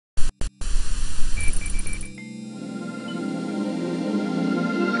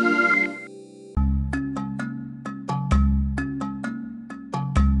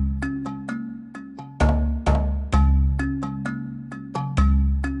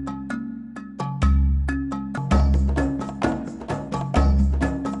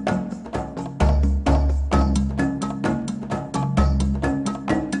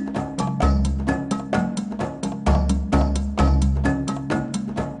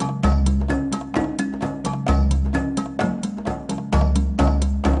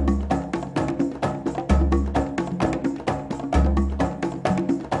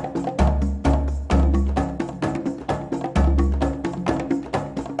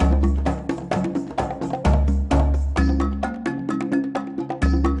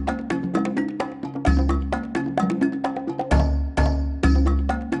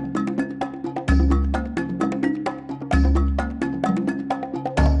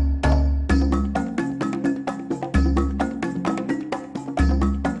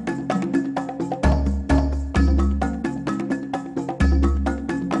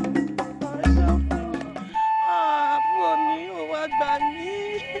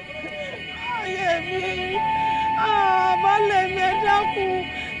mi. Baálé mi ẹ dákun.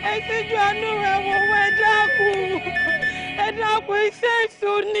 Ẹ síjú àánú rẹ̀ wò ẹ dákun. Ẹ dákun iṣẹ́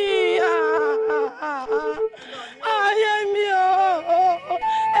èṣù ni. Ayé mi o.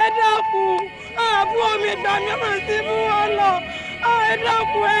 Ẹ dákun. Àbúrò mi gbà mí mà sí mú wọn lọ. Ẹ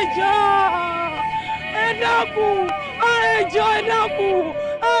dákun ẹ jọ̀ọ́. Ẹ dákun. Ẹ jọ̀ọ́ ẹ dákun.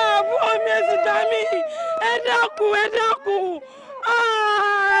 Àbúrò mi èsì gbà mí. Ẹ dákun ẹ dákun.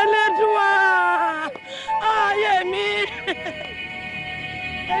 Ẹlẹ́dùà. Ayé mi.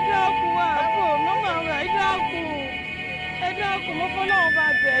 Ẹ dákun àbúrò mi mà wà ẹ dákun. Ẹ dákun mo fọlọ́run bá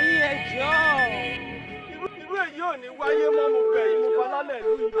bẹ̀ yí ẹ jọ̀ọ́. Irú èyí ò ní wáyé mọ́ mo bẹ̀ yín mo falálẹ̀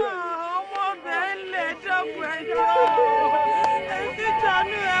ìlú ibẹ̀. Ọmọ bẹ́ẹ̀ lè dákun ẹ jọ̀ọ́. Ẹ sì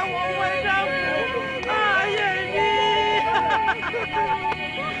tànú ẹ wọ̀ wọ ẹ dákun. Ayé mi.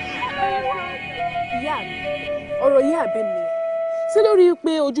 Ìyá mi, ọ̀rọ̀ yìí àbẹ́ mi. Ṣé lórí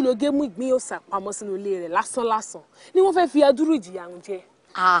pé ojúlóge mú ìgbín òòṣà pamọ́ sínú ilé rẹ̀ lásán ni wọ́n fẹ́ fi adúrú ìjìyà ń jẹ?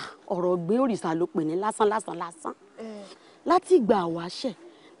 Ọ̀rọ̀ gbé òrìṣà ló pè ní lásán. Láti ìgbà àwáṣẹ̀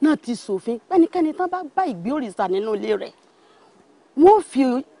náà ti ṣòfin pẹ́nikẹ́ni tán bá bá ìgbín òrìṣà nínú ilé rẹ̀ wọ́n fi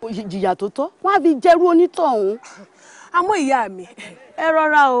ìjìyà tó tọ́ wọ́n á fi jẹ́rú onítọ̀hún. Àmọ́ ìyá mi, ẹ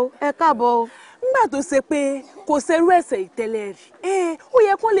rọra o, ẹ káàbọ̀ o. Nígbà tó ṣe pé kò ṣerú ẹ̀ṣẹ̀ ìtẹ́lẹ̀ rí, ó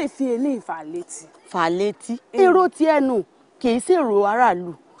yẹ kó lè fi eléyìí fà létí. Fà létí? Èrò ti ẹnu kì í ṣèrò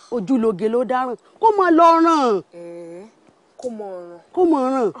aráàlú. Ojúlóge ló dáràn kó mọ lọ ràn. Kó mọ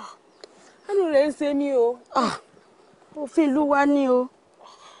ràn. Ẹnu rẹ̀ ń ṣe mí o. Òfin ìlú wa ní o.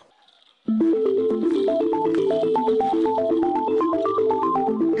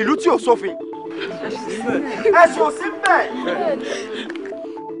 Ìlú tí ò sófin. Ẹ̀sùn ò sí bẹ́ẹ̀.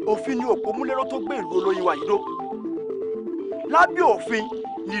 Òfin ni òpómúléró tó gbé ìlú olóyin wa yìí dó. Lábẹ́ òfin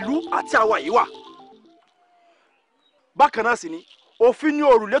nílùú àti àwa yìí wà. Bákan náà sì ni òfin ni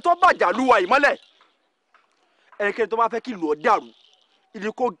òrùlé tó bàjá lúwa yìí mọ́lẹ̀. Ẹnikẹ́ni tó bá fẹ́ kí ìlú ó dàrú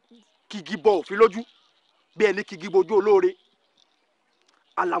ìdí kó kìgì bọ òfin lójú bí ẹni kìgì bojú olóore.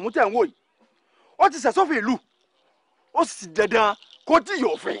 Àlàmú tẹ̀ ń wò yìí ó ti ṣẹ̀ sófin ìlú ó sì dandan kó dìyà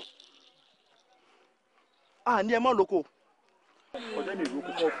òfin. Ní ẹ má lóko ọ̀dẹ́ ní ìlú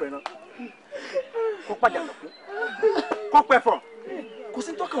kó fẹ́ràn kó pàjánà kú kó pẹ̀fọ̀n kò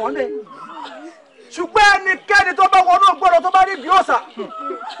sí tọ́kàn wọn bẹ́ẹ̀. Ṣùgbọ́n ẹnikẹ́ni tó bá wọnú gbọ́dọ̀ tó bá rí bí òòṣà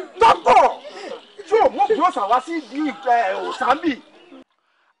tọ́kọ̀ tí ò mú bí òòṣà wá sí ibi òòṣàmbì.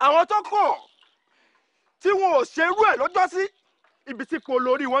 Àwọn tó kọ̀ tí wọn ò ṣerú ẹ̀ lọ́jọ́ sí ibi tí kò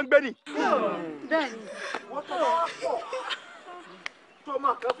lórí wọn ń gbé nì. Wọ́n tó wá pọ̀ tó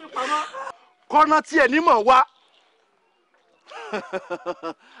máa kàn fi pamọ́. Kọ́nà tí ẹ̀ ní mọ̀ wá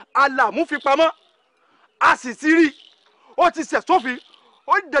Àlàmú fi pamọ́ a sì ti rí ó ti ṣẹ̀ sófin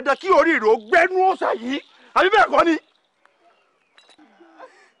ó dandan kí orí rẹ̀ ó gbẹ́nu òòṣà yìí àbí bẹ́ẹ̀ kọ́ ni.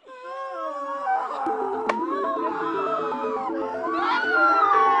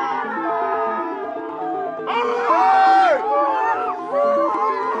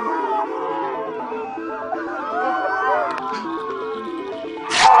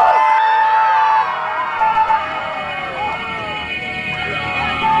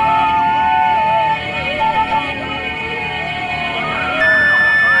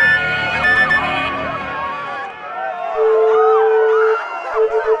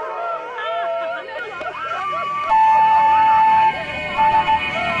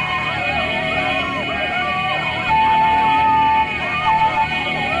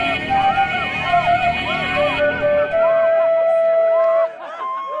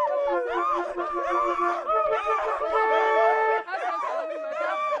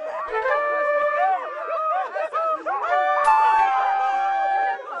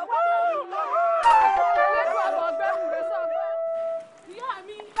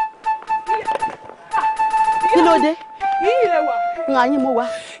 Yín mo wá.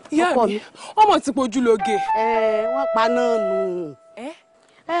 Ọkọ mi. Ọmọ ti pojú lóge. Wọ́n pa náà nù.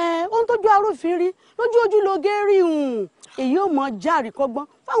 Ohun tójú arúfin rí lójú ojúlóge rí hùn. Èyí ò mọ járe kọ́gbọ́n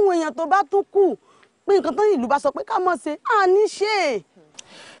fáwọn èèyàn tó bá tún kù. Pé nǹkan tán ìlú bá sọ pé ká mọ̀ ṣe, à ní ṣe.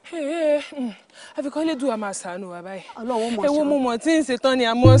 Àfikọ́ lè dùn àmà ṣàánú wa báyìí. Ọlọ́run mọ̀ ṣe. Ewo mo mọ̀ tí ń ṣe tán ni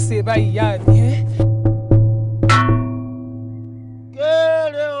a mọ̀ ṣe báyìí ìyá mi.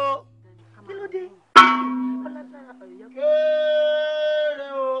 Kéré o. Kí ló dé? Kéré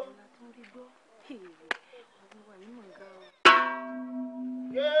o.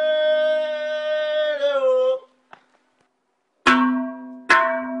 Kéré o.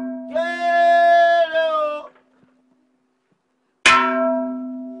 Kéré o.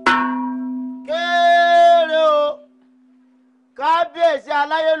 Kéré o. Kábíyèsí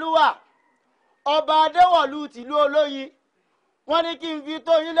aláyélúwà ọba Adéwọ̀lú tìlú Olóyin wọ́n ní kí n fi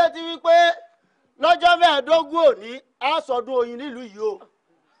tó yín létí wípé lọ́jọ́ mẹ́ẹ̀ẹ́dógún òní á sọdún oyin nílùú yìí o.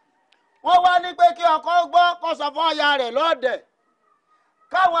 wọ́n wá ní pé kí ọkọ gbọ́ kó sọ fún aya rẹ̀ lọ́ọ̀dẹ̀,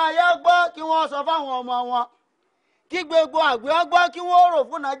 káwọn aya gbọ́ kí wọ́n sọ fáwọn ọmọ wọn, kí gbogbo àgbẹ̀ gbọ́ kí wọ́n rò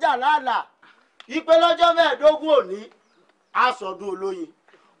fún nájà láàlà ìpè lọ́jọ́ mẹ́ẹ̀ẹ́dógún òní á sọdún olóyin.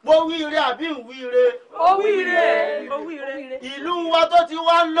 mo wí ire àbí ń wí ire? ó wí ire, ó wí ire. ìlú wa tó ti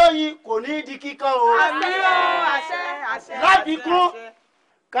wá lóyin kò ní di kíkan o. àmín o, àṣẹ àṣẹ. láfikún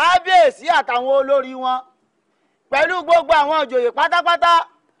kábíyèsí àtàwọn olórí wọn pẹ̀lú gbogbo àwọn ìjòyè pátápátá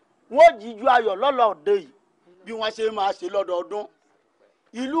wọ́n jíjú ayọ̀ lọ́lọ́ọ̀dẹ yìí bí wọ́n ṣe máa ṣe lọ́dọọdún.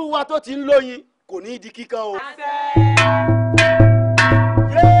 ìlú wa tó ti ń lóyin kò ní di kíkan o.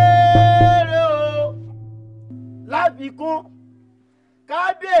 yéèrè o. láfikún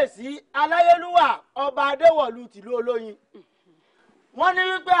kábíyèsí aláyélúwà ọba adéwọ̀lú tìlú olóyin wọ́n ní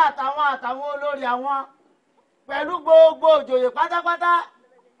wípé àtàwọn olórí àwọn pẹ̀lú gbogbo ìjòyè pátápátá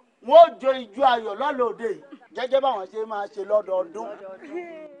wọ́n jó ijó ayọ̀ lọ́lọ́ọ̀dẹ yìí gẹ́gẹ́ báwọn ṣe máa ṣe lọ́dọọdún.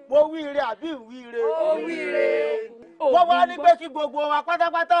 mo wí ire àbí ń wí ire? ó wí ire. wọ́n wá ní pé kí gbogbo wa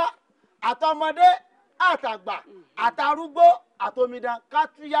pátápátá àtọmọdé àtàgbà àtàrúgbó àtòmídàn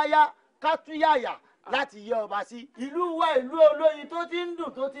kátúyáyá kátúyáyà láti yẹ ọba sí. ìlú wa ìlú olóyin tó ti ń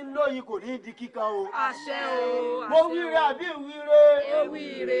dùn tó ti ń lóyin kò ní di kíkan o. àṣẹ o. mo wí ire àbí ń wí ire? ó wí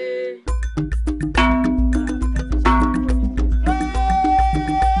ire.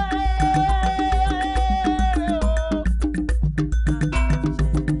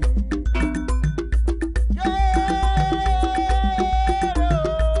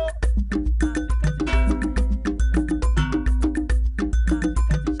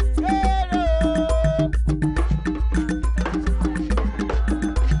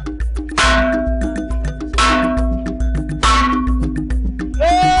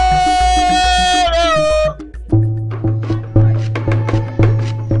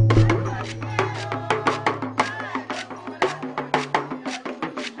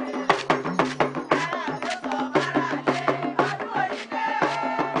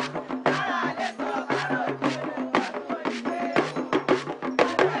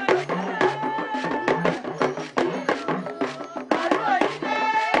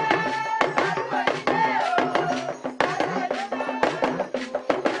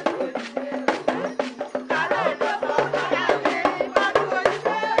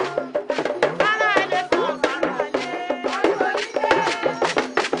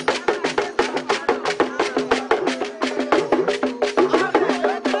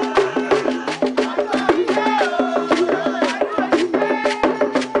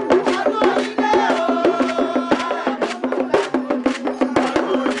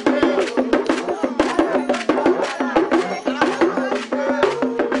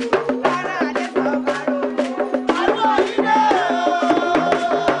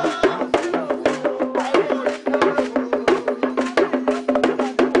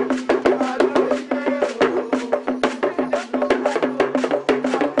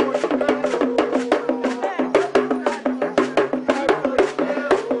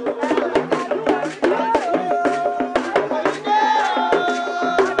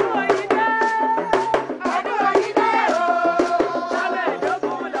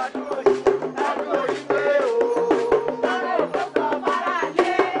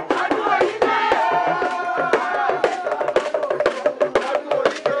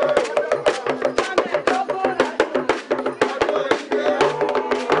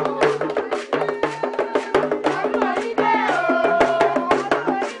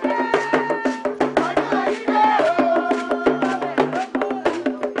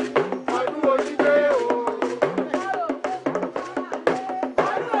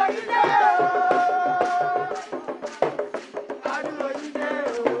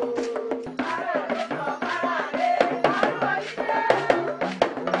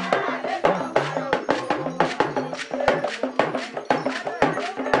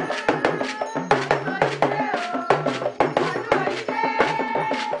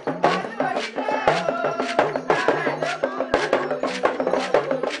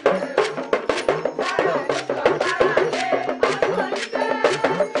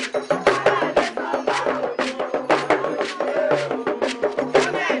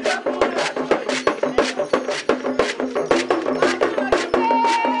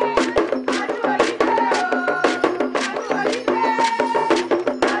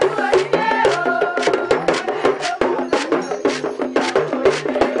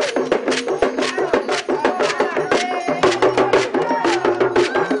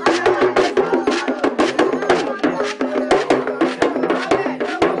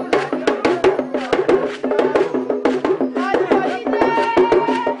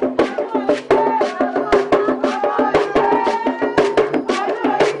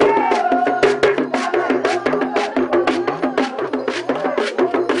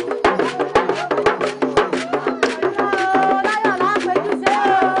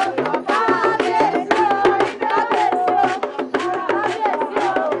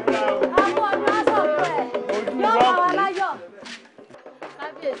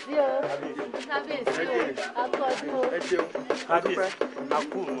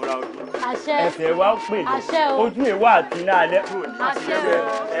 múra ojú. Àṣẹ. Ẹsẹ̀ wa pè ní. Àṣẹ o. Ojú ìwà àti iná alẹ́. Àṣẹ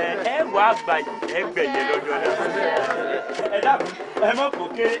o. Ẹ wà àgbà ẹgbẹ̀yẹ lọ́jọ́ náà. Ẹ dákun ẹ mọ̀ kó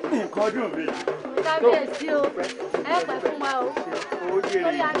kéré nǹkan dùn mí. Kábíyèsí o, ẹ pẹ́ fún wa o.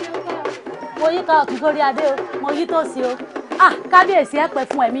 Lórí adé o kẹ́ o. Mo yí ká ọ̀tún sórí adé o, mo yí tòsí o. Kábíyèsí ẹ pẹ́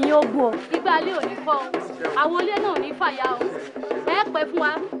fún ẹ̀mí yóò gùn o. Ìgbà ilé ò ní fọ́ o, àwọn ilé náà ò ní fàya o. Ẹ pẹ́ fún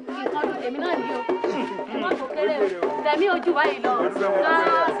wa, nǹkan dùn tèmi náà ní o. Ẹ má kó kéré o, tẹ̀mí ojú báyìí lọ.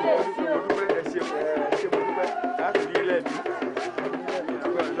 Kábíyèsí o.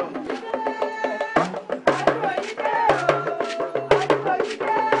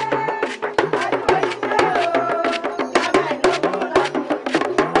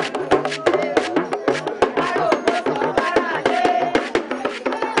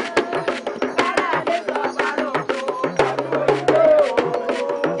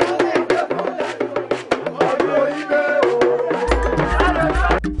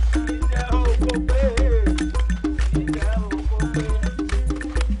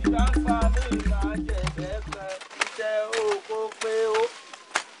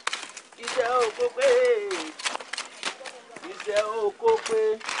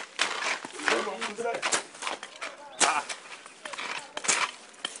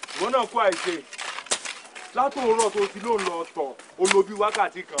 látòórọ̀ tó ti ló ń lọ tọ̀ olóbi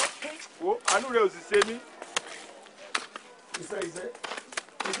wákàtí kan wo àánú rẹ̀ ò sì ṣe mí. iṣẹ́ iná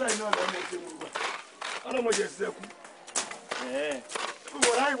lẹ́nu ẹ̀ṣẹ̀ mo gbà ọlọ́mọdé ṣiṣẹ́ kú. mo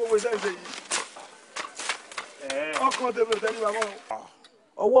ráyè gbogbo iṣẹ́ ìṣe yìí ọkàn tèmi ò tẹ́lẹ̀ wá mọ́.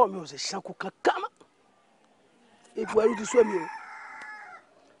 ọwọ́ mi ò sì ṣanku kankan mọ́ ipò ẹrú ti sọ mi o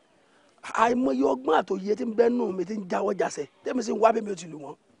àìmọye ọgbọ́n àtòyè tí ń bẹ́ nù mi ti ń jáwọ́ jàsẹ̀ tẹ́mi sì ń wá bí mi ò ti lù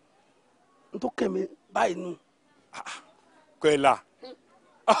wọ́n n tó kẹ́mi báyìí nù. Kwela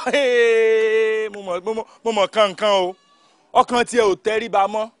mo mọ̀ kankan o ọkàn tiẹ̀ ò tẹríba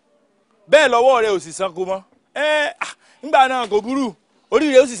mọ́ bẹ́ẹ̀ lọ́wọ́ rẹ̀ ò sì sanko mọ́ ńgbà náà kò burú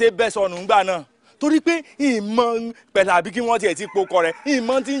oríire ó sì ṣe bẹ́ sọnù ńgbà náà torí pé ìmọ̀ pẹ̀lú àbí kí wọ́n tiẹ̀ ti pokọ rẹ̀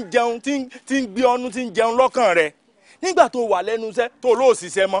ìmọ̀ tí ń jẹun tí ń gbé ọnú tí ń jẹun lọ́kàn rẹ̀ nígbà tó wà lẹ́nu iṣẹ́ tó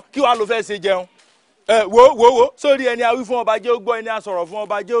lóòṣìṣẹ́ mọ́ kí wàá ló fẹ́ ṣe jẹun wo sórí ẹni awí fún ọba jẹ́ ó gbọ́ ẹni asọ̀rọ̀ fún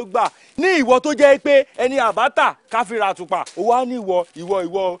ọba jẹ́ ó gbà ní ìwọ tó jẹ́ pé ẹni àbátà káfíra àtùpà ó wá ní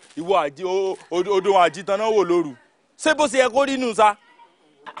ìwọ odò àjìtàná wò lóru ṣé bó ṣe yẹ kó rí nù sa.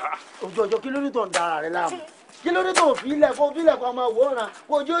 ojú ọjọ́ kí ló ní tó ń da ara rẹ láàmú kí ló ní tó ń filẹ̀ kó máa wòran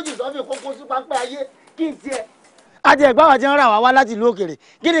kó ojú òjì sọ́fì kókó sí pápẹ́ ayé kí n tiẹ̀. àti ẹ̀gbọ́n wa ti ń rà wá láti ìlú òkèèrè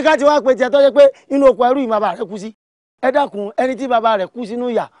kí ni ká ti wá pe tiẹ̀ tó yẹ pé inú oko ẹrú yìí bàbá rẹ kú sí. ẹ dákun ẹni tí bàbá rẹ kú sínú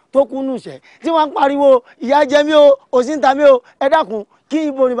ìyà tó kú nù sẹ́ tí wọ́n ń pariwo ìyà jẹ mí o òsì ń ta mí o ẹ dákun kí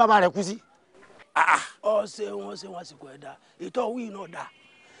ibo ni bàbá rẹ kú sí. ọ̀sẹ̀ wọn àsìkò ẹ̀dá ètò wíì náà dá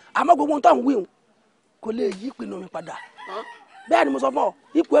àmọ́ gbogbo ohun tó ń wíì kò lè yí ìpinnu mi padà bẹ́ẹ̀ ni mo sọ fún ọ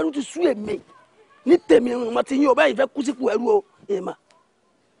ipò ẹrú ti sú èmi ní tèmi mo ti yín o bẹ́ẹ̀ ìfẹ́ kú sípò ẹrú o èèmà.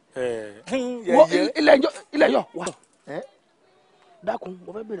 ilẹ̀ yọ wà dákun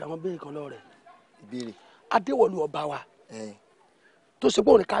mo fẹ́ béèrè àwọn béèrè kan lọ́wọ́ rẹ̀ ìbéèrè adéwọlú ọba wa tó ṣe pé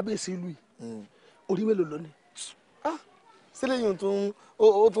òun kábíyèsí ìlú yìí orí mélòó lónìí. sílẹ̀ yìí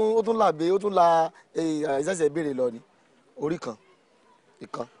ó tún làbẹ́ ó tún la ìṣẹ̀ṣẹ̀ béèrè lọ ni orí kan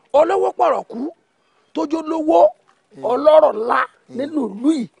ìkan. olówó pọ̀rọ̀kú tójó lówó ọlọ́rọ̀ ńlá nínú ìlú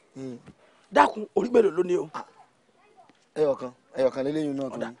yìí dákun orí mélòó lónìí o. ẹyọkan lélẹ́yìn náà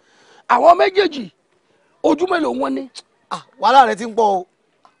tó ní. àwọn méjèèjì ojú mélòó wọn ní. wàhálà rẹ ti ń pọ̀ o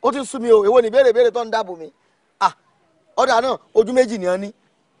ó ti ń sú mi o èwo ni béèrè tó ń dáàbò mi ọ̀dà náà ojú méjì ni wọ́n ní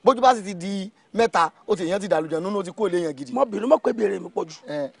bójú bá sì ti di mẹ́ta ó ti èèyàn ti dàlùjọ nínú ó ti kó léèyàn gidi. mo bínú mọ̀ pé béèrè mi pọ̀ jù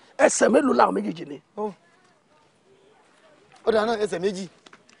ẹsẹ̀ mélòó làwọn méjèèjì ní. ọ̀dà náà ẹsẹ̀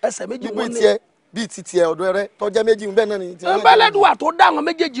méjì wọ́n ní bíi ti tiẹ̀ ọ̀dọ̀ rẹ tọ́jẹ́ méjì ń bẹ́ẹ̀ náà ni. ẹnbẹ́lẹ́dùwà tó dá àwọn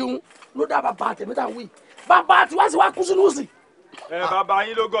méjèèjì ń ló dá bàbá àtẹ̀mí tá à ń wí bàbá àti wá sí wá kú sínú sí. bàbá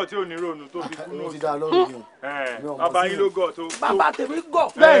yín ló gọ̀ tí ò ní ronú tó fi kú lóòsì. bàbá yín ló gọ̀ tó. bàbá àtẹ̀mí gọ̀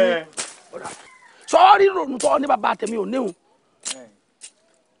bẹ́ẹ̀ ni sọ́ọ́rí ronú tọ́ ní bàbá àtẹ̀mí ò níhun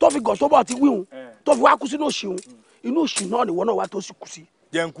tó fi gọ̀ sóbọ̀ ti wíhun tó fi wá kú sínú òṣì hun inú òṣì náà nìwọ náà wá tó sì kú sí.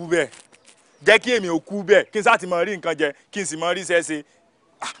 jẹ́ ń kú bẹ́ẹ̀ jẹ́ kí èmi ò kú bẹ́ẹ̀ kí n sá ti mọ rí nǹkan jẹ kí n sì mọ rí sẹ́sẹ́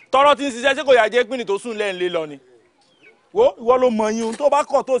tọrọ tí ń ṣiṣẹ́ ṣé kò yà jẹ́ pínlẹ̀ tó sùn lẹ́yìn lé lọ ni wo ìwọ ló mọ yín tó bá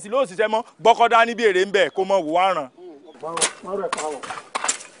kọ̀ tó sì lóò ṣiṣẹ́ mọ́ gbọ́kọ́dá níbi èrè ń bẹ̀ kó mọ wò wá ràn.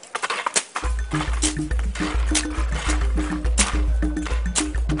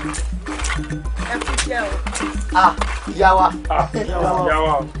 ẹ kú jẹ́ o. ìyá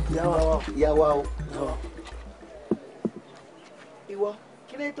wa o. ìwọ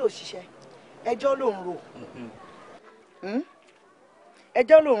kí ló tó ṣiṣẹ́ ẹjọ́ ló ń rò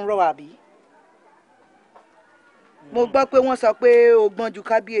ẹjọ́ ló ń rò àbí mo gbọ́ pé wọ́n sọ pé o gbọ́n ju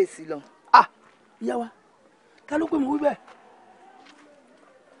kábíyèsí lọ. ìyá wa ta ló pé mo wí bẹ́ẹ̀.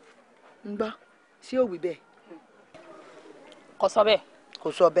 ń gbọ́ ṣé ò wí bẹ́ẹ̀. kò sọ bẹ́ẹ̀. kò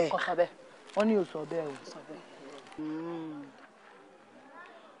sọ bẹ́ẹ̀. kò sọ bẹ́ẹ̀. wọ́n ní ò sọ bẹ́ẹ̀ o.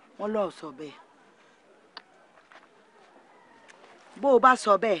 wọ́n lọ́ọ́ sọ bẹ́ẹ̀. bó o bá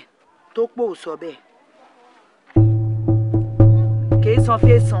sọ bẹ́ẹ̀ tó pò ó sọ bẹ́ẹ̀. kèé san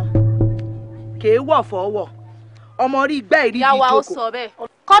fẹ́ san kèé wọ̀ fọ́wọ̀ ọmọ rí igbá ìrí ìjókòó. ìyá wa ó sọ bẹ́ẹ̀.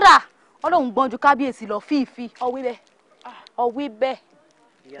 kódà ọlọ́run gbọ́n ju kábíyèsí lọ fífi ọwí bẹ́ẹ̀ ọwí bẹ́ẹ̀.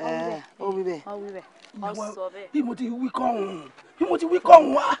 ọwí bẹ́ẹ̀. ọwí bẹ́ẹ̀. ọ sọ bẹ́ẹ̀. bí mo ti wí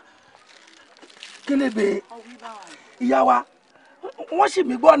kọ́hún wá kélébé ìyá wa wọ́n sì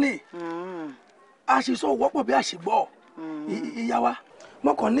mí gbọ́ ni àṣìṣe wọ́pọ̀ bí àṣìgbọ́ ìyá wa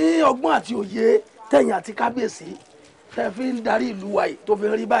mo kàn ní ọgbọ́n àti òye tẹ̀yìn àti kábíyèsí tẹ̀ fi ń darí ìlú wa yìí tó fi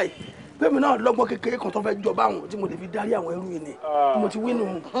ń rí báyìí pèmí náà lọ́gbọ́n kékeré kan tó fẹ́ jọba àwọn tí mo lè fi darí àwọn ẹrú yìí ni mo ti wí nù.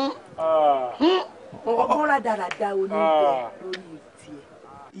 ọgbọ́n rádaràda oníbẹ̀ lórí tiẹ̀.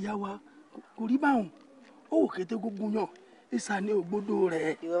 ìyá wa kò rí báwọn ó wò kété gógún yàn ìsà ní ògbódò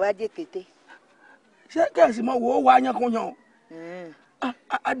rẹ̀. ìwọ wá jẹ kété. ṣé kẹ̀sì mọ̀ wò ó wá yán kún yàn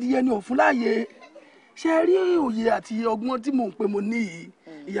adìyẹ ni òfun láàyè ṣe rí òye àti ọgbọ́n tí mò ń pè mo ní yìí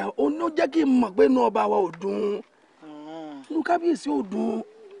ìyá ó ní ó jẹ́ kí n mọ̀ pé inú ọba wa ò dùn inú kábíyèsí ò dùn.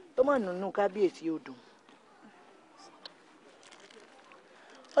 tó mọ̀ nínú kábíyèsí ò dùn.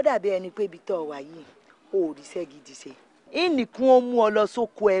 ó dàbí ẹni pé ibi tó wà yìí ò ríṣẹ́ gidi ṣe. ìnìkún ó mú ọ lọ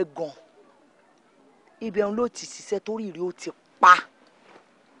sóko ẹ̀gàn ibẹ̀ ń ló ti ṣiṣẹ́ torí rí ó ti pa.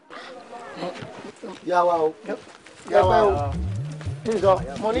 yà wá o yà wá o kí n sọ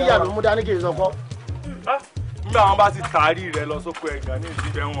mo ní ìyá ló mú dání kí n sọ kọ́. nígbà wọn bá ti taari rẹ lọ sóko ẹ̀gàn ní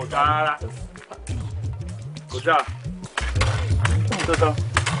ìdíbẹ̀ wọn ò dá rárá kò dáa tọ́tọ́.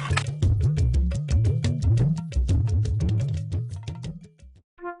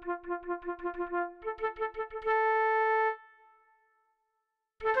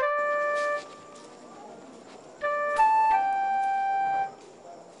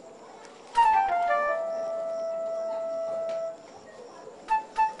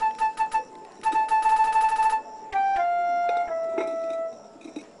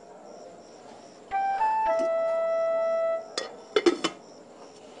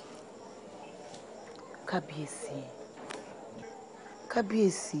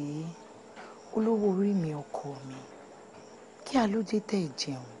 kábíyèsí olówó orí mi ọkọ mi kí a ló dé tẹ́ ẹ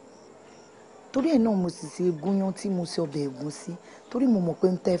jẹun torí ẹ̀ náà mo sì ṣe gúnyán tí mo ṣe ọbẹ̀ ẹ̀gúsí torí mo mọ̀ pé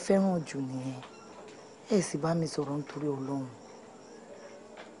ń tẹ́ fẹ́ràn jù nìyẹn ẹ sì bá mi sọ̀rọ̀ nítorí Ọlọ́run.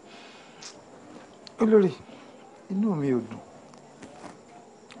 olórí inú mi ò dùn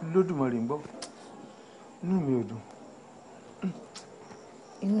lódùmarè ń gbọ́ inú mi ò dùn.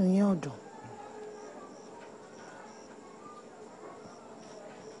 inú yín ò dùn.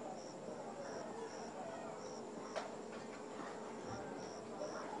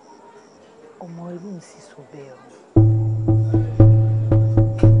 ọmọ irú ń sì sọ bẹ́ẹ̀ o.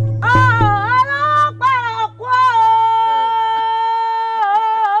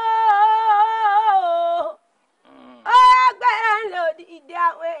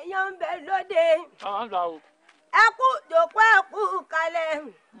 ẹkú jòkó ẹkú kalẹ̀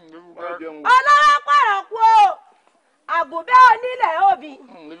ọlọ́wọ́ pààrọ̀ kú o àgùnbẹ́ onílẹ̀ òbí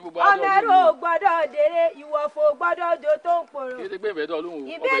ọmọ ẹrú gbọ́dọ̀ dèrè ìwọ̀fọ̀ gbọ́dọ̀ jò tó ń pòrò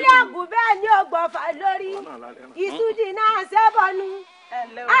ìbílẹ̀ àgùnbẹ́ ni ó gbọ̀fà lórí ìsúdì náà ṣẹ́bọnú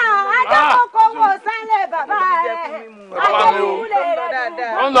ajakoko wo sálẹ̀ bàbá rẹ̀ ajẹ́tìmúlẹ̀ rẹ̀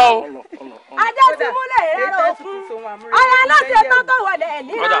dùn ajẹ́tìmúlẹ̀ rẹ̀ rò fún ọ̀rọ̀ aláṣẹ tó tó wọlé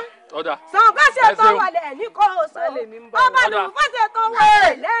níná sọ̀gbọ́n ṣe tó wọlé ní kò sọ ọba lùkọ́ ṣe tó wọlé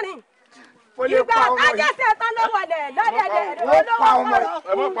lẹ́rìn ìgbà kájẹsẹ tán ló wọlé lọdẹdẹ olówó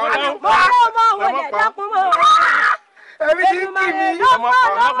kọrọ mọ wọlé dákun mọ èmi ti ń kí mi olówó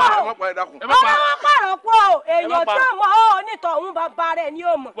kọrọ kú o èèyàn tó mọ onítọ̀hún bàbá rẹ̀ ni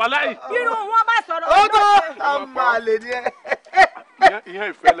ó mọ̀ irú wọn bá sọ̀rọ̀ ó tó àmàlè ni ẹ.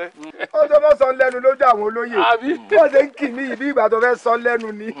 ìyẹn ìfẹ́lẹ́. ó tó mọ sọ lẹ́nu lójú àwọn olóyè bó ṣe ń kì mí ìbí ìgbà tó fẹ́ sọ lẹ́nu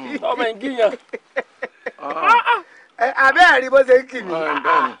ni. ọmọ ìgíyàn. abẹ́ ẹ̀rí bó ṣe ń kì mí.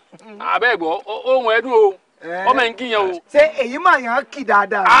 abẹ́ gbọ́ ohun ẹ̀dùn o ọmọ ìgíyàn o. ṣé èyí máa yàn án kì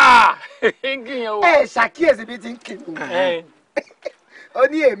dáadáa. ìgíyàn o. ẹ ṣàkíyèsí bí ti ń kì mí. ó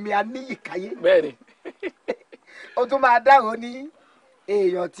ní èmi aníyìkáyé. bẹ́ẹ̀ni. ó tún máa dáhùn ní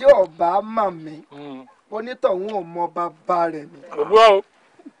èèyàn tí ò bá mọ̀ mí onítọ̀hún ò mọ bàbá rẹ̀ ni. òbúrò o.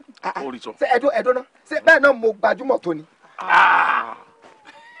 ṣé ẹdún náà ṣé bẹ́ẹ̀ náà mo gbajúmọ̀ tó ni.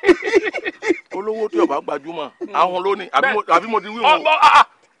 olówó tí ọba gbajúmọ̀ àwọn lónìí àbí mo ti wí wọn.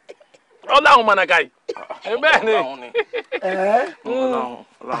 Ọlọ́run mọ̀nàkà yìí. Bẹ́ẹ̀ ni.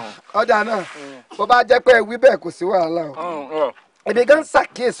 Ọjà náà bó bá jẹ́ pé wí bẹ́ẹ̀ kò sí wàhálà o. Èmi gan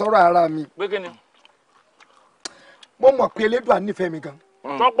ṣàkíyèsí ọ̀rọ̀ ara mi. Pé kí ni? Mo mọ̀ pé Elédùà nífẹ̀ẹ́ mi gan.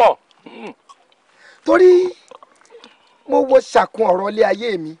 Tọ́pọ̀. Torí mo wo ṣàkun ọ̀rọ̀ ilé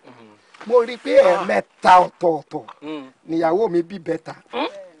ayé mi. Mo rí i pé ẹ̀ẹ̀mẹ́ta ọ̀tọ̀ọ̀tọ̀ níyàwó mi bí bẹ́ta.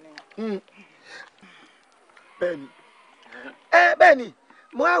 Bẹ́ẹ̀ni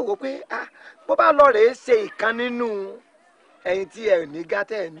mo á wò pé bó bá lọ rèé ṣe ìkan nínú ẹ̀yin tí ẹ ní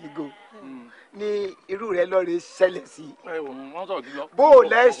gátẹ́ ẹ̀ ní go ní irú rẹ̀ lọ rèé ṣẹlẹ̀ sí i. Bó o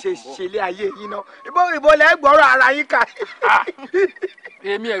lẹ́ ṣe ṣẹlẹ̀ ayé yín náà ìbò lẹ́ gbọ́rọ̀ ara yín kà.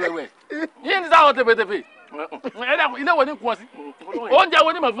 Èmi ẹ̀wẹ̀wẹ̀ yín ti sáwọn tẹ̀fẹ̀tẹ̀fẹ̀ ẹ dàkún ilé wo ni kún ọ sí oúnjẹ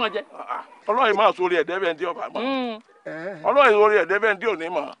wo ni mà fún ọ jẹ. Ọlọ́run máa sórí ẹ̀dẹ́ bẹ́ẹ̀ ní ọba mọ́ Ọlọ́run sórí ẹ̀dẹ́ bẹ́ẹ̀ ní òní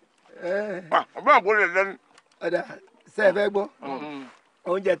mọ́ ọba àbúrò rẹ̀ lẹ́nu. Ọ̀dà ṣe é fẹ́ gbọ́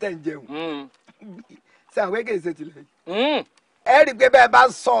oúnjẹ tẹ̀ ń jẹun ṣe àwọn èké ṣe tilẹ̀ yìí. Ẹ rí i pé bẹ́ẹ̀ bá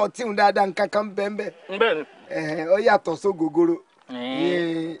sọ ọtí ń dáadáa nǹkan kan bẹ́ẹ̀ ó yàtọ̀ sógógóró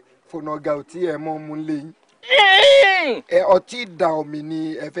ní fònàgà ò tí ẹ mọ́ mú léyìn. Ọtí ìdà omi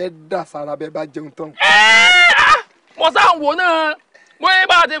ni ẹ fẹ́ dà sára bẹ́ẹ̀ bá jẹun tán. Mo sáà ń wò náà bóyá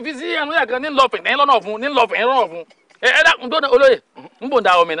bá a ti fi sí ẹnu yàgàn ní lọ́fẹ̀ẹ́ lọ́nà fún ẹ dákun tó olóye ń bò ń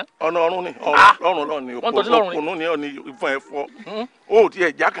da omi náà. Ọ̀nà ọ̀run ni ọ̀run ni òkùnú ni ọ̀nì ìfọ̀n ẹ̀ fọ́ ó ti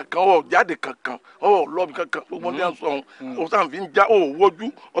ẹ̀ já kankan ó jáde kankan ó lọ́bi kankan gbogbo ní à ń sọ ọ̀hún ó sàn fi ń já ó wojú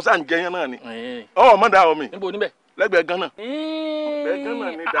ó sàn jẹyàn náà ni ọ̀ mọ̀ da omi lẹ́gbẹ̀ẹ́ Gánà lẹ́gbẹ̀ẹ́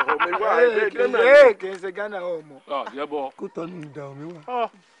Gánà ni da omi wá lẹ́gbẹ̀ẹ́ Gánà ni. Kì í ṣe Gánà ọmọ kútọ́ ní da omi wá.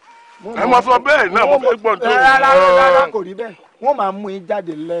 Ẹ mọ sọ bẹ́ẹ̀ náà mo fẹ́ gbọ́n tó. Rárá kò rí bẹ́ẹ̀ wọ́n máa mú yín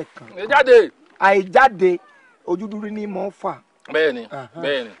jáde lẹ́ẹ̀kan. Àìjáde ojú dúró ní mọ́ fà. Bẹ́ẹ̀ni.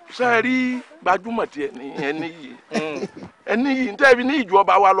 Ṣé ẹ rí gbajúmọ̀ tí ẹni yìí ntẹ́ fi ní ìjù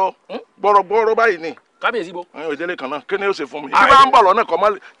ọba wa lọ gbọ́rọ̀gbọ́rọ̀ báyìí ni. Kábíyèsí bo. Ìdílé kan náà kí ni ó ṣe fún mi. Kí bá ń bọ̀ lọ́nà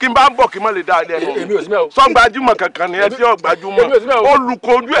kí n bá ń bọ̀ kí n má lè dá ilé ẹ̀kọ́. Èmi ò sí mẹ́ o. Sọ gbajúmọ̀ kankan ni ẹ tí ò gbajúmọ̀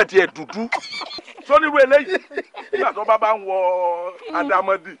olùkọ́ ojú ẹ̀ tí ẹ̀ dúdú. Sọ́nirú eléyìí nígbà tó bá ń wọ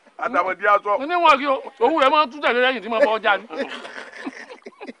àdàmọ̀dì aṣọ. Níwọ̀n kí owó rẹ̀ máa ń tún tẹ̀lé lẹ́yìn tí mo bọ́ ọjà ni.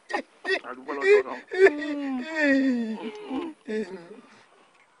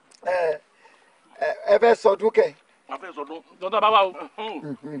 Ẹ fẹ́ sọdún kẹ. A fẹ́ sọdún. Dọ́tà bá wà o.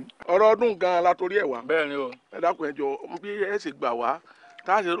 Ọ̀rọ̀ ọdún gan-an la torí ẹ̀ wá. Bẹ́ẹ̀ni o. Ẹ dákun ẹ jọ̀ọ́ bí ẹ sì gbà wá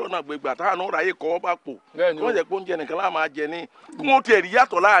tá a ṣe lọ́nà gbégbà tá a nù ráyè kọ́ bá pò. Bẹ́ẹ̀ni o. Wọ́n jẹ́ pé oúnjẹ nìkan láà máa jẹ ní. Kí wọ́n tiẹ̀ rí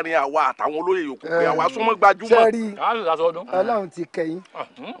yàtọ̀ láàrin àwa àtàwọn olóyè yòókù pé àwa súnmọ́ gbajúmọ̀. Sẹ́rí Ọlọ́run ti kẹ́yìn.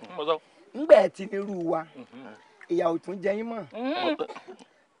 Ńgbà ẹ̀ ti nírú wa ìyàwó tún jẹ yín mọ́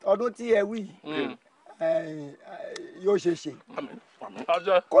ọdún tí ẹ wí yóò ṣe ṣe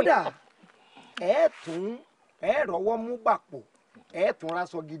kódà ẹ rọ́wọ́ mú bàpò ẹ tún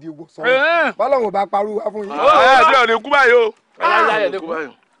raṣọ gidi wò sọ bọ́lọ́wọ́ bá parú wá fún yín. bí ọ̀nà ikú báyìí o.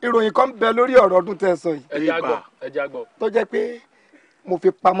 ìròyìn kan bẹ lórí ọ̀rọ̀ ọdún tẹ́ sọ yìí. ẹja gbọ́. tó jẹ́ pé mo fi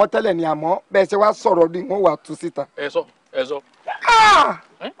pamọ́ tẹ́lẹ̀ ní àmọ́ bẹ́ẹ̀ ṣe wá sọ̀rọ̀ ni wọ́n wà tú síta. ẹ sọ.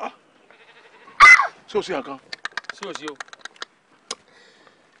 sí o sí nǹkan. sí o sí o.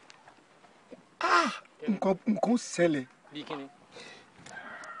 nǹkan ṣẹlẹ̀. bí kíni.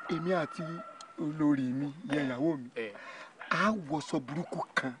 èmi àti olórí mi ìyẹn ìyàwó mi a wọṣọ burúkú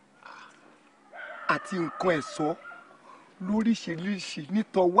kan àti nǹkan ẹ̀ṣọ́ lóríṣiríṣi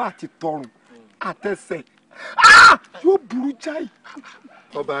nítọwọ́ àti tọrùn àtẹsẹ̀ yóò burú jáì.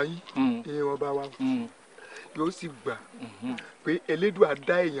 ọba yín èèyàn ọba wa yóò sì gbà pé Elédùà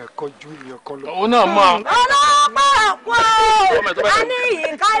dá èèyàn kan ju èèyàn kan lọ. òun náà mọ. ọlọ́pàá kú a ní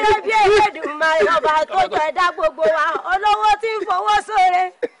ìkáyọ̀ bí Elédùmarè ọba tó jọ ẹ̀dá gbogbo wa olówó tí ń fowó sóore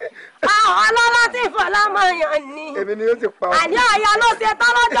àwọn ọlọ́lá tí ń fọlámọ yàn ni. èmi ni yóò ti pa ọ. àní àyà ló ṣe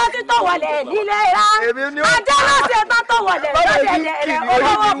tán lọ́jọ́ tí tó wọlé nílé ra ajá ló ṣe tán tó wọlé lọ́dẹ̀dẹ̀ rẹ̀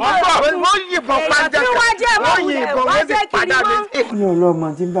olówó kọ́ wọ́n yìnbọn èèyàn tí wọ́n jẹ́ mọ́wulẹ̀ wọ́n jẹ́ kiri mọ́. ní ọlọ́mọ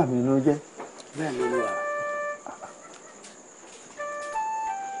tí ń bà mí ló jẹ́ bẹ́ẹ̀ ló wà.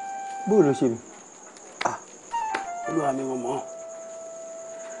 bóò ló ṣe mi. olúwa mi mọ̀ mọ́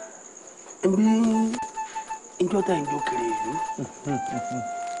ẹbí ìjọ tá ìjọ kiri ìlú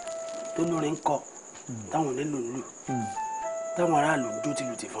tó lórin kọ táwọn onílù ń lù táwọn aráàlú ń jó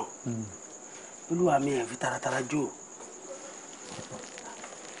tìlù tìfọn olúwa mi ẹ̀ fi taratara jó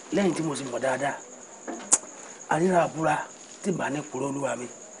lẹ́yìn tí mo sì mọ̀ dáadáa àríra àbúra tí bá ní kúrò olúwa mi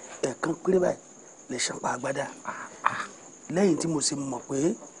ẹ̀ẹ̀kan péré báyìí lè ṣàpá agbádá lẹ́yìn tí mo sì mọ̀ pé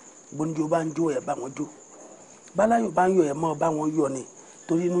gbóúnjó bá ń jó ẹ̀ bá wọn jó báláyò bá ń yọ ẹ̀ mọ́ bá wọn yọ ni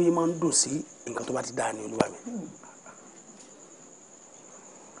torí inú yín máa ń dùn sí nǹkan tó bá ti dáa ní olúwa mi.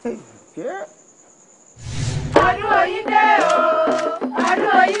 ọdún Oyin dé o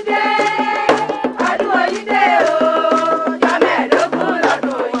ọdún Oyin dé.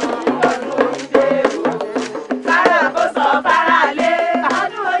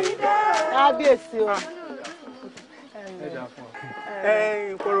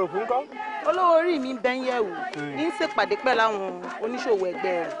 ní ṣèpàdé pẹ̀lú àwọn oníṣòwò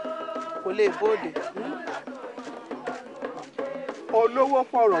ẹgbẹ́ rẹ̀ kò lè bóde. olówó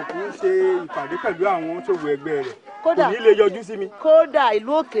pọ̀rọ̀ kì í ṣe ìpàdé pẹ̀lú àwọn oníṣòwò ẹgbẹ́ rẹ̀ kò kódà ní lè yọjú sí mi. kódà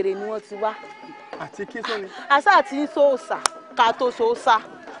ìlú òkèèrè ni wọ́n ti wá. àti kí sóni. àṣà àti ń sòòsà ká tó sòòsà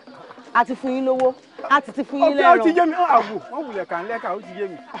àti fún yín lówó àti ti fún yín lẹ́rọ. ó ti yé mi àwò wọ́n wulẹ̀ kà ń lẹ́ka ó ti yé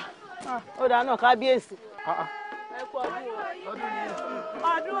mi. ó dáa náà kábíyèsí. ẹ kú ọdún o.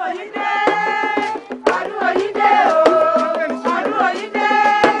 ọdún Oyinde ọdún Oyinde o ọdún Oyinde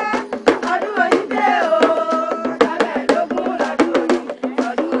ọdún Oyinde o ọ̀tàlélógún ọdún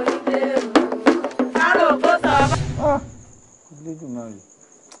Oyinde o sáré ògbó sọ. Olódùmarè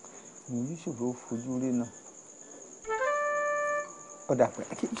mo ní ṣòro fojú rí náà ọ̀dà pẹ̀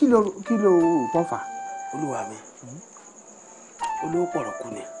kí ló kàn fà. olúwa mi olówó pọ̀rọ̀ kú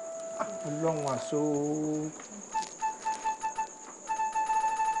ni. ọlọ́run àṣọ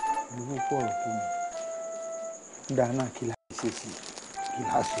olówó pọ̀rọ̀ kú ni dáná kí la ṣe sí kí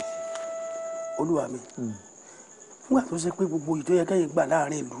la ṣe sí. olúwa mi fúngbà tó ṣe pé gbogbo ìtọ́ yẹ kẹ́yìn gbà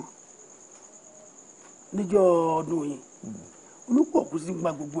láàrin ìlú níjọ́ ọdún yìí olùpọ̀ kú sí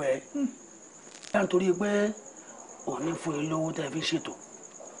gba gbogbo ẹ̀ nítorí pé òní fún yín lówó tẹ́ fi ṣètò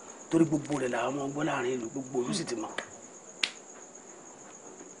torí gbogbo rẹ̀ làwọn ọmọ gbọ́ láàrin ìlú gbogbo olú sì ti mọ̀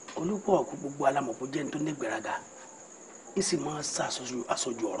olùpọ̀ kú gbogbo alámọ̀pọ̀ jẹ́ ní tó ní gbéraga ń sì máa ń ṣàṣọjù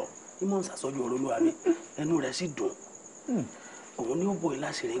ọ̀rọ̀ ń máa ń ṣàṣọjù ọ̀rọ̀ olúwa mi ẹnu rẹ̀ sì dùn òun ni ó bòye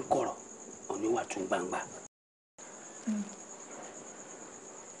láṣìírí ń kọ̀rọ̀ òun ni wàá tún gbangba.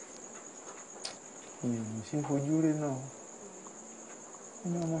 èèyàn ṣe fojú rí náà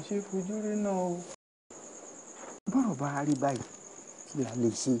èèyàn ṣe fojú rí náà o. bọ́rọ̀ bá rí báyìí kí la lè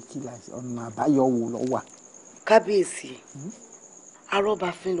ṣe kí la ṣe ọ̀nà àbáyọ wo ló wà. kábíyèsí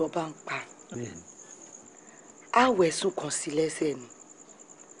arọ́bàfin lọ́ba ń pa àwọ̀ ẹ̀sùn kan sí lẹ́sẹ̀ ni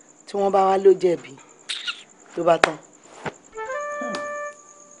tí wọ́n bá wá ló jẹ̀bi ló bá tán.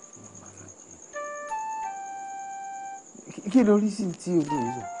 kí ló rí sí tí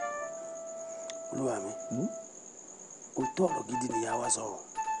olóyè sọ. olúwa mi òótọ́ ọ̀rọ̀ gidi nìyá wa sọ̀rọ̀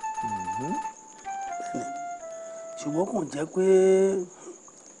bẹ́ẹ̀ni ṣùgbọ́n kò jẹ́ pé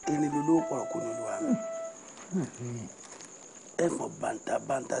erin ló pọ̀rọ̀ kú ní olúwa mi ẹ̀fọn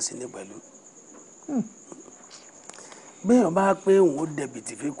bàǹtà sí ní pẹ̀lú béèyàn bá pé òun ó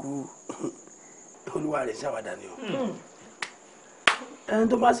dẹ̀bìtì fẹ́ kú olúwa rẹ̀ ṣàwádà ni o ẹni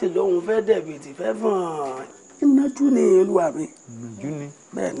tó bá sì lóun fẹ́ dẹ̀bìtì fẹ́ fọ́n ìnájú ni olúwa mi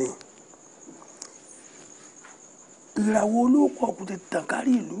bẹ́ẹ̀ ni ìràwọ̀ olóòpọ̀ kò ti tàn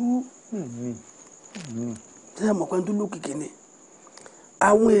kárí ìlú tẹ́ ẹ mọ̀ pé tó lókìkí ni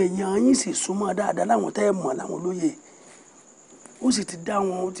àwọn èèyàn yín sì súnmọ́ dáadáa láwọn tẹ́ ẹ mọ̀ láwọn olóye ó sì ti dá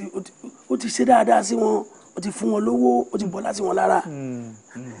wọn ó ti ṣe dáadáa sí wọn ó ti fún wọn lówó ó ti bọ́lá sí wọn lára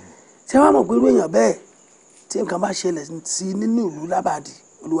ṣé wàá mọ̀ pé irú èèyàn bẹ́ẹ̀ tí nǹkan bá ṣẹlẹ̀ sí nínú ìlú lábàdì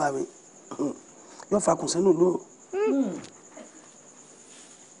olúwa mi yóò fakùn sínú ìlú.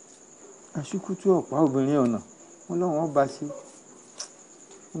 àṣìkútú ọ̀pá obìnrin ọ̀nà wọn lọ́wọ́n bá ṣe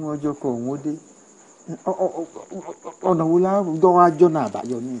wọn ọjọ́ kọ òun ó dé ọ̀nà wo láwùjọ wọn àjọ náà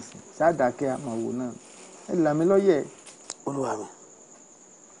àbáyọ ní ìsìn sáàdákẹ́ àmọ̀wò náà ẹ là mí lọ́yẹ̀. olúwa mi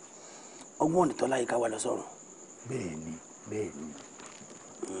ọgbọ́n ònìtọ́ láyé ká wà lọ sọ̀rọ̀. bẹ́ẹ̀ni bẹ́ẹ̀ni.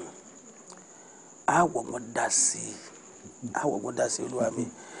 àwọ̀gbọ́n dá sí olúwa mi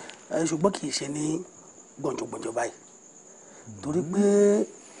ṣùgbọ́n kì í ṣe ní gbọ̀njọ̀gbọ̀njọ̀ báyìí torí pé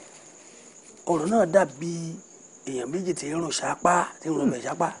ọ̀rọ̀ náà dàbí èèyàn méjì tí ń rùn ṣápá tí ń rùn ọbẹ̀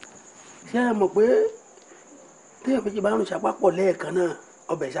ṣápá ṣé ẹ mọ̀ pé téèyàn méjì bá rùn ṣápá pọ̀ lẹ́ẹ̀kan náà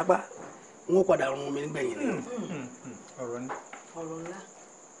ọbẹ̀ ṣápá wọn padà rún mi nígbẹ̀yìn ni. ọ̀rọ̀ ni. ọ̀rọ̀ ńlá.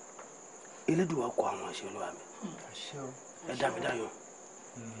 elédùn ọkọ̀ àwọn àṣẹ olúwa mi ẹ dá mi dáyọ̀.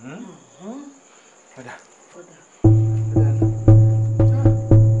 ọ̀dà.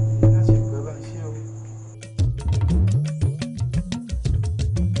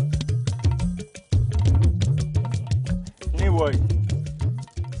 níwọ̀ yìí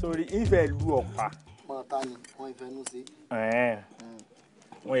sórí ìfẹ́ lu ọ̀pá. mọ̀ọ́ta ni wọ́n ìfẹ́nu sí.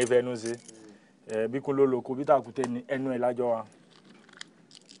 wọ́n ìfẹ́nu sí bí kún ló lóko bí tàkùtẹ́ ni ẹnu ẹ̀ lájọ wa.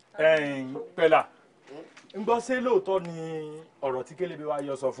 pẹ̀lá ń gbọ́ sí lóòótọ́ ni ọ̀rọ̀ tí Kélébé wá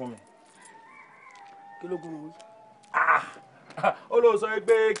yọ sọ fún mi. kí ló gún un. ó lóò sọ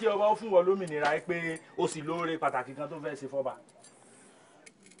pé kí ọba ó fún wọn lómìnira pé ó sì lóore pàtàkì kan tó fẹ́ ṣe fọ́ba.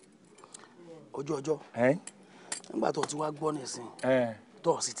 ojú ọjọ́ nígbà tó ti wá gbọ́ nísìn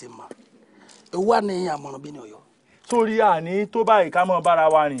tó sì ti mọ̀ ewu wà ní àmọ̀ràn bí ní Ọ̀yọ́. sórí àní tó báyìí ká mọ̀ bára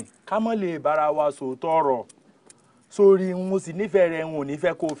wa rìn ká mọ̀ lè bára wa sòótọ́ ọ̀rọ̀ sórí n sì nífẹ̀ẹ́ rẹ̀ n ò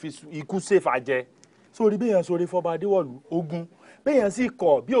nífẹ̀ẹ́ kó o fi ikú ṣèfàjẹ́ sórí béèyàn sóore fọba Adéwọ̀lú ogun béèyàn sì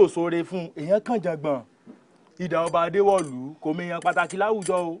kọ̀ bí ò sóore fún èèyàn kàn jàngbọ̀n ìdá ọba adéwọ̀lú kò mèèyàn pàtàkì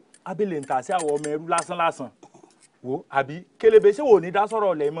láwùjọ o abẹ́lẹ̀ ń tà sí àwọn ọmọ ẹrú lásán wo àbí kélébé ṣé wò ní dá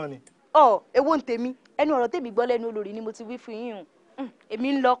sọ̀rọ̀ ọ̀lẹ́ mọ́ ni. Èwo ń tèmi ẹnu ọ̀rọ̀ tèmi gbọ́ lẹ́nu olórí ni mo ti wí fún yín o èmi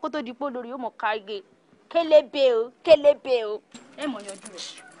ń lọ kó tó di pé olórí ó mọ̀ káge kélébé o ẹ mọ̀ yanjú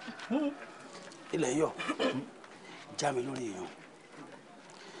rẹ̀. ilẹ̀ yọ já mi lórí èèyàn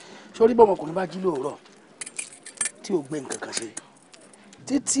sórí bọ́mọkùnrin bá jí lóòrọ̀ tí ò gbé nǹkan kan ṣe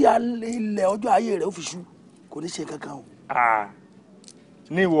títí ilẹ̀ ọjọ́ ayé rẹ̀ ó fi ṣú kò ní ṣe kankan o.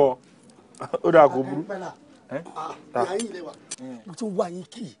 níwọ ó dà kó burú. mo tún wá yín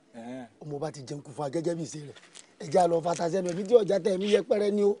kì í ọmọ bá ti jẹun kú fún wa gẹ́gẹ́ bí ìṣe rẹ̀ ẹja lọ fata sẹ́nu ẹ̀mí tí ọjà tẹ̀ mí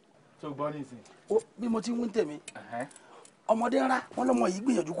yẹpẹrẹ ni o. tó gbọ́ nísìn. bí mo ti ń wí tèmi ọmọdé ńlá wọn lọmọ yìí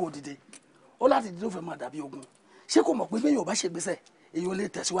gbìyànjú kó dìde ó láti dìde ó fẹ́ máa dàbí ogun ṣé kò mọ̀ pé bẹ́ẹ̀ yóò bá ṣe gbèsè èyí ò lè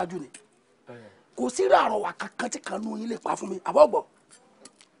tẹ̀síwájú ni kò sí àrọ̀wà kankan tí kan nú yín lè pa fún mi àbọ̀gbọ̀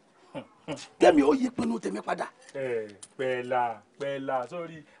tèmi ó yí pinnu tèmi padà. pẹ̀lá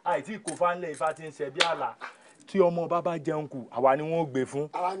sórí àìtí kò fánlẹ̀ ifá ti ń ṣe bí àlà tí ọmọ bàbá jẹun kù àwa ni wọ́n gbé fún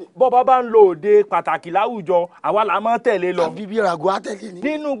bọ́bá bá ń lo òde pàtàkì láwùjọ àwa là máa tẹ̀lé lọ. àbí bí ràgó àtẹ̀lé ni.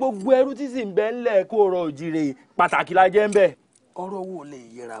 nínú gbogbo ẹrú tí sì ń bẹ ńlẹ̀ kó rọ òjìrè pàtàkì la jẹ́ ń bẹ̀. ọ̀rọ̀ wo lè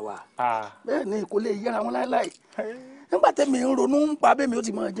yẹra wa bẹ́ẹ̀ ni kò lè yẹra wọn láéláé nígbà tẹ́mi ń ronú ń pa bẹ́ẹ̀ mi ó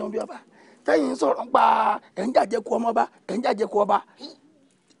ti máa jẹun bí ọba tẹ́yìn ń sọ̀rọ̀ ń pa ẹ̀ ń jàjẹ́kù ọmọba ẹ̀ ń jàjẹ́kù ọba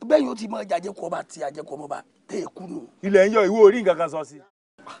bẹ́ẹ̀ yóò ti máa jàjẹ́kù ọba tí àjẹ́kù ọmọba tẹ́ ẹ̀ kú nù. ilẹ̀ ń yọ ìwé orí nǹkan kan sọ sí.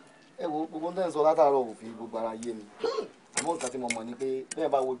 ẹ wo gbogbo ń tẹ́ ń sọ látàárọ̀ òfin gbogbo ara yé mi àmọ́ nǹkan tí mo mọ̀ ni pé bẹ́ẹ̀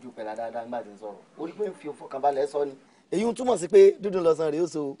bá wojú pẹ̀lá dáadáa nígbà tí ń sọ̀rọ̀ orí pé ń fi ọkànbalẹ̀ sọ ni. èyí ń túmọ̀ sí pé dúdún lọ́sàn rèé ó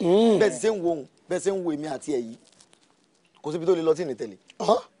so bẹ́ẹ̀ sì ṣe ń wo òun bẹ́ẹ̀ ṣe ń wo èmi àti ẹ̀ yìí kò síbi tó lè lọ tí ì ní tẹ̀lé.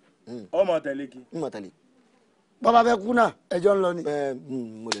 ọmọ tẹ̀lé kí. ń mọ̀ tẹ̀lé. bàbá fẹ́ kú náà ẹjọ́ ń lọ ni.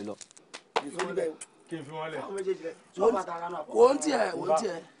 mo lè lọ. kí n fi wọn lẹ̀. wò ń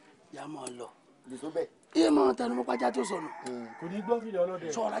tiẹ̀ yà máa lọ. iye máa tẹnu mọ́ pàjá tó sọnù. kò ní gbọ́ fìdí ọlọ́dẹ.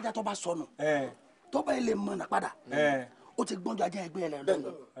 sọ ọ̀rájà tó bá sọnù tó bá ilé mọ̀nà padà ó ti gbọ́njọ ajá ẹgbẹ́ ẹ̀ lẹ́nu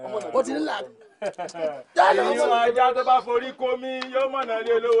ó ti nílà. èyí ajá tó bá forí kó mi yóò mọ̀nà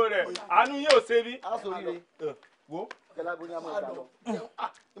lé olówó rẹ̀ àánú yóò ṣe bí. wo.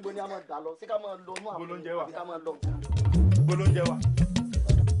 níbo ni a máa dà lọ sí ká máa lọ inú àpò bolóúnjẹ wà. ká máa lọ. bolóúnjẹ wà.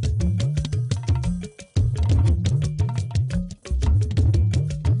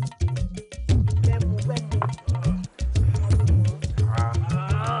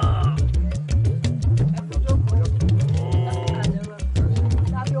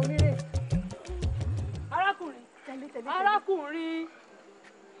 arákùnrin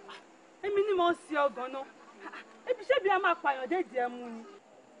èmi ni mo ń ṣe ọgàn náà ebi ṣé bí a máa pààyàn déèdì ẹmu ni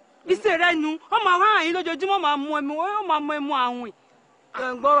iṣẹ́ rẹ nu ọmọ àwọn àyìn lójoojúmọ́ máa mú ẹmu ó máa mú ẹmu àwìn. ẹ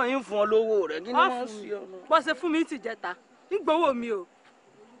ń gbọ́rọ̀ yín fún ọ lówó rẹ̀ kí ni wọ́n ń ṣe ọ. bó ṣe fún mi ti jẹta ń gbowó mi o.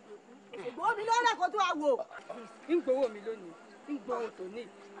 gbowó mi lọ́rẹ̀ kó tó wà wò. ń gbowó mi lónìí ń gbowó tòní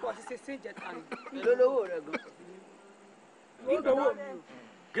bó ṣe ṣe jẹta ni. èló lówó rẹ̀ gan. ń gbowó mi o.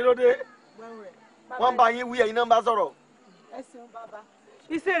 kí ló dé wọ́n bá yín wí ẹ̀yin náà bá sọ̀rọ̀. ẹ ṣeun bàbá.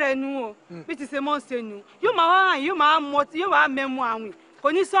 iṣẹ́ rẹ̀ nu o bí ti ṣe mọ́ ṣe nu yóò máa wá àyìn yóò máa mọ tí yóò máa mẹ́mu àwìn kò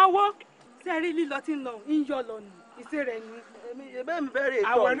ní sanwó sẹ́rí lílọ tí ń lọ ń yọ lọ nù iṣẹ́ rẹ̀ nu. bẹ́ẹ̀ mi fẹ́ rè é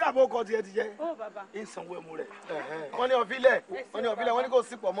tọ́ àwọn ẹni àbókọ tiẹ̀ ti jẹ́ ó bàbá ń sanwó ẹmu rẹ̀. wọ́n ní ọ̀fílẹ̀ wọ́n ní kò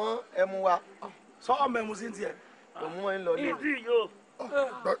sí pọ̀ mọ́ ẹmu wa. sọ ọmọ ẹmu sí tiẹ̀. òun mọ̀ ń lọ lé. ìdí yóò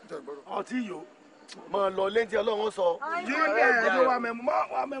ọtí yóò mọ̀ lọ lé tí Ọlọ́run sọ. yóò dé ẹjọ́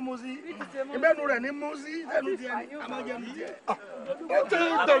wa mẹ́mu sí ìbẹ́nu rẹ̀ ní mú sí ẹnu tiẹ̀ ní àmọ́jẹ́nu tiẹ̀. ó ti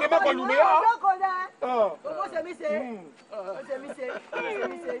tẹ̀lé mọ́kànlú mi. owó ṣe mí ṣe ó ṣe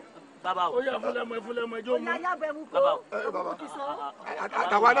mí ṣe. bàbá o. ó yà fúnlẹ̀mọ̀ ẹjọ́ mu. ó yà yàgbẹ́ mu kó bàbá kí sọ.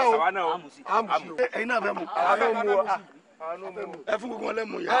 àtàwa náà o àmùsí. ẹ̀yin náà fẹ́ mu. ẹ fún gbogbo wọn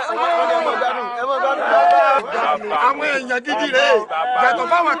lẹ́mu yẹn. àwọn èèyàn gidi rè é yàtọ̀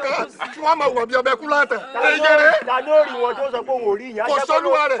fáwọn kan tí wọ́n máa wọ̀ bí ọbẹ̀ kú látẹ̀. ẹ̀yẹ́rẹ́ lórí wọn tó sọ pé òun ò rí ìyá kò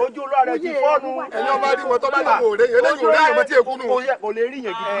sọ́lúwa rẹ̀ ojú olúwa rẹ̀ ti fọ́nu. ẹ̀yin ọba rí wọn tó bá dàgbò rè é eléyìí ò rí àyẹ̀mọ́ tí èkú nù. kò lè rí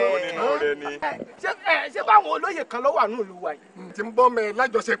yẹn gidi. ṣé báwọn olóyè kan ló wà ní ìlú wa yìí. ti ń bọ́ mẹ́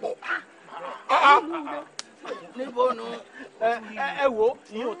lájọṣepọ̀. níbo nu. ẹ wo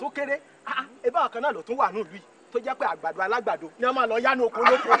ìyẹn ò tó kéré ebe àwọn kan náà ló tún wà ní ìlú yìí tó jẹ́ pé àgbàdo alágbàdo ni wọ́n máa lọ yánu oko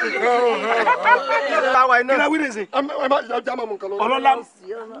lóko. kílá wí nìsín. ọlọ́lá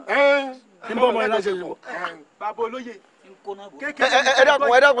ń bọ́ ọmọ yẹn láṣẹ yìí wọ. bàbá olóye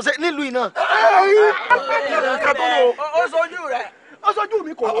ẹ dákun ṣe nílùú yìí náà. ó sojú rẹ̀. ó sojú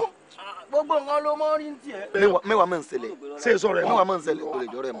mi kò wọ́. gbogbo nǹkan ló mọ rí tiẹ̀. mẹ́wàá máa ń ṣẹlẹ̀ ṣe é sọ̀rọ̀ ẹ̀ mẹ́wàá máa ń ṣẹlẹ̀ kò lè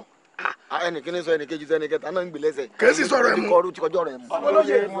jọ rẹ̀ mọ́. ẹnìkíní sọ ẹnìkejì sọ ẹnìkẹta náà ń gbè lẹ́sẹ̀. kèésì sọ̀rọ̀ ẹ̀ mú kọrú tí kọjọ́ rẹ̀ mú.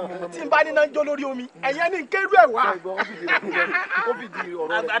 olóye tí n bá níná ń jó lórí omi ẹ̀yẹ́ ní kérú ẹ̀ wá.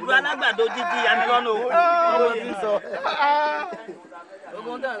 àgbàdo alágbàdo jíjí amílọ́nà owó ni.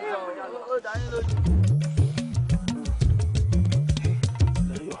 ogun tẹ̀ ń sọ ó dá yín lójú.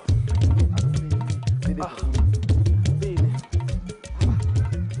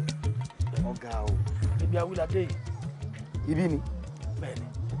 ọ̀gá o. ibi awúladé yìí. ibi ni. bẹ́ẹ̀ni.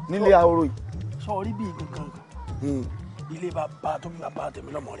 nílé ahoro yìí. sọ orí bíi gangan ilé bàbá tó bí bàbá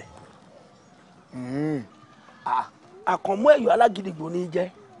tèmi lọ́mọ rẹ̀. àkànmú ẹ̀yọ́ alágídígbò ní í jẹ́.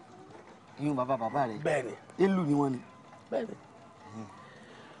 ìyún bàbá rẹ̀. bẹ́ẹ̀ni. ìlú ni wọ́n ni. bẹ́ẹ̀ni.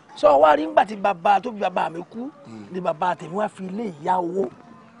 sọ wá rí ńgbà tí bàbá tó bí bàbá mi kú ni bàbá tèmi wá fi ilé ìyá owó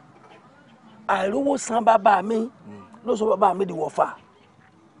àìrówó san bàbá mi ló sọ bàbá mi di wọ̀fà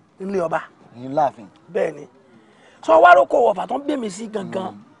nílé ọba. ní láàfin. bẹ́ẹ̀ni sọ wá ló kó wọ̀fà tó ń gbé mi sí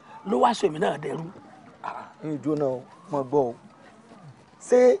gangan ló wá sọ èmi náà dẹrú. ìjọ náà mọ̀ gbọ́ o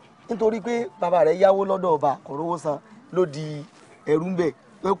ṣé nítorí pé bàbá rẹ̀ yáwó lọ́dọ̀ ọba kò rówó san ló di ẹrú ń bẹ̀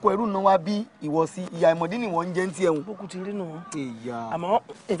ẹ̀kọ́ ẹrú náà wá bí ìwọ sí ìyá ìmọ̀dé ni wọ́n ń jẹ́ ń tiẹ̀ ń. bókú ti rí nù. ìyá àmọ́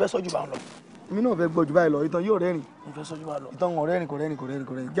ìfẹ́ sọ́jú bá ń lọ. èmi náà fẹ́ gbọ́ jù báyìí lọ ìtàn yóò rẹ́rìn. ìfẹ́ sọ́jú bá ń lọ. ìtàn ọ̀rẹ́rìn kò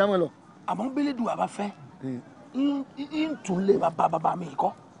rẹ́rìn jámọ́ lọ. àmọ́ bílédù àbá fẹ́ ń tún lé bàbá mi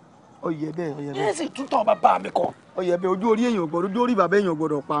kọ́. ọyẹ bẹ́ẹ̀. ẹ sì tún tọ́ bàbá mi kọ́. ọyẹ bẹ́ẹ̀ ojú orí èèyàn gbọ́dọ̀ ojú orí bàbá èèyàn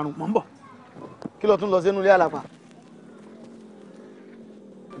gbọ́dọ̀ parun. mọ̀ ń bọ̀. kí ló tún lọ sínú ilé àlàpà.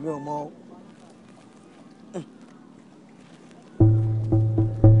 èmi ò mọ̀ o.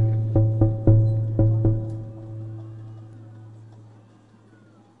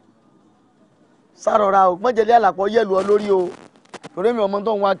 sárọra o mọ̀jẹ̀lẹ́ àlàpọ̀ yẹ̀lú ọ lórí o torí mi ọmọ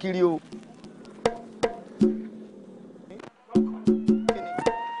tó ń wá kiri o.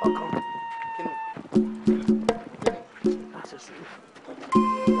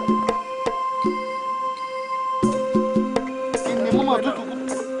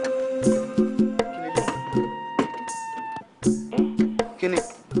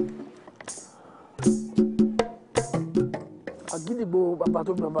 àgídìgbò bàbá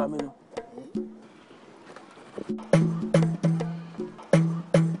tó bí bàbá mi nù.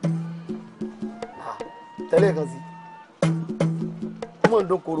 tẹ́lẹ̀ kan sí ọmọ ń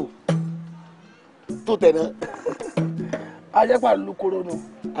dún koro tó tẹ̀ náà. ajẹ́pà alukoro nù.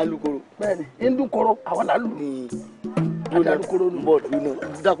 alukoro. bẹ́ẹ̀ni ń dún koro àwọn là ń lù. ajá alukoro nù. bọ́ọ̀ dúró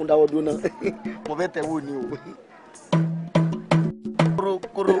náà dákun dáwọ́ dúró náà mo fẹ́ tẹ̀ wò ni o.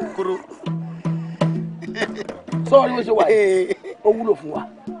 koro. sọ́ọ̀rì bó ṣe wà yìí ó wúlò fún wa.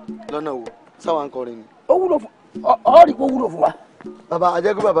 lọ́nà wo sáwọn akọrin ni. ó wúlò fún ọ̀ọ́rì kó wúlò fún wa. bàbá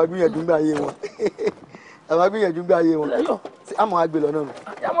ajẹ́kú bàbá gbìyànjú gbà ayé wọn bàbá gbìyànjú gbà ayé wọn àmọ́ àgbè lọ náà nù.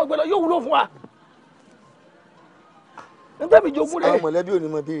 àmọ́ àgbè lọ yóò wúlò fún wa. nígbà mi jogún rẹ̀. àwọn mọ̀lẹ́bí ò ní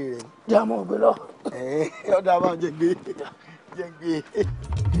mọ bíi rẹ̀. jẹ́ àmọ́ àgbè lọ. ọ̀dà máa jẹ gbé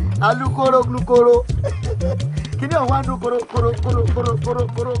alukoro kí ni àwọn àdó koro.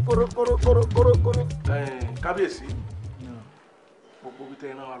 kábíyèsí gbogbo bí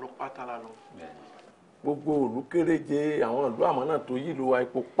tẹ́yìn náà wà lọ pátá la lọ gbogbo òlú kéréje àwọn ìlú àmọ́ náà tó yí ìlú wa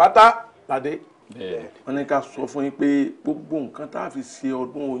ipò pátá ládé wọ́n ní ká sọ fún yín pé gbogbo nǹkan tá a fi ṣe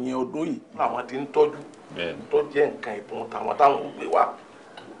ọdún oyin ọdún yìí làwọn ti ń tọ́jú tó jẹ́ nǹkan ìbùn táwọn táwọn gbé wá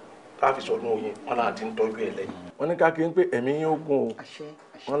tá a fi sọ ọdún oyin wọn náà ti ń tọ́jú ẹ̀ lẹ́yìn. wọ́n ní ká kí n pé ẹ̀mí yín ó gùn o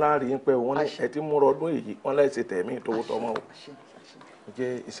wọ́n láàrin yín pẹ́ o wọ́n ní ẹ̀ tí múra ọdún èyí wọ́n láì ṣe tẹ̀mí ìtòwó tọmọ o jẹ́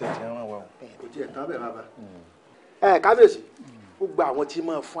iṣẹ́ tí wọ́n wá o. kò tiẹ̀ tán bẹ́ẹ̀ bàbá. kábíyèsí gbogbo àwọn tí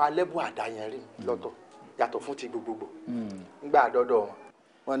máa fún alẹ́bùn àdáyẹnrí lọ́tọ̀ yàtọ̀ fún ti gbogbogbò ńgbà àdọ́dọ̀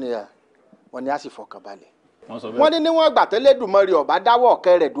wọn wọ́n ní a sì fọkàn balẹ̀. wọ́n ní níwọ̀n ìgbà tẹ́lẹ̀dùmarè ọ̀bá dáwọ́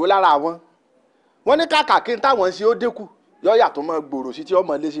ọ̀kẹ́ rẹ̀ dúró lára wọn wọ́n ní kàkà kí n táwọn ń ṣe ó dínkù yọ yàtọ̀ mọ́ gbòòrò sí tí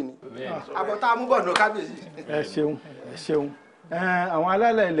ọmọ lé sí ni. àbọ̀ tá a mú bọ̀ nù kábíyèsí. ẹ ṣeun àwọn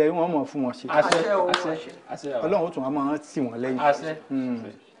alálẹ̀ ilẹ̀ wọn mọ̀ fún wọn ṣe. àṣẹ ọlọ́run ó tún wọn máa tì wọ́n lẹ́yìn.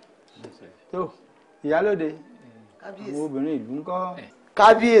 tó ìyálóde àwọn obìnrin ìlú ń kọ́.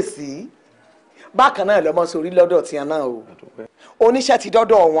 kábíyèsí bákan náà lọmọ sórí lọ́dọ̀ tiẹ̀ náà o oníṣẹ́ ti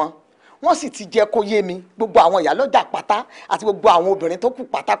dọ́dọ̀ wọn wọ́n sì ti jẹ́ kó yé mi gbogbo àwọn ìyálọ́jà pátá àti gbogbo àwọn obìnrin tó kù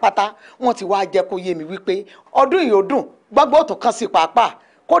pátápátá wọ́n ti wá jẹ́ kó yé mi wípé ọdún yìí ó dùn gbọ́gbọ́ tó kàn sí pàápàá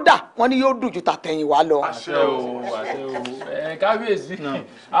kódà wọ́n ní yóò dùn ju tàtẹ̀yìn wá lọ. àṣẹ o kábíyèsí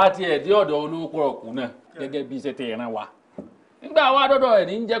àti ẹ̀dí ọ̀dọ̀ olówó pọ̀rọ̀kù náà gẹ́gẹ́ bí iṣẹ́ tẹ̀ ẹ̀ràn wa nígbà wá dọ́dọ̀ ẹ̀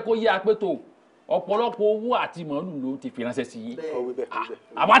ní jẹ́ kó yé apẹ́tò ọ̀pọ̀lọpọ̀ owó àti màálù ló ti fi ránṣẹ́ sí i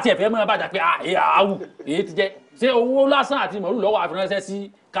àwa tiẹ̀ fẹ́ mọ́ bàjá pé àwù èyí ti jẹ́ ṣé owó lásán àti màálù lọ́wọ́ àfi ránṣẹ́ sí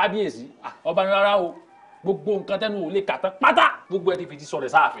kábíyèsí ọba ní rárá o gbogbo nǹkan tẹ́nu ò lè kà tán pátá gbogbo ẹ ti fi ti sọ̀rọ̀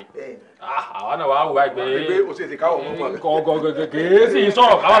sáàfin. àwa náà wàá wò wá gbé kèé sì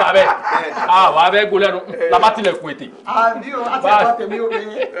sọ̀rọ̀ káwọn làbẹ́ àwa abẹ́ gbó lẹ́nu labá tilẹ̀kùn ètè. àbí o àti ẹ̀kọ́ tèmi ò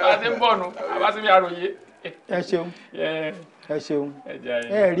ní. a ti ń bọ̀ nù àbá sí mi àròyé. ẹ ṣeun ẹ ṣeun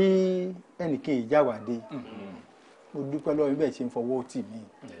ẹ rí ẹnìkan ìjáwádé mo dúpẹ́ lọ́wọ́ ibẹ̀ ṣe ń fọwọ́ tì mí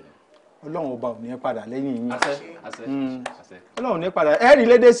ọlọ́run ọba ò ní padà lẹ́yìn yín ọlọ́run ní padà ẹ rí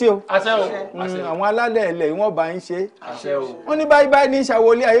lédè sí o àwọn alálẹ̀ ilẹ̀ wọ́n bá ń ṣe wọ́n ní báyìí báyìí ní ìṣàwó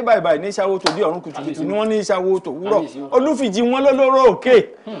ilé ayé báyìí báyìí ní ìṣàwó tòbí ọ̀run kùtùkùtù ni wọ́n ní ìṣàwó tòwúrọ̀ olúfìjì wọn lólóró òkè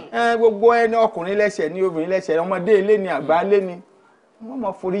gbogbo ẹni ọkùnrin lẹ́sẹ̀ ní obìnrin lẹ́sẹ̀ ọmọdé ilé ni àgbà ilé ni wọ́n mọ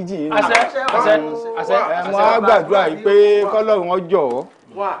foríjì yín mo á gbàdúrà yìí pé kọ́lọ́run ọjọ́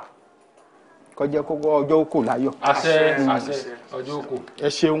kọjá kókó ọjọ́ kò láyọ̀. ọjọ́ kò. ẹ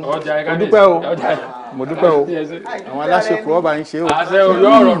ṣeun mo dúpẹ́ o mo dúpẹ́ o àwọn aláṣepọ ọba ń ṣe o. àṣẹ o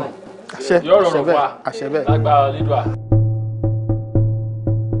yóò rọrùn yóò rọrùn fún wa àṣẹ bẹ́ẹ̀. lágbára lídùá.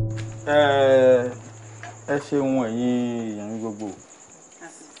 ẹ ṣeun ẹ̀yin èèyàn gbogbo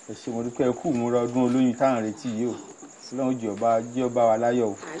ẹ ṣe mo dúpẹ́ kú múra ọdún olóyin táwọn retí yìí o Ọlọ́run jẹ́ ọba wa láyọ̀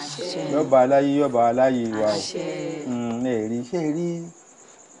o yọba aláyé yọba aláyé wa o ẹ rí ṣe rí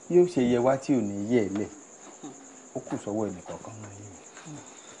yóò ṣe yẹ wá tí ò ní yẹ lẹ ó kù sọ́wọ́ ẹnìkọ̀ọ̀kan náà yìí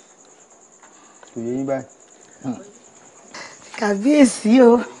tó yẹ yín báyìí. kàbíyèsí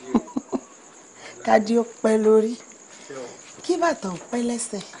o kádé ó pẹ́ lórí kí bàtà ó pẹ́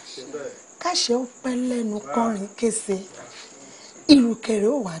lẹ́sẹ̀ káṣẹ ó pẹ́ lẹ́nu kọrin kése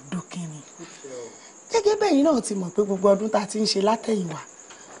ìrùkẹ̀rẹ̀ ó wà dókìnrin gẹ́gẹ́ bẹ́yìn náà ti mọ̀ pé gbogbo ọdún tá a ti ń ṣe látẹ̀yìnwá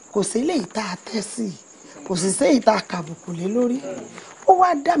kò sí eléyìí tá a tẹ́ sí kò sì séyìí tá a kàbùkù lé lórí ó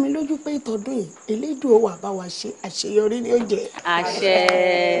wá dá mi lójú pé ìtọ́dún yìí elédùn ó wà bá wa ṣe àṣeyọrí ní oúnjẹ. àṣẹ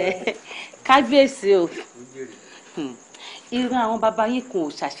kábíyèsí o irú àwọn bàbá yín kò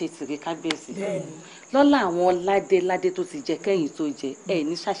ṣàṣetìrì kábíyèsí lọ́lá àwọn ládé tó ti jẹ kẹ́yìn tó jẹ ẹ̀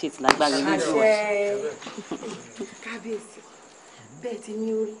ní ṣàṣetì lágbára nínú rẹ̀. kábíyèsí bẹ́ẹ̀ ti ní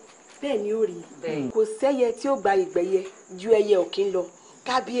orí bẹ́ẹ̀ ni ó rí kò sẹ́yẹ tí ó gba ìgbẹ́yẹ ju ẹyẹ òkín lọ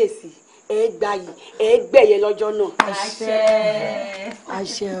kábíyèsí ẹ gbà yìí ẹ gbẹ̀yẹ lọ́jọ́ náà. àṣẹ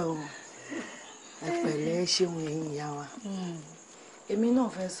àṣẹ o ẹ pẹ̀lẹ́ ṣeun ẹ̀yin ìyá wa èmi náà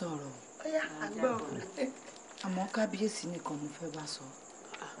fẹ́ sọ̀rọ̀ àmọ́ kábíyèsí nìkan mo fẹ́ bá sọ.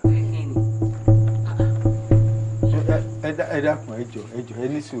 ẹ dákun ẹ jọ̀ọ́ ẹ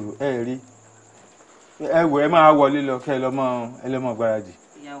ní sùúrù ẹ rí ẹ wò ẹ máa wọlé lọ kẹ ẹ lọ́mọ gbáradì.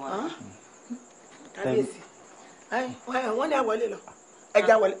 kábíyèsí wọ́n ní àwọlé lọ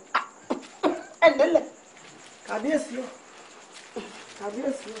ẹja wọlé ẹ nílẹ̀ kábíyèsí o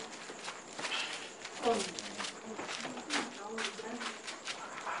kábíyèsí o.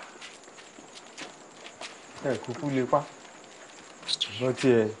 ẹ kúkú lè pa bọ́ tí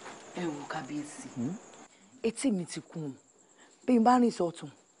ẹ. ẹ wo kábíyèsí etí mi ti kún un bí n bá rìn sọ́tún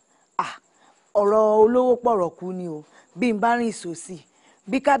ọ̀rọ̀ olówó pọ̀rọ̀ kú ni o bí n bá rìn sósì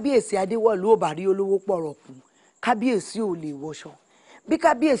bí kábíyèsí adéwọ̀lú ò bá rí olówó pọ̀rọ̀ kú kábíyèsí ò lè wọṣọ bí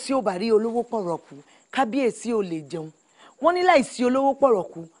kábíyèsí ò bá rí olówó pọ̀rọ̀ kú kábíyèsí ò lè jẹun wọ́n ní láìsí olówó pọ̀rọ̀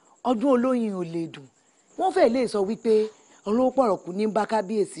kú ọdún olóyin ò lè dùn wọ́n fẹ́ẹ́ lè sọ wípé olówó pọ̀rọ̀ kú ní bá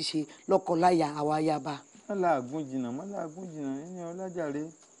kábíyèsí ṣe lọ́kọláya àwa yaba. mọ́làgún jìnnà ẹni ọlájàre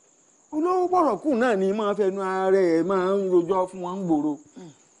olówó pọ̀rọ̀ kú náà ni máa fẹnu ara ẹ̀ máa ń rojọ́ fún wọn ń gbòòrò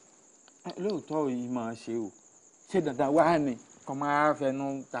lóòótọ́ yìí máa ṣe o ṣé dandan wá ni kọ́ máa fẹnu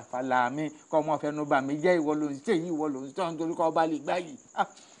tàfàlà mi kọ́ máa fẹnu bà mí jẹ́ ìwọ ló ń ṣe ìwọ ló ń tọ́ nítorí kọ́ ọba lè gbá yìí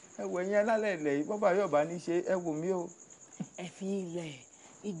ẹ wò ẹ̀yin alálẹ̀ ilẹ̀ yìí bọ́bá yóò bá ní ṣe ẹ wò mí o. ẹ fi ilẹ̀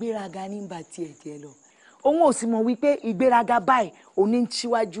ìgbéraga ní bá tiẹ̀ lọ òun ò sì mọ̀ wípé ìgbéraga báyìí òní ń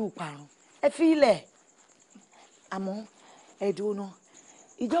ṣíwájú ìparun ẹ fi ilẹ̀ àmọ́ ẹ̀dùn náà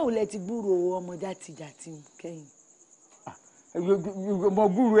ìjọ ò lẹ ti gbúròó ọmọ jàtìjàtì kẹ́yìn. mo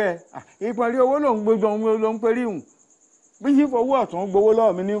gbúròó ẹ ìparí owó ló ń gbójú ló ń perí hùn bí yìí fowó ọ̀tún gbowó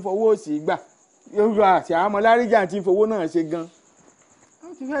lọ́wọ́ mi ní fowó òsì gbà yóò àti àwọn ọmọláríjà tí fowó náà ṣe gan ó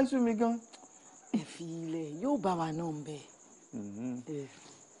ti fẹ́ sú mi gan. ẹ fi ilẹ̀ yóò bá wa náà ń bẹ̀.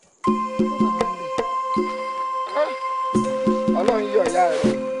 ọlọ́run yọ̀ ọ̀yá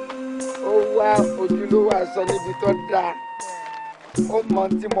rẹ̀ ó wá ojúlówó aṣọ níbi tó dáa ó mọ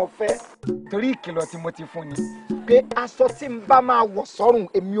tí mo fẹ́ torí ìkìlọ̀ tí mo ti fún ni pé aṣọ tí n bá máa wọ̀ sọ́rùn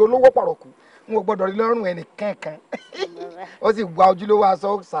èmi olówó pọ̀rọ̀kù n ò gbọ́dọ̀ rí lọ́rùn ẹnì kankan ó sì wá ojúlówó aṣọ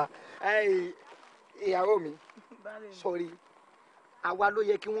ọ̀sà. ìyàwó mi sọrí àwa ló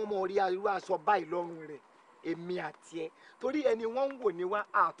yẹ kí wọ́n mọ orí irú aṣọ báyìí lọ́rùn rẹ̀ èmi àti ẹ torí ẹni wọ́n ń wò ní wá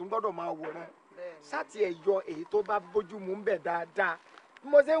àtún gbọ́dọ̀ máa wòran sátì ẹ̀ yọ èyí tó bá bójú mu ń bẹ̀ dáadáa bí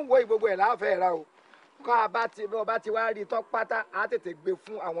mo ṣe ń wo ìgbogbo ẹ̀ láàfẹ́ ra o kọ́ ọba ti wá rí tọ́ pátá á tètè gbé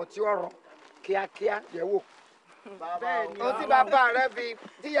fún àwọn tí ó rọ̀ kíákíá yẹ̀ wò. Ohun tí bàbá rẹ fi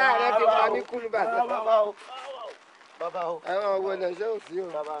tíyá rẹ fi pa ní kúlú bàtà. Bàbá o. Ẹ máa wo lẹ̀ ṣé ò sí o.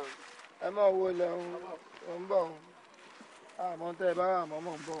 Ẹ máa wo lẹ̀ ń bọ̀ o. Àmọ́ tẹ́ ẹ bá wà mọ́ ń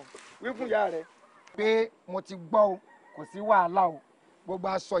bọ̀ o. Wí fún ìyá rẹ pé mo ti gbọ́ o kò sí wàhálà o gbogbo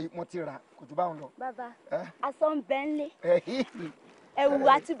aṣọ yìí mo ti rà kò tó báwọn lọ. Bàbá aṣọ ń bẹ ń lé ẹ̀wù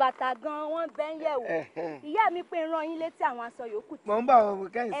àti bàtà gan wọ́n bẹ ń yẹ̀wò ìyá mi pé rán yín létí àwọn aṣọ yòókù tí mo ń bá wọn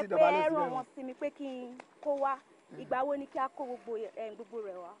kẹ́yìn sí ìdọ̀bálẹ̀ sílẹ̀ ẹ pé rán wọn sí mi pé kí n kó wá ìgbà wo ni kí a kó gbogbo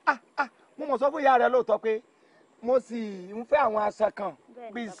rẹ̀ wá. mo mọ̀ sọ fún ìyá rẹ lóòótọ́ pé mo sì ń fẹ́ àwọn aṣọ kan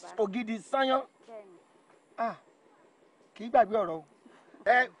bíi ògidì sányán kì í gbàgbé ọ̀rọ̀ o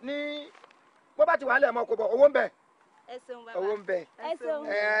ẹ ní bó bá ti wà á lẹ̀ mọ́ kó bọ̀ owó ń bẹ owó ń bẹ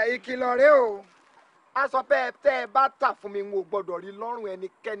ìkìlọ̀ rẹ o aṣọ bẹ́ẹ̀ tẹ́ ẹ bá tà fún mi n ò gbọ́dọ̀ rí lọ́rùn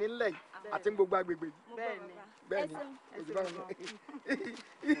ẹnikẹ́ni ńlẹ̀ yìí àti gbogbo agbègbè yìí. bẹ́ẹ̀ni ojú bá wọn.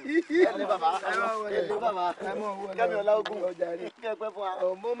 ẹlẹ bàbá kẹmi ọlá ogun ọjà rí kí ẹ pẹ́ fún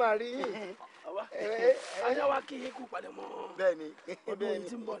wa. mo máa rí yín. ajá wa kí yín kú padà mọ́. bẹ́ẹ̀ni ọdún yìí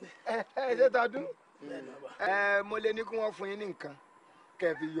ti ń bọ̀ ni. ẹ ṣe tọdún. mo lè ní kí wọ́n fún yín ní nǹkan kẹ́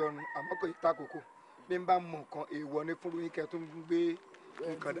ẹ fi yọnu àmọ́ kò ta kókó bí n bá mọ nǹkan èèwọ̀ ní fúru yín kẹ́ ẹ tún gbé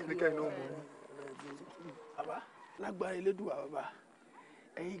nǹkan dání kẹ́ ẹ náà mọ̀. bàbá lágbára elédùà bàbá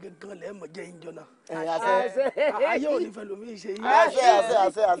ẹ̀yin gangan lẹ mọ jẹ ìjọ náà. ayé ò ní fẹ́ lómi ṣe yín.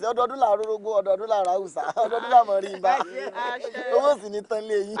 àṣẹ ọdọọdún là rórógbó ọdọọdún là ra hùsà ọdọọdún là mọ rí ibà owó sì ní tán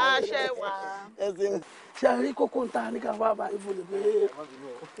lé yín. ṣé a rí kókó ń ta ní ká bá bá ifo lè pé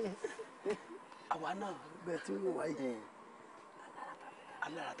àwa náà bẹ́ẹ̀ tí wọ́n wáyé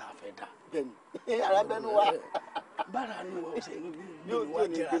alára tá a fẹ́ dá. bẹ́ẹ̀ni ara bẹnu wa. bára nu wa ṣe yóò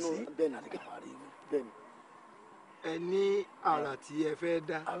tí ò ní gbénu bẹ́ẹ̀ni àti kàwá rí bẹ́ẹ̀ni. ẹ ní àrà tí ẹ fẹ́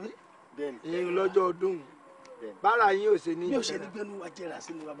dá ìyẹn lọ́jọ́ ọdún bára yín ò ṣe ní. mi ò ṣe ní gbénu wa jẹ́ra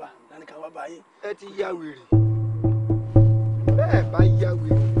sí ni bàbá láti ká wá bá yín. ẹ ti ya wèrè bẹ́ẹ̀ bá ya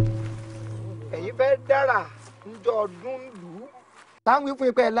wèrè ẹ̀yin fẹ́ dára ńjọ́ ọdún lù ú táwọn wí fún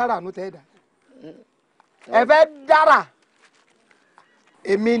yín pé ẹ lára àánú tẹ́ ẹ dá ẹ fẹ́ dára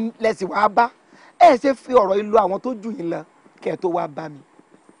èmi lẹ́sìn wàá bá ẹ ṣe fi ọ̀rọ̀ ìlú àwọn tó jù yín lọ kẹ́ ẹ tó wá bá mi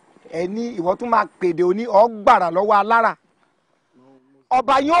ẹ ní ìwọ tún máa pèdè òní ọgbàrà lọ́wọ́ alára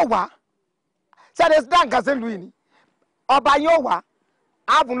ọba yóò wá ṣáde dáǹkà sí ìlú yìí ni ọba yóò wá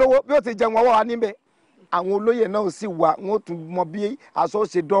ààbùn lówó bí ó ti jẹun ọwọ́ wa níbẹ̀ àwọn olóyè náà sì wà wọn ó tún mọ bí aṣọ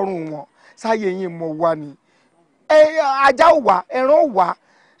ṣe dọ́rùn wọn sáyé yín mọ wá ni ajá ò wá ẹran ò wá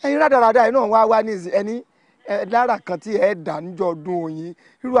ẹyin rádaràdà yìí náà wá ní ẹni lára kan tí ẹ dà níjọ́ ọdún oyin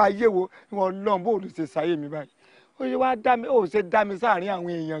irú ayé wo wọn lọ́n bó olùṣe sáyé mi báyìí ó ṣe wá dá mi ó ṣe dá mi sáàrin àwọn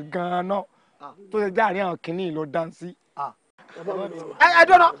èèyàn gan-an náà tó ṣe dáàrin àwọn kìnnìún lọ dá sí. ẹ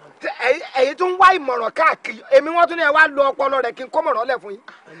dọ́nà èyí tún wá ìmọ̀ràn káàkiri èmi wọ́n tún ní ẹ wá lo ọpọlọ rẹ̀ kí n kó mọ̀ràn lẹ̀ fún yín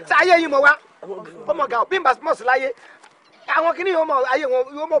sáyé yín mo wá ọmọ gà bí n bá mọ̀ sí láyé àwọn kìnnìún yóò mọ ayé wọn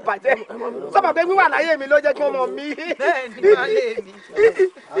yóò mọ bàjẹ́ sọ́mọ pé wíwà láyé mi ló jẹ́ kí wọ́n mọ mí.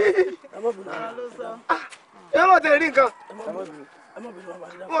 ẹ mọ̀ tẹ̀ rí nǹkan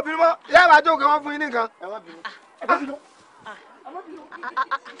ọmọbìnrin mọ́ yá ìwà jókòó wọn fún yín nìkan.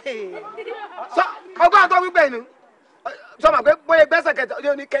 ọgbọ́n àtọ́ wípé inú sọmọ pé bóyá gbẹ́sẹ̀ kẹta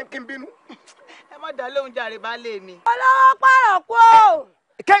yóò ní kí n bínú. ẹ má dá lóhùn jàre bá lè mi. olówó pààrọ̀ kú o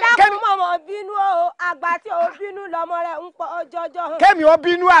dákun mọ̀mọ́ bínú o àgbà tí o bínú lọmọ rẹ̀ ń pọ̀ jọjọ. kémi ó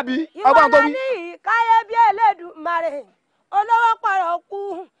bínú àbí ọgbọ́n tó wí. ìwọ lọ ní ìkáyé bí Elédùmarè olówó pààrọ̀ kú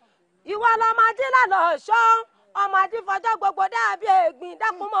ìwọ lọmọ adé lànà ọ̀ṣọ́ ọmọ adé fọjọ́ gbogbo dàbí ègbìn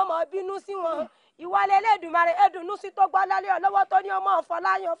dákun mọ̀mọ́ bínú sí wọn ìwọlé Elédùmarè ẹdùnú sí tó gbọ́ lálẹ́ ọlọ́wọ́ tó ní ọmọ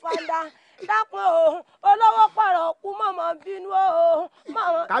ọ̀fọ̀láyàn fọ́ńdà dákun o olówó pààrọ̀ kú mọ̀mọ́ bínú o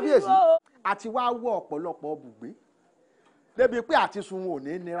mọ̀mọ́ bínú o. kábíyèsí àti wá wọ ọ̀pọ̀lọpọ̀ bùgbé débi pé àti sun ò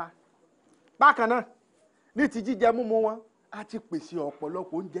ní nira bákan náà ní ti jíjẹ múmu wọn a ti pèsè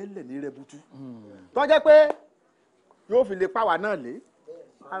ọ̀pọ̀lọpọ̀ oúnjẹ ńlẹ̀ ní rẹbutu tó jẹ́ pé yóò fi lè pàwà náà lé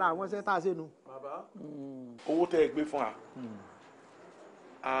ara àwọn iṣẹ́ tá a ṣe nu. owó tẹ́ ẹ gbé fún wa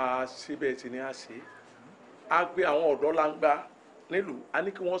a ṣe bẹ́ẹ̀ tí ni a ṣe a gbé àwọn ọ̀dọ́ langba nílùú a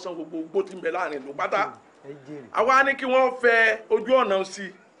ní kí wọ́n san gbogbo gbó tí ń bẹ láàrin ìlú pátá àwa ní kí wọ́n fẹ ojú ọ̀nà sí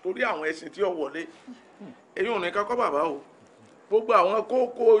i torí àwọn ẹ̀sìn tí ó wọlé èyí ò ní kakọ́ bàbá o gbogbo àwọn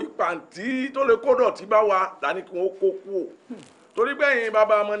kókó ìpàǹtí tó lè kó dọ̀tí bá wa lání kí wọ́n kó kú o torí bẹ́yìn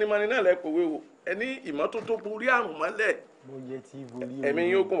bàbá mọ́nímọ́ní náà lẹ́kọ̀ọ́wé o ẹni ìmọ́tótó borí àrùn mọ́lẹ̀ ẹ̀mí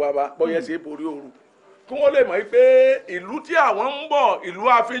yóò kún bàbá bọ́yẹ sí borí ooru kí wọ́n lè mọ̀ pé ìlú tí àwọn ń bọ̀ ìlú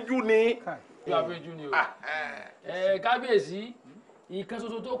afẹ́jú ni. ìlú afẹ́jú ni o kábíyèsí ìkan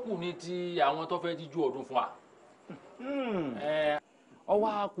ṣoṣo tó kù ní ti àwọn tó fẹ́ jíjú ọdún fún wa ọwọ́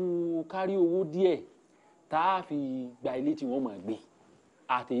a kú kárí owó díẹ̀ tá a fi gba ilé tí wọ́n máa gbé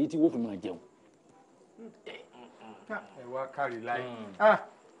àtẹ̀yí tí wọ́n fi máa jẹun ẹ wá kárí láì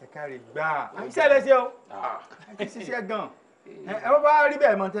ẹ kárí gbáà iṣẹ́ lẹ ṣe o ẹ ti ṣiṣẹ́ gan ẹ wọ́n bá rí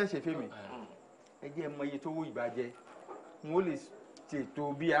bẹ́ẹ̀ mọ tẹ́ ṣe fún mi ẹ jẹ́ mọ iye tó wó ìbàjẹ́ n ó lè ṣètò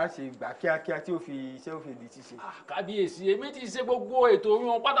bí a ṣe gbà kíákíá tí ó fi iṣẹ́ ó fi di ṣíṣe. kábíyèsí èmi ti ṣe gbogbo ètò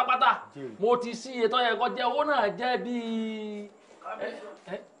oyún pátápátá mo ti sí iye tó yẹ kó jẹ́ owó náà jẹ́ bíi.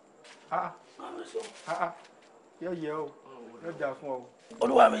 yọ yẹ o yọ dáa fún ọ.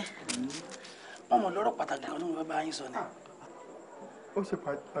 olúwa mi wọn mọ lọ́rọ̀ pàtàkì kan ní wọn bá yín sọ ni. ó ṣe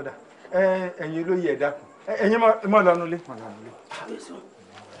padà ẹ̀yin ló yẹ ẹ dákun ẹ̀yin mọ lọnà ilé mọ lọnà ilé.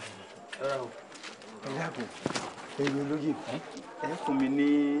 ẹ dákun ẹ̀yin olóyè ẹ fún mi ní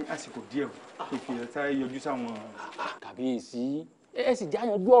àsìkò díẹ̀ kò fi ẹ sáré yọjú sáwọn. kàbíyèsí ẹ sì já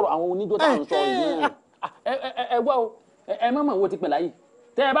yanjú ọ̀rọ̀ àwọn oníjó tá à ń sọ yìí ẹ wá o ẹ má mọ̀ wo ti pẹ̀lá yìí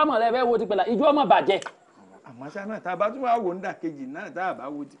tẹ́ ẹ bá mọ̀ lẹ́ẹ̀bẹ́ wo ti pẹ̀lá ìjọ ọmọ bàjẹ́. àmọ́ ṣá náà tá a bá tún wá wò ń dà kejì náà tá a bá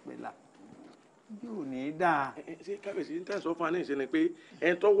wo ti pẹ̀lá yóò ní í dáa. ṣé kábíyèsí ń tẹ̀sán fún aníṣe ni pé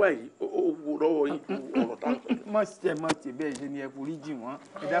ẹni tó wà yìí ó wo lọ́wọ́ yìí ọ̀rọ̀ tá a sọ. mọ̀ ṣe bẹ́ẹ̀ ṣe ni ẹ forí jì wọ́n.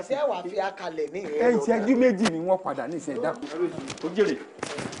 ẹsẹ̀ wà fi akalẹ̀ ní ìrẹ́ lọ́dọ̀. ìṣẹ́jú méjì ni wọ́n padà ní ìṣẹ́ dákun. ó jèrè.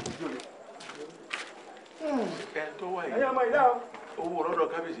 ẹni tó wà yìí ẹ̀yin ọmọ ìlà o. owó lọ́dọ̀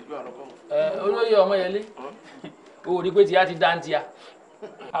kábíyèsí ju àlọ́kọ́. olóyè Ọmọyẹlé o rí pé tìyá ti dá ń tìyà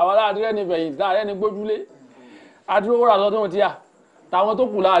àwọn aláàdúrẹ́ ní fẹ̀yìntì ààrẹ ní gbójúlé adúrówó rà sọdún tìyà táwọn tó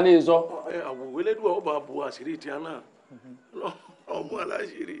kù láàlẹ́ sọ. àwòwé lẹ́dùn ọba bu àṣírí tìyà náà ọmọ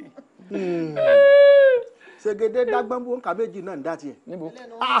aláṣírí. ṣègede dágbọ́nbó nǹkan méjì náà ń dá tiẹ̀.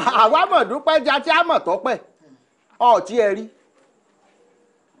 àwa mọ̀ dúpẹ́ já tí a mọ̀ tọ́pẹ́ ọ̀ọ́tí ẹ rí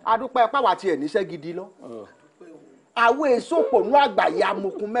adúpẹ́ pàwá tiẹ̀ níṣẹ́ gidi lọ. àwọn èso pònú àgbáyé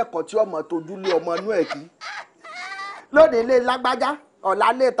amukun mẹ́kọ̀ọ́ tí ọmọ tójúlé ọmọ inú ẹ̀ kí lónìí lé lágbájá ọ̀la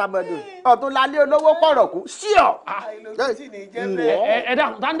lé tàmọ̀dù ọ̀tún la lé olówó pọ̀rọ̀ kú sí ọ̀. ẹ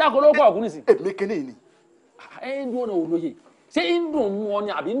dákun tá ń dákun olówó pọ̀rọ̀ kú nìsín. èmi kéne ni. ẹ ń dún ọ̀nà olóye ṣé ń dùn mú ọ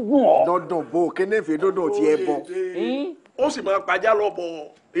ni àbí ń dùn ọ. dandan bò kéne fè dandan ti ẹ bọ. ó sì máa pàjá lọ bọ̀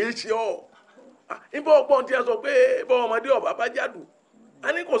èyí ṣe ọ́ níbo ọgbọ́n tí ẹ sọ pé bọ́ ọmọdé ọba bá jádù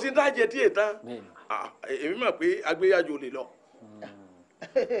a ní kò sí dájẹ́ tí ètàn èmi mọ̀ pé agbéyàjò lè lọ.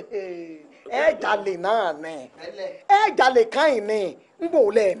 ẹ jalè náà nẹ ẹ jalè káyìn ní n bò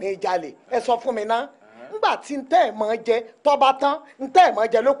lẹ ní jalè ẹ sọ fún mi ná ngbà tí n tẹ́ ẹ̀ mọ́ jẹ tọ́ba tán n tẹ́ ẹ̀ mọ́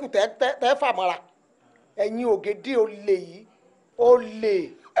jẹ lókù tẹ́ fàmọ́ra ẹ̀yin ògèdè olè yìí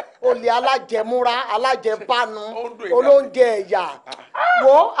olè alájẹmúra alájẹbánu olóúnjẹ ẹ̀yà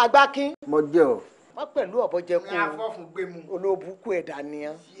wo àgbákin. mo jẹ o. wọ́n pẹ̀lú ọ̀bọ̀jẹ̀kù olóbùkù ẹ̀dá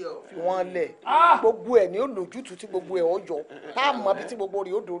nìyẹn fi wọ́n lẹ̀ gbogbo ẹ̀ ní olójútùú tí gbogbo ẹ̀ ọjọ́ tá a mọ bí tí gbogbo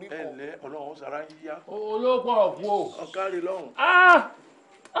rẹ̀ ó dorí kọ. ẹ ǹlẹ́ Ọlọ́run sara yíyá. olóòpọ̀ ọ̀fù o. ọ̀kárí lọ́hùn.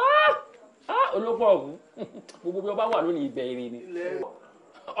 olóòpọ̀ ọ̀fù gbogbo bí ọba wà lónìí ìbẹ̀rẹ̀ ni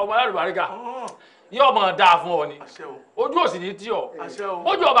ọmọ alálùbáríkà yóò mọ̀ dáa fún ọ ni ojú òsì ní tí ọ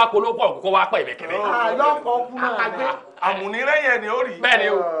ojú ọba kò ló pọ̀ kó wá pẹ̀ ìbẹ̀kẹ̀rẹ̀. àyọkọ̀ kú náà gbé. àmùnírẹ́yìn ni ó rí. bẹ́ẹ̀ ni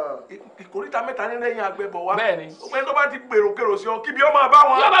o. ìkórìtà mẹ́ta ní lẹ́yìn agbẹ́bọ̀ wa. bẹ́ẹ̀ ni. ọgbẹ́ni tó bá ti gbèrò kèrò sí ọ kíbi ọmọ bá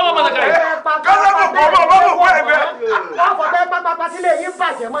wọn. yóò bá wọn mọ̀lẹ́kẹ̀ rẹ̀. kọ́sẹ́ kò kọ́ ọmọ bá wọn kọ́ ẹgbẹ́. wọ́n fọ bẹ́ẹ̀ pápá sílé yín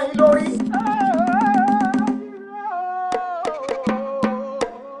bàjẹ́ mọ́ yín lórí.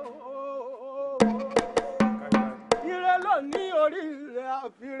 ire ló ní orí rẹ̀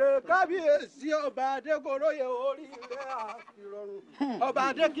àfirè kábíyèsí ọba adégoróyè orí rẹ̀ àfirọ̀rùn ọba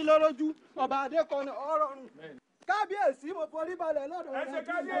adékilọ́lójú ọba adékọ́ni ọ̀rọ̀rùn kábíyèsí mo forí balẹ̀ lọ́dọ̀ rẹ̀. ẹ ṣe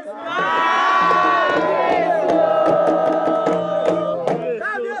kábíyèsí.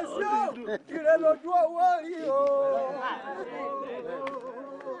 kábíyèsí o ire lójú owó rí o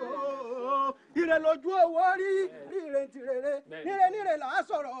ire lójú owó rí ríre tìrere níre níre là á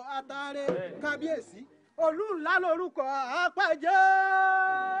sọ̀rọ̀ àtàrẹ kábíyèsí olú ńlá lórúkọ àpàjẹ́.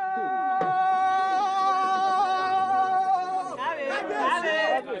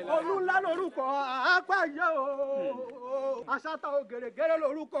 olú ńlá lórúkọ àpàjẹ́ o àṣàtà ògèrègèrè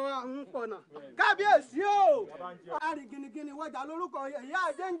lórúkọ àrùn pọ̀nà kábíyèsí o arìngìnìngìnì wọjà lórúkọ èyí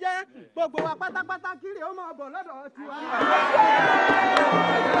àjẹjẹ gbogbo wa pátápátá kiri ó máa bọ̀ lọ́dọ̀ tiwa.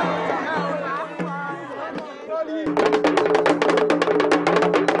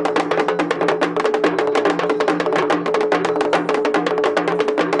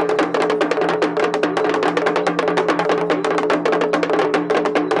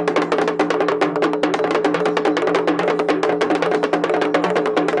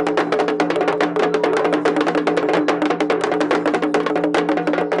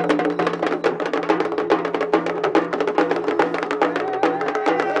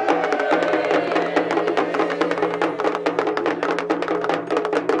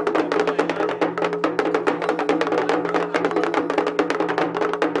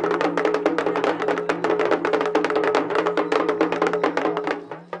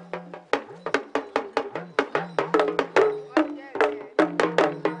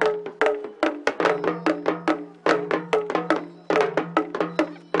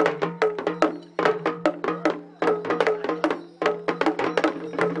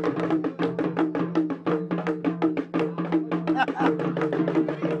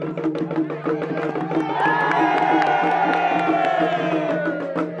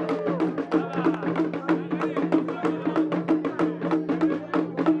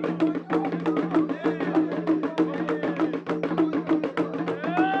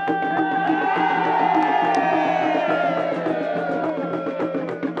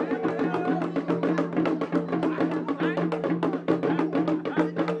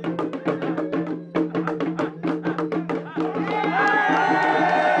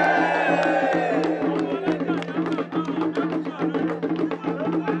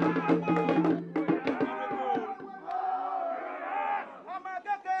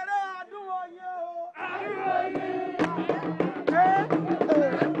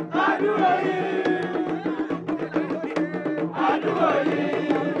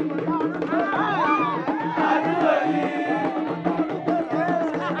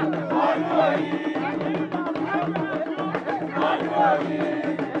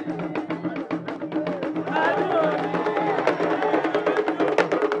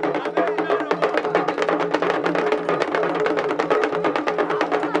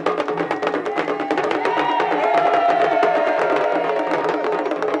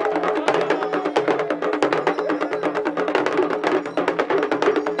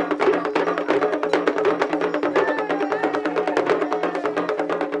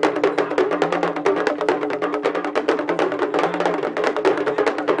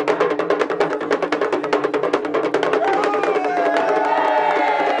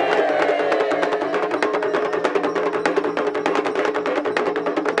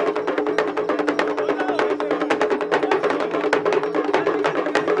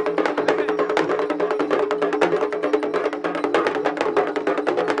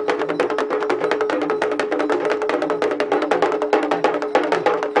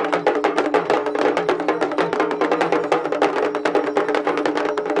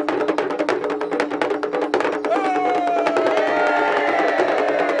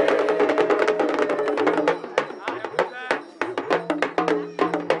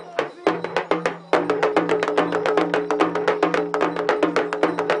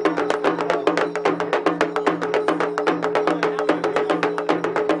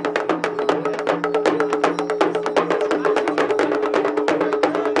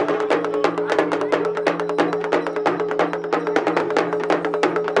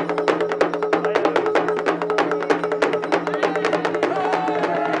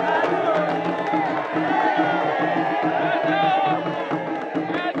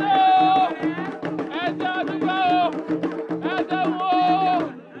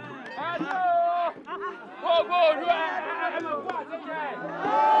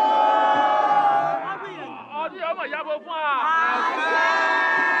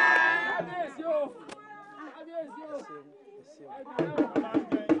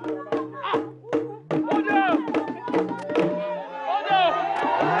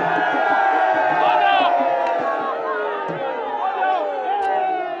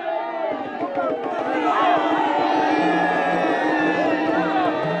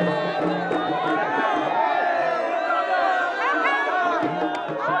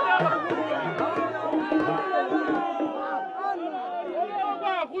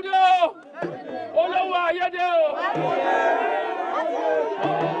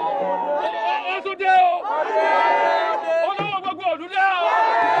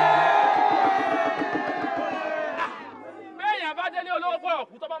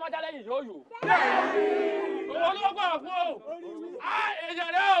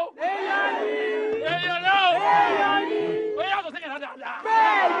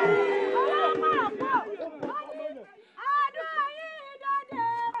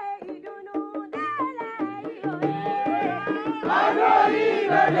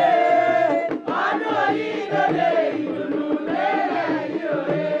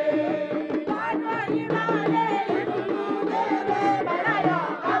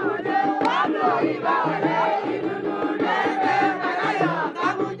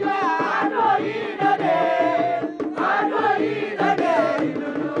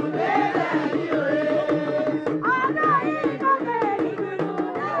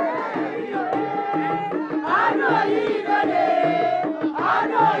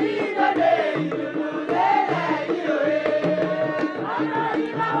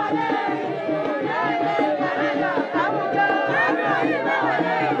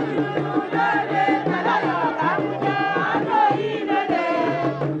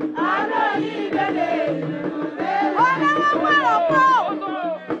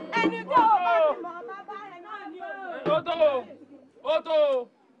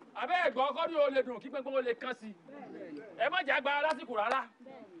 lè dùn kí gbogbo lè kàn sí ẹ má jẹ́ agbára lásìkò rárá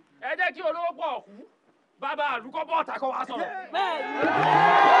ẹ jẹ́ kí olówó pọ̀ kú bàbá àlùkò bọ́ọ̀tà kọ́ wa sọ̀rọ̀.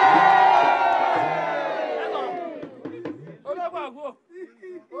 olówó àgbo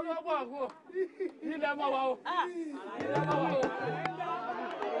olówó àgbo ilẹ̀ mọ́ wa o ilẹ̀ mọ́ wa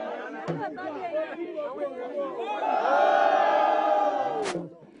o.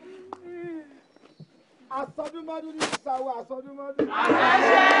 Asọdúnmọ́dún ní ìsàwọ̀ asọdúnmọ́dún.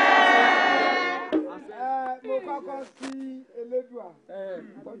 Mo kọ́kọ́ sí Elédùà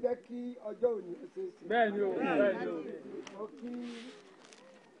tó jẹ́ kí ọjọ́ òní ṣe ṣe. Bẹ́ẹ̀ni o, bẹ́ẹ̀ni o. Mo kí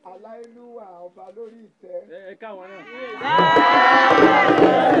aláìlúwà ọba lórí ìtẹ́. Ẹ káwọn náà.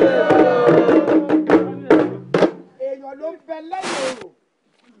 Èèyàn ló ń bẹ lẹ́yìn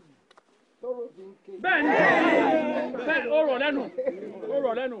òrò. Bẹ́ẹ̀ni bẹ́ẹ̀ ó rọ̀ lẹ́nu ó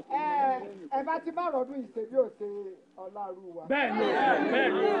rọ̀ lẹ́nu. Ẹ bá ti bá rọ̀dún ìṣe bí òṣè ọ̀làrú wa. Bẹ́ẹ̀ni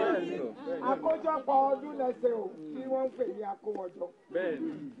bẹ́ẹ̀ni. Àkójọpọ̀ ọdún lẹ́sẹ̀ o tí wọ́n ń pè ní akówọ́jọ.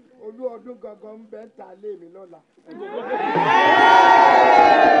 Bẹ́ẹ̀ni. Olú ọdún gangan ń bẹ ń ta lé mi lọ́la.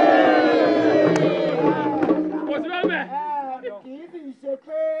 Kò sí bẹ́ẹ̀ bẹ́ẹ̀. Kì í sì ṣe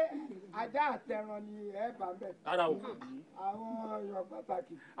pé ajá àtẹran ni ẹ bá ń bẹ̀. Ara o. Àwọn èèyàn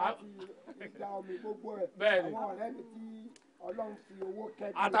pàtàkì àti ìjà omi gbogbo ẹ̀. Bẹ́ẹ̀ni. Àwọn ọ̀rẹ́ mi tí Ọlọ́run fi owó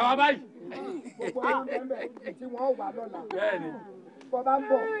kẹ́kẹ́. Àtàwọn báyìí. Gbogbo wọn bẹ́ẹ̀ tí wọ́n wà lọ́la. Bẹ́ẹ̀ni. Bọ́ bá ń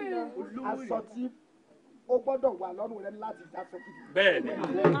bọ̀ aṣọ tí ó gbọ́dọ̀ wà lọ́rùn rẹ láti dá sókè. Bẹ́ẹ̀ni.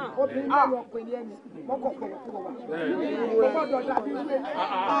 Obìnrin náà lọ pè ní ẹni mọ́kàn pẹ̀lú kúrò wá. Ó gbọ́dọ̀ dàbí ilé.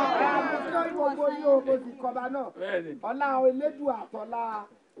 Àmọ́ gbogbo yóò mo sì kọba náà. Ọlá Elédùà àtọ́lá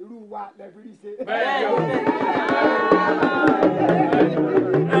irú wa lẹ́fìrí ṣe.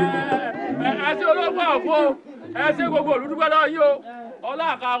 Ẹ ṣe olóògbé ọ̀fọ́ ẹ ṣe gbogbo olùdúgbò náà yìí o ọlá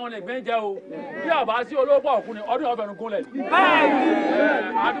àká wọn lè gbé jẹ o bí ọba sí olóògbé ọ̀kú ni ọdún ọ̀fẹ́ nìkún lẹ̀ ní.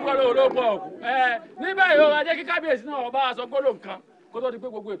 àdúgbò ló olóògbé ọ̀kú níbẹ̀ yìí o ẹ jẹ́ kí kábíyèsí náà ọba aṣọ gbólóhùn kan kó tó di pé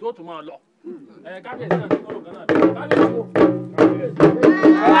gbogbo ètò òtún máa lọ kábíyèsí náà ti gbólóhùn kan náà kábíyèsí o.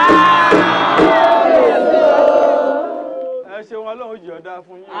 ẹ ṣeun Ọlọ́run jì ọ̀dà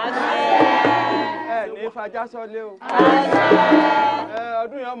fún yín ẹ ní fajá sọ́lé o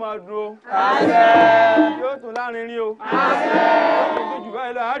ọdún yẹn máa dùn o yóò tún lárinrin o yóò jù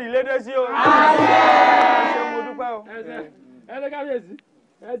báyìí lọ àárí lédè sí o ẹ ṣeun mo dúpẹ́ o. ẹ ṣe kábíyèsí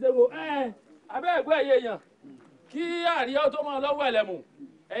ẹ ṣe wo abẹ́ ẹ̀gbẹ́ ẹ̀yẹ èèyàn kí àríyá tó máa lọ́wọ́ ẹ̀lẹ́mù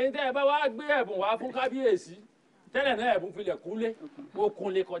ẹ̀yin tẹ́ ẹ bá wá gbé ẹ̀bùn wá fún kábíyèsí tẹ́lẹ̀ náà ẹ̀bùn filẹ̀ kúnlé ó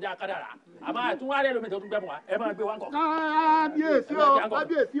kúnlé kọjá kádàrá àmọ́ àtúnwárẹ́ lómi tó tún gbẹ̀mù wá ẹ máa gbé wá ń kọ̀. kábíyèsí o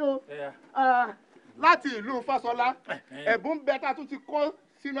kábíyèsí o láti ìlú Fáṣọlá ẹ̀bùn bẹ́ẹ̀ tá a tún ti kó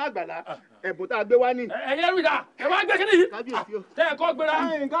sínú àgbàlá ẹ̀bùn tá a gbé wá ní. ẹ̀yẹ́ rí da ẹ wá gbé kíní yìí tẹ́ ẹ kọ́ gbéra.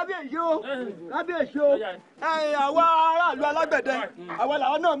 kábíyèsí o kábíyèsí o àwa aráàlú alágbẹ̀dẹ àwa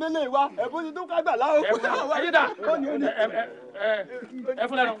làwọn náà mélòó wa ẹ̀bùn ti tún kágbàlá o. ẹ̀yẹ́ dà ẹ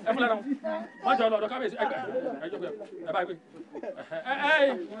fúnlẹ̀ nù wọ́n jọ lọ́dọ̀ kábíyèsí ẹ bá gbé.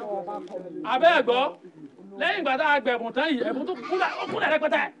 abẹ́ ẹ̀gbọ́ lẹ́yìn ìgbà tá a gbẹ̀bùn tán yìí ẹ̀bùn tó kúnlẹ̀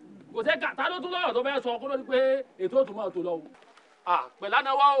rẹpẹtẹ kò sẹ́ ta ló tún lọ́rọ̀ tó fẹ́ sọ kó ló ní pé ètò òtún máa tó lọ o. pẹ̀lú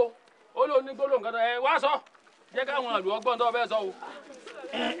anáwó o ó ló ní gbólóhùn kan ẹ wá sọ jẹ́ káwọn àlù ọgbọ́n tó fẹ́ sọ o.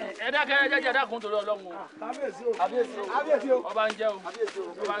 ẹ dákẹ́ ẹ jẹ́jẹ́ dákun torí Ọlọ́run o. kábíyèsí o ọba ń jẹ́ o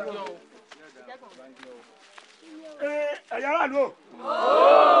ọba ń jẹ́ o. ẹ̀yà aráàlú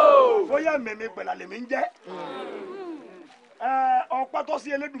o bóyá mẹ̀mí pẹ̀lá lèmi ń jẹ́ ọpẹ́ tó sí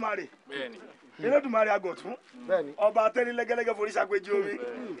Elédùmarè Elédùmarè àgọ̀tún ọba tẹ́ni lẹ́gẹ́lẹ́gẹ́ forí ṣàpèjì omi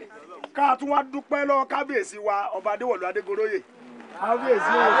ká tún wá dúpẹ́ lọ́wọ́ kábíyèsí wa ọba Adéwọ̀lú Adégoróyè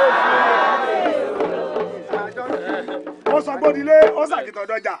kábíyèsí ó sọgbódilé ó sàkìtàn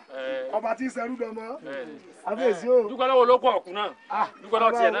dọjà ọba tí ń ṣẹrú dọmọ kábíyèsí o. dúpẹ́ lọ́wọ́ olóko ọ̀kùn náà dúpẹ́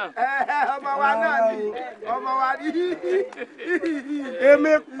lọ́wọ́ tiẹ̀ náà. ọmọ wa náà ni ọmọ wa ni.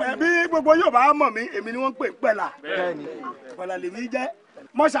 èmi bí gbogbo yóò bá mọ̀ mí èmi ni wọ́n ń pè pẹ̀lá pẹ̀lá lèmi jẹ́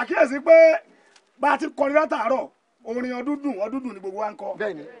mo ṣàkíyèsí pé bá a ti kọrin látàárọ̀ orin ọdúndùn ni gbogbo wa ń kọ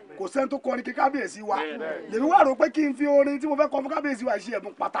kò sẹ́ni tó kọrin kí kábíyèsí wa lèmi wà rò pé kí n fi orin tí mo fẹ́ kọ fún kábíyèsí wa ṣe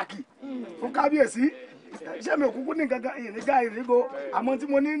ẹ̀bùn pàtàkì fún kábíyèsí iṣẹ́ mi ò kúkú ní nǹkan kan ìníga ìrígo àmọ́ tí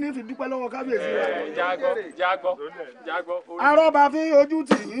mo ní fi dúpẹ́ lọ́wọ́ kábíyèsí wa. jágbọ́. arọ́bà fi ojú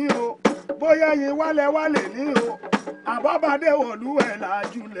tì yín o bóyá yín wálẹ̀ ní o àbábàdé wọ̀lú ẹ̀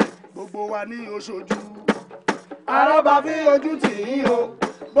làjúlẹ̀ gbogbo wa ní oṣojú. arọ́bà fi ojú tì yín o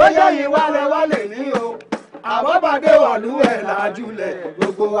bóyá yín wálẹ̀ ní o àbábàdé wọ̀lú ẹ̀ làjúlẹ̀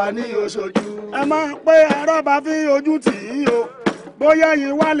gbogbo wa ní oṣojú. ẹ máa pé arọ́bà fi ojú tì yín o bóyá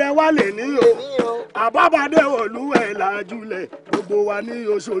yín wálẹ̀ ní o àbábàdé wọ̀lú ẹ̀ làjúlẹ̀ gbogbo wa ní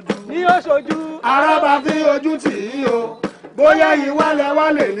oṣojú. ní oṣojú. arọ́bà fi ojú tì yín o bóyá yín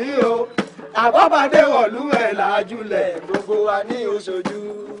wálẹ̀ ní o àbábàdé wọ̀lú ẹ̀ làjúlẹ̀ gbogbo wa ní oṣojú.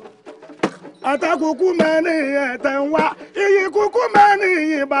 ẹ̀tẹ̀ kúkú mẹ́ni ẹ̀tẹ̀ ń wá iyì kúkú mẹ́ni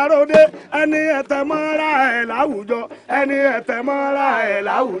ìbàròdé ẹni ẹ̀tẹ̀ mọ́ra ẹ̀ láwùjọ ẹni ẹ̀tẹ̀ mọ́ra ẹ̀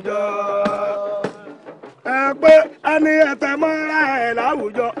láwùjọ. ẹ pé ẹni ẹ̀tẹ̀ mọ́ra ẹ̀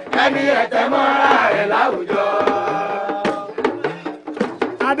láwùjọ ẹni ẹ̀tẹ̀ mọ́ra ẹ̀ láwùjọ.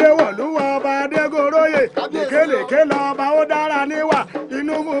 adéwọ̀lú ọba adégoróyè lékelèké lọ́ba ó dára níwà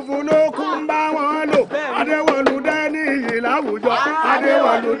inú funfun ló kún bá wọn lò adéwọ̀lú dẹ́ni iyì láwùjọ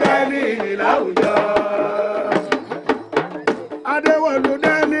adéwọ̀lú dẹ́ni iyì láwùjọ. adéwọ̀lú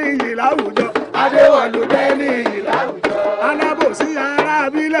dẹ́ni iyì láwùjọ adéwọ̀lú dẹ́ni iyì láwùjọ. alábòsí ara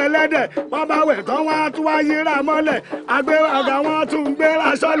abilẹ̀ lẹ́dẹ̀ wọ́n bá wẹ̀ tán wọ́n á tún wá yíra mọ́lẹ̀ agbéraga wọ́n tún gbéra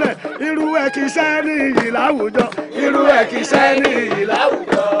sọ́lẹ̀ irú ẹ̀ kì í ṣẹ́ ní iyì láwùjọ irú ẹ̀ kì í ṣẹ́ ní iyì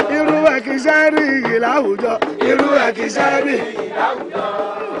láwùjọ irú ẹ̀ kì í ṣẹ́ ní iyì láwùjọ irú ẹ̀ kì í ṣẹ́ ní iyì láwùjọ.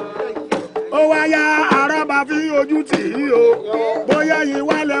 ó wá yá arábà fi ojú tì í o bóyá yìí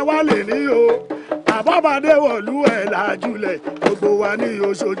wálẹ̀ ní o àbábàdé wọ̀lú ẹ̀ làjúlẹ̀ gbogbo wa ní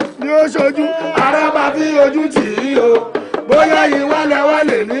oṣojú arábà fi ojú tì í o bóyá yìí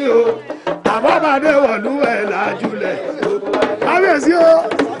wálẹ̀ ní o àbábàdé wọ̀lú ẹ̀ làjúlẹ̀. kábíyèsí o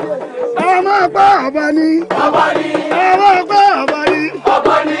ọmọ ọgbà ọba ní ọmọ ọgbà ọba ní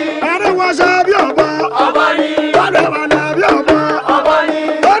ẹni wọ́n ṣe bí ọba ọdẹ wàlẹ̀ bí ọba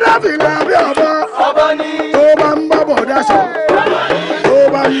ọdẹ fìlà bí ọba tó bá ń bọ̀ bọ̀ dáṣọ tó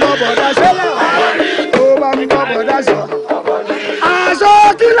bá ń bọ̀ bọ̀ dáṣọ tó bá ń bọ̀ bọ̀ dáṣọ. aṣọ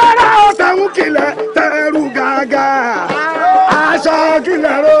kílẹ̀ rà ọ̀tẹ̀hún kílẹ̀ tẹ̀rù gàgà aṣọ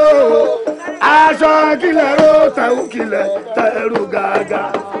kílẹ̀ rò aṣọ kílẹ̀ rò tẹ̀hún kílẹ̀ tẹ̀rù gàgà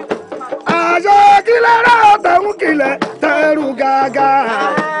aṣọ kílẹ̀ rò tẹ̀hún kílẹ̀ tẹ̀rù gàgà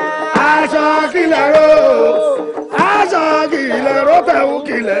aṣọ kílẹ̀ rò aṣọ kílẹ̀ rò tẹ̀hún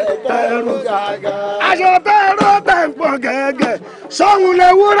kílẹ̀ tẹ̀rù gàgà aṣọ tẹ̀rù tẹ̀ ń pọ̀ gẹ́gẹ́ sọ́hun lè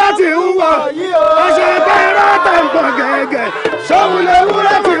wúrà tí ń wọ̀ aṣọ tẹ̀rù tẹ̀ ń pọ̀ gẹ́gẹ́ sọ́hun lè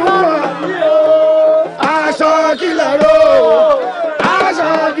wúrà tí ń wọ̀ aṣọ kílẹ̀ rò aṣọ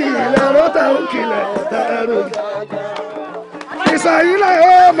kílẹ̀ rò tẹ̀hún kílẹ̀ tẹ̀rù gàgà. Ìsàyílẹ̀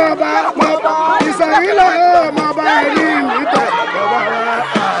ó mọ̀ bá ìsàyílẹ̀ ó mọ̀ bá ẹni ìwítẹ̀ bọ̀bá wa.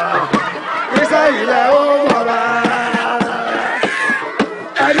 Ìsàyílẹ̀ ó mọ̀ bá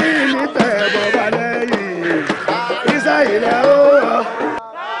ẹni ìwítẹ̀ bọ̀bá lẹ́yìn. Ìsàyílẹ̀ ó mọ̀.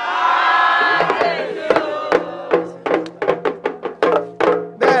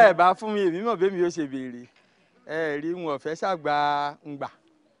 bẹ́ẹ̀ bá fún mi èmi mọ̀ bẹ́ẹ̀ mi ó ṣe béèrè ẹ rí wọn fẹ́ ṣàgbà ń gbà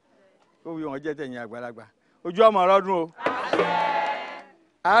kó wí wọn jẹ́ tẹ̀yìn àgbàlagbà ojú ọmọ ọlọ́dún o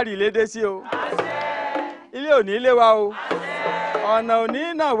àárí lédè sí o ilé òní lé wa o ọ̀nà òní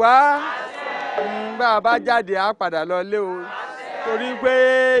náà wá bá a bá jáde á padà lọ lé o torí pé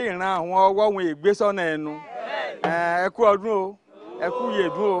ìran àwọn ọwọ́ wọn ègbé sọ́nà ẹnu ẹ kú ọdún o ẹ kú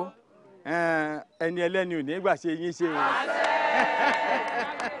yèdún o ẹni ẹlẹ́ni ò ní gbà ṣe yín ṣe o.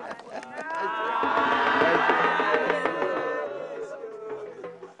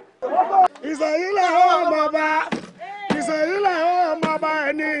 Ìsàyílẹ̀ ó mọ̀ bá ìsàyílẹ̀ ó mọ̀ bá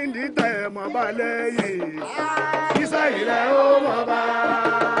ẹni ìdítẹ̀ mọ̀ bá lẹ́yìn. Ìsàyílẹ̀ ó mọ̀ bá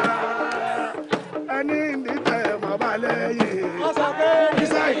ẹni ìdítẹ̀ mọ̀ bá lẹ́yìn.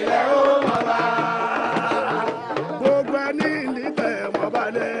 Ìsàyílẹ̀ ó mọ̀ bá gbogbo ẹni ìdítẹ̀ mọ̀ bá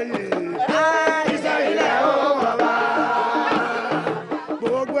lẹ́yìn. Ìsàyílẹ̀ ó mọ̀ bá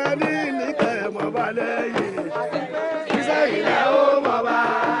gbogbo ẹni ìdítẹ̀ mọ̀ bá lẹ́yìn. Ìsàyílẹ̀ ó mọ̀ bá.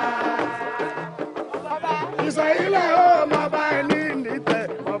 Ìsàyílẹ̀ ó mọ̀ bá ẹni nítẹ̀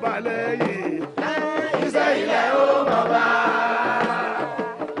mọ̀ bá lẹ́yìn. Ìsàyílẹ̀ ó mọ̀ bá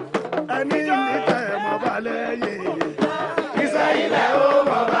ẹni nítẹ̀ mọ̀ bá lẹ́yìn. Ìsàyílẹ̀ ó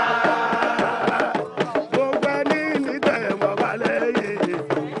mọ̀ bá gbogbo ẹni nítẹ̀ mọ̀ bá lẹ́yìn.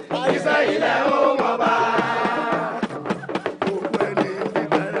 Ìsàyílẹ̀ ó mọ̀ bá gbogbo ẹni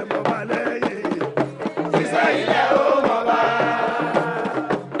nítẹ̀ mọ̀ bá lẹ́yìn. Ìsàyílẹ̀ ó mọ̀ bá.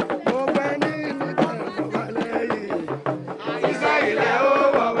 Ìsàyílẹ̀ ó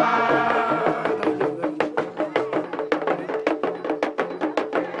mọ̀ bá.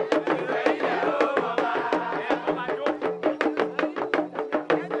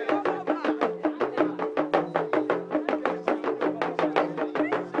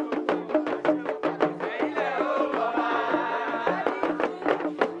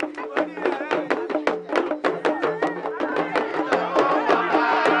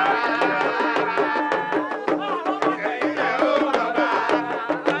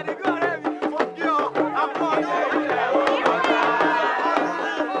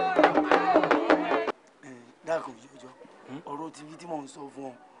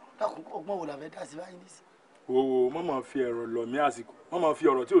 ọgbọ́n wo la fẹ́ dá sí báyìí nísì. o mọ̀ mọ̀ fi ẹ̀rọ lọ mí àsìkò mọ̀ mọ̀ fi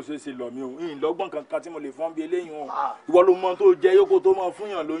ọ̀rọ̀ tí ò ṣeé ṣe lọ mí o ìyìn lọ́gbọ́n kankan tí mo lè fọ́n bí eléyìí o ìwọ ló mọ tó jẹ yókò tó mọ fún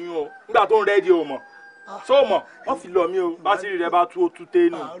yàn lóyún o nígbà tó ń rẹ́ẹ̀dì o mọ̀ so mọ̀ wọ́n fi lọ mí o básírì rẹ bá tú ó tú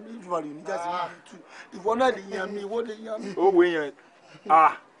téènù. ìwọ náà lè yan mi ìwọ lè yan mi. ó wé yẹn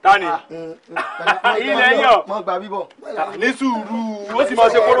tani ilẹ̀ yọ ní sùúrù ó sì máa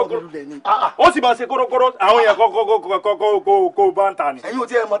ṣe kórókóró ó sì máa ṣe kórókóró àwọn èèyàn kó bá ń ta ni. ẹ̀yin ò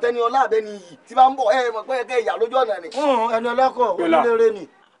tiẹ̀ mọ̀ tẹ́ni ọlá abẹ́ ni yìí tí bá ń bọ̀ ẹ̀ mọ̀ pé ẹ̀kẹ́ ìyá lójú ọ̀nà ni. ẹni ọlọ́kọ̀ onílé ni.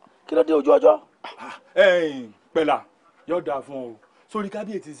 kí ló dé ojú ọjọ́. pẹ̀lá yóò dáa fún ọ sórí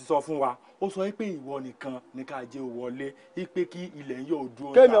kábíyèsí ti sọ fún wa ó sọ pé ìwọ nìkan ní ká jẹ́ wọlé pé kí ilẹ̀ ń yọ òdu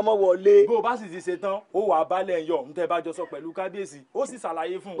ọ̀tá kémi ọmọ wọlé. bó o bá sì ti ṣe tán ó wà á balẹ̀ ń yọ ń tẹ́ bá jọ sọ pẹ̀lú kábíyèsí ó sì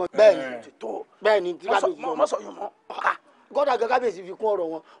ṣàlàyé fún un. bẹ́ẹ̀ni tí kábíyèsí sọ mọ́sọ̀ yín mọ́. gọ́dà gan kábíyèsí fi kún ọ̀rọ̀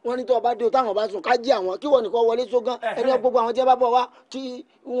wọn wọ́n ní tó ọba dé o táwọn bá sùn ká jí àwọn kí wọ́n nìkan wọlé sógán ẹni gbogbo àwọn tí wọ́n bá bọ̀ wá kí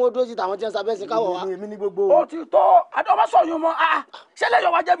wọ́n dó sí tàwọn tí wọ́n sábẹ́ sí káwọ̀ wá. èmi ní gbogbo. ó ti tó adọ́mọ́sọ̀ yín mọ́ ṣẹlẹ̀ yọ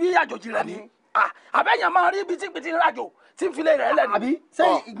wá jẹ́ bí àjòjì rẹ̀ ni àbẹ̀yàn máa rí bitipiti ìrìnàjò tí ń filẹ̀ rẹ̀ lẹ́nu. àbí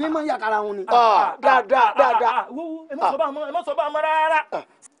sẹ́yìn ìgbín máa ń yàkàrà wọn ni. dáadáa. ẹ má sọ bá a mọ rárá.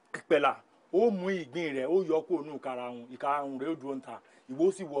 pẹ̀lá ó mú ìgbín rẹ̀ ó yọ kó nù ìkarahun rẹ̀ ó dúró ń ta ìwọ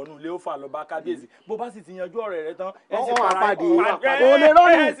sì wọnú ilé ó fà lọ bá kábíyèsí bó bá sì ti yanjú ọ̀rẹ́ rẹ̀ tán ẹ sì para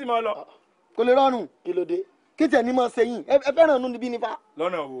kò lè rọrùn kí ló dé kí tẹ̀ ní mọ̀ sẹ́yìn ẹ fẹ́ràn ọ̀nù níbí ni fa.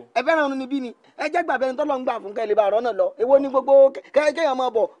 lọ́nà wo. ẹ fẹ́ràn ọ̀nù níbí ni ẹ jẹ́ gbàgbẹ́ ní tọ́lọ́ ń gbà fún kẹ́lẹ́ bá ọ̀rọ̀ náà lọ èwo ni gbogbo kéèyàn máa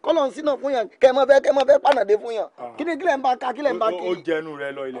bọ̀ kọ́lọ̀ ń sínà fún yàn kẹ́ mọ́ fẹ́ pànàdé fún yàn kílẹ̀ ń bá ká kílẹ̀ ń bá kiri. ó jẹnu rẹ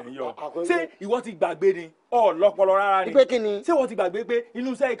lọ ilẹ̀ ń yọ ṣé ìwọ ti gbàgbé ni ọ lọpọlọ rárá ni pé kí ni. ṣé ìwọ ti gbàgbé pé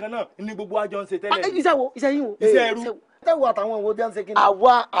inú iṣẹ́ ìkan náà ni gbogbo àjọ ń ṣe tẹ́lẹ̀. iṣẹ́ wo iṣẹ́ yín wo. iṣẹ́ ẹrú. tẹ́wọ̀ àtàwọn òwò bí wọ́n ṣe kí ni.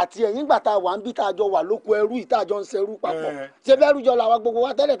 àwa àti ẹ̀yìn gbà tá a wà ń bí tá a jọ wà lóko ẹrú yìí tá a jọ ń ṣerú papọ̀ ṣé bẹ́ẹ̀ rújọ làwa gbogbo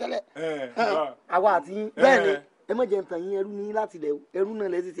wa tẹ́lẹ̀ àwa àti bẹ́ẹ̀ ni ẹ má jẹ́ ń tàn yín ẹrú ní láti lẹ̀ ẹrú náà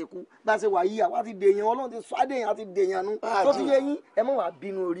lẹ́sìn ṣe kú bá ṣe wà yí àwa ti dèèyàn ọlọ́run ti sọ àdéhùn àti dèèyàn nu tó ti yé yín ẹ má wà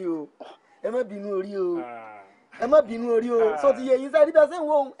bínú orí o ẹ má bínú orí o ẹ má bínú orí o tó ti yé yín sẹ́ẹ̀rí bẹ́ẹ̀ sẹ́yìn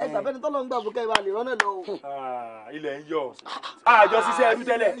wo ohun ẹ gbàgbẹ́ni tọ́lọ́ ń gbà fún kẹ́ ẹ bá lè rọ́nà lọ o. ilẹ̀ ń yọ àjọ ṣiṣẹ́ ẹrú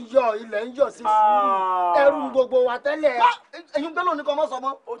tẹ́lẹ̀. ilẹ̀ ń yọ sí sùúrù ẹrú gbogbo wa tẹ́lẹ̀ ẹ̀yin gbẹ́lò ní kò mọ́ sọ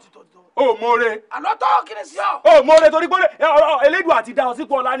mọ́. ó mọ̀ọ́rẹ́. àlọ́ tó kiri sí ọ. ó mọ̀ọ́rẹ́ torí pé elédùn àti dá ọ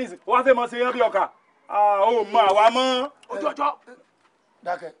sípò ọ̀la nìsín wọ́n fẹ́ mọ ṣe yẹn bí ọkà ó mọ àwa mọ́. ojú ọjọ́.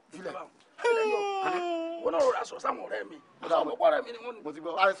 dákẹ́ filẹ̀. wọn náà rọra sọ sáwọn ọ̀rẹ́ mi ọmọ ọ̀rẹ́ mi ni wọn ni. mo ti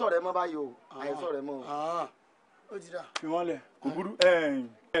gbọ́ àìsàn rẹ mọ́ báyìí o àìsàn rẹ mọ́ o. ó ti dà. fi wọ́n lẹ̀ kò burú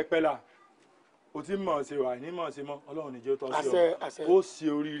pẹ́lá o ti mọ̀ ṣe wà ní mọ̀ ṣe mọ́ ọlọ́run níjẹ́ tó ṣe ọ ó ṣe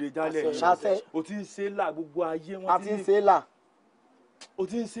oríire jálẹ̀ yìí o ti ń ṣe là gbogbo ayé wọn ti ń ṣe là o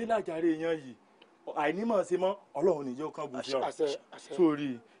ti ń ṣe là jàre èèyàn yìí àìnímọ̀ ṣe mọ́ ọlọ́run níjẹ́ kan bù sí ọ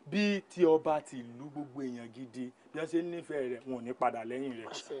sórí bí tí ọba ti ìlú gbogbo èèyàn gidi bí wọ́n ṣe ń nífẹ̀ẹ́ rẹ̀ wọn ò ní padà lẹ́yìn rẹ̀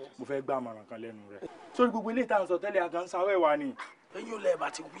mo fẹ́ gbà àmọ̀ràn kan lẹ́nu rẹ̀ sórí gbogbo ilé ìtàn sọ tẹ́lẹ̀ àgàn sáwẹ́ wa ni. ẹ̀yin ò lẹ́ẹ̀ bá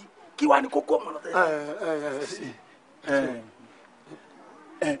ti wí kí wàá ní kókó ọ̀mọ̀ràn tẹ́lẹ̀.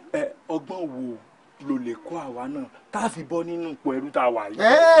 ọgbọ́n wo ló lè kó àwa náà tá a fi bọ́ nínú ipò ẹrú tá a wà yìí.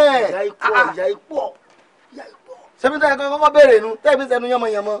 ìyá ikú sẹ́mi tó yẹ kó kọ́kọ́ béèrè nu tẹ́ẹ̀mí sẹ́nu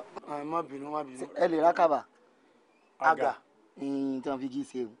yánmọ́yánmọ́. má bínú má bínú. ẹ lè rákàbà àgà tí wọ́n fi kí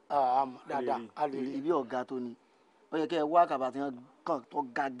ṣe o. dáadáa a lè rí. ibi ọ̀gá tó ni ó yẹ kẹ́ ẹ wá àkàbà tí wọ́n kàn tó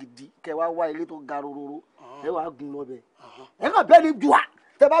ga gidi kẹ́ ẹ wá ilé tó ga rororo ẹ wàá gun lọ bẹ̀. ẹ kàn bẹ́ẹ̀ ni jùwà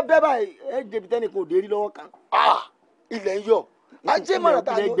tẹ bá bẹ́ẹ̀ báyìí ẹ débi tẹ́nì kan ò dé rí lọ́wọ́ kan. ilẹ̀ ń yọ ajé mọ̀ràn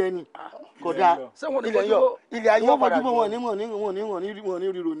tá a yọ ilẹ̀ kódà ilẹ̀ yọ ilẹ̀ ayé ọ̀fọ̀júmọ̀ wọn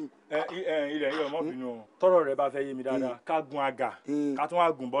ní ríro ni. ilẹ̀ yọ mọ́ bínú o tọrọ rẹ bá fẹ́ yé mi dáadáa ká gun àgà ká tún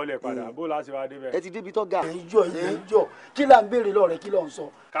wá gun bọ́ọ̀lẹ̀ padà bó láti wá débẹ̀. ẹ ti débi tọ́ ga. ilẹ̀ ń yọ kí là ń béèrè lọ́rẹ̀ kí ló ń sọ.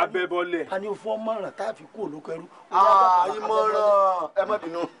 ká bẹ́ bọ́ọ̀lẹ̀. a ní o fún ọmọràn tá a fi kú olóko ẹrú. ìmọ̀ràn ẹ má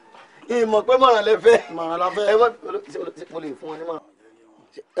bínú ìmọ̀ pé mọ̀ràn lẹ fẹ́. mọ̀ràn la fẹ́. mo lè fún ọ ní mọ̀ràn.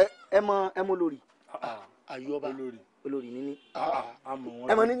 ẹ mọ lórí. ayọba olórí níní.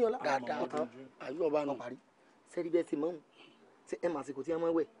 ẹ mọ níní ọlá. dáadáa ayọba nù. sẹ́rí bẹ́ẹ̀ ti mọ̀ ọ́n ẹ mà àsìkò tí wọ́n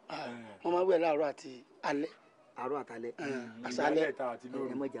máa wẹ̀. wọ́n máa wẹ̀ láàárọ̀ àti alẹ́. àárọ̀ àtàlẹ́ àṣálẹ́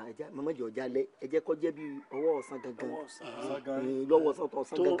ẹ mọ̀jẹ̀ ọjà lẹ́ ẹ jẹ́ kó jẹ́ bí ọwọ́ ọ̀sán gangan lọ́wọ́ ọ̀sán tó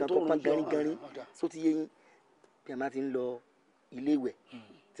ọ̀sán gangan tó pọ́n garingarin só ti yé yín bí a máa ti ń lọ ilé ìwẹ̀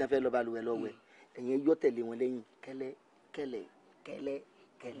tí wọ́n fẹ́ lọ balùwẹ̀ lọ wẹ̀ ẹ̀yin yọ tẹ̀lé wọn lẹ́yìn kẹ́lẹ́ kẹ́lẹ́ kẹ́lẹ́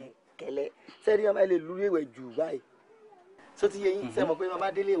kẹ́lẹ́ kẹ́lẹ́ sẹ́rí ẹ lè lúrí ìwẹ̀ jù báyìí só ti yé yín sẹ́ mọ̀ pé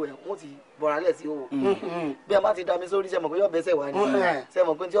máa délé ìwẹ̀ wọ́n ti bọ̀rọ̀ alẹ́ sí o bí a máa ti dami sórí sẹ́ mọ̀ pé yọ bẹ́sẹ̀ wá ní sẹ́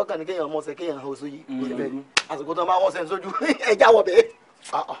mọ̀ pé tí ọkàn ní kéèyàn mọ̀ọ́sẹ̀ kéèyàn hàn oṣù yìí àsìkò tó máa wọ́n sẹ́ sójú ẹja wọ̀ bẹ́ẹ̀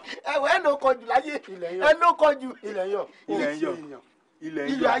ẹ̀wọ̀ ẹ̀ ló kọjú láyé ẹ̀ ló kọjú. ilẹ̀ ń yọ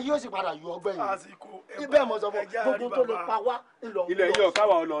ilẹ̀ ayé ó sì padà yọ ọgbẹ́ yìí ibẹ̀ mọ̀ sọ fún gbogbo tó lè pa wá ńlọ. ilẹ̀ yìí ọ̀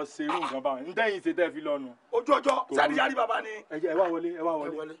káwa lọ ṣerú nǹkan báwọn ní tẹ́yìn ṣe tẹ́ fi lọ́nu. ojú ọjọ́ sẹ́ni yarí bàbá ni. ẹ wá wọlé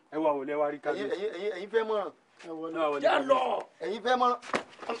ẹ wá rí kábíyèsí. ẹ̀yin fẹ́ mọ̀ràn. yà lọ. ẹ̀yin fẹ́ mọ̀ràn.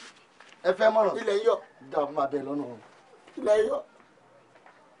 ẹ fẹ́ mọ̀ràn. ilẹ̀ yìí ọ̀ dàbí máa bẹ̀ lọ́nà. ilẹ̀ yìí ọ̀.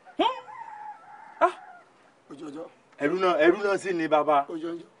 ojú ọjọ́. ẹrú náà sì ni bàbá. ojú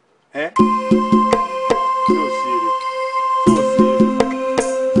ọjọ́. ẹ yóò ṣe eré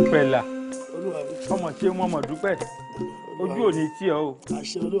pẹ̀lá ọmọ tí wọ́n mọ̀ dúpẹ́ ojú òní tí ọ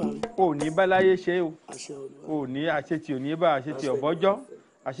o ò ní báláyé ṣe o ò ní àṣetì òní bá àṣetì ọ̀bọ́jọ́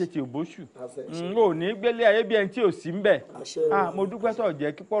àṣetì òbóṣù ò ní gbélé ayé bí ẹni tí ò sí ń bẹ̀ mo dúpẹ́ tó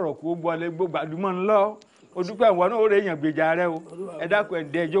jẹ́ kí pọ̀rọ̀ kó gbọ́lé gbàdúmọ̀ ńlọ o dúpẹ́ ìwọ náà ó rè èèyàn gbèjà rẹ o ẹ dákun ẹ̀ ń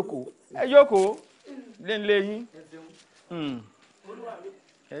dẹ́ ẹ jókòó lé yín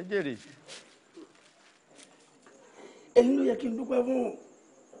ẹ jèrè. èyí ló yẹ kí n dúpẹ́ fún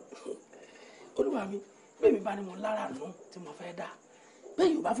olúwa mi bẹ́ẹ̀ mi bá ní mo lára nù tí mo fẹ́ dá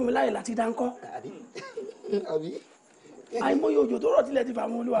bẹ́ẹ̀ yóò bá fún mi láyè láti dá ńkọ́. àìmọye òjò tó rọ̀ tilẹ̀ ti fà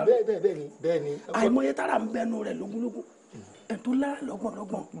mọ́ olúwa mi. bẹ́ẹ̀ ni. àìmọye tára ń bẹnu rẹ̀ lógúnlógún ẹ̀ tó lára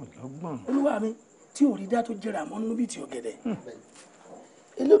lọ́gbọ̀n olúwa mi tí ò rí dá tó jẹrà mọ́ nínú bí ti ọ̀gẹ̀dẹ̀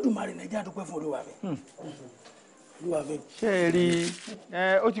Elédùmarè nàìjíríà dúpẹ́ fún olúwa mi. olúwa mi. ṣé ẹ rí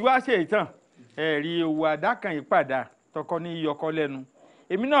ó ti wá ṣe ìtàn ẹ rí owó àdákan ìpàdà tọkọ ní iyọkọ lẹ́nu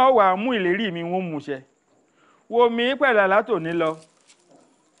èmi náà wà mú ìlérí mi wọ́n mú ṣẹ wo mi pẹ̀lú látòní lọ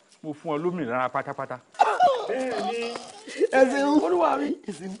mo fún ọ lómìnira pátápátá. bẹ́ẹ̀ni ẹsẹ̀ olúwa mi.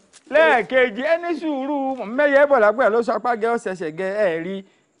 lẹ́ẹ̀kejì ẹni sùúrù mẹ́yẹ bọ̀lá pẹ̀ ló sọ apá gẹ́ ọ̀sẹ̀sẹ̀ gẹ́ ẹ̀ rí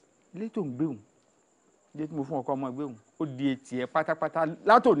ilé tó ń gbéhùn ilé tí mo fún ọkọ ọmọ gbéhùn ó di etí ẹ pátápátá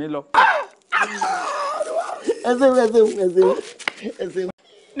látòní lọ. ẹsẹ̀.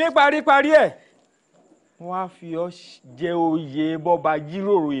 ní paríparí ẹ̀ wọ́n á fi ọ́ jẹ oyè bọ́ba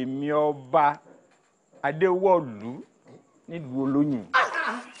jíròrò èmi ọba adéwọ̀lú nílùú olóyìn.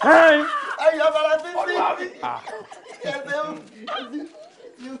 ẹyọ bàrà tí ń bí.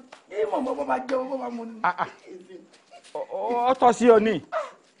 ìmọ̀ mọ́ bọ́ba jẹ́ owó bá mu ní. ọ tọ́ sí ọ ní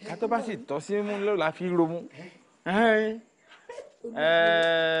ká tó bá sì tọ́ sí mú ló la fi romú.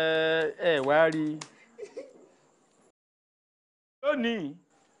 ẹ wá rí lónìí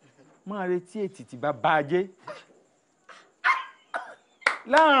máa retí ètìtì bàbá ajé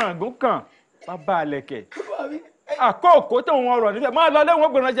láàrangún kan bàbá àlẹ̀kẹ̀ àkókò tó wọn rọ̀ nífẹ̀ẹ́ máa lọ lẹ́wọ̀n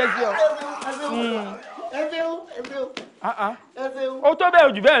gbọ̀nà jẹ́ sí ọ. ó tó bẹ́ẹ̀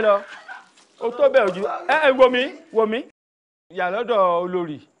ojú bẹ́ẹ̀ lọ ó tó bẹ́ẹ̀ ojú wò mí yà lọ́dọ̀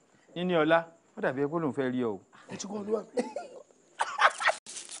olórí níní ọlá ó dàbí ẹgbẹ́ lòun fẹ́ rí ọ o.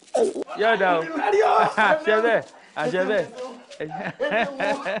 yọ̀ọ̀dà o àṣẹ bẹ́ẹ̀ àṣẹ bẹ́ẹ̀.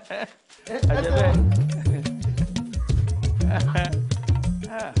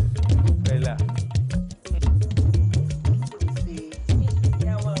 Bella.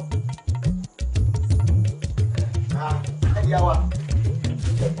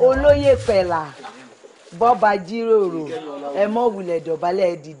 olóyè pẹ̀lá bọ́ba jíròrò ẹ mọ́ wulẹ̀ dọ̀bálẹ̀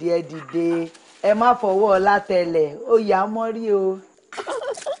ẹ dìde ẹ má fọwọ́ ọlá tẹlẹ̀ ó yà á mọ́rí o.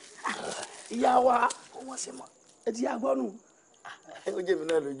 ìyá wa wọ́n ṣe mọ́ ẹ ti yá gbọ́nù. ó jẹ́ mi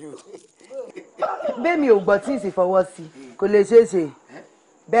náà lójú. bẹ́ẹ̀mi ò gbọ́ tí ì sì fọwọ́ sí kò lè ṣeé ṣe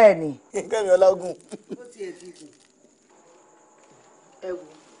bẹ́ẹ̀ ni. kẹ́mi ọlágùn. ó tiẹ̀ ti kù ẹ wò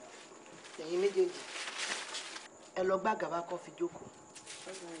ẹ̀yin méjèèjì ẹ lọ gbá gàba kó fi jókòó.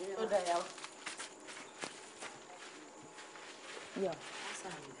 ó dà yà wá. yà á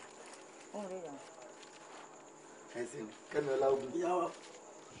sàmì ó ń rí yà wá. ẹ ṣeun kẹ́mi ọlágùn. ìyá wa.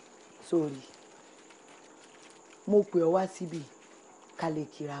 sórí mo pè ọ wá síbi ká lè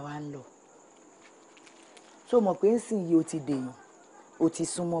kíra wa ń lọ ṣó mọ̀ pé ń sìn yìí ó ti dèèyàn ó ti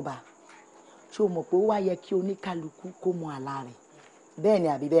súnmọ́ bá ṣó mọ̀ pé ó wá yẹ kí oníkálukú kó mọ àlá rẹ̀ bẹ́ẹ̀ ni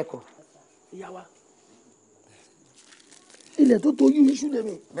àbí bẹ́ẹ̀ kọ́. ìyá wa ilẹ̀ tó tojú iṣu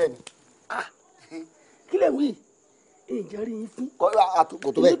lèmi. bẹ́ẹ̀ni. kí lè wí ìjẹ́ rí yín fún. àtò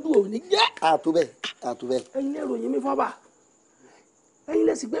bẹ́ẹ̀ ìlú òní jẹ́. àtò bẹ́ẹ̀. ẹ̀yin lè ròyìn mi fọ́ba ẹ̀yin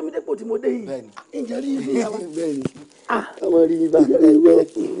lè sì gbé mi dépò tí mo dé yìí. bẹ́ẹ̀ni. ìjẹ́ rí yín fún ìyá wa. bẹ́ẹ̀ni. ọmọ rí yín bá ẹ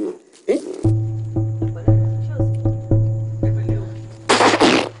gbọ́.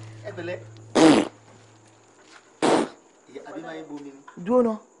 dúró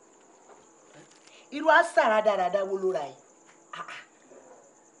ná irú àṣà rádaràda wo ló ra yìí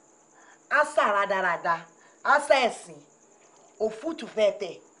àṣà rádaràda àṣà ẹ̀sìn òfútù fẹ́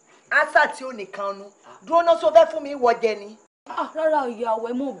tẹ̀ àṣà tí ó nìkan nu dúró ná sọ fẹ́ fún mi wọ jẹ ni. rárá ìyàwó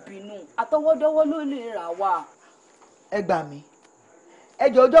ẹ mọ̀ bínú àtọwọ́dọ́wọ́ ló lè rà wá. ẹ gbà mí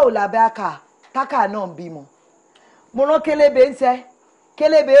ẹjọ ọjọ́ ò lábẹ́ àkà tákà náà ń bímọ mo rán kélébé ń sẹ́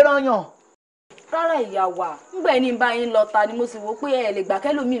kélébé rányàn. rárá ìyá wa ńgbà ní bá yín lọta ni mo sì wò pé ẹ lè gbà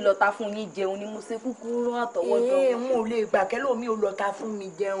kẹ́lòmíì lọta fún yín jẹun ni mo ṣe kúkú rán àtọwọ́dọ́. n ò lè gbà kẹ́lòmíì ò lọta fún mi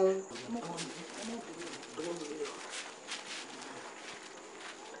jẹun.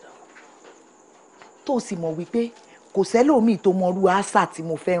 tó sì mọ̀ wípé kò sẹ́lòmíì tó mọrú àṣà tí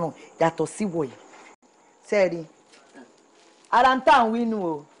mo fẹ́ràn yàtọ̀ sí wọ̀nyí. sẹ́ẹ̀rì ara ń tà ń wí nù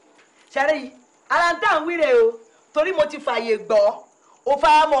o ṣẹ́rí ara ń tà ń wí rè o torí mo ti fààyè gbọ́ o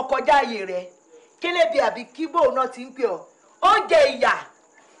fara mọ́ kọjá ààyè rẹ̀ kélébi àbí kíbò náà ti ń pè ọ́ oúnjẹ ìyà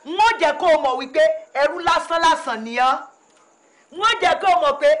wọ́n jẹ́ kó o mọ̀ wípé ẹrú lásán lásán nìyẹn wọ́n jẹ́ kó o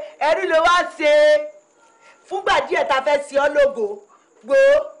mọ̀ pé ẹrú ló wá ṣe fúngbà díẹ̀ ta fẹ́ sí ọ lógo gbó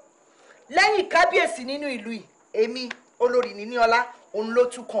lẹ́yìn kábíyèsí nínú ìlú yìí èmi olórí Níníọlá òun ló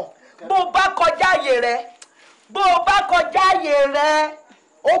tún kàn bó o bá kọjá ààyè rẹ̀ bó o bá kọjá ààyè rẹ̀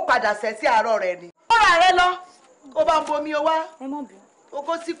ó padà sẹ́ sí àárọ̀ rẹ̀ ni. ó rà rẹ lọ kó bá ń bomi o wá o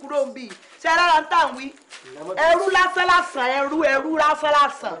kó sí kúrò ń bì ṣe rárá ń tà ń wí ẹrú lásán lásán ẹrú lásán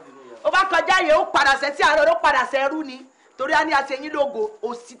lásán ó bá kọjá ààyè ó padà sẹ́ sí àárọ̀ ó padà sẹ́ ẹrú ni torí a ní àṣeyín lógo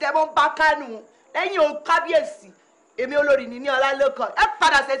òsì tẹ́ mọ́ bá kánú lẹ́yìn o kábíyèsí èmi olórí Níníọlá lókàn ẹ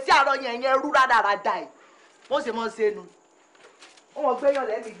padà sẹ́ sí àárọ̀ yẹn yẹn rú rádaràda ẹ̀ wọ́n sì mọ́ ṣe nu wọ́n gbéyàn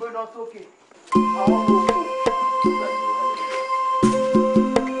lẹ́mìí gbóná sókè àwọn ọmọ òkú.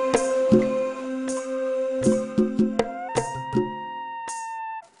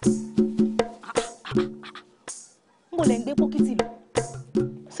 mo lè ń gbé pókìtì lọ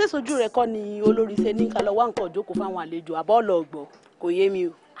sísojú rẹ kọ́ ni olórí ṣe ní ká lọ wá nǹkan òjókòó fáwọn àlejò àbọ̀ ọlọ́ọ̀gbọ̀ kò yé mi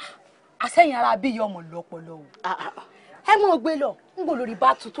o. àsẹ̀yìn ara bí iye ọmọ lọ́pọ̀lọ́ o. ẹ mọ̀ gbé lọ ń gbò lórí bá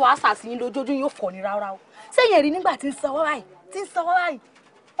tutù àṣàṣì yín lójoojú yóò fọ̀ ní rárá o sẹ́yìn ẹ̀rí nígbà tí ń sanwó báyìí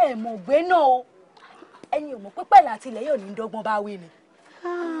ẹ mọ̀ gbé náà o ẹ̀yin ò mọ̀ pé pẹ̀lú àtìlẹ́ yóò ní dọ́gbọ́n bá wí ni.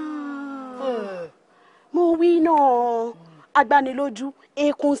 mo wí náà agbanilójú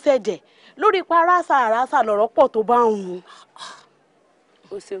eékún ṣẹ̀jẹ̀ lórí pa rásà lọ̀rọ̀ pọ̀ tó bá ń hun.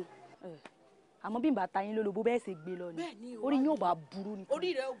 o ṣeun. àmọ́ bí n bá ta yín lólobó bẹ́ẹ̀ ṣe gbé lọ ni orí yín ò bá burú ni. orí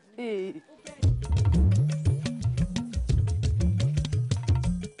rẹ ò burú.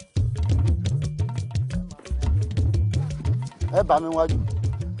 ẹ bá mi wájú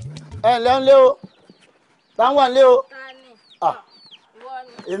ẹ ǹlẹ́ ń lé o táwọn wà ń lé o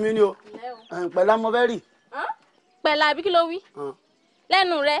èmi ni o pẹ̀lú amọ̀ bẹ́ẹ̀ rì. pẹ̀lá àbí kí ló wí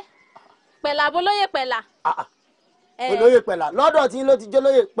lẹ́nu rẹ pẹ̀lá abolóye pẹ̀lá. olóyè pẹ̀lá lọ́dọ̀ tí ló ti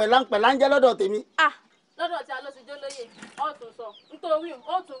jólóyè pẹ̀lá ń jẹ́ lọ́dọ̀ tèmi. lọ́dọ̀ tí a ló ti jólóyè ọ̀tún sọ nítorí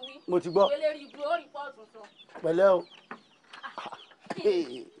ọ̀tún wí. mo ti gbọ́ ìwé lérí ibu ó rí pọ́ọ̀tún sọ. pẹ̀lẹ́ o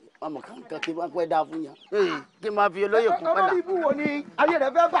ọmọ kankan kí n máa pẹ́ dáa fún yàn kí n máa fi olóyè kún pẹ́lá. ọmọ ibú wo ni ayé rẹ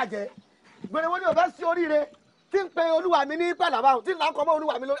fẹ́ bàjẹ́ gbèrè wo ni o fẹ́ sí oríire tí ń pe olúwa mi ní pẹ̀lá báwọn tí ń lakọ mọ́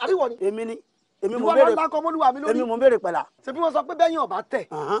olúwa mi lórí àríwọ̀ ni. èmi mo béèrè èmi mo béèrè pẹ̀lá. ṣe bí wọ́n sọ pé bẹ́yìn ọ̀bá tẹ̀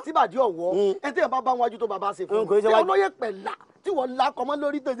síbàdí ọ̀wọ́ ẹ tí yẹn bá wájú tó bàbá ṣe fún un ṣé olóyè pẹ̀lá tí wọ́n lakọ mọ́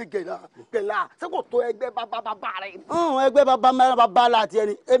lórí tó ṣe pẹ̀lá ṣé kò tó ẹgbẹ́ bàbá rẹ̀. ẹgbẹ́ bàbá láti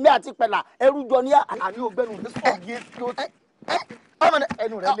ẹni èmi àti pẹ̀lá ẹrú jọ ní. àní ògbẹ́nu ọmọ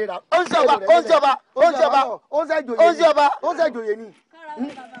ẹnu rẹ lera. ó ń ṣèjòyè ni.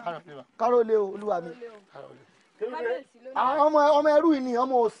 kárólé o olúwa mi. àwọn ọmọ ẹrú yìí ni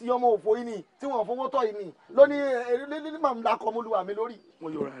ọmọ òsì ọmọ òfò yìí ni tí wọn fọwọ́ tọ́ yìí ni lónìí màá ń lakọ olúwa mi lórí. mo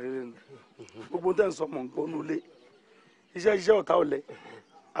yọra rẹ lẹ́nu gbogbo tẹ́ ń sọ mọ̀ ń gbọ́ nulẹ̀ iṣẹ́ ọ̀tá ọ̀lẹ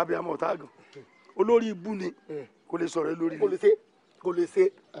abiyamọ ọ̀tá àgàn olórí ibú ni kò lè sọ̀rọ̀ lórí. kò lè ṣe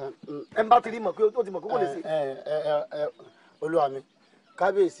ẹ ń bá ti rí mọ̀ pé ó ti mọ̀ pé kò lè ṣe. olúwa mi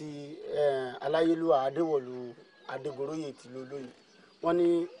kábíyèsí aláyélúwà adéwọ̀lú adégoróyè tìlú olóyè wọ́n ní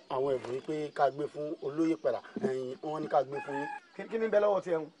àwọn ẹ̀bùn yìí pé ká gbé fún olóyè pẹ̀lá wọ́n ní ká gbé fún yín. kí ni bẹ lọ́wọ́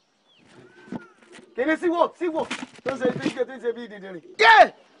tiẹ̀ ń kí ni síwò tó ń ṣe bí dìdìrín.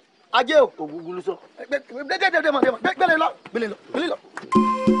 yé ajé o. ògúngún sọ. gbélé lọ.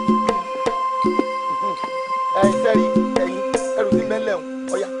 sẹ́rí ẹ̀yin ẹrù ti mẹ́lẹ̀ o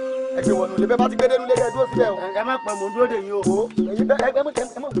ọ̀ya ẹgbẹ́ wọnú ilé bẹ́ẹ̀ bá ti gbé dénú ilé ẹ dúró síbẹ̀ o. ẹ má pẹ́ mò ń dúró dè yín o.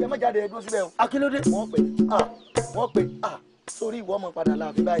 ẹ má jáde ẹ dúró síbẹ̀ o. akílódé. wọ́n pè sórí ìwọ ọmọ padà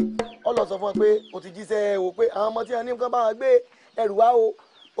láàfin báyìí ọ lọ sọ fún ọ pé o ti jíṣẹ́ o pé àwọn ọmọ tí wọn ní nǹkan bá wọn gbé ẹrù wá o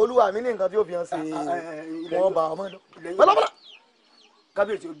olúwa mi ní nǹkan tí ó fi hàn sí wọn bá ọmọ lọ. bọ́lá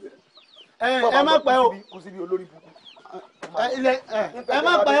kábíyèsí o gbé ẹ má pẹ́ o. kò síbi olórí burúkú. ẹ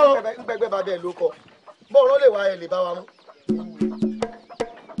má pẹ́ o. ngbẹgbẹ bá dẹ ló kọ bọ́ọ̀rọ̀ lè wá ẹ lè bá wa mú.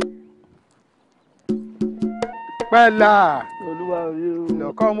 pẹ́lá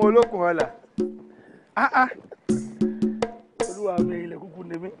lọ́kọ́ ọmọ olókùn ọ̀la olúwa mi ilẹ̀ kúkú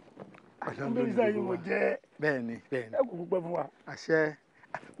ni mí àtúndínlẹ́sà yìí mo jẹ́ bẹ́ẹ̀ni ẹ kúkú pẹ́ fún wa. àṣẹ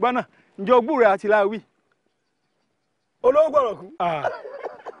gbọ́nà ǹjẹ́ ogbó rẹ̀ àti láwí. olówó gbọ̀rọ̀ kú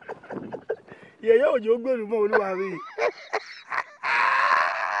yẹ̀yẹ́ òjò gbèlú mọ́ olúwa mi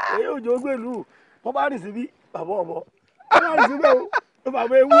yẹ̀yẹ́ òjò gbèlú wọ́n bá rìn síbí bàbá ọmọ wọ́n bá rìn síbẹ̀ o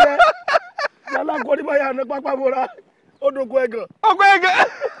bàbá ewúrẹ́ yálà kọ́ ní báyà ní pápá mọ́ra ó dókun ẹ̀gàn. ọkọ ẹ̀gàn.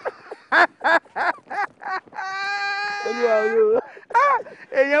 olúwa mi o.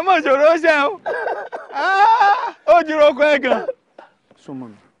 èèyàn mọ̀ ṣòro ṣe o ó jùrọ̀ ọkọ ẹ̀gàn.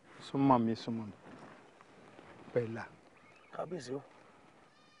 súnmọ́ mi pẹ̀lá. kábíyèsí o.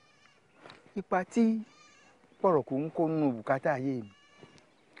 ipa tí pọ̀rọ̀kù ń kó nínú bùkátà ayé mi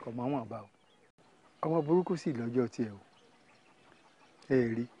kò mọ́ wọn bá o ọmọ burúkú sì lọ́jọ́ tiẹ̀ o ẹ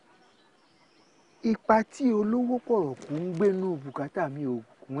rí ipa tí olówó pọ̀rọ̀kù ń gbé nínú bùkátà mi ò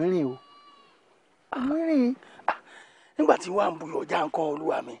wẹ́rìn o wẹ́rìn. nígbà tí wàá ń bu ọjà nǹkan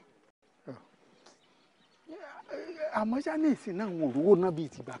olúwa mi. àmọ́ sánẹ́ẹ̀sì náà wọn ò rówó náà bíi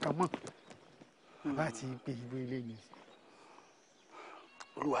tìgbà kan mọ́ bàbá ti gbé ìwé ilé mi.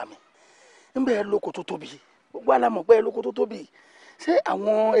 olúwa mi ń bẹ́ẹ̀ lóko tó tóbi gbogbo alámọ̀ pé lóko tó tóbi ṣé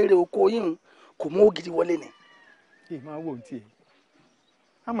àwọn èrè oko yìí kò mú ògidì wọlé ni. máa wò ní tiẹ̀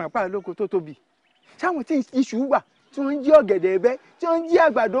àmọ́ àpá lóko tó tóbi sáwọn tí iṣu wà tí wọ́n ń jí ọ̀gẹ̀dẹ̀ ẹ̀bẹ́ tí wọ́n ń jí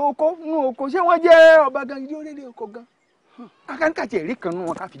àgbàdo oko nínú oko ṣé wọ́n jẹ́ ọba gan gidi orílẹ̀ oko gan akáńkàtì ẹ̀rí kan nínú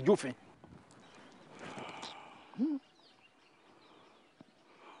wọn ká fi jófin.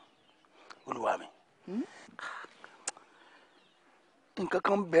 olúwa mi nǹkan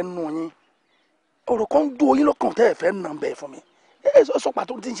kan bẹ nù yín ọ̀rọ̀ kan dún oyin lọ́kàn tẹ́ ẹ fẹ́ nà bẹ́ẹ̀ fún mi ẹ sọ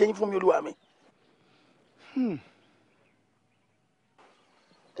pàtó tí ń ṣe yín fún mi olúwa mi.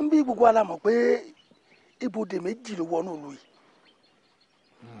 ń bí gbogbo alamọ̀ pé ibodè méjì ló wọnú ìlú yìí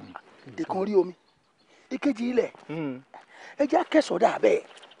ìkan rí omi ìkejì ilẹ̀ ẹ jẹ́ kẹsọ̀dá bẹ́ẹ̀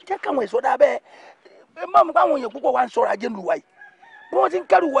jẹ́ káwọn ìsọ̀dá bẹ́ẹ̀ ẹ má mú káwọn èèyàn púpọ̀ wá ń sọ̀rọ̀ ajé ńlùú wa yìí bí wọ́n ti ń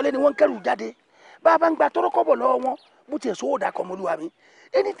kẹ́rù wọlé ni wọ́n ń kẹ́rù jáde bá a bá ń gba tọ́rọ́kọ́bọ̀ lọ́wọ́ wọn bó tiẹ̀ sówó dà kọ́ ọmọlúwa mi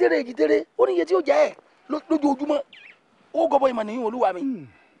ẹni tẹ́rẹ̀ èjì tẹ́rẹ̀ ó ní iye tí ó jẹ́ ẹ̀ lójoojúmọ́ ó gọbọ ìmọ̀ nìyí olúwa mi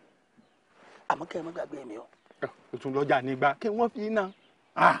àmọ́ kẹ́ ẹ má gbàgbé mi o. o tún lọ́jà nígbà kí wọ́n fi iná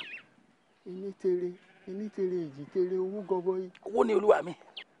ẹni tẹ́rẹ̀ èjì tẹ́rẹ̀ owó gọbọ yìí. owó ni olúwa mi.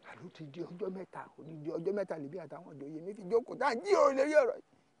 àló ti di ọjọ́ mẹ́ta níbi àtàwọn òjòyè mi fi jókòó tá à ń jí òun lórí ọ̀rọ̀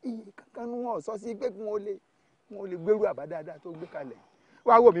iye kankan ní wọn sọ sí pé kí wọn lè gbèrú àbá dáadáa tó gbé kalẹ̀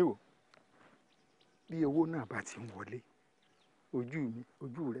wá wò mí wò bí owó náà bá ti ń wọlé ojú mi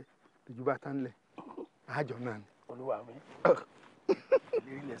ojú rẹ lójú bá tán lẹ̀ àjọ náà ni. olúwa mi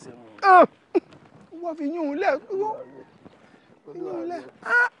ìlérí lẹsẹ mu. wọ́n fi yún un lẹ̀ yún un lẹ̀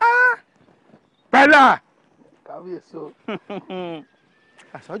pẹ̀lá. kábíyèsí o.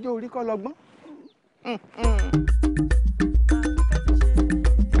 àsọjọ́ orí kọ́ lọ́gbọ́n.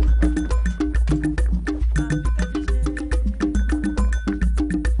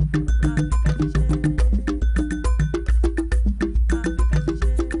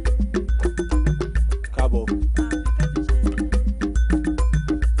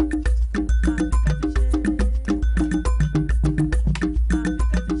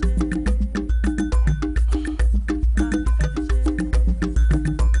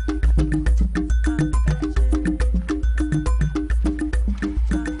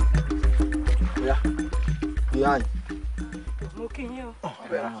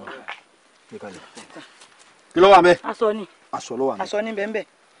 kí ló wà mẹ́. aṣọ ni. aṣọ ló wà mẹ́. aṣọ ni bẹ́ẹ̀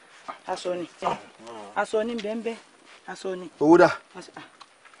aṣọ ni aṣọ ni bẹ́ẹ̀ aṣọ ni. owó dà.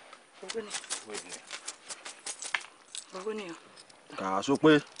 owó ni o. kà á sọ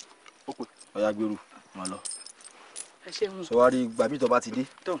pé ọ̀yà gbèrú mà lọ. ẹ ṣeun. sọ wá rí gbàbí tó bá ti dé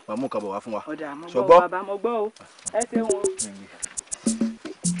wàá mú kàbọ̀ wá fún wa. ọ̀dà mo gbọ́ bàbá mo gbọ́ o ẹ ṣeun o.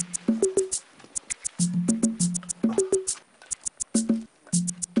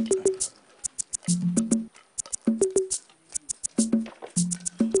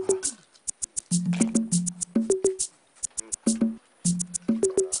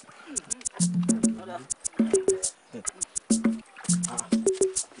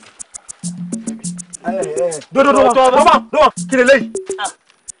 dọ́bà kí lè léyìí.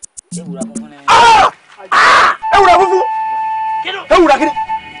 ewúra funfun ni. ewúra funfun. ewúra kí ni.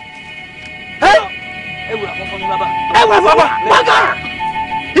 ewúra funfun ni bàbá. ewúra funfun wákà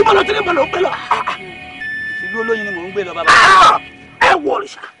ìbọ̀lọ̀ tí ní bọ̀lọ̀ ń gbé lọ. ìlú olóyin ni mò ń gbé lọ bàbá. ẹ wọ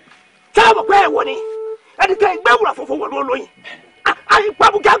òrìṣà tí a mọ̀ pé ẹ wọ ni ẹni tẹ́ gbé ewúra funfun wọ̀ lóyìn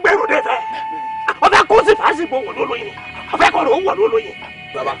àyípadùkẹ́ gbẹ̀rù dé fẹ́ ọ̀fẹ́ kó sì fàásì bò wọ̀ lóyìn ọ̀fẹ́ kọ́ ló wọ̀ lóyìn.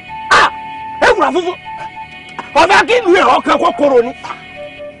 bàbá. ewúra funfun ọ̀fẹ́ kí ìlú ẹ̀rọ kan kọ́kọ́rọ́ ni.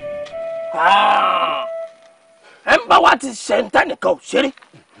 ẹ ń bá wa ti ṣe ntẹnìkan ò ṣeré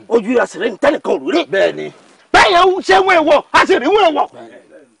ojú ìyàsẹ̀rẹ̀ ntẹnìkan ò rí. bẹ́ẹ̀ni. bẹ́ẹ̀ yẹn ń ṣe wọn èèwọ̀ a sì rí wọn èèwọ̀.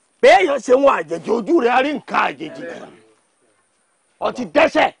 bẹ́ẹ̀ yẹn ṣe wọn àjèjì ojú rẹ̀ a rí nǹkan àjèjì. ọtí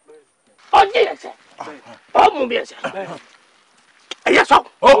dẹ́ṣẹ̀ ọjí ẹsẹ̀ ó mú mi ẹsẹ̀ ẹyẹ sọ.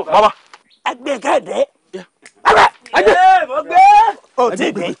 ó bàbá. ẹgbẹ́ kẹ́ẹ̀dẹ́ ẹgbẹ́ mo gbé o ti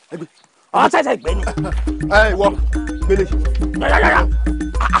gbé ọ ṣẹ̀ṣẹ̀ gbé ni. ẹ ìwọ gbélé. yàyàyà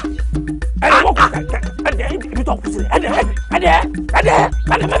ẹyẹ wọ́n kù ẹdẹ ibi tó kù sí ẹdẹ bẹ́ẹ̀.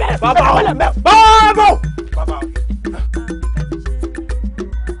 bàbá o bàbá o.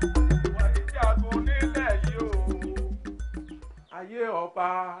 ayé ọba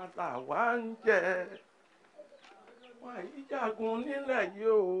làwa ń jẹ wọn ìjagun nílẹ̀ yìí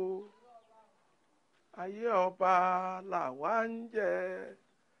o ayé ọba làwa ń jẹ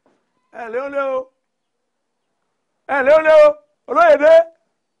ẹ lé o olóyè dé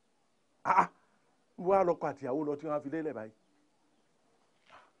wọ́n á lọ́kọ àtìyàwó lọ tí wọ́n á fi lélẹ̀ báyìí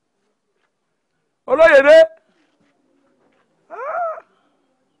olóyè dé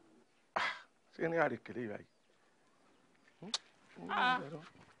ṣé ní àrèkèrè báyìí.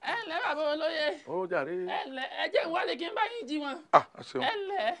 ẹ ǹlẹ́ bàbá olóyè. ó jàre. ẹ ǹlẹ́ ẹ jẹ́ ìwádìí kí n bá yín jí wọn. ẹ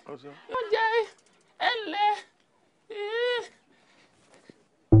ǹlẹ́ ó jẹ́ ẹ ǹlẹ́.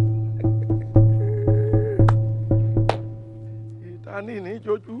 ìtàní ní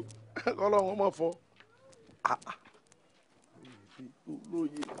jojú kọ́lọ́hún mọ̀ fọ́.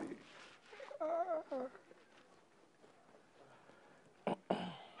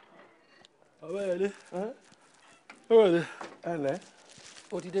 olóyè rè. ọ̀bẹ yẹn lé. ẹ ǹlẹ́.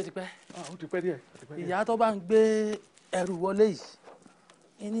 ó ti dé tipẹ́. ó ti pẹ́ díẹ̀. ìyá tó bá ń gbé ẹrù wọlé yìí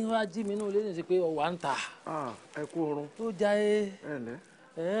ẹni wá jí mi inú ilé ní sí pé ọ̀wà ń ta. ẹ kú oorun. ó já e. ẹ ǹlẹ́.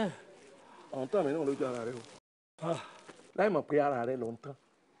 ọ̀n tán mi náà lójú ara rẹ o. láì mọ̀ pé ara rẹ ló ń tán.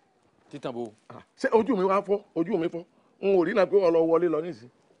 títàn bò. ṣé ojú mi wá fọ́ ojú mi fọ́ n ò rí náà pé wọ́n lọ wọlé lọ nísìn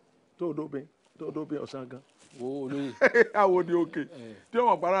tó o dóbe ọ̀sán gan. wo olóyè. àwo ni òkè tí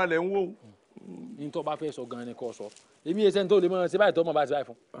ọmọ para rẹ ń wò. ní tó bá fẹ́ sọ gan ni kò sọ èmi ẹsẹ̀ tó lè mọ ṣe báyìí tó mọ bá ṣe báyìí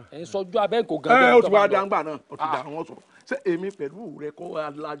fún ẹ̀yin sọjú abẹ́ kò gan. ó ti wá dáńgbà náà ó ti dá wọn sọ ṣé èmi pẹ̀lú rẹ kọ́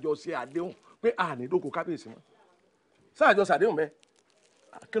alájọ ṣe àdéhùn pé àní dóko kábíyèsí mọ́ sáàjọ ṣàdéhùn bẹ́ẹ̀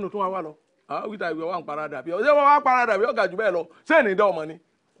kí ló tún wá lọ wíta ìwé wa ń paradà bí ọjọ́ wọn wá paradà bí ọ̀gá jù bẹ́ẹ̀ lọ ṣé ènìyàn dá ọmọ ni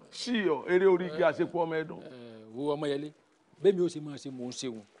sí ọ eré orí igi àṣepọ̀ ọmọ ẹ̀dùn. wo ọmọ yẹlé bẹ́ẹ̀ mi ò ṣe máa ṣe mò ń ṣe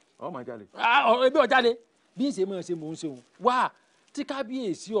wọn. ọ máa jalè. ebi ọ̀jalè bí n ṣe máa ṣe mò ń ṣe wọn wá tí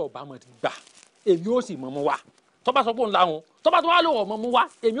kábíyèsí ọba mọ̀ ti gbà èmi ó sì mọ̀ mọ́ wa tọ́ba sọ pé òun làwọn tọ́ba tó wá lò wọ̀ mọ́ mú wa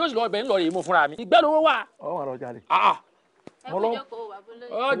èmi ó sì lọ ibẹ̀ ń lọ rèé mú fúnra mi ìgbẹ́ lówó wà. ọ máa lọ jalè.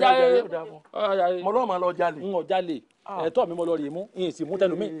 mo lọ máa lọ jalè. n ò jalè ẹ̀tọ́ mi mo lọ rèé mú n sì mú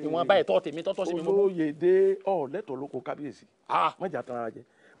tẹnu mi ìwọ̀n bá ẹ̀tọ́ tèmi tọ́tọ́ sí mi mú. olóyè dé lẹ́tọ̀ọ́ lóko kábíyèsí mọ̀jà tán ara jẹ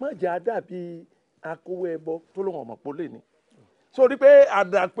mọ̀jà dàbí akówó ẹbọ tó lóun ọmọ pólè ni sórí pé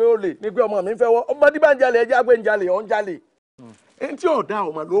àdàpé olè ní pé ọmọ mi ń fẹ́ wọ́ ọmọdé bá ń jalè ẹjẹ́ àgbẹ̀ ń jalè ọ̀ ń jalè ẹni tí ọ̀dà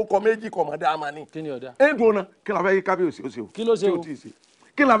ọmọ ló kọ méjì kọ ọmọdé àmà ni. kí ni ọ̀dà. ẹni tó na kí la fẹ́ kí kábíyèsí ó ṣe o. kí ló ṣe o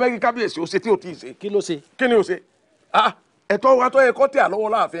kí la fẹ́ kí kábíyèsí ó ṣe tí o ti ṣe. kí ló ṣe. kí ni o ṣe. ẹ̀tọ́ wa tó yẹ kó tẹ̀ àlọ́wọ́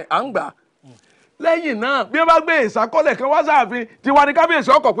láàfin à ń gbà. lẹ́yìn náà bí wọ́n bá gbé ìsàkọ́lẹ̀ kan wá sáàfin tiwa ni kábíyèsí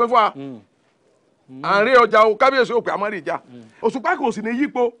ọkọ̀ pé fún wa. àárín ọjà o kábíyèsí òpè àmọ́rí ìjà Òṣùpá kò sì ní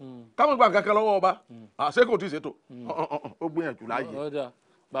yípo káwọn gbà kankan lọ́wọ́ ọba àṣẹ kò tí ì ṣètò ó gbìyànjú láàyè.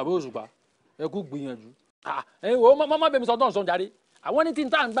 bàbá Òṣùpá ẹ kú gbìyànjú ẹ wo má bẹ mi sọ tọ́n sọ jáde àwọn ní tí n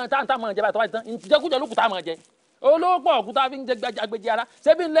tá máa jẹ báyìí tọ́wá ti tán ìjẹkújẹ ló kù tá a máa jẹ olówó pọ̀ òkúta fi ń jẹ agbèjì ara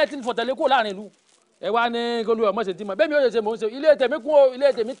ṣebí ńlẹ̀ tí ń fọ̀tẹ̀lé kó láàrin ìlú ẹ wá ní kólú ọmọ ṣe ti mọ bẹ́ẹ̀ mi ò ṣe mò ń ṣe ilé tèmi kún o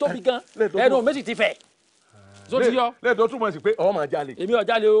ilé tèmi tóbi gan ẹnu méjì ti fẹ̀ so ti yọ. lẹ́ẹ̀dọ́ túmọ̀ sí pé ọmọ máa jalè. èmi ò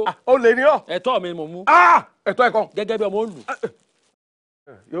jalè o. ó lè ní ọ. ẹ̀tọ́ mi mò ń mú. ẹ̀tọ́ ẹ̀kọ́. gẹ́gẹ́ bí ọmọ olù.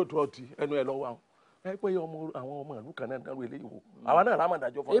 yóò tó ọtí ẹnu ẹ lọ́wọ́ àwọn ẹ pé àwọn ọmọ ìlú kan náà dárò eléyìí wò àwa náà lámà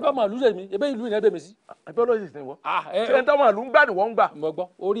dájọ́ fún wa. ebi ọmọ ìlú lèmi ebi ìlú yẹn bẹ mi sí. ẹbí olóyè sì ni wọ́n. ṣé ń tọ́mọ ìlú ń gbà ní wọ́n ń gbà. mo gbọ́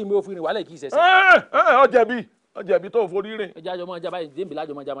orí mi ò fi rìn wálé kì í ṣẹ̀ṣẹ̀. ọjẹ̀bi tó forí rìn. ẹ jájọ mọ ajá báyìí débi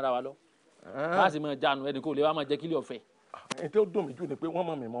lájọ mọ ajá mọ́ra wa lọ. láti mọ jánu ẹnì kò lè wá máa jẹ kílì ọ̀fẹ́. èyí tó dùn mí jù ni pé wọ́n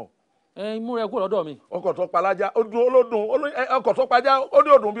mọ̀ mí mọ́. mú rẹ kúrò lọ́dọ̀ mi. ọkọ̀ tó palájá ọkọ̀ tó pajá ó ní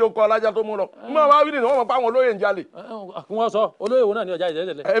òdùn bí ọkọ̀ alájá tó mú lọ. mo máa wí nìyẹn wọ́n mọ̀ pé àwọn olóyè ń jalè. wọ́n sọ olóyè wo náà ni ọjà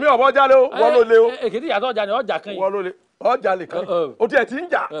ìṣẹ̀lẹ̀. èmi ọ̀bọ jalè o wọ́n ló lé o. èkìtì yàtọ̀ ọjà ni ọjà kan yìí. wọ́n ló lé ọjà lè kan o tiẹ̀ ti ń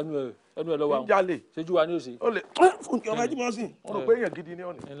jà. ẹnu ẹ lọ́wọ́ àwọn jalè. ṣéjú wa ni ó ṣe. ó lè fún ọmọ ajíbọ́sìn wọ́n rò pé èèyàn gidi ni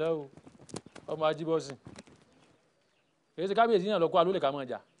ọ̀nì. ẹ lọ́wọ́ ọmọ ajíbọ́sìn èyí ṣe kábíyèsí náà lọ́kọ́ alólè ká máa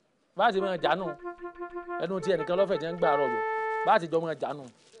jà bá a ti máa jà nù ẹnu tí ẹnìkan lọ́fẹ̀ẹ́ ti ń gbà rọ̀ yọ bá a ti jọ máa jà nù.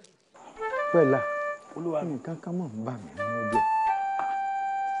 pẹ̀lá olúwa mi nǹkan kan mọ̀ ń bà mí nínú ọjọ́.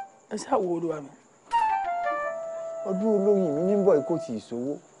 ẹ ṣáà wo olúwa mi. ọdún olóyin mi ní bọ̀ kò tí ì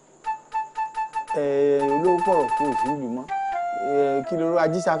sówó olówó pọ̀rọ̀ kò sí ìlú mọ́ kí lóró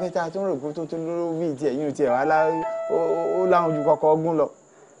ajísafẹ́ tá a tún rò pé tó lóró bíi tiẹ̀ yín tiẹ̀ wá ó láwọn ojú kọkọ ọgbọ́n lọ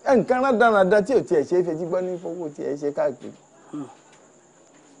nǹkan rádaràdá tí ò tiẹ̀ ṣe é fetí gbọ́ ní fowó tiẹ̀ ṣe káàkiri.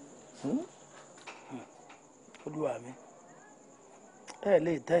 olúwa mi ẹ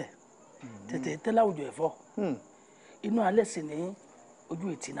lè tẹ tètè tẹ láwùjọ ẹ̀fọ́ inú alẹ́ sì ní ojú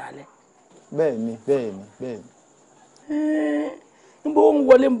ìtìnà alẹ́. bẹ́ẹ̀ni bẹ́ẹ̀ni bẹ́ẹ̀ni. nbọ ń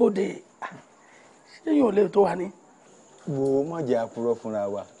wọlé ń bòde ṣé yóò lè tó wa ní. wo má jẹ́ àpurọ́ fúnra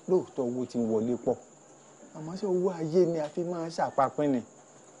wa lóòótọ́ owó ti ń wọlé pọ̀ àmọ́ ṣé owó ayé ni a fi máa ń ṣàpapín ni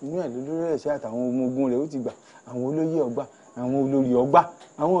inú ẹ̀ lórí rẹ̀ ṣe àtàwọn ọmọ ogun rẹ̀ ó ti gbà àwọn olóyè ọgbà àwọn olórí ọgbà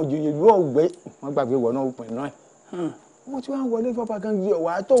àwọn òjòyè ìlú ọ̀gbẹ́ wọ́n gbàgbé wọ̀ náà òpin náà wọ́n ti wá ń wọlé fọ́pá kan yí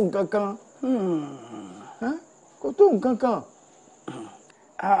ọ̀wá tó nǹkan kan kò tó nǹkan kan.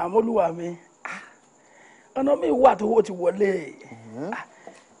 àmọ́lúwa mi ọ̀nà mi wà tó wó ti wọlé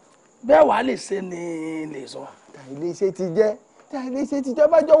bẹ́ẹ̀ wàá lè ṣe ni lè sọ. ilé iṣẹ́ ti jẹ́ ilé iṣẹ́ ti jẹ́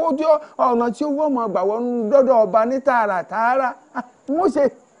bá jọ̀wọ́ tí ọ̀nà tí owó ọmọ gbà wọnú dọ́dọ̀ ọba ní tààràtààrà wọ́n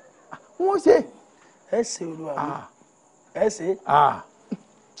ṣe. ẹ ṣe olúwa mi ẹ ṣe.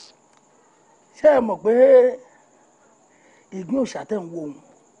 ṣé ẹ mọ̀ pé ìgbín òòṣà tẹ̀ ń wo òun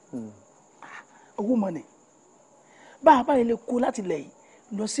owó mọ̀ ni bá a báyìí lè kó láti lẹ̀ yìí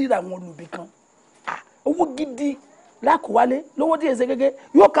lọ sí àwọn olùbí kan owó gidi lákòwálé lówó tí èsè gẹ́gẹ́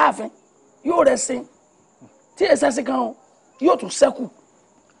yóò káàfin yóò rẹ̀ sin tí èsè sí kan yóò tún sẹ́kù.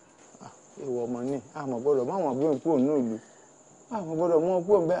 ìwọ ọmọ ní àmọ́ gbọ́dọ̀ má wọn gbé òkú òun ìlú àmọ́ gbọ́dọ̀ mọ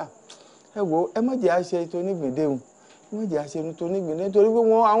òkú òun bẹ́ẹ̀ ẹ wo ẹ má jẹ́ àṣẹ tó nígbèdé òun ẹ má jẹ́ àṣẹ tó nígbèdé torí pé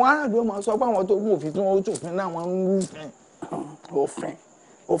wọn àwọn aráàlú ọmọ sọ pé àwọn tó mú òfin tí wọn tó fin náà wọn ń rú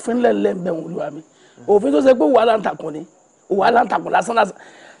òfin lẹ́lẹ́gbẹ̀ẹ́ wọn olúwa mi òfin tó ṣe pé wàhálà ń takùn ni wàhálà ń takùn lásán lásán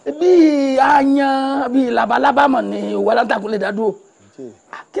bíi ayan bíi labalábá mọ̀ ni wàhálà ń takùn lè dá dúró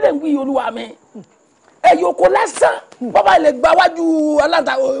kí lè ń wí olúwa mi ẹ̀yọ̀kọ̀ lásán bàbá ilẹ̀ gba wájú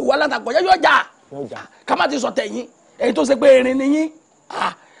wàhálà ń takùn yóò jà ká má ti sọ tẹ̀yìn èyí tó ṣe pé erin ni yín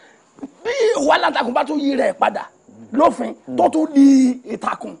bí wàhálà ń takùn bá tún yí rẹ̀ padà lófin tó tún di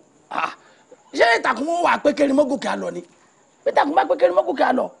ìtakùn ṣé ìtakùn wọn wà pé kẹrin mọ́gòkè àlọ́ ni ìtakùn bá pé kẹrin mọ́gòkè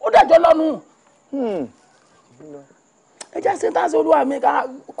àlọ́ ó dájọ́ lọ́nu ẹ jẹ́ ṣe tá a ṣe olúwa mi ká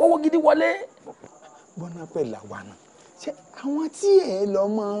kówó gidi wọlé. bọ́nà pẹ̀ làwa náà ṣé àwọn tí ẹ lọ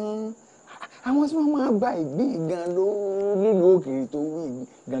mọ àwọn tí wọ́n máa gba ìgbín gan ló nílùú òkèèrè tó wí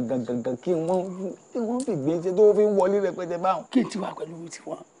gangan kí wọ́n fi gbé ṣe tó fi ń wọlé rẹpẹtẹ báwọn. kí n ti wà pẹ̀lú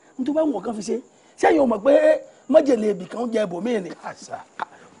tiwọn n tó bá wọn kan fi ṣe sẹ́yìn o mọ̀ pé májèlé ibì kan jẹ́ ibòmíì ni.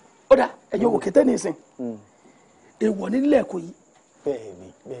 ó dà ẹ̀yọ́ wò kété ní ìsìn èèwọ̀ nílẹ̀ kò yí bẹ́ẹ̀ni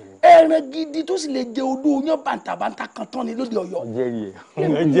ẹran gidi tó sì lè jẹ odó yan bàǹtàbàǹtà kan tán ni lóde Ọ̀yọ́. jẹ́rìí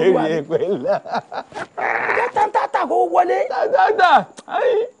ẹ pẹ̀lú. ẹjẹ tàǹtàǹtà kó wọlé. tàǹtàǹtà.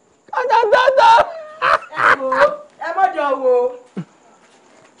 ẹ mọ̀ dọ̀ wo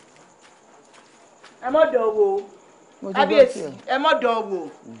ẹ mọ̀ dọ̀ wo kábíyèsí ẹ mọ̀ dọ̀ wo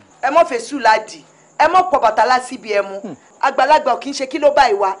ẹ mọ̀ fèsù ládì ẹ mọ̀ pọ̀ bàtàlá síbi ẹ mu àgbàlagbà kì í ṣe kí ló bá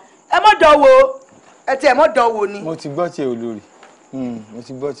ìwà ẹ mọ̀ dọ̀ wo ẹ ti ẹ mọ̀ dọ̀ wo ni. mo ti gbọ́ tiẹ̀ olórí mo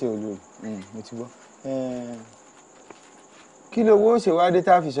ti gbọ́ tiẹ̀ olórí mo ti gbọ́ kí ló owó ṣèwádìí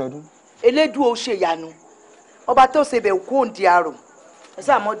tá a fi sọdún. elédùn ó ṣèyanu ọba tó ṣe bẹ̀ kó ń di àrò ẹ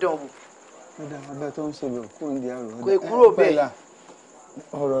sáà mọ̀ dọ̀ wò. ó dá ọba tó ń ṣe bẹ̀ kó ń di àrò. kò kúrò bẹ́ẹ̀.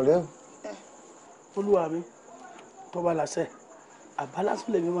 ọ̀rọ̀ rẹ o. olúwa mi tọ́ba làṣẹ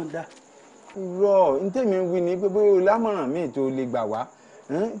àbálásùn lèmi máa ń dá. rọ ntẹ̀mí ń wí ni pé bóyá o lámọ̀ràn míì tó lè gbà wá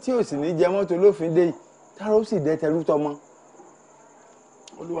tí ò sì ní jẹ mọ́tò lófin dé yìí tára ó sì dẹ tẹrú tọmọ.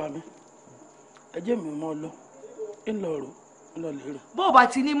 olúwa mi ẹjẹ mi mọ lọ ńlọ rò ńlọ lè rò. bó o bá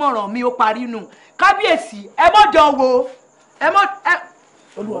ti ní mọ̀ràn mi ó parí nù kábíyèsí ẹ mọ̀ dán wo ẹ mọ̀ ẹ.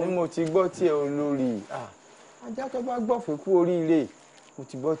 olúwa ni mo ti gbọ́ tiẹ̀ olórí ajá tó bá gbọ́ fún kú oríire mo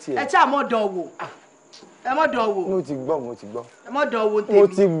ti gbọ́ tiẹ̀. ẹ tí a mọ̀ dán wò ẹ mọ̀ dán wò. mo ti gbọ́ mo ti gbọ́. ẹ mọ̀ dán wò tèmi. mo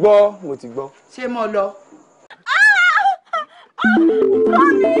ti gbọ́ mo ti gbọ́. ṣé mo lọ.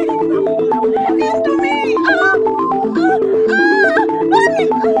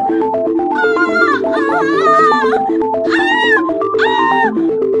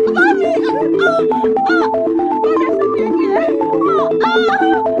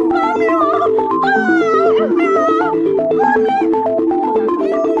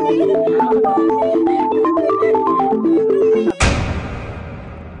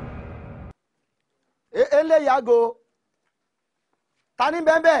 eléyàgò ta ni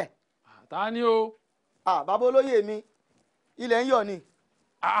bẹ́ẹ̀. ta ni o. bàbá olóyè mi ilẹ̀ ń yọ̀ ni.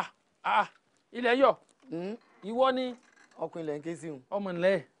 ilẹ̀ ń yọ̀ ìwọ ni. ọkùnrin ilẹ̀ ń ké sí un. ọmọ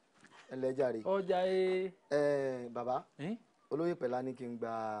nlẹ̀. ẹlẹ́jàre. ọjà bàbá olóyè pẹ̀lá ní kí n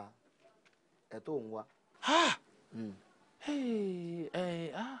gba ẹ̀tọ́ òun wa.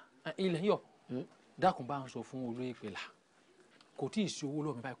 ilẹ̀ ń yọ̀ dákun bá ń sọ fún olóyè pẹ̀lá kò tí ì sí owó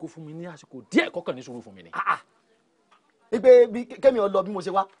lọ́wọ́ mi báyìí kó fún mi ní àsìkò díẹ̀ kọ́kàn ní sùúrù fún mi ni. ipe bí kémi ọ lọ bí mo ṣe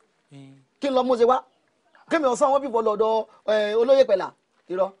wá kí n lọ mú ṣe wá kémi ọ̀sán wọn bíbọ̀ lọ́dọ̀ olóyè pẹ̀lá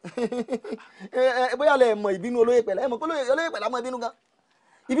irọ́ bóyá lẹ mọ̀ ìbínú olóyè pẹ̀lá ẹ mọ̀ pé olóyè pẹ̀lá mọ̀ ìbínú gan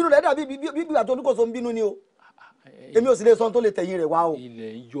ìbínú rẹ̀ dàbí bí àti olùkóso ń bínú ni o èmi ò sì lè sọ tó lè tẹ̀yìn rẹ̀ wá o.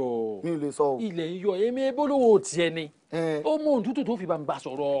 ilẹ̀ ń yọ mi ò lè sọ o. ilẹ̀ ń yọ èmi ebólówó tiẹ̀ ni ó mú ohun tútù tó fi bá ń bá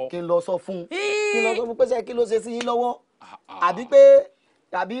sọ̀rọ̀. kí n lọ sọ fún pé ṣe kí ló ṣe sí yín lọ́wọ́ àbí pé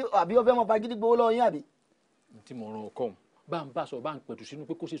àbí ó fẹ́ mọ fagídí gbowó lọ́wọ́ yín àbí. tí mo ràn ọkọ bá ń bá sọ bá ń pẹ̀tù sínú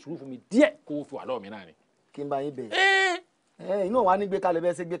pé kó ṣe sùúrù fún mi díẹ̀ kó o fi wà lọ́wọ́ mi náà ni. kí n bá yín bẹ̀ inú wa ní gbé kalẹ̀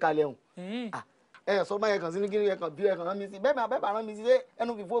bẹ́ẹ̀ ṣe gbé kalẹ̀ hùn ẹ sọ báyẹn kàn sí ní kí ẹ kàn bí ẹ kàn rán mi sí bẹ́ẹ̀ bá rán mi sí ṣé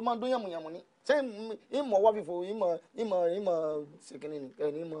ẹnu fìfo máa ń dún yàmùyàmù ni ṣé ìmọ̀ wọ́ fìfo ìmọ̀ ṣèkínní ni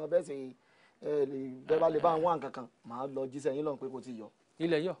ẹ ní ìmọ̀ bẹ́ẹ̀ ṣe bẹ́ẹ̀ bá lè bá ń wá nǹkan kan màá lọ jíṣẹ́ yín lọ́n pé kò tí ì yọ.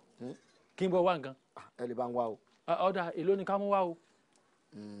 ilẹ̀ yọ kí n bọ wá nǹkan. ẹ lè bá ń wá o. ọ̀dà èló ni ká mú wá o.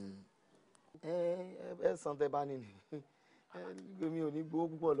 ẹ san tẹ bá nìyí mi ò ní gbowó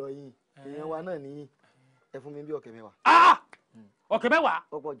púpọ̀ lọ yín èèyàn wa náà nìyí ẹ fún mi bí ọ̀kẹ́ mẹ́wàá. ọ̀kẹ́ mẹ́wàá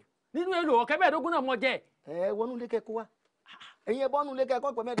ó pọ̀ jù. nínú èlò ọ̀kẹ́ mẹ́ẹ̀ẹ́dógún náà mo jẹ. ẹ wọnú ilé kẹkọ wa ẹ̀yin ẹ bọ́nú ilé kẹkọ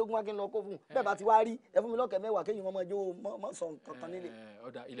pẹ̀ mẹ́ẹ̀ẹ́dógún wa kí n lọ kó fún un bẹ́ẹ̀ bá ti wá rí ẹ fún mi lọ́kẹ́ mẹ́wàá kéyìn wọn máa jó mọ́ sọ kankan nílé.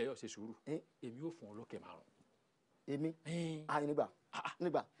 ọ̀dà ilẹ̀ yóò ṣe sùúrù èmi yóò fún ọ lọ́kẹ́ márùn. èmi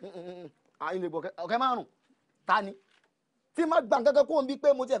nígbà ọ̀kẹ́ márùn ta ni tí má gbà kankan kó o bí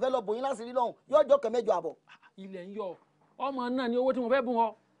pé mo ti ẹ̀ fẹ́ lọ bòyín láṣìírí lọ́hùn yóò jọ kẹ́ mẹ́jọ àbọ̀. ilẹ̀ ń yọ ọmọ náà ni owó tí mo fẹ́ bùn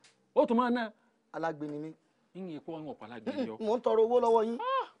ọ ó tún máa ná. alágbe ni mí. yín èkó ọ̀hún ọ̀pá alágbe yọ. mò ń tọrọ owó lọ́wọ́ yín.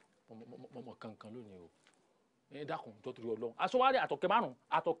 mọ̀mọ́ kankan lónìí o ẹ dákun tó torí Ọlọ́run aṣọwárí àtọ̀kẹ́ márùn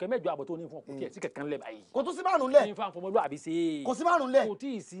àtọ̀kẹ́ mẹ́jọ àbọ̀ tó ní fún ọkùnrin ẹ̀ sí kankan lẹ̀ báyìí. kò tún sí márùn lẹ̀. ní fún àfọmọlúwàbí ṣe. kò sí márùn lẹ̀. kò tí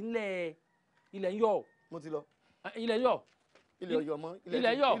ì sí lẹ̀ ilẹ̀ ń yọ. mo ti lọ. ilẹ̀ yọ. ilẹ̀ Ọ̀yọ́ mọ́.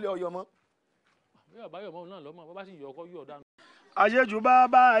 ilẹ̀ yọ. ilẹ̀ Ọ̀yọ́ mọ́. bí ọba yọ mọ́ náà lọ́mọ bọ́ bá sì yọ ọkọ yọ dànù. àṣejù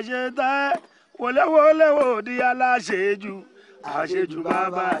bàbá àṣe tẹ́ wọléwọléwò di aláṣejù àṣejù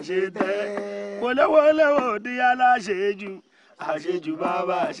bàbá àṣe tẹ́ wọléwọléwò di aláṣejù àṣejù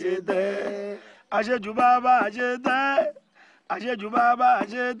bàbá àṣe tẹ́ àṣejù bàbá àṣe tẹ́ àṣejù bàbá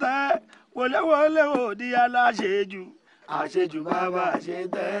àṣe tẹ́ wọléwọléwò di aláṣejù àṣejù bàbá àṣe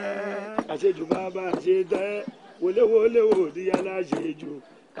tẹ́ àṣejù bàbá àṣe tẹ́ wọléwọléwò di aláṣejù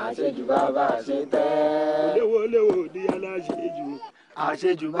àṣejù bàbá àṣe tẹ́ wọléwọléwò di aláṣejù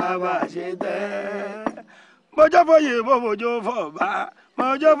àṣejù bàbá àṣe tẹ́ mọjọ́ fòyìn bòbòjò fọ̀bá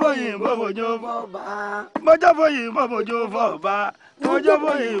mọjọ́ fòyìn bòbòjò fọ̀bá mọjọ́ fòyìn bòbòjò fọ̀bá mọjọ́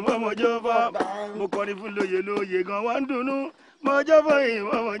fòyìn bòbòjò fọ̀bá mo kọrin fún lóye lóye gan wọ́n ń dunnú mọjọ́ fòyìn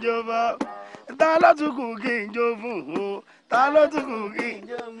bòbòjò fọ̀ ta ló tún kù kí n jó fún o ta ló tún kù kí n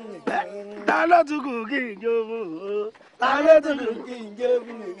jó fún o ta ló tún kù kí n jó fún o ta ló tún kù kí n jó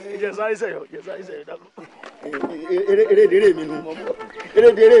fún o. jẹsà ìṣẹyọ dákú. erédèrè mi nù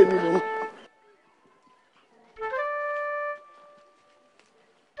erédèrè mi nù.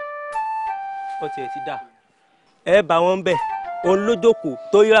 ó tiẹ̀ ti dà ẹ bá wọn bẹ̀ òun ló jókòó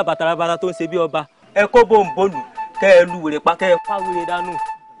tó yíra bàtàràbàtà tó ń ṣe bí ọba ẹ kó bòǹbòlù kẹ ẹ lu wèrè pa kẹ ẹ pa wèrè dànù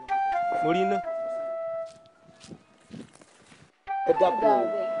mo rí náà. ẹ dákun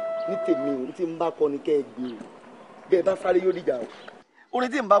o ní tèmi o tí n bá kọ ni kẹ ẹ gbé o bẹ́ẹ̀ bá sáré yóò dìjà o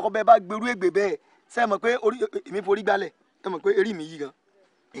orin tí n bá kọ bẹ́ẹ̀ bá gbèrú ègbè bẹ́ẹ̀ ṣe é mọ̀ pé èmi forí gbálẹ̀ ẹ mọ̀ pé eré mi yí gan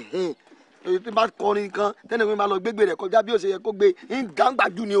tí n bá kọrin kan tẹ́lẹ̀ mi máa lọ gbégbé rẹ̀ kọjá bí ó ṣe yẹ kó gbé ń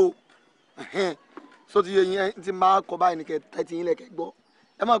gàǹgbàjú ni o so ti yẹ yín tí máa kọ báyìí ní kẹ tẹ́tí yín lẹ́kẹ̀ gbọ́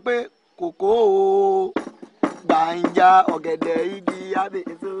ẹ mọ̀ pé kòkó o gbàǹjà ọ̀gẹ̀dẹ̀ igi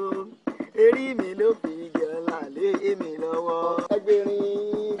abèso erí mi ló fi jẹ̀la lé mi lọ́wọ́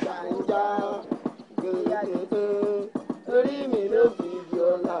ẹgbẹ̀rin gbàǹjà orí mi ló fi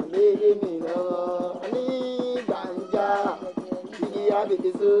jẹ̀la lé mi lọ́wọ́ ní gbàǹjà igi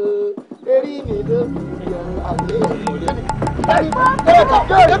abèso erí mi ló fi jẹ̀la lé mi lọ́wọ́.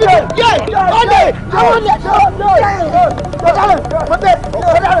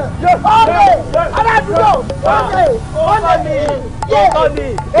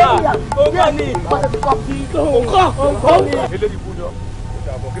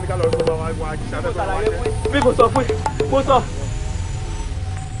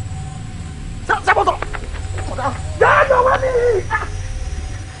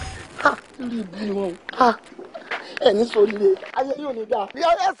 Ẹni sóríire ayé yóò ní dáa bí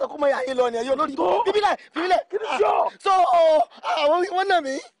ẹ sọ kó mọ ayé lọ ni ayé olórí bíbílẹ so àwọn wọn nà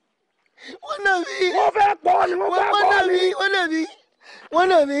mí wọ́n fẹ́ pọ̀ ni wọ́n fẹ́ pọ̀ ni wọ́n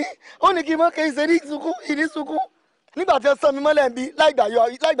nà mí ó ní kí n mọ kí n ṣe ní sunkún nígbà tí ó sọ mi mọ́lẹ̀ ń bí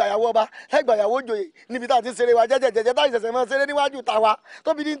láìgbàyàwó ọba láìgbàyàwó òjòyè níbi tá a ti ṣeré wa jẹ́jẹ́jẹ́jẹ́ tá a ṣẹ̀ṣẹ̀ máa ṣeré níwájú tàwa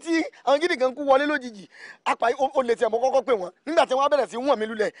tóbi ní tí àwọn gidi kan kú wọlé lójijì apààyàn olè tí ẹ̀ mọ́ kọ́kọ́ pè wọ́n nígbà tí wọ́n bẹ̀rẹ̀ sí wọ́n mi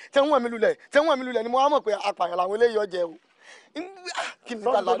lulẹ̀ ni mo wá mọ̀ pé apààyàn làwọn eléyìí ọjẹ́ o kí ni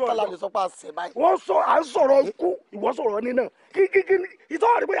tálà lè sọ pé àṣẹ báyìí. wọ́n sọ à ń sọ̀rọ̀ kú ìwọ sọ̀rọ̀ ní náà kí ìtọ́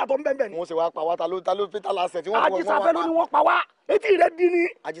àdìgbò yàtọ̀ ń bẹ́ẹ̀ ni. wọ́n ṣe wá pa wá ta ló fi tálà àṣẹ tí wọ́n fọwọ́ Ajísafẹ́ ló ní wọ́n pa wá etí rẹ̀ di ni.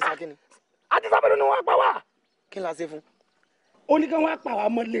 Ajísafẹ́ ni. Ajísafẹ́ ló ní wọ́n pa wá. kí ni a ṣe fún. ó ní kí wọ́n pa wá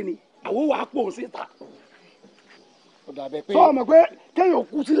mọ́lẹ̀ ni àwọn wàá pò síta. ó dàbẹ̀ pé. sọ ma pé kéèyàn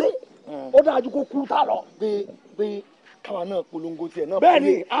kú sílé ó dájú kó kú ta lọ. pé káwa náà polongo tiẹ̀ náà.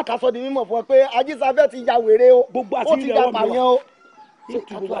 bẹ́ẹ̀ni akasọ di mímọ̀ fún ọ pé Ajísafẹ́ ti ya wèrè o. gbogbo ó ti ya pààyàn o.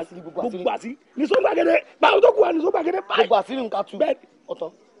 gbogbo àti nìṣó gbàgede báwo tó kù wá nìṣó gbàgede báyìí. gbogbo àṣírí nǹkan tu. bẹ́ẹ̀ni ọ̀tọ̀.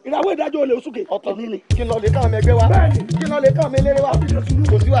 ìràwọ̀ ìdájọ́ olè oṣù kè. ọ̀tọ̀ kí n lọ lè káwọn ẹgbẹ́ wa. kí n lọ lè káwọn eléré wa.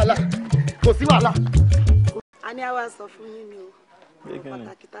 kò sí wàhálà kò sí wàhálà. a ní àwa sọ fún yín ni o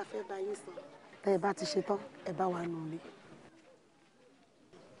pàtàkì tá a fẹ́ bá yín sọ. tẹ́ ẹ bá ti ṣetán ẹ bá wa nù mí.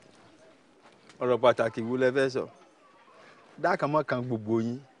 ọ̀rọ̀ pàtàkì wo lẹ fẹ́ sọ dákàmọ́ kan gbogbo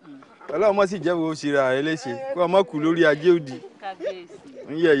yín ọlọ́run mọ́ sì jẹ́ wo ṣera rẹ léṣe kó ọmọ kù lórí ajé òdì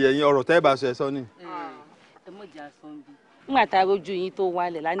ń yẹ̀yẹ̀ yín ọ̀rọ̀ tẹ́ ẹ bá sọ ẹ sọ ni. nígbà tá a rojú yín tó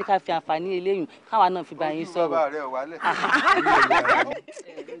wálẹ̀ la ní ká fi àǹfààní eléyìí káwa náà fi bá yín sọ̀rọ̀.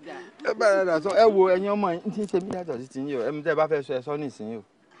 ẹ bá rẹ̀ dà sọ ẹ wo ẹ̀yin ọmọ yín tí ń ṣe mí yàtọ̀ sí ti yín o ẹ̀mí tẹ́ ẹ bá fẹ́ sọ ẹ sọ nísìnyí o.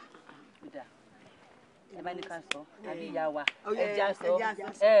 ẹ bá ní ká sọ tàbí ìyá wa ẹ já sọ.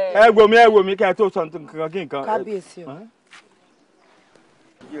 ẹ wò mí kí ẹ tó sọ nǹkan kí nǹkan. kábíyèsí o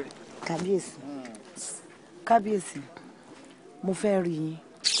kábíyèsí mo fẹ́ rí yín.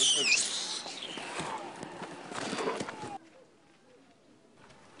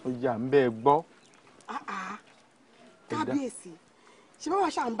 ó yà ń bẹ́ẹ̀ gbọ́. kábíyèsí ṣé bá wàá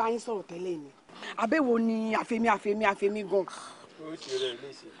ṣà ń bá yín sọ̀rọ̀ tẹ́lẹ̀ ni àbẹ̀wò ni àfẹ́mí gan.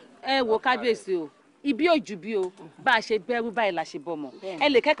 ẹ wo kábíyèsí o ibi òjù bí o bá a ṣe bẹ̀rù báyìí la ṣe bọmọ ẹ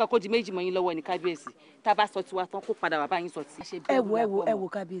lè kẹ́kọ̀ọ́ kó di méjì mọ́ yín lọ́wọ́ ní kábíyèsí tá a bá sọ tiwa tán kó padà wá bá yín sọ tí. ẹ wo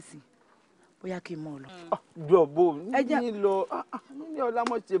kábíyèsí bóyá kí n mọ ọ lọ. jọ̀bọ̀ ní lọ ní ọlá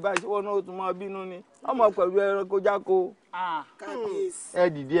mọ̀ ṣe báyìí wọn náà tún máa bínú ni ọmọ pẹ̀lú ẹranko jáko. kábíyèsí ẹ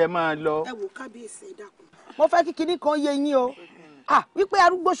dìde ẹ máa lọ. ẹ wo kábíyèsí ẹ dákun. mo fẹ́ kí kinní kan yé yín o wípé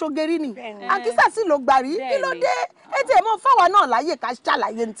arúgbó ṣogeri ni àkísà sì ló gbà rí kí ló dé ètò ẹ̀ mọ́ fáwa náà láyè ká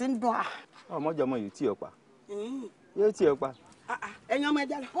ṣàlàyé ní ti ń dùn. ọmọjọmọ yìí tí ò pa yóò tí ò pa. ẹ̀yin ọmọ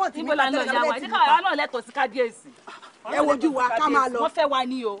ẹja lọ wọ́n ti ní kátó lọ́wọ́ ẹ̀ ní káwa náà lẹ́tọ̀ọ́ sí kábíyèsí. ẹ wojú wa ká máa lọ wọ́n fẹ́ wa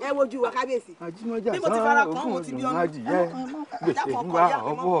ní o. ẹ wojú wa kábíyèsí. àjímọ́jà bí mo ti fara kàn mo ti bí ọmọ. gbèsè ń wá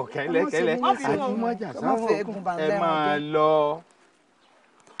ọwọ́ kẹ́lẹ́kẹ́lẹ́ àjímọ́jà sáwọn ẹ máa lọ.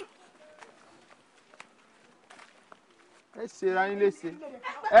 ẹ ṣe ara yín léṣe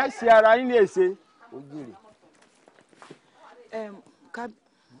ẹ ṣe ara yín léṣe ó jèrè.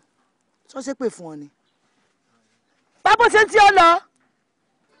 sọ́sẹ́ pè fún ọ ni. bábọ̀ ṣe ń tí ọ lọ.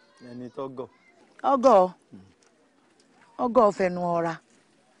 ẹni tọ́gọ̀. ọgọ́ fẹnu ọra.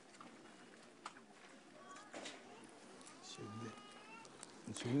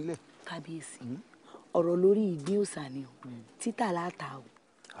 ìṣòlẹ̀. kábíyèsí ọ̀rọ̀ lórí ìgbín òòṣà ni o títà láta o.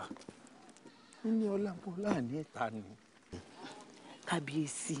 níní ọlápọ̀ láàní ìta ni.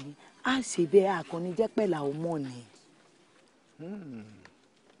 kábíyèsí a ṣe bẹ́ẹ̀ àkànní jẹ́ pẹ̀lá ọmọ ni.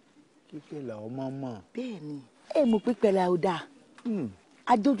 pípẹ́lá ọmọ mọ̀. bẹ́ẹ̀ ni ẹ mọ̀ pípẹ́lá ò dáa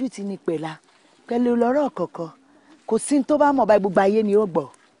adójú ti ní pẹ̀lá pẹ̀lú lọ́rọ̀ kọ̀ọ̀kan kò sí ní tó bá mọ̀ báyìí gbogbo ayé ni ó gbọ́.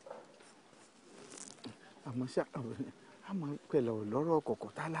 àmọ́ ṣá àmọ́ pẹ̀lú lọ́rọ̀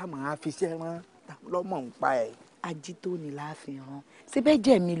kọ̀ọ̀kan tá láàmú àfiṣẹ́ rán lọ́mọ ń pa ẹ̀. ajito ni láàfin rán síbẹ̀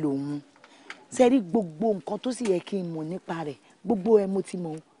jẹ́ mi lòun sẹ́rí gbogbo nǹkan tó sì yẹ kí n mọ̀ nípa rẹ̀ gbogbo ẹ̀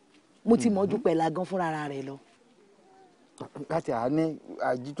mo ti mọ̀ ju pẹ̀lá gan fúnra rẹ̀ lọ. láti àání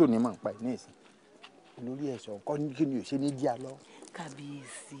ajito ni màá pa ẹ̀ ní ìsìn olórí ẹ̀sọ́ kọ́ ní kí ni ò ṣe ní díà lọ.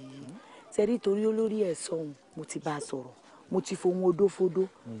 kábíyèsí sẹ́rí torí olórí ẹ̀sọ́ òun mo ti bá a sọ̀rọ̀ mo ti fohùn odófodó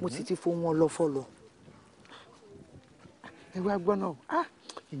mo sì ti fohùn ọlọ́fọ́lọ́. ẹ wá gbọ́ náà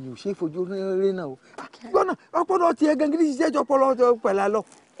èyàn ò ṣe é fojú rere náà o gbọ́ náà ọpọlọ tiẹ̀ gangan ní ṣiṣẹ́ jọ pọlọ pẹ̀lá lọ.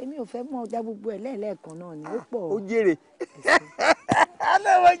 èmi ò fẹ́ mọ ọjà gbogbo ẹ̀ lẹ́ẹ̀lẹ́ẹ̀kan náà ni ó pọ̀. ó jèrè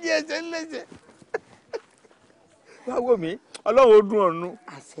aláwọ̀ jẹ́ ẹsẹ̀ ńlẹ́sẹ̀. wá wò mí ọlọ́run ó dún ọ̀run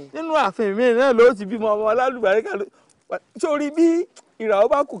nínú ààfin mi náà ló ti bímọ ọmọ alálùbáríkà sórí bí ìràwọ̀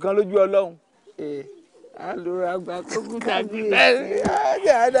bá kù kan lójú ọlọ́run. alùpàgbà kókó tàbí bẹ́ẹ̀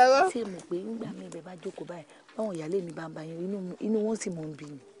ṣé mo pé nígbà mi ibẹ̀ bá jókòó báyìí báwọn ìyáálé mi bá ń bá yín inú wọn sì mọ̀ ń bí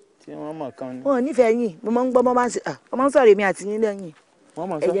mi. tí wọ́n mọ̀ kan ni. wọn ò nífẹ̀ẹ́ yín mo máa ń gbọ́ ọmọ ń sọ̀rọ̀ èmi àti yín lẹ́yìn. wọ́n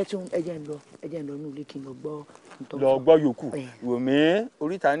mọ̀ sọ. ẹjẹ́ ń lọ inú ilé kí n lọ gbọ́. lọ gbọ́ yòókù wò mí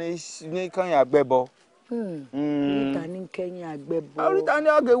oríta ní kẹ́yìn àgbẹ̀bọ. oríta ní kẹ́yìn àgbẹ̀bọ. oríta ní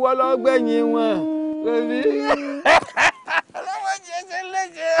ọ̀gẹ̀ wọ́ lọ gbẹ̀yìn wọn. ọlọ́wọ́ jẹ́ ṣe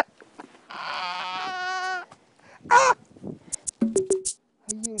léṣe.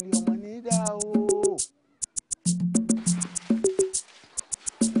 ayé olè ọmọ ní dáa o.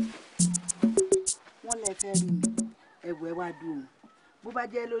 wá dùn bó bá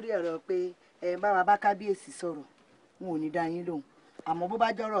jẹ́ lórí ọ̀rọ̀ pé ẹ bá wa bá kábíyèsí sọ̀rọ̀ n ò ní dá yín lóhùn àmọ́ bó bá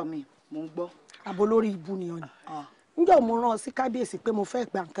jọ́rọ̀ mi mò ń gbọ́. àbò lórí ibu ni ọ̀nà ǹjọ́ mo rán ọ sí kábíyèsí pé mo fẹ́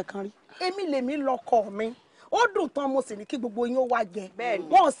gba nǹkan kan rí èmi lèmi lọkọ mi ó dùn tán mo sì ní kí gbogbo yín ó wá jẹ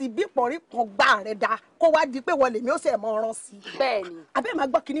wọn ò sì bí pọ̀rí kan gbà rẹ̀ dá kó wá di pé wọlé mi ó sì ẹ̀ mọ́ ọ̀ràn sí i. bẹ́ẹ̀ni abẹ́ máa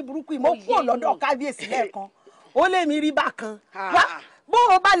gbọ́ kínní burúkú yìí mo kú ọ̀lọ́dọ̀ kábíyèsí lẹ́ẹ̀kan ó lé mi rí bákan wá bó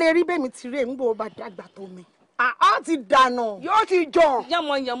o bá lè rí bẹ́ẹ̀ mi ti rí èmi bó o bá dàgbà tó mi a ti dànù. yóò ti jọ.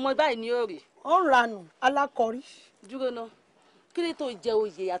 yánmọyánmọ báyìí ni yóò rí. ó ń ranù alákọ̀rí. dúró ná kí ni tó jẹ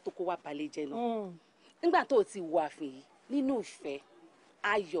oyè atoko wa balẹ̀ jẹ náà nígbà tó o ti wọ ààfin yìí nínú ìfẹ́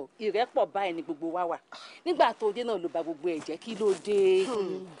ayọ̀ ìrẹ́pọ̀ báyìí ni gbogbo wa wà nígbà tó dé náà ló bà gbogbo ẹ̀ jẹ́ kí ló dé.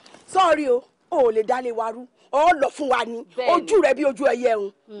 sọ́ọ̀rì o ò lè dálé wa rú ọ lọ fún wa ni ojú rẹ bí ojú ẹyẹ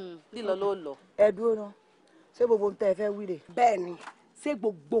ń. lílọ ló lọ. ẹ dúró ná ṣé gbogbo nǹkan tẹ́ ẹ fẹ́ wí rè. bẹ́ẹ̀ ni ṣé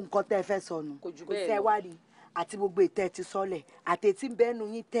gbogbo nǹkan tẹ́ ẹ fẹ́ sọnù kò tẹ́ wá rí àti gbogbo ìtẹ́ ti sọlẹ̀ àti etí ń bẹ́nu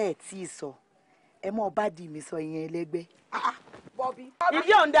yín tẹ́ ẹ tí ì sọ ẹ mọ̀ bá di mi sọ ìyẹn ẹlẹ́gbẹ́.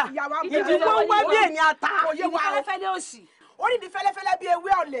 ìdí ọ̀ǹda ìdí wọn wá bí èèyàn ata. ìdí fẹ́lẹ́fẹ́lẹ́ òsì. ó ní ìdí fẹ́lẹ́fẹ́lẹ́ bí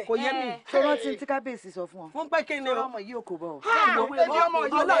ewé ọ̀lẹ̀. kò yé mi tó rántí tí kábíyèsí sọ fún ọ. fún pé kí ni o. ọmọ yìí ò kò bọ̀.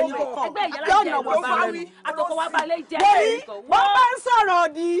 ọlọ́ọ̀ni kò kọ̀ ẹgbẹ́ ìyálà ìjẹ́ ìwọ̀n bá mi àtọkọ wa balẹ̀ jẹ́. wọ́n bá ń sọ̀rọ̀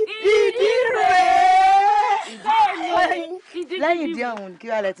di ìdí rèé. lẹ́yìn ìdí ọ̀hún kí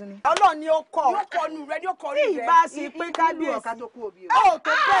wàá lẹ tún ní. ọlọ́run ni ó kọ yóò kọ nù rẹ yóò kọ rí rẹ. tí ìbá ṣe pé kábíyèsí ó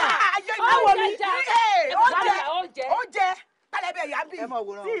tó bẹ́ẹ̀. àwọn mi ó jẹ pẹlẹbẹ ìyá bí.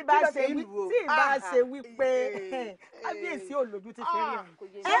 tí ìbá ṣe wípé kábíyèsí olójú ti fẹ́ rí ọ̀hún.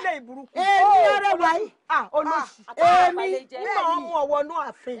 sílẹ̀ ìburúkú. èmi ọ̀rẹ́ wa yìí. olóṣì. èmi nígbà wọn mú ọwọ́ náà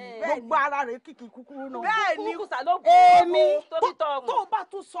àfin gbogbo ara rẹ̀ kìkì kúkúrú náà. bẹ́ẹ̀ni èmi tó o bá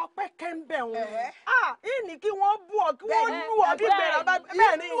tún sọ pé kẹ́ńbẹ̀ wọn. ìní kí wọ́n bú ọ kí wọ́n lù ọ bí gbèrà bá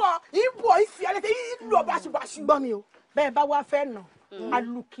bẹ́ẹ̀ ni ìbú ọ ìfì ẹlẹ́tẹ̀ ìlú ọ báṣubàṣu. gbọ́ mi o bẹ́ẹ̀ bá wá fẹ́ nà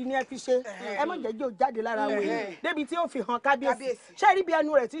alùkì ni ẹ fi ṣe ẹ mọ̀ jẹ́jẹ́ ò jáde lára wẹ̀ débi tí ó fi hàn kábíyèsí ṣé rí bí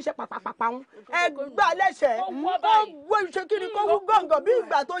ẹnu rẹ̀ ti ń ṣe pàpàpàpà ń ẹ gbà lẹ́sẹ̀ ó wọ ìṣe kiri kó wú gọ̀ǹgọ̀ bí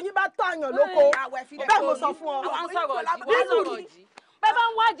ìgbà tó yín bá tààyàn lóko bẹ́ẹ̀ mo sọ fún ọ. bẹ́ẹ̀ bá ń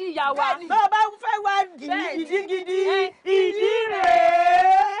wádìí ìyá wa. bẹ́ẹ̀ bá fẹ́ wádìí gidigidi ìdí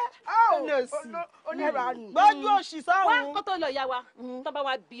rèé. gbọ́dọ̀ òṣì sọ́hún. wá kó tó lọ ìyá wa tó bá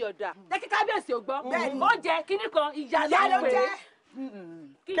wa bí ọ̀dà. jẹ́ kí kábíyèsí ò gbọ́. ó jẹ́ kínní kan ìyá ló pè é.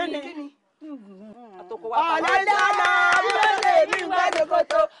 kíni. ọ̀lẹ́sàlà dúródè ní ìwà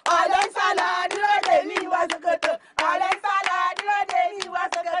ṣòkòtò ọ̀lẹ́sàlà dúródè ní ìwà ṣòkòtò ọ̀lẹ́sàlà dúródè ní ìwà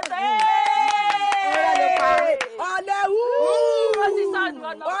ṣòkòtò. ọ̀lẹ́wù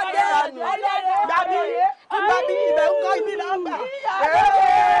gbàbí ibẹ̀ ń kọ́ ibi náà gbà.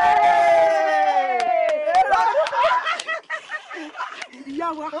 ìyá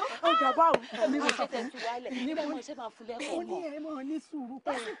wa ọjà báwo. èmi kò ṣe tẹ̀sí wálẹ̀ nígbà wọn ṣe máa fún lẹ́kọ̀ọ́ mọ́. ó ní ẹ mọ̀ ní sùúrù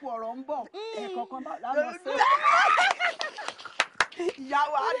pásìkò ọ̀rọ̀ ń bọ̀ ẹ̀ẹ̀kọ̀ọ̀kan bá láwọn ṣe. ìyá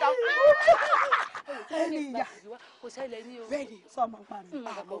wa á dá ẹni ìyá kò ṣẹlẹ̀ ní o. bẹ́ẹ̀ni sọmọ pa mi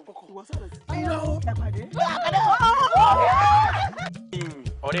ìwọ sọ̀rọ̀ sí i. ẹ pàdé.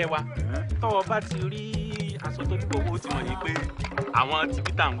 ọ̀rẹ́ wa tọ́wọ́ bá ti rí aṣọ tó dúpọ̀ owó tí wọ́n ní pé àwọn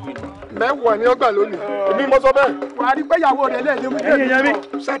tìbí tà ń wí. mẹ́wàá ni ó gbà lónìí èmi mo sọ bẹ́ẹ̀. wà á rí pé ìyàwó rẹ̀ lè ní mú ẹ̀yìn ẹ̀yẹ mi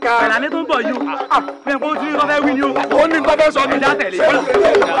ṣẹ́ka. ìlànà tó ń bọ̀ yìí o bẹ́ẹ̀ kó tí wọ́n fẹ́ wí ni o. ó ní tó fẹ́ sọ ni. ẹ̀dá tẹ̀lé.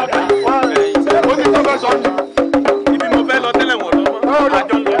 ó ní tó fẹ́ sọ ni. ibi mo fẹ́ lọ tẹ́lẹ̀ wọ̀n lọ́wọ́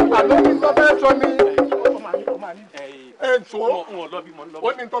àjọ ń lọ. àlọ́ ní tó fẹ́ sọ ni. ó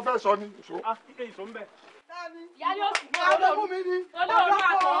ní tó fẹ́ sọ ni. Yálé òsì ní olórí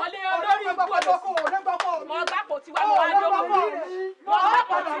àkọọ́lé olórí ìgbòho mọ gbàpò tí wàá mọ wá jókòó mọ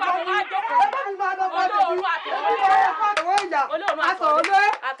gbàpò tí wàá mọ wá jókòó olóòrùn àtọ̀ọ́lé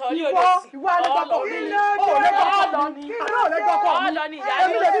ìwọ ọlọ́ni ìyálé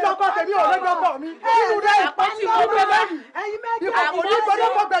èmi lè bí lọ́kọ́ tèmi ò lọ́jọ́kọ́ mi inú rẹ̀ ìpàdé ọ̀rọ̀ lẹ́yìn ẹ̀yin méjì àkòrí ìgbọ́dọ̀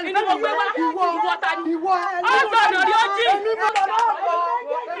kọ́ bẹ̀rẹ̀ ìwọ ta ni ìwọ ọgbọ́n lórí ojú èmi mọ̀ lọ́wọ́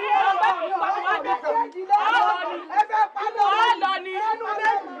ọlọ́ni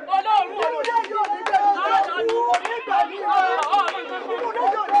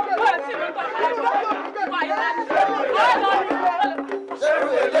ṣerú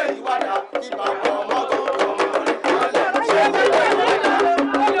eléyìí wàdà ìbá wọn ọmọ tó ń bọ̀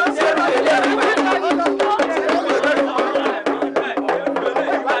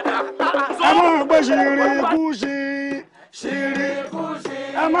ẹ máa pè ṣìrì kú sí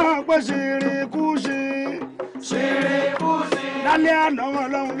ẹ máa pè ṣìrì kú sí lálẹ́ àná wọn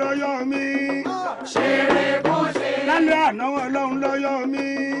lọ́hùn lọ́yọ́ mi lálẹ́ àná wọn lọ́hùn lọ́yọ́ mi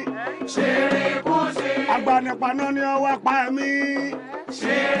agbanipaná ni ọwọ́ pa mí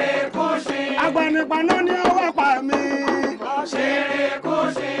agbanipaná ni ọwọ́ pa mí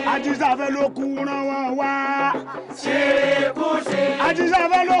ṣerékúṣe. Ajísàfẹ́ ló kú rán wọn wá. ṣerékúṣe.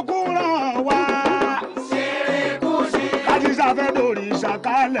 Ajísàfẹ́ ló kú rán wọn wá. ṣerékúṣe. Kájísàfẹ́ dòrí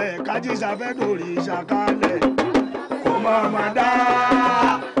ìṣàkálẹ̀ kájísàfẹ́ dòrí ìṣàkálẹ̀. kò máa ma dá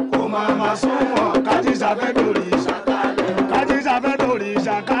kò máa ma súnmọ́ kájísàfẹ́ dòrí ìṣàkálẹ̀. Kájísàfẹ́ dòrí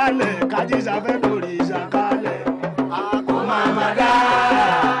ìṣàkálẹ̀ kájísàfẹ́ dòrí ìṣàkálẹ̀. kò máa ma dá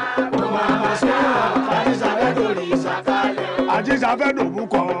kò máa ma súnmọ́ kájísàfẹ́ dòrí ìṣàkálẹ̀. Ajísàfẹ́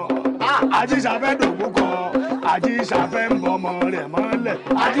dòbúkọ Ajísàfẹ́ dòbúkọ Ajísàfẹ́ ń bọmọ rẹ̀ mọ́lẹ̀.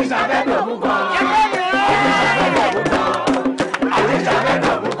 Ajísàfẹ́ dòbúkọ Ajísàfẹ́ dòbúkọ Ajísàfẹ́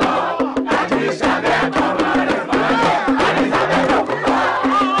dòbúkọ Ajísàfẹ́ ń bọmọ rẹ̀ mọ́lẹ̀. Ajísàfẹ́ dòbúkọ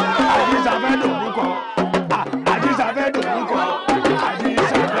Ajísàfẹ́ dòbúkọ Ajísàfẹ́ dòbúkọ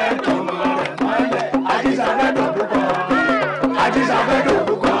Ajísàfẹ́ ń bọmọ rẹ̀ mọ́lẹ̀. Ajísàfẹ́ dòbúkọ Ajísàfẹ́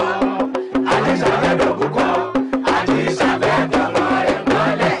dòbúkọ Ajísàfẹ́ dòbúkọ Ajísàfẹ́ ń bọmọ rẹ̀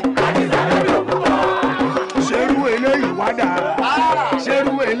mọ́lẹ̀. Ajísàfẹ́ dòbúkọ. Ṣerú eléyìí wádà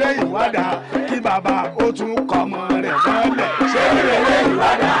ṣerú eléyìí wádà kí bàbá ó tún kọ́mọ rẹ̀ mọ́lẹ̀. Ṣerú eléyìí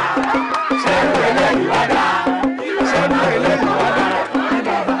wádà ṣerú eléyìí wádà ṣerú eléyìí wádà kí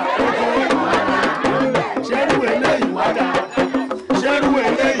bàbá ó tún kọ́mọ rẹ̀ mọ́lẹ̀. Ṣerú eléyìí wádà ṣerú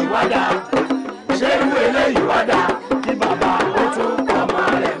eléyìí wádà ṣerú eléyìí wádà kí bàbá ó tún kọ́mọ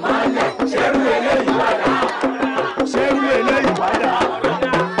rẹ̀ mọ́lẹ̀. Ṣerú eléyìí wádà ṣerú eléyìí wádà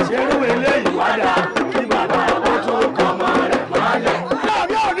ṣerú eléyìí wádà kí bàbá ó tún kọ́mọ rẹ̀ mọ́lẹ̀.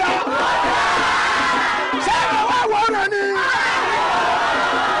 Láàbí ọ̀dà ṣé àwọn àwòrán ni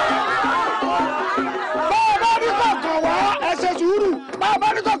bá a bá ní kọ̀ọ̀kan wá ẹ ṣe sùúrù bá a bá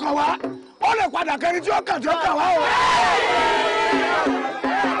ní kọ̀ọ̀kan wá ó lè padà kẹrin tí ó kàn wá o.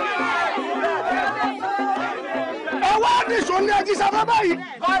 ẹ wá nìṣó ní Ajísàfẹ́ báyìí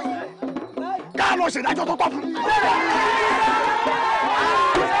ká lọ ṣèdájọ́ tó tọ́ fún.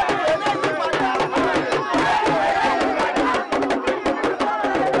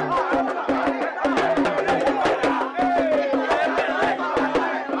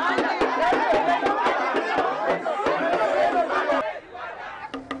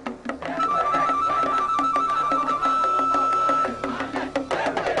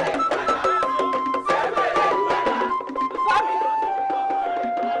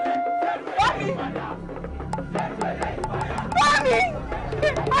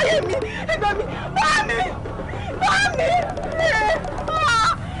 Ayé mi, ẹgbẹ́ mi, bá mi,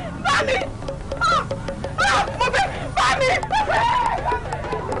 mo fẹ́, bá mi, mo fẹ́.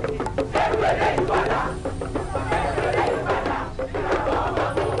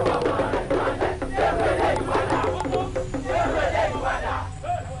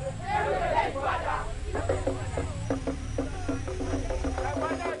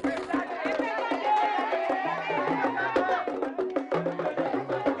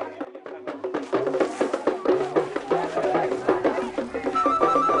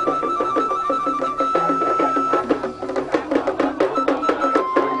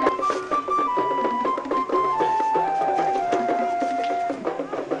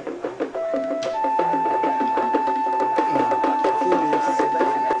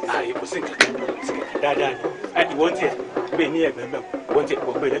 dáadáa ni ìwọ́n tiẹ̀ gbé ní ẹgbẹ́ mẹ́wọ̀ ìwọ́n tiẹ̀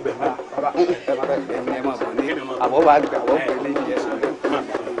gbé lẹ́gbẹ̀ẹ́ mẹ́wọ̀. ẹ máa bọ̀ ní àbọ̀ bá gbà wọ́n pè ní ìyẹn.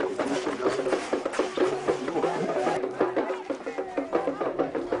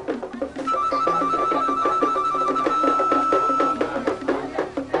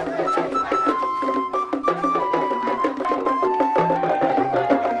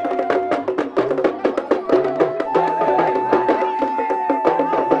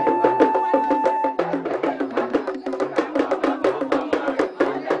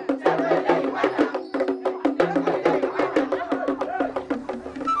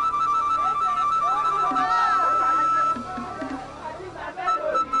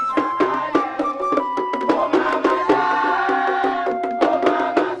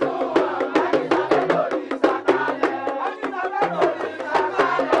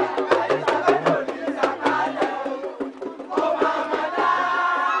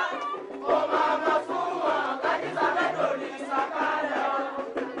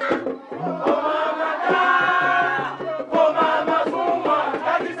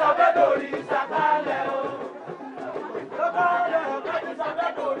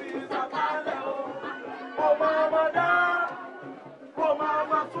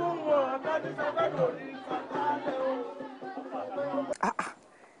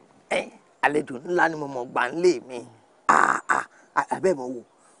 àlejò ńlá ni mo mọ̀ gbà ń lé mi abẹ́ mọ̀ wò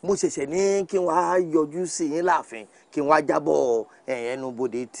mo ṣẹ̀ṣẹ̀ ní kí n wá yọjú sí yín láàfin kí n wá jábọ̀ ẹnu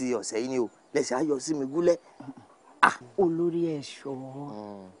bodè ti ọ̀sẹ̀ yìí ni o lẹ́sẹ̀ á yọ sí mi gúlẹ̀. olórí ẹ̀ṣọ́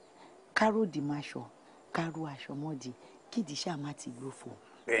káròdì máa ṣọ kárò aṣọ mọ́dì kídìí ṣáà má ti gbófo.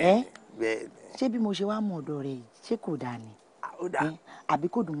 ṣé bí mo ṣe wá mọ̀ ọ̀dọ̀ rẹ̀ yìí ṣé kò dáa ni àbí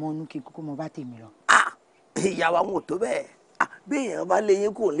kò dùn mọ́ inú kí n kúkú mo bá tèmi lọ. ìyàwó àwọn ò tó bẹ́ẹ̀ bí èèyàn bá lé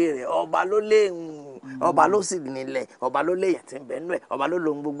yín kò lè rẹ̀ ọba ló lé ọba ló sì nílẹ̀ ọba ló lé èèyàn tí ń bẹ nú ẹ̀ ọba ló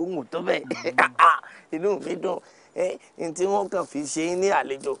lohun gbogbo ń tó bẹ́ẹ̀ inú mi dùn n tí wọ́n kàn fi ṣe ní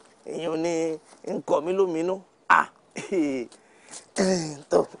àlejò èèyàn ní nkọ̀ mi lóminú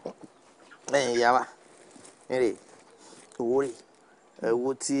tó ìyá wa rè owó rè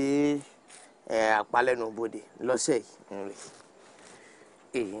owó tí àpalẹ́nu bodè lọ́sẹ̀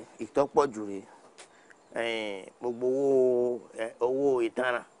yìí rè ìtọ́pọ̀ jù rè gbogbo owó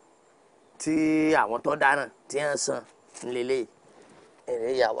ìtanràn tí àwọn tó dáná tí wọ́n san nílé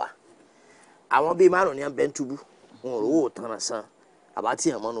èrè yà wá àwọn bíi márùn ní abẹ́ ń túbú wọn ò rówó ìtanràn san àbá tí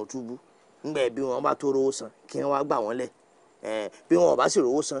wọ́n mọ́nà túbú ńgbà bí wọ́n bá tó rówó san kí wọ́n wá gbà wọ́n lẹ̀ bí wọ́n bá sì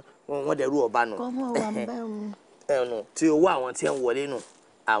rówó san wọ́n dẹrú ọba nù tí owó àwọn tí wọ́n wọlé nù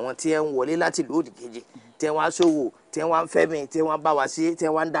àwọn tí wọ́n wọlé láti ìlú òdì kejì tí wọ́n á ṣòwò tí wọ́n á fẹ́ mi tí wọ́n bá wa sí tí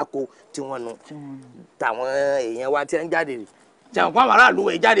wọ́n á ń dáko tí wọ́n nu tàwọn èèyàn wa tí wọ́n ń jáde rè jẹun fún àwọn aráàlú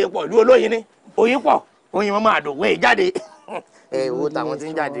wẹ̀ jáde pọ̀ ìlú olóyin ni oyin pọ̀ oyin wọn máa dùn wẹ̀ jáde owó tàwọn tí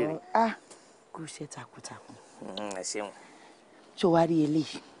ń jáde rè. kò ṣe takuntakun. ẹ ṣeun. tó wá rí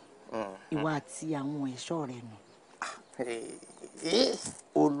eléyìí ìwà àti àwọn ẹ̀ṣọ́ rẹ̀ nù.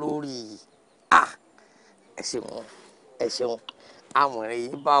 olórí ẹ ṣeun ẹ ṣeun àmọ̀ràn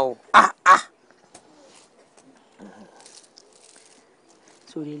yìí bá o.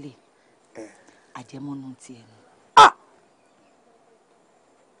 sórí lè àjẹmọ́nú tiẹ̀ nù.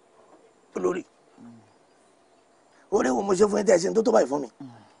 olórí orí wo mo ṣe fún ẹ tí ẹ ṣe ń tó báyìí fún mi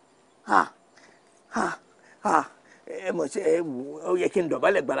ẹ mọ̀ ṣe ẹ wù ó yẹ kí n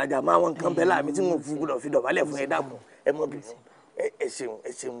dọ̀bálẹ̀ gbalaja máa wọn nǹkan bẹ́ẹ̀ láàmì tí mo fi gbọdọ̀ fi dọ̀bálẹ̀ fún ẹ dàpọ̀ ẹ mọ̀ bínú ẹ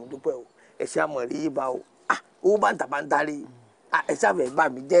ṣeun dúpẹ́ o ẹ ṣe àmọ̀rí yìí bá o owó bá ń tà bá ń tarí ẹ ṣàfẹ́ bá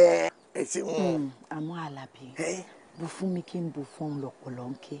mi jẹ́ ẹ ṣeun. àmọ́ Àlàbí bù fún mi kí n bù fún un lọ́pọ̀lọ́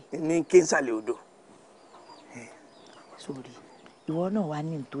ń ké. ní kí n sàlẹ̀ odò. sórí ìwọ náà wá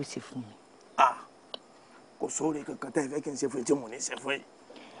ní tó ṣe fún mi. kò sóore kankan tẹ́ ẹ fẹ́ kí n ṣe fún ẹ tí mo ní ṣe fún ẹ.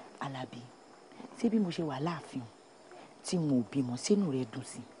 Àlàbí ṣé bí mo ṣe wà láàfin tí mo bímọ sínú rẹ dùn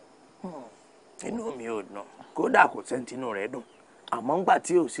sí. inú mi ò dùn kódà kò sẹ́ńtì inú rẹ dùn àmọ́ ńgbà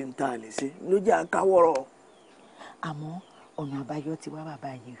tí ò sí ń ta lè ṣe ló jẹ́ àkáwọ́rọ̀. àmọ́ ọ̀nà àbáyọ ti wá bàbá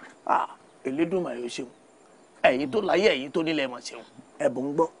yìí. Elédùmarè ṣeun ẹ̀yin tó láyé ẹ̀yin tó nílẹ̀ mọ̀ ṣeun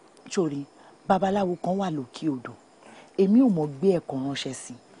ẹ̀bùn gbọ́. sórí babaláwo kan wà lókè odò èmi ò mọ̀ gbé ẹ̀kọ́ ránṣẹ́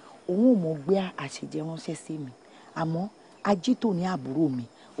sí òun ò mọ̀ gbé àṣejẹ ránṣẹ́ sí mi àmọ́ ajito ní àbúrò mi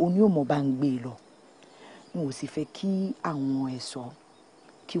òun ò mọ̀ bá ń gbé e lọ n ò sì fẹ́ kí àwọn ẹ̀ṣọ́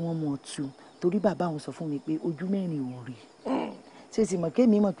kí wọ́n mọ̀ tú torí bàbá òun sọ fún mi pé ojú mẹ́rin ò rí ṣé sì mọ̀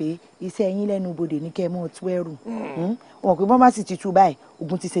kémi mọ̀ pé iṣẹ́ yín lẹ́nu bodè ní kẹ́ ẹ mọ̀ tú ẹrù wọn pé wọ́n bá sì ti tú báyìí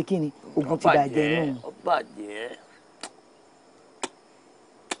ogun ti ṣe kíni ogun ti bàjẹ́ nù. ó bàjẹ́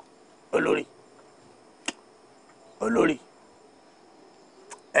olórí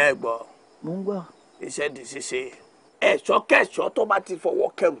ẹ gbọ́. mo ń gbọ́. iṣẹ́ di ṣíṣe ẹ̀ṣọ́ kẹ̀ṣọ́ tó bá ti fọwọ́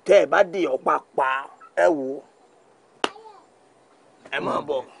kẹrù tẹ́ ẹ bá di ọ̀pá pa ẹ wò ó ẹ máa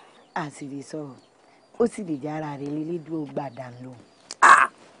bọ̀. àṣírí sọ̀rọ̀ ó sì lè jẹ́ ara rẹ̀ lélédúró gbàdán lò.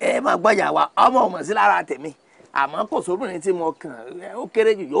 ẹ máa gbọ́jà wa ọmọ sí lára tèmi àmọ́ kò sóbìnrin tí mo kàn ó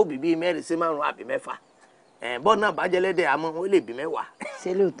kéré jù yóò bí bíi 4 sí 5 àbí 6 bọ́ọ̀ náà bá jẹ́ lẹ́dẹ̀ àmọ́ ó lè bí 10.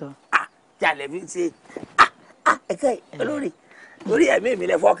 ṣé lóòótọ́. jalè fi ṣe ẹ̀kẹ́ olórí lórí ẹ̀mí mi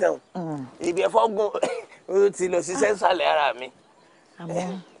lẹ fọ́kẹ́ o ibi ẹ̀fọ́ gùn ó ti lọ sí sẹ́ńsàlẹ̀ ara mi.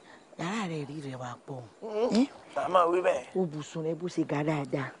 àmọ́ yàrá rẹ̀ rí rẹ̀ wá pọ̀. àmọ́ wí bẹ́ẹ̀. ó bùsùn rẹ̀ bó ṣe ga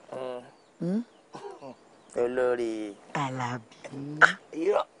dáadáa. olórí. Àlàbí.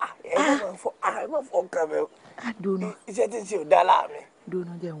 irọ́ ẹ má fọ ọkàn mi o. dóná. iṣẹ́ tí ń ṣe ò dá láàmì.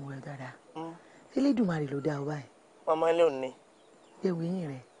 dóná jẹ́ òun rẹ̀ dáadáa. Elédùmarè ló dá ọ báyìí. màmá ilé òní. jẹ́ wíyìn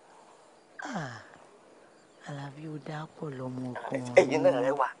rẹ̀. Àlàbí ó dá pọ̀ lọ́mọ ọkùnrin. ẹ̀yin náà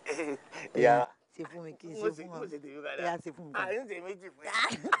rẹ wà. ṣe fún mi kí n ṣe fún ọ ẹ̀yà ṣe fún mi. àyìn ṣe méjì fún ẹ.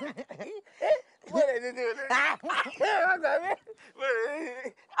 bọ́ọ̀lù ẹni tí o lè. ọgbà mi.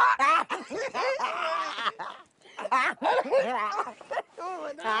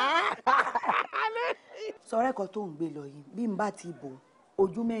 sọ̀rọ̀ ẹ̀kọ́ tó ń gbé lọ yìí bí n bá ti bò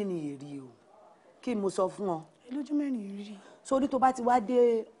ojú mẹ́rin èrì o kí mo sọ fún ọ. lójú mẹ́rin èrì. sórí tó bá ti wá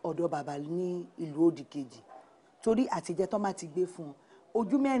dé ọ̀dọ̀ bàbá ní ìlú òdì kejì torí àtijọ́ tó má ti gbé fún ọ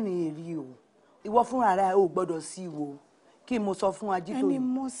ojú mẹ́rin èrì o ìwọ fúnra rẹ ò gbọ́dọ̀ sí wo kí mo sọ fún Ajítóyè. ẹni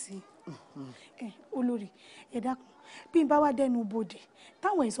mọ̀ sí olórí ẹ dákun bí n bá wá dẹnu bodè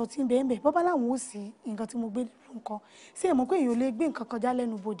táwọn ẹ̀ṣọ́ tí ń bẹ́ẹ̀ bẹ́ẹ̀ bọ́bá làwọn ò sí nǹkan tí mo gbé ló ń kọ́ ṣé ẹ mọ̀ pé èèyàn lè gbé nǹkan kọjá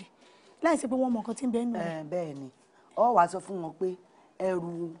lẹ́nu bodè láì ṣe pé wọ́n mọ nǹkan tí ń bẹ́ẹ̀ nù rẹ̀. bẹ́ẹ̀ ni ọ wàá sọ fún wọn pé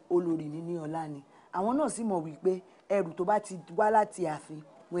ẹrù olórí níní ọlá ni àwọn náà sì mọ̀ wípé ẹrù tó bá ti wá láti ààfin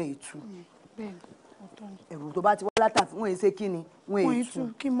wọn ètú ẹrù tó bá ti wá látàfin wọn èsè kí ni wọn ètú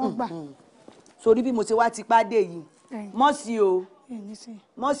kí mọ́ gbà. sórí bí mo ṣe wá ti pàdé yìí mọ́ sí o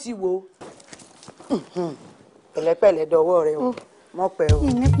mọ́ sí wo pẹ̀lẹ́pẹ̀lẹ́ dọwọ́ rẹ o mọ́ pẹ́ o.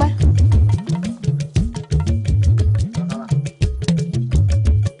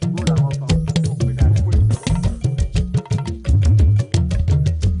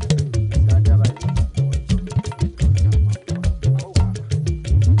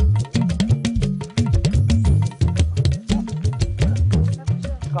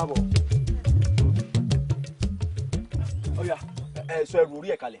 sọ ẹrù orí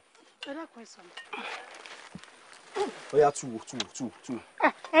ẹ̀ kalẹ̀. ẹ dákun ẹ sọ. ó yá tú wò.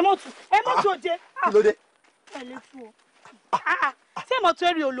 ẹ mọ̀ tú oje. kí ló dé. ẹ lè tú o. ṣé mo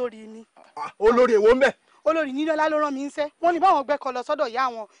tún rí olórí ni. olórí èwo ń bẹ. olórí nílọ́lá ló rán mi ń ṣẹ́ wọ́n ní báwọn gbẹ́kọ̀ lọ sọ́dọ̀ ìyá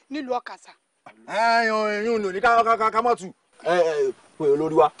wọn nílùú ọ̀kàṣà. yún un ní ká mọ̀ tù. pé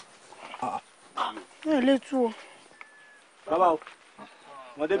olórí wa. ẹ lè tú o. bàbá o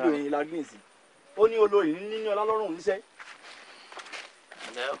ọmọdébìnrin la gbìn sí ó ní olórí níní ọlá lọ́rùn níṣẹ́.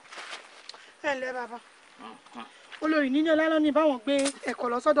 ẹ ǹlẹ́ bàbá olórí níní ọlá ló ní báwọn gbé ẹ̀kọ́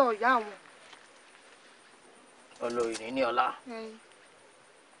lọ sọ́dọ̀ ìyá wọn. olórí níní ọlá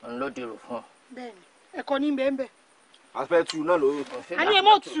ń ló dìrò fún ọ. bẹ́ẹ̀ni ẹ̀kọ́ ní bẹ́ẹ̀ bẹ́ẹ̀. a fẹ́ tu náà lórí. a ní ẹ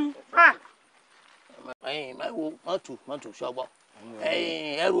mọ̀ tu. ẹyin mọ́tò ṣọgbọ́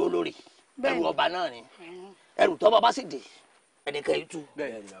ẹrù olórí ẹrù ọba náà ni ẹrù tọ́ba bá sì dé ẹnìkan yìí tu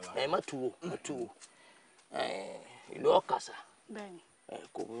mọ́tò ìlú ọ̀kàṣà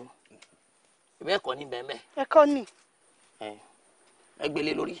kò mú ìbẹ́ ẹ̀kọ́ ní bẹ́ẹ̀ bẹ́ẹ̀. ẹ̀kọ́ ní. ẹ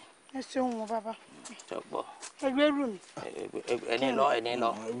gbélé lórí. ẹ ṣeun wọn bàbá. ṣọgbọ́. ẹ gbé rù mí. ẹni lọ.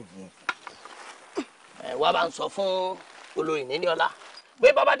 wá bá ń sọ fún olórí níní ọlá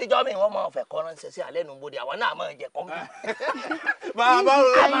pé bàbá tíjọ́ mi wọ́n máa fẹ́ kọ́ ránṣẹ́ sí alẹ́ nu bòde àwọn náà máa jẹ kọ́. bàbá o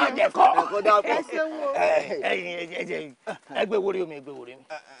a máa jẹ kọ́. ẹ ṣeun o. ẹ gbé wórí mi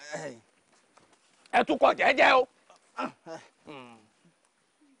ẹ tún kọ jẹ́jẹ́ o.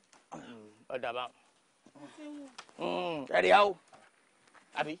 ọ̀dà bá ẹ̀rí á o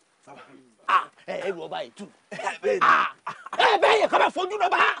àbí ẹrù ọba yìí tù bẹ́ẹ̀ yẹ ká bá fojú lọ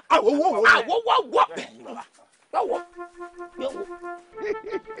bá àwòwò yọ̀wọ̀.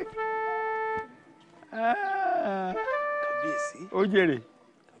 kábíyèsí ó jèrè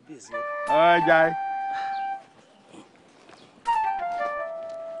ọjà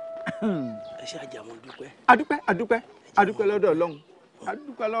ẹ ṣe àjàmọ́ dúpẹ́. adúpẹ́ lọ́dọ̀ Ọlọ́run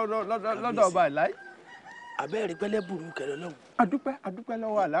adúpẹ́ lọ́dọ̀ ọba ìláyé. abẹ́rẹ́ pẹ́lẹ́ burú kẹlẹ́ lọ́hùn. adúpẹ́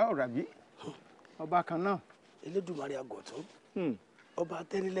lọ́wọ́ Aláwọ̀ Rábí ọba kan náà. Elédùmarè àgọ̀tún ọba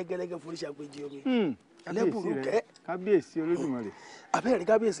tẹ́nilẹ́gẹ́lẹ́gẹ́ foríṣà péjì omi. kábíyèsí rẹ kábíyèsí Olódùmarè. abẹ́rẹ́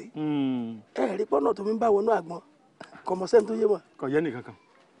kábíyèsí ẹ̀rí pọ́nà tó mi ń bá wọnú àgbọn kọmọ sẹ́ni tó yé mọ̀. kò yé nìkankan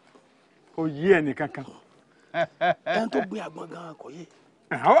kò yé ẹnìkankan. ẹni tó gbin àgbọn gan-an kò yé.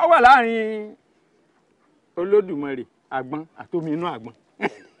 àwọn wà láàrin Olódùmarè àgbọn àtomi inú àgbọn.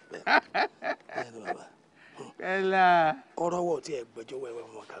 ẹlá. ọ̀rọ̀ wọ̀ tí ẹ gbẹ́jọ́ wẹ́wẹ́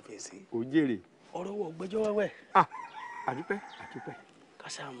mọ̀ kábíyèsí. ó jèrè. ọ̀rọ̀ wọ̀ gbẹ́jọ́ wẹ́wẹ́. adúpẹ́.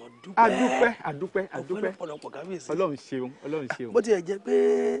 kásá mọ̀ dúpẹ́. adúpẹ́. ọ̀pọ̀lọpọ̀ kábíyèsí. Ọlọ́run ṣeun. bó tiẹ̀ jẹ́ pé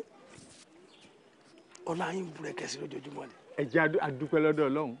ọlá yín búrẹ́kẹ́ sí lójoojúmọ́ ni. ẹ jẹ́ adúpẹ́ lọ́dọ̀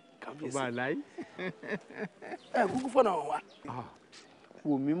Ọlọ́run ọba àlàyé. ẹ kúkú fọ́nà wá.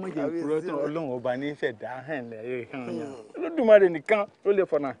 wò mí mọ̀jẹ̀ ìkúrọ́ tán Ọlọ́run ọba ní fẹ̀dá hàn lẹ́yìn hàn yàn Olódùmarè nìkan ló lè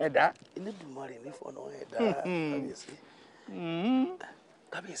fọ̀nà ẹ̀dá. Elédùmarè ní fọ̀nà ẹ̀dá kábíyèsí.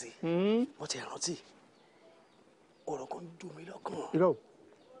 kábíyèsí mo ti rántí ọ̀rọ̀ kan dùn mí lọ́kàn. irọ́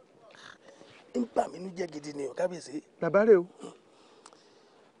ń bà mí nú jẹ́ gidi ni o kábíyèsí. bàbá rẹ o.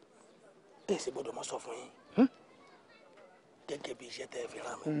 èsì gbọ́dọ̀ mọ sọ fún yín gẹ́gẹ́ bí iṣẹ́ tẹ́ ẹ fi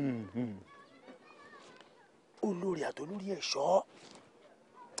rán mi. olórí àtolórí ẹ̀ṣọ́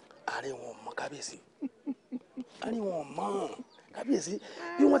àárín wọn mọ kábíyèsí àárín wọn mọ kábíyèsí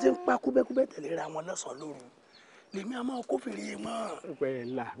bí wọ́n ti ń pa kúbẹ́kúbẹ́ tẹ̀léra wọn lọ́sàn-án lóru lèmi àmọ́ kófìrí mọ́.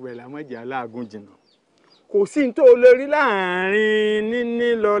 wẹ̀là mọ̀jẹ̀ aláàgùn jìnnà kò sí ní tó lórí láàrin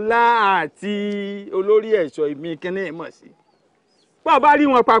Nínílọlá àti olórí ẹ̀ṣọ́ ìmí kíní mọ̀ sí bá a bá rí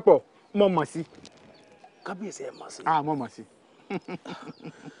wọn papọ̀ mo mọ̀ sí. kábíyèsí ẹ mọ̀ sí. mo mọ̀ sí.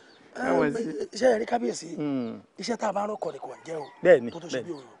 iṣẹ́ rí kábíyèsí iṣẹ́ tá a bá ń rọ́kọ̀ nìkan jẹ́ o. bẹ́ẹ̀ni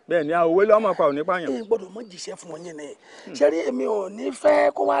bẹ́ẹ̀ni òwe lọ́mọ pa òní pààyàn. ẹ gbọ́dọ̀ mọ jíṣẹ́ fún wọn yẹn ni ṣé rí èmi ò ní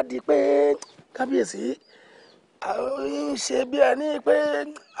fẹ́ kó wá di pé kábíyèsí ṣe bí ẹni pé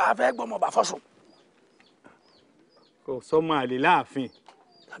a fẹ́ gbọ́mọ bà fọ́sùn. kò sọmọ àlè láàfin.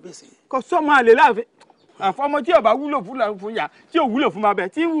 kábíyèsí. kò sọmọ àlè láàfin. àfọmọ tí ọba wúlò fún yà tí ò wúlò fún babẹ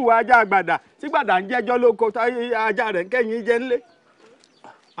tí wùwà ajá àgbàdà tí gbàdà ń jẹjọ lóko ajá rẹ̀ ń kẹ́yìn jẹ ńlé.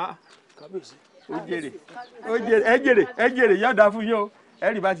 kábíyèsí. ẹ jèrè yọ̀ọ̀dà fún yín o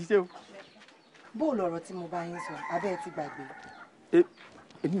ẹ rí bá ti ṣe o. bó o lọ̀rọ̀ tí mo bá yín sọ abẹ́ ẹ ti gbàgbé.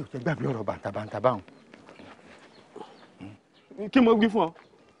 èmi ò jẹ́ gbàgbé ọ̀rọ̀ bàǹtàbàǹtà báwọn. kí mo gbé fún ọ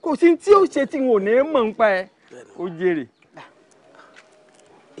kò sí tí ó ṣe tí n ò ní mọ̀ ń pa ẹ ó jèrè.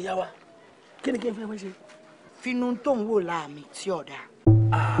 ìyá wa kí ni kí n fẹ́ ṣe. finú tó ń wò láàmì tí ọ̀dà.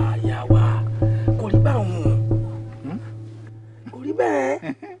 ìyá wa kò rí báwọn kò rí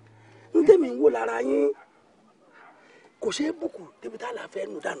bẹ́ẹ̀ ń tẹ̀mí ń wò lára yín kò ṣeé bùkù débi tá a là fẹ́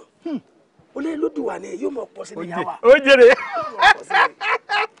nù dànù ó lé lódì wà ní yóò mọ̀ pọ̀ sí ní ìyá wa. ó jèrè.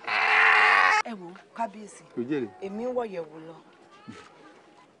 ẹ wo kábíyèsí èmi ń wọ̀yẹ̀wò lọ.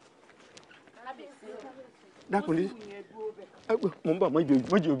 dákùnrin mo ń bọ̀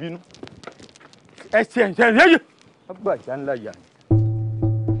mọ́jì òbínú ẹsẹ̀ ẹ̀ṣẹ̀ yẹ́yẹ́ ọgbàjà ńlá yà.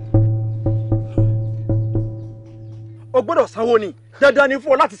 o gbọ́dọ̀ sanwó ni dandan ni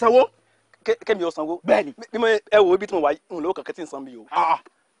fún ọ láti sanwó. kẹ́mi ò sanwó. bẹ́ẹ̀ni. bí mo ẹ wo ibi tí mo wà ń lówó kankan tí ń san bí o.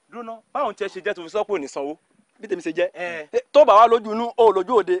 dúró báwọn tiẹ̀ ṣe jẹ́ tó fi sọ́pọ̀ ní sanwó bí tèmi ṣe jẹ́ tó bá wa lójú inú o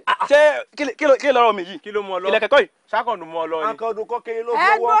lójú òde ṣé kí lọ́rọ̀ mi yìí. kí ló mú ọ lọ ilẹ̀ kẹ́kọ́ yìí. ṣàkàndùn mú ọ lọ ni. akọọdún kọkẹrẹ ló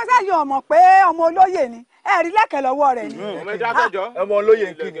ẹ gbọ́ sẹ́yìn ọmọ pé ọmọ olóyè ni ẹ rí lẹ́kẹ̀ lọ́wọ́ rẹ̀ ni. ọmọ ẹja kẹjọ. ọmọ olóyè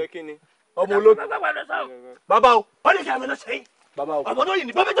nkíni ọmọ olóyè. bàbá o. ó ní kí a mi lọ sẹ́yìn. bàbá o. ọmọ olóyè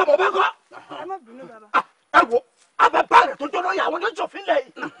ni bàbá jẹ́ ọmọ bẹ́ẹ̀ kọ́. ẹ wo abẹ́bá rẹ̀ tó jọ́nà yà àwọn yóò sọ̀fin lẹ̀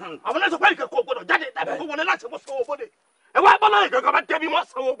yìí àwọn náà sọ pé ìkẹ́kọ̀ọ́ kò gbọdọ̀ jáde tàbí kó wọlé láti mọ sanwó bóde ẹ wá bọ́lá ìkẹ́kọ̀ọ́ bá débi mọ́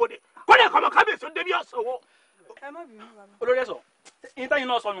sanwó bóde kó lè kọ́mọ kábíyèsí ó débi ọ̀ sanwó. olórí ẹ̀sọ́ yín tẹ́yìn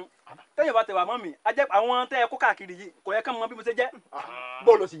náà sọnù tẹ́yìn bá tẹ̀wà mọ́ mi ajẹ́ àwọn tẹ́ ẹ kó káàkiri yìí kò yẹ ká mọ bí mo ṣe jẹ́.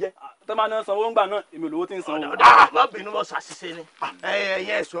 bó ló sì jẹ́. tọ́ máa ná sanwó ńgbà náà èmi olówó ti ń sanwó. má bínú mọ́ ṣàṣìṣe ni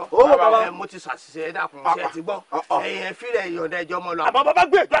ẹ̀yin ẹ̀ṣọ́ mo ti ṣàṣìṣe ẹ dákun ṣe ti gbọ́ ẹ̀yin fílẹ̀ ìyọ̀ǹda ẹjọ́ mọ́ lọ. àmọ́ bàbá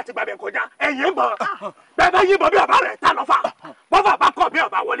gbé ètò àti gbàgbẹ́ kọjá ẹ̀yin mọ̀ bẹ́ẹ̀ bá yín bọ̀ bí ọba rẹ̀ ta lọ́fà bọ́fà bá kọ̀ bí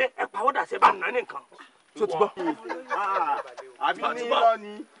ọba wọlé ẹ̀ pàwọ́ dà sí bá nà ní nǹkan. tó ti gbọ́. àbí ní irọ́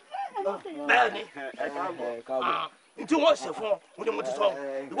ni. bẹ́ẹ̀ ni ntí wọ́n ṣe fún ọ mo ní mo ti sọ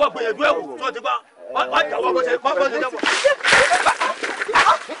ìwọ gbìyànjú ẹ̀ wò tó ti gbọ́ wọ́n jà wọ́n bó ṣe jẹ́ fún.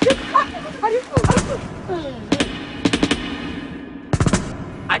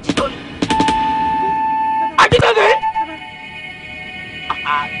 Ajitoni Ajitoni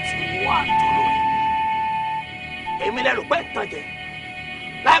àti wà tóró èmi lẹ́nu pẹ́ tán jẹ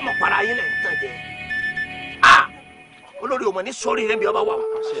láì mọ̀ para yín lẹ́ ń tán jẹ olórí ọmọ ní sórí rẹ bí ọba wà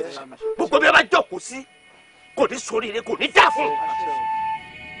gbogbo bí ọba jókòó sí kò ní sórí rẹ kò ní dá fún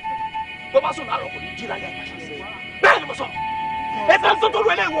bó bá sùn láàárọ̀ kò ní jí lálẹ́ bẹ́ẹ̀ ni mo sọ ẹ fẹ́ tó tó lu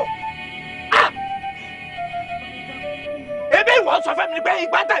eléyìí wò ebi ìwọ sọ fẹ́ mi pé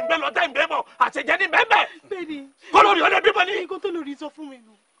ìgbà tẹ̀ ń gbé lọ tẹ̀ ń gbé bọ̀ àṣejẹ ní bẹ́ẹ̀ bẹ́ẹ̀ni kọlọ́ọ̀rì ọ̀lẹ́ bímọ ní. nǹkan tó lórí sọ fún mi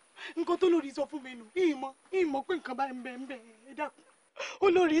nù nǹkan tó lórí sọ fún mi nù ìmọ̀ pé nǹkan bá ń bẹ ẹ dákun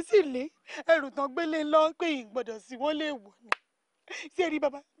olórí sì lé ẹrù tán gbélé lọ pé ìgbọ́dọ̀ sí wọ́n lè wọ̀ ni ṣé rí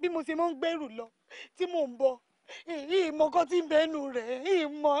bàbá bí mo ṣe máa ń gbẹ́rù lọ tí mò ń bọ̀ ìmọ̀ kan tí ń bẹ nù rẹ̀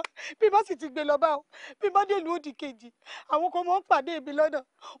ìmọ̀ bí bá sì ti gbé lọ bá o bí bá dé ìlú òdì kejì àwọn kan máa ń pàdé ibi lọ́dọ̀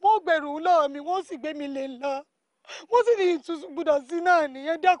wọ́n gbẹ̀rù lọ́wọ́ mi wọ́n sì gbé mi lè lọ wọ́n sì ní ìtúsù gbọ́dọ̀ sí náà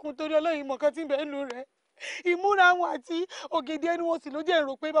nìyẹn dákun torí ọlọ́yin ìmọ̀ kan tí ń bẹ nù rẹ̀ ìmúra wọn àti ògèdè ẹni wọn sì ló jẹ́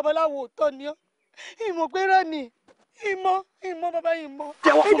èrò pé babaláwo òótọ́ ni ọ́ ìmọ̀ pé rẹ̀ ni ìmọ̀ bàbá ìmọ̀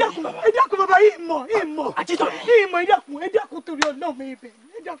ẹ dákun bàbá ìmọ̀ ìmọ̀ ẹ dákun torí ọlọ́run ibẹ̀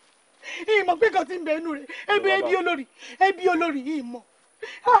ẹ dákun ìmọ̀ pé kan ti ń bẹ inú rẹ̀ ẹbí olórí ìmọ̀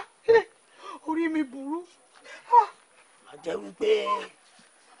orí mi burú. a jẹ́ wípé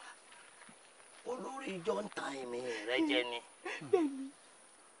olórí ìjọ ń ta ẹ̀mí rẹ jẹ ni.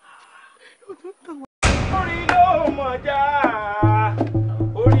 orí ló mọ̀já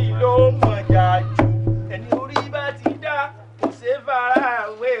orí ló mọ̀já jù ẹni orí bá ti dá kò ṣe fara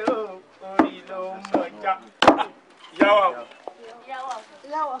wé o orí ló mọ̀já. yàwá.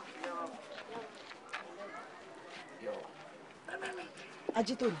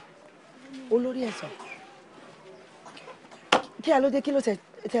 Ajitoni olórí ẹ̀sọ́ kí alóde kí ló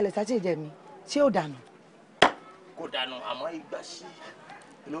tẹ̀lẹ̀ sátì jẹ mi tí ó dànù. kò dànù àmọ́ ìgbà sí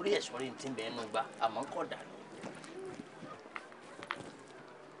lórí ẹ̀sọ́ rẹ̀ ti ń bẹ̀ ẹnu gbà àmọ́ kò dànù.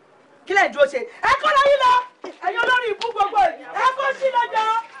 kí lè dúró ṣe ẹ kọ́ lọ yín lọ ẹ̀yin olórí ikú gbogbo ẹ kó sí lọ́jọ́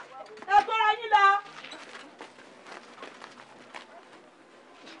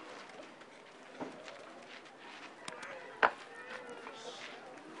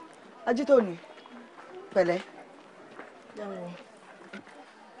Ajítòní pẹ̀lẹ́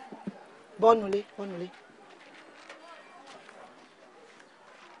bọ́nulé.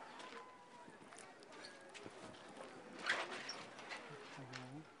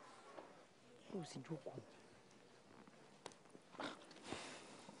 ó sì jókòó.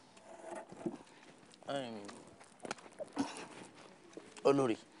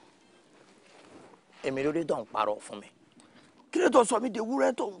 olórí èmi ló dé tó ń parọ́ fún mi kí ló tó sọ mí di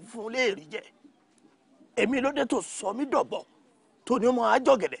ewúrẹ́ tó ń fún léèrí jẹ èmi ló dé tó sọ mí dọ̀bọ̀ tó ní ọmọ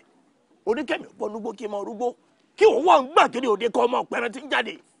àjọgẹ̀dẹ̀ oníkẹ́mi bọ́nugbó kí n mọ rúgbó kí òun wà ń gbàgede òde kọ́ ọmọ ọ̀pẹ̀rẹ̀ tí ń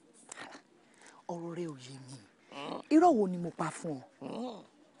jáde. ọ̀rọ̀ rẹ ò yé mi irọ́ wo ni mo pa fún ọ.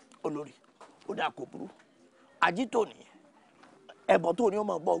 olórí ó dáa kò burú Ajítòní ẹ̀bọ̀ tó ní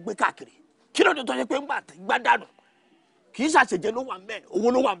ọmọ ọgbọ́n gbé káàkiri kí ló dé tó yẹ pé ńgbà tí gbá dànù kì í ṣàṣejẹ ló wà ń bẹ owó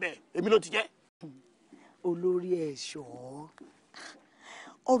ló wà ń bẹ èmi ló ti jẹ. olórí ẹ̀ṣọ́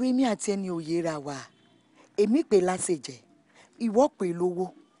ọ̀rọ̀ èmi àti ẹni ò yéra wa èmi pè láṣejẹ ìwọ pè lówó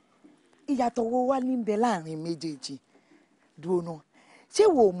ìyàtọ̀ wo wá níbẹ̀ láàrin méjèèjì dúró náà ṣé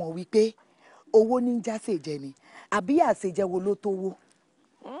wo mọ̀ wípé owó ní jásèjẹ ni àbí àṣejẹ wo ló tówó.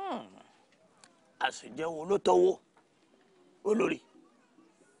 àṣejẹ wo ló tówó olórí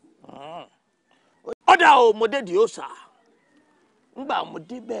ọ̀dà ọmọdé di òòṣà ńgbà mo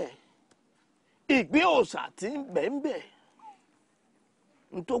débẹ̀ ìgbín òòṣà tí ń bẹ̀ ń bẹ̀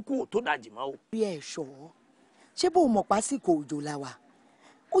ń tó kú tó dàjì mọ́ o. bí ẹ ṣọ ṣé bó mọ̀ pásìkò òjò la wà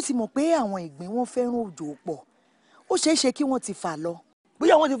ó sì mọ̀ pé àwọn ìgbín wọn fẹ́ràn òjò pọ̀ ó ṣeé ṣe kí wọ́n ti fà lọ.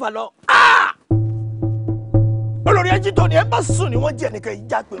 bóyá wọ́n ti fà lọ olórí Ajítòní ẹ bá sùn ni wọ́n jẹ́ nìkan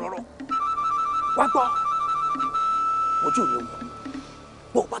ìjà pé rọrọ wá gbọ́ ojú mi wò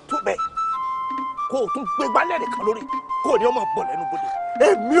bó o bá tó bẹ́ẹ̀ kó o tún gbé gbálẹ̀ nìkan lórí kó o ní ọmọ bọ̀ lẹ́nu bodè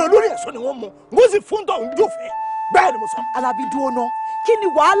èmi olórí ẹ̀ṣọ́ ni wọ́n mú wọ́n sì fún tọ̀ ń jòfin bẹ́ẹ̀ ni mo sọ. Alábí dúró ná kí ni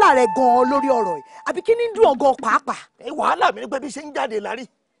wàhálà rẹ gan-an lórí ọ̀rọ̀ yìí àbí kí ni ń dùn ọ́ gan pàápàá. wàhálà mi ni pé bí ṣe ń jáde lárí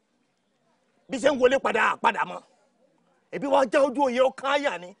bí ṣe ń wọlé padà mọ́ ẹbí wa já ojú òye ọkàn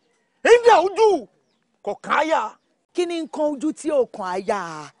àyà ni ìjà ojú kò kàn àyà. kí ni nǹkan ojú tí ò kàn àyà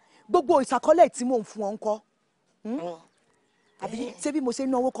gbogbo ìsàkọ́lẹ̀ tí mò ń fún ọ ń kọ́ àbí ṣé bí mo ṣe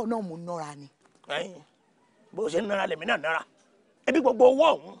ń náwó kan náà mò ń nọ́ra ni. bó ṣe ń nára lèmi náà nára ẹbí gbogbo owó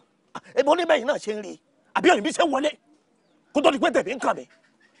ọ̀hún ẹbí oníbẹ̀yìn náà ṣe ń rí àbí ọ̀nì bí ṣe ń wọlé kó tó di pé tẹ̀mí ń kàn mí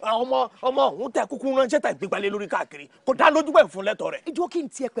ọmọ ọ̀hún tẹ kúkú ránṣẹ́ tẹ̀ gbégbálẹ̀ lórí káàkiri kò dá lójú pẹ̀ fún lẹ́tọ̀ rẹ̀. ìjọ kí n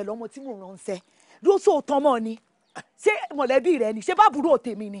tiẹ̀ pẹ̀lú ọmọ tí mò ń ránṣẹ́ ló sọ tán mọ́ ni ṣé mọ̀lẹ́bí rẹ ni ṣé bábúrò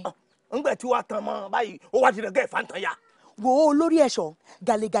tèmi ni. ńgbẹ tí wàá tan mọ báyìí ó wá ti rẹ gẹ ìfàǹtàn ya. wo olórí ẹ̀ṣọ́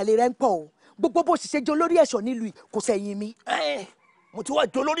gàlégàlé rẹ ń pọ̀ o gbogbo bó ṣiṣẹ́ jẹ́ olórí ẹ̀ṣọ́ nílùú yìí kò sẹ́yìn mi. mo ti wá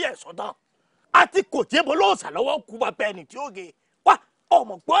jẹ́ olórí ẹ̀ṣọ́ tán àti kò tí ebo lóòsà lọ́wọ́ kú bá bẹ́ẹ̀ ni tí ó ge wá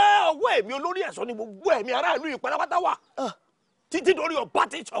ọmọ pé ọwọ́ ẹ̀mí olórí ẹ̀ṣọ́ ni gbogbo ẹ̀mí aráàlú yìí pátápátá wà títí dórí ọba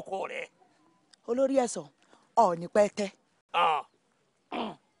tí ìṣọkọ rẹ. olórí ẹ̀ṣọ́ ọ̀ọ́nì pẹ́ẹ́tẹ́.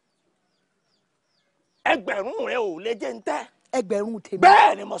 ẹgbẹ̀rún rẹ ò lè jẹ́ ń tẹ́. ẹgbẹ̀rún tèmi.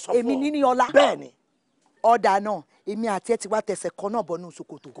 bẹ́ẹ̀ ni mo sọ fún ọ. èmi níní ọlá. bẹ́ẹ̀ ni. ọ̀dà náà èmi àti ẹ ti wá tẹsẹ̀ kan náà bọ́nú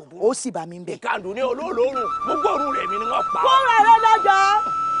ṣòkòtò ó sì bá mi ń bẹ̀. ìkàndùn ní olóòórùn gbogbo òórùn rẹ̀ mi ni wọ́n pa. kó rẹ̀ lọ́jọ́.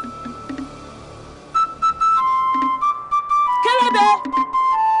 kérébé.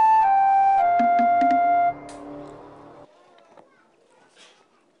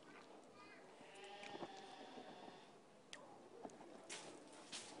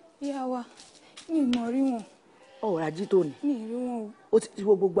 ìyá wa mi ì mọ̀ rí wọn. ọ̀rọ̀ Ajítòní. mi ì rí wọn o. ó ti ti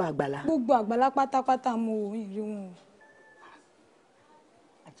wo gbogbo àgbàlá. gbogbo àgbàlá pátápátá mo wò mi ì rí wọn o.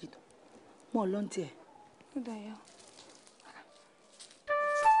 Ajítòní mọ̀ lọ́n tiẹ̀. ó dà yá.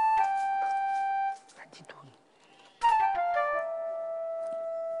 Ajítòní.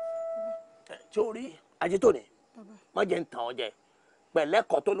 sórí Ajítòní má jẹ́ ń tàn ọ́ jẹ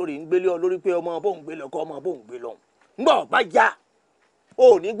pẹ̀lẹ́kọ̀ tó lórí ń gbélé ọ lórí pé ọmọ bóun gbé lọ kọ́ ọmọ bóun gbé lọ ńgbọ́ bá yá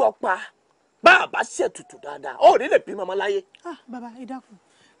ò ní gbọ́ pa bá a bá ṣètùtù dáadáa ò ní lè bí mọ́mọ́ láyé. bàbá ẹ dákun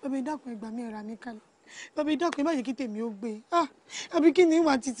ẹ gbà mí ẹ rà mí kalẹ̀ bàbá ẹ dákun ẹ má yẹ kí tèmi ó gbé àbí kí ni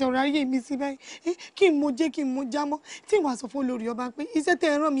ìwà àti ọ̀rọ̀ ayé mi sí báyìí kí n mo jẹ́ kí n mo já mọ́ tí ìwà sọ fún olórí ọba pé iṣẹ́ tẹ́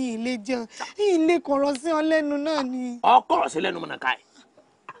ẹ rán mi ìlé jẹun ìlé kọ̀rọ̀ sí ọ lẹ́nu náà ni. ọkọ̀rọ̀ sí lẹ́nu mọ̀nà káì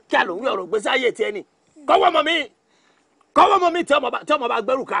kí a lò ń wí ọ̀rọ̀ gbèsè ayé tiẹ̀ ni kọ́wọ́ mọ́ mi tí ọmọ bá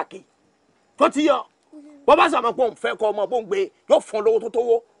gbẹ́rù káàkiri tó ti yọ bọ́ bá sàmọ́ pé òun fẹ́ kọ́ ọmọ bóun gbé yóò fún lówó tó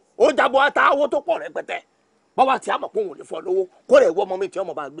tówó ó jábọ̀ ata owó tó pọ̀ rẹpẹtẹ bọ́ bá ti àmọ̀ pé òun lè fọ́ lówó kó rẹ̀ wọ́ ọmọ mi tí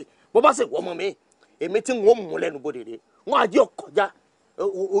ọmọ bá gbé bọ́ bá sì wọ́ ọmọ mi èmi tí wọ́n mú lẹ́nu bodè rè wọ́n á jẹ́ ọkọjá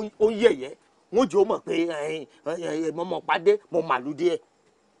ó ń yẹ̀yẹ́ wọ́n jẹ́ ó mọ̀ pé mọ̀mọ́ pàdé mo màlúù díẹ̀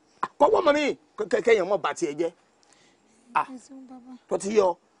kọ́wọ́ ọmọ mi kẹ́kẹ́ mọ̀ bá tiẹ̀ jẹ́ tó ti yọ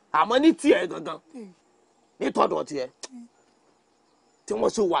àmọ́ ní tiẹ̀ gangan ní tọ́dọ̀ tiẹ̀ tí wọ́n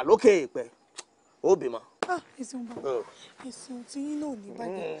sì wà lókè ìpẹ́ ó bímọ. ẹ̀sìn bàbá ẹ̀sìn tí yín náà ní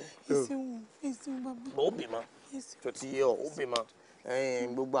bàjẹ́ ẹ̀sìn bàbá. ó bímọ tó ti yẹ ó bímọ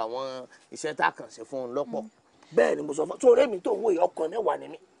gbogbo àwọn iṣẹ́ tá a kàn ṣe fún un lọ́pọ̀ bẹ́ẹ̀ ni mo sọ fún tó rẹ́mi tó ń wòye ọkàn mẹ́wàá ni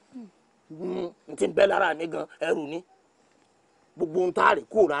mí n ti bẹ́ lára mi gan ẹrù ni gbogbo ń tá a rè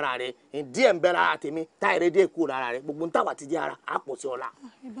kúrò lára rẹ díẹ̀ ń bẹ́ lára tèmi tá a rè díẹ̀ kúrò lára rẹ gbogbo ń tá wà ti di ara á pọ̀ sí ọ̀la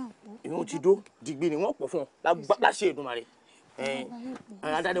ìwọ̀n ti dó dìgbì ni wọ́n pọ̀ fún ọ láṣẹ Èdùmàrè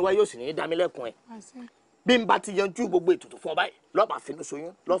adániwá yóò sì ní í dá mi lẹ́kùn ẹ̀ bí n bá ti yanjú gbogbo ètùtù fún ọ báyìí lọ́ọ̀bà finú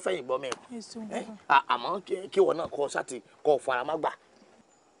soyún lọ́fẹ̀yìn gbọ́ mẹ́rin àmọ́ kí wọn náà kọ́ sátì kọ́ fara má gbà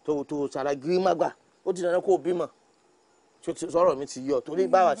tó ṣàràgírí má gbà ó ti dandan kó o bímọ sọ̀rọ̀ mi ti yọ torí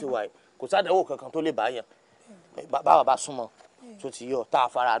báwa ti wà yìí kò sádẹ́wò kankan tó lè bá yàn báwa bá súnmọ́ tó ti yọ tá a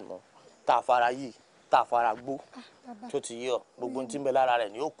fara nù tá a fara yìí tá a fara gbó tó ti yọ gbogbo ohun tí ń bẹ lára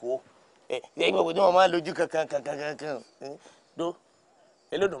rẹ̀ ni ó kó ẹ̀yìn gbogbo tí wọ́n máa ń lójú kankan dó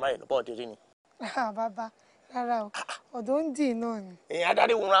Olódùmarè lọ́pọ̀ òdìrí ni. bàbá rárá o ọ̀dọ́ ń dì náà ni. èèyàn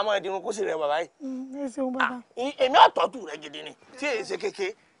adarí wùrọ̀ àmọ́ ẹ̀dínwó kó sì rẹ̀ bàbá yìí. ẹ ṣeun bàbá. èmi àtọ́jú rẹ̀ gidi ni tí èyí ṣe kéke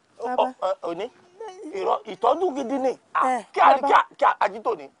òní ìtọ́jú gidi ni kí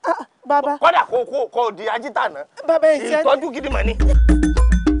ajító ni kódà kó di ajítà náà ìtọ́jú gidi mà ni.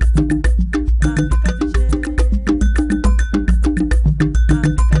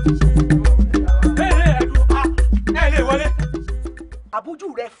 àbújú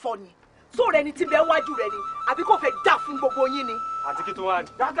rẹ fọ́ ni sóòrè ẹni tí bẹ́ẹ̀ wájú rẹ ni àbí kò fẹ́ dà fún gbogbo yín ni. àti kí tó wá ní.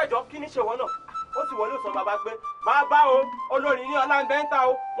 dákẹ́jọ́ kí ní ṣe wọ́n náà ó sì wọlé sọ bàbá pé bàbá o olórí ní ọlá ń bẹ́ ń ta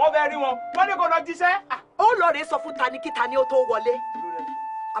o wọ́n fẹ́ rí wọn wọ́n ní kó lọ jíṣẹ́. ó lọ rè sọ fún tani kí tani ó tó wọlé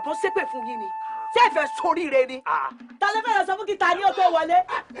àbọ̀ ṣépè fún yín ni ṣé ẹ fẹ́ soríire ni. ta ló fẹ́ sọ fún kí tani ó tó wọlé.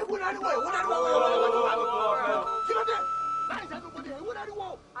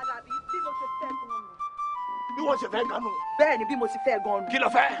 Àlàbí bí mo ṣe fẹ́ gan-an. bí wọ́n ṣe fẹ́ gan-an. bẹ́ẹ̀ ni bí mo ṣe fẹ́ gan-an. kí ló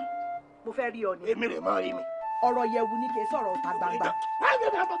fẹ́. mo fẹ́ rí ọ ni. èmi rè máa rí mi. ọ̀rọ̀ yẹ̀wù ni kì í sọ̀rọ̀ ọ̀tá gbangba.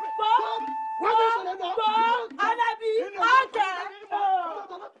 Àlàbí ọ̀tẹ̀.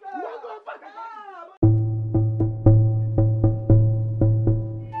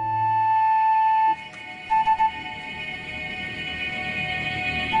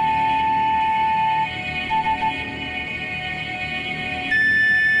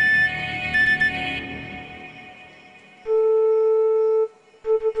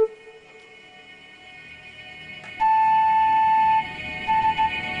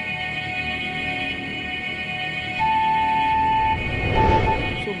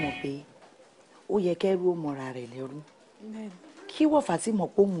 yẹ kẹ́rù ó mọ̀ra rẹ̀ lẹ́rú kí wọ̀fà sì mọ̀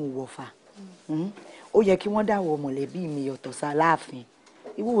pé òun ò wọ̀fà ó yẹ kí wọ́n dáwọ́ mọ̀lẹ́bí mi yọ̀tọ̀ sá láàfin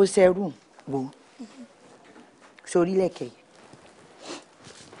ìwúwo sẹ́rù wò sórílẹ̀kẹ̀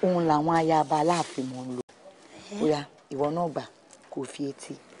òun làwọn ayaba aláàfin mọ̀ ń lò bóyá ìwọ náà gbà kó fi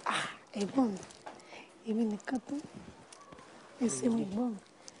etí. ẹ̀gbọ́n mi èmi nìkan tó ẹsẹ̀ wọn ẹ̀gbọ́n mi.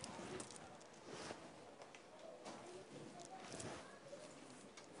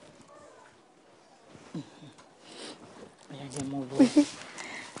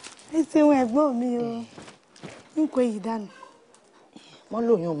 ẹ ṣeun ẹ̀gbọ́n mi o n kò èyí dànù. wọ́n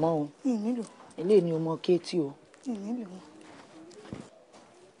lòyún mọ́ o nílò eléyìí ni o mọ kéétì o. nílò wọn.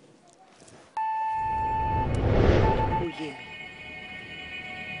 ó yé mi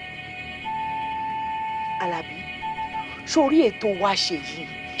Alábí sórí ètò wa ṣe yìí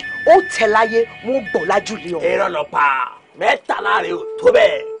ó tẹ̀ láyé wọ́n gbọ́ lájúlé ọ. èrò ọlọ́pàá mẹ́tàlá rẹ̀ ò tó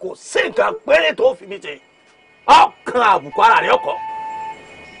bẹ́ẹ̀ kò sí nǹkan péré tó fi mi tẹ̀ ọkàn àbùkù ara rẹ̀ ọkọ̀.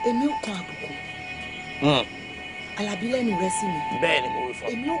 èmi ò kan àbùkù. Alábí lẹ́nu rẹ sí mi. bẹ́ẹ̀ ni mo rí fún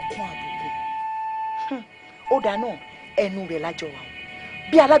ọ. èmi ò kan àbùkù. ó dáná ẹnu rẹ̀ lájọ wa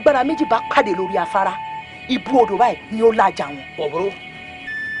bí alágbára méjì bá pàdé lórí afárá ibú odò báyìí ni ó lájà wọn. bọ̀bọ̀rọ̀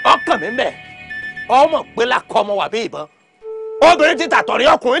ọkàn mi ń bẹ̀ ọmọ pé lákọ ọmọ wà bí ìbọn obìnrin ti tàtọ̀rìn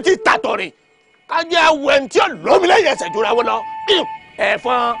ọkùnrin ti tàtọ̀rìn kájẹ́ awọ ẹni tí ó lómi lẹ́yìn ẹsẹ̀ jura wọn lọ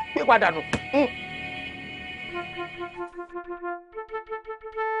ẹ̀fọn pípadà nù.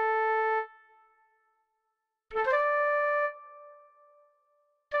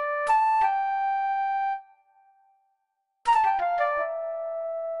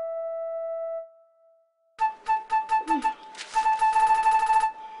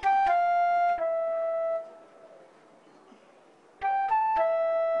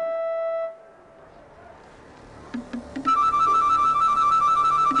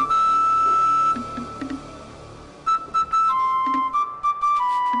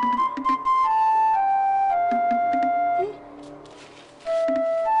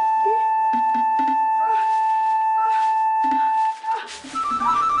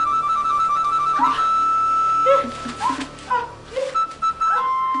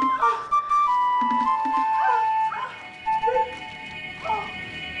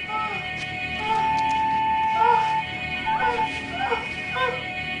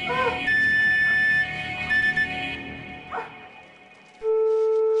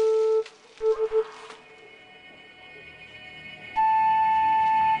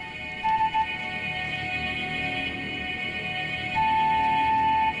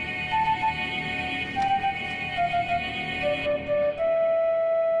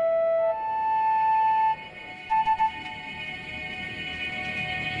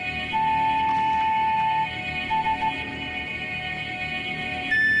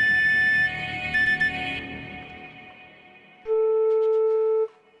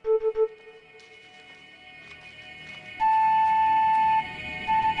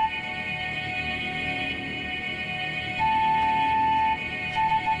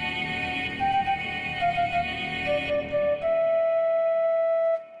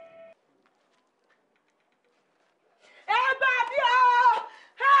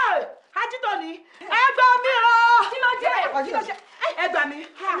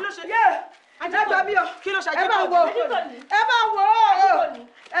 ẹ bá wo ẹ bá wo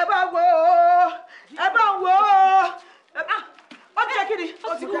ẹ bá wo ẹ bá wo ó ti ṣe kí ni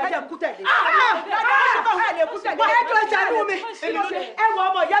ó ti kú ẹ jẹ́ kú tẹ̀lé. ẹ lè kú tẹ̀lé ẹ tó ẹja nú mi ẹ wọ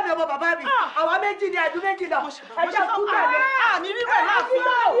ọmọ ìyá mi ọmọ bàbá mi àwa méjì ni àdú méjì lọ ẹ jẹ́ kú tẹ̀lé. àmì rírọ̀ ẹ̀ láàfin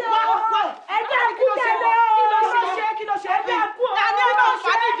ẹ jẹ́ kú tẹ̀lé kí ló ṣe ẹ jẹ́ kú o. àní ẹ máa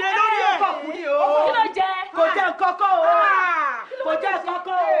fà nídìí lórí ẹ̀ kí ló jẹ kò jẹ kọ́kọ́ o kò jẹ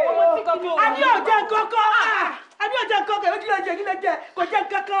kọ́kọ́ o àní ò jẹ kọ́kọ́ àní ò jẹ kọ́kọ́ èyí kí ló jẹ kò jẹ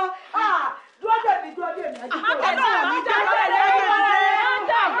kọ́kọ́ dúró dè mí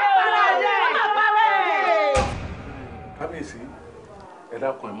kábíyèsí ẹ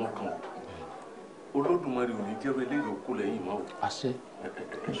dákun ẹ mọ́kàn o olódùmarè ò ní jẹ́wọ́ eléyìí òkú lẹ́yìn mọ́ o àṣẹ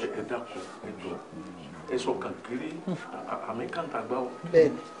ẹ dákun ẹ jọ ẹ sọ kankiri àmì kàńtàgbà o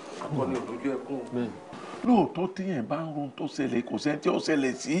akọni òdójú ẹkún o lóòótọ́ téèyàn bá ń ron tó ṣẹlẹ̀ kò sẹ́ni tí ó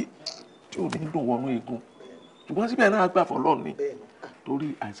ṣẹlẹ̀ sí tí ò ní dùn wọnú eegun ṣùgbọ́n síbẹ̀ náà gbà fọlọ́ ni torí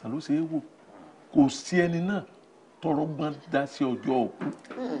àìsàn ló ṣe é wò kò sí ẹni náà tọrọ gbọ́n dá sí ọjọ́ òkú.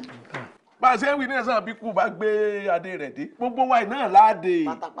 bá a ṣe ń wí ní ẹ̀sán bí kú bá gbé adé rẹ̀ dé gbogbo wa náà láàdè.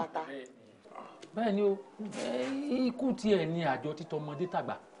 pátápátá. bẹ́ẹ̀ ni o ikú tiẹ̀ ní àjọ títọ́ ọmọdé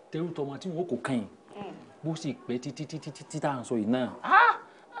tàgbà tẹ́rù tọmọ tí wọ́n kò kẹ́yìn bó sì pẹ́ títí tá à ń sọ yìí náà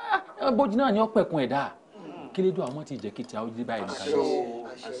bójú náà ni ó pẹ̀kun ẹ̀dá kí lédò àwọn ti jẹ́ kí tí a ó dé báyìí nìkan lọ.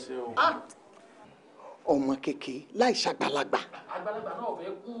 ọmọ kékeré láì ṣàgbàlagbà. àgbàlagbà náà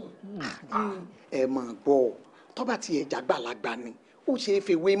fẹ́ kú. ẹ máa gbọ́ tọ́ba tí ẹ̀já gbàlagbà ni ó ṣe é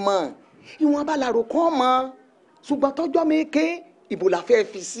fèwé mọ́ ìwọ̀n abálàrò kan mọ́ ṣùgbọ́n tọ́jọ́ méke ìbò la fẹ́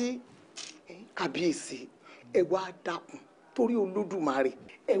fi sí. kábíyèsí ẹ wá dákun torí olódùmarè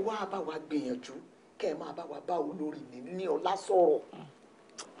ẹ wá bá wa gbìyànjú kẹ́ ẹ máa bá wa bá olórí mi ní ọlá sọ̀rọ̀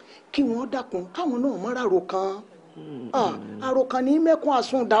kí wọ́n dákun káwọn náà mọ́ra rò kan àròkàn ní mẹ́kún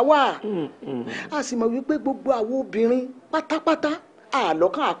àsundà wà a sì mọ̀ wípé gbogbo àwọn obìnrin pátápátá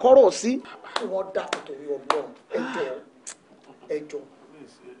àlọ́kàn àkọ́rọ̀ sí. kí wọ́n dákun torí ọgbọ́n ẹjọ́.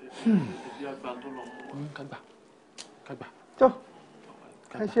 kágbà. tó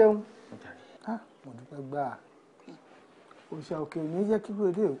ẹ ṣeun mo dúpẹ́ gbà òṣà òkè ò ní jẹ́ kí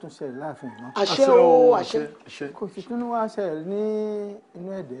gbòdè ò tún ṣẹlẹ̀ láàfin mọ́. àṣẹ o àṣẹ. kò sì tún wá ṣẹlẹ̀ ní inú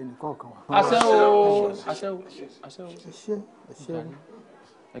ẹ̀dẹ̀ ẹnìkọ̀ọ̀kan wa. àṣẹ o àṣẹ o àṣẹ o. àṣẹ o.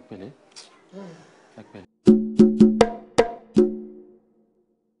 ẹ pẹ̀lẹ́ ẹ pẹ̀lẹ́.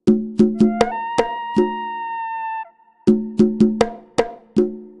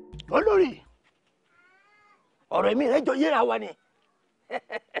 olórí ọ̀rọ̀ èmi rẹ̀ jọ yéra wa ni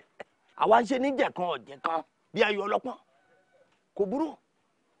àwa ń ṣe níjẹ̀ kan ọ̀jẹ̀ kan bí ayọ̀ ọlọ́pọ́n kò burú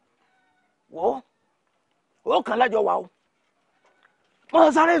wọ́ ó kàn lájọ wa o mọ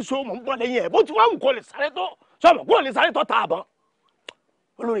sáré so mọ̀ ń bọ̀ lẹ́yìn ẹ̀ bó ti wá wù kó lè sáré tó sọmọ kó lè sáré tó ta àbọ̀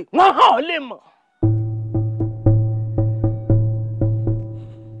olórí wọn hàn ọ́ lè mọ̀.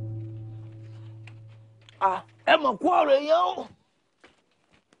 ẹ mọ̀ kú ọ̀rọ̀ yẹn o.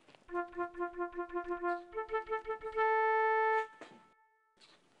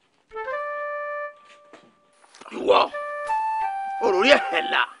 ìwọ òròrí ẹ̀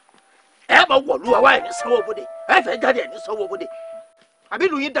là ẹ bá wọ̀lú wa wá ẹ̀ ní sanwó bóde ẹ fẹ́ jáde ẹ̀ ní sanwó bóde àbí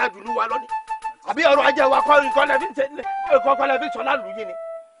ìlú yín dáa jù lú wa lọ ni àbí ọrọ̀ ajé wa kọ́ lẹ́bí sọlá lù yín ni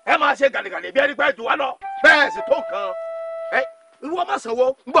ẹ máa ṣe gàlẹ́gàlẹ́ bí ẹni pẹ́ jù wá lọ bẹ́ẹ̀ sì tó nǹkan ẹ ìwọ má sanwó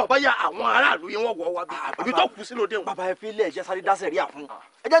ńgbà bá yá àwọn aráàlú yín wọ́n wọ̀ wá bí ibi tó kù sí lóde wọn. bàbá ẹ fi ilé ẹ̀jẹ̀ sáré dásẹ̀ rí àfún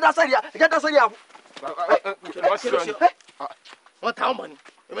ẹ̀jẹ̀ dásẹ̀ rí àfún. wọ́n ta ọmọ ni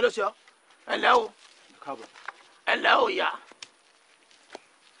èmi ló ṣe ọ́ ẹ lẹ́ o yá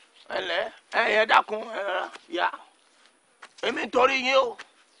ẹ dákun ẹ rárá yá èmi torí yín o.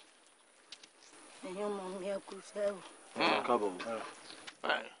 ẹ̀yin ọmọ mi ẹ kú sẹ́ o. káàbọ̀.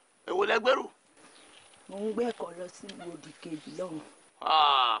 èwo lẹ́gbẹ̀rù. mo ń gbé ẹ̀kọ́ lọ sí òdì kejì lọ́hùn.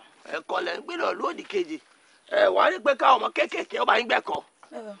 ẹ̀kọ́ lẹ́ ń gbé lọ lódì kejì wàá rí pé káwọn ọmọ kéékèèké ọba yín gbẹ̀kọ́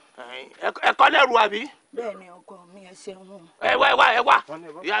ẹ̀kọ́ lẹ́rù àbí. bẹ́ẹ̀ ni ọkọ mi ẹ ṣeun. ẹ wá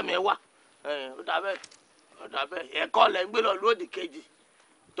ìyá mi ẹ wá ó dà bẹ́ẹ̀ ẹ̀kọ́ lẹ́ ń gbé lọ lódì kejì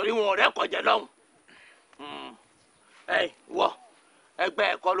torí wọn ò rẹ́kọ̀ọ́ jẹ lọ́hùn. wọ ẹgbẹ́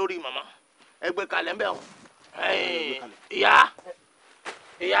ẹ̀kọ́ lórí màmá ẹgbẹ́ kalẹ̀ ń bẹ̀ wọ́n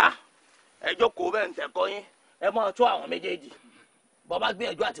ìyá ẹ jókòó bẹ́ẹ̀ ń tẹ̀kọ́ yín ẹ máa tó àwọn méjèèjì bọ́ bá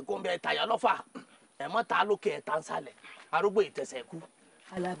gbìyànjú àti kó ń bẹ tàyà lọ́fà ẹ mọ́ ta lókè ẹ̀ tá ń sálẹ̀ arúgbó ìtẹ̀sẹ̀ kú.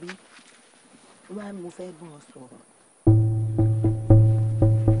 Alábí wá mo fẹ́ bọ̀ ọ sọ̀rọ̀.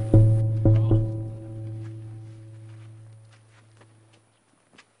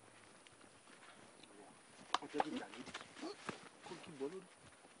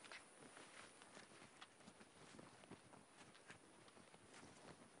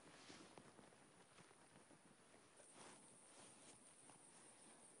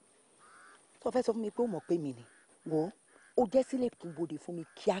 tó fẹ́ sọ fún mi pé ó mọ̀ pé mi ni wò ó jẹ́ sílẹ̀kùn bodè fún mi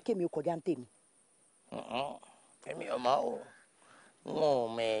kíá kémi ó kọjá ń tèmi. èmi ò mọ̀ o wọn ò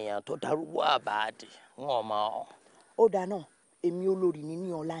mọ èèyàn tó darúgbó àbáàdì wọn ò mọ̀. ó dáa náà èmi olórí ní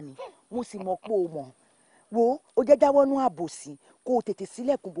ọlá ni mo sì mọ̀ pé o mọ̀ wo ó jẹ́ jáwọ́nú àbòsí kó o tètè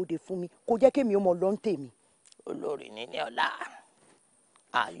sílẹ̀kùn bodè fún mi kó jẹ́ kémi ó mọ̀ lọ ń tèmi. olórí ní ọlá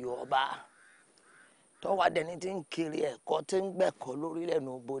ayọ̀ ọba tọ́wọ́ adẹni tí ń kiri ẹ̀kọ́ tí ń gbẹ̀kọ́ lórí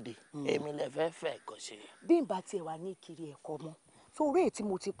lẹ́nu bodè èmi lè fẹ́ kọ́ sí. bí n bá tiẹ̀ wà ní kiri ẹ̀kọ́ mọ́ sórí èyí tí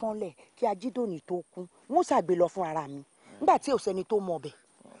mo ti pọ́nlẹ̀ kí ajídòní tó kú wọ́n ṣàgbé lọ fún ara mi nígbà tí ò sẹ́ni tó mọ̀ bẹ̀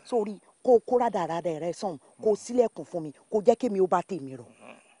sórí kó kó rádaràdà rẹ sàn kó sílẹ̀kùn fún mi kó jẹ́ kémi ó bá tèmi rọ̀.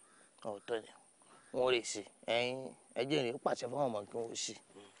 ọ̀tọ̀ ni wọ́n rè sí ẹjẹ́ rẹ̀ pàṣẹ fún ọmọ kí wọ́n sì.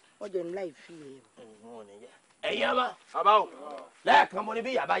 wọ́n jẹ́ ní láì fi ẹ̀. ẹ̀yin ọmọ bàbá o lẹ́ẹ̀kan mo ní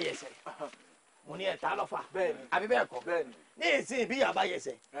bí yàrá yẹsẹ̀ mo ní ẹ̀ta lọ́fà àbí bẹ́ẹ̀ kọ́ ní ìsìn bí yàrá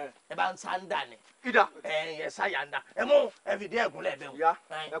yẹsẹ̀ ẹ bá ń sá ń dà ní. ìdá ẹ sáyà ń dà ẹ mú ẹ fìdí ẹ̀gún lẹ́ẹ̀bẹ̀ o. ìyá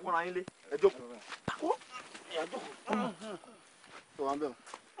ẹ kúnra yín lé ẹ jókòó.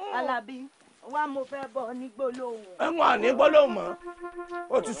 Alábí wa mo fẹ́ bọ̀ ní gbólóhùn. ẹ ń wà ní gbólóhùn mọ́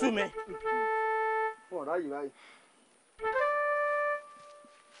ó ti sú mi. wọn ò ráyè báyìí.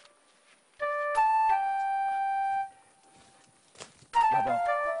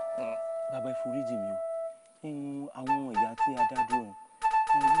 bàbá ìforíjì mi o àwọn ìyá tí a dá dúró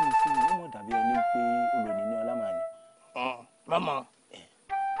yìí mi sí wọn mọ̀ dàbí ẹni pé olórí ní ọlámàní. mọ́mọ́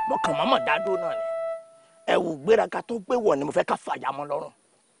mọ́kàn dá dúró náà ni ẹ̀wù gbéraga tó gbé wọ̀ ni mo fẹ́ ká fàyà mọ́ lọ́rùn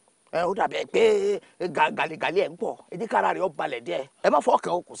ó dàbí pé gàlígàlí ẹ̀ ń pọ̀ èdè kára rẹ̀ ó balẹ̀ díẹ̀ ẹ má fọ́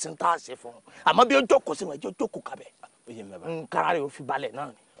ọkàn kò sí ní tá a ṣe fún un àmọ́ bí ó jókòó sínú ẹjọ́ jókòó kabẹ̀ kára rẹ̀ ó fi balẹ̀ náà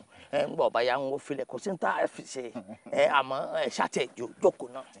ni ń gbọ́ báyà ń wo filẹ̀ kò sí ní tá a fi ṣe àmọ́ ṣàtẹ̀ jókòó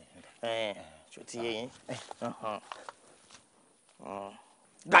náà ṣó ti yé yín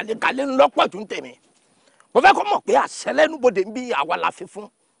gàlígàlí ń lọ́pọ̀ tó ń tèmi mo fẹ́ kó mọ̀ pé àṣẹ lẹ́nu bodè ń bí àwa la fi fún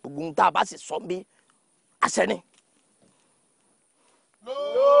gbogbo ohun tá a bá sì sọ ń bí àṣẹ ni.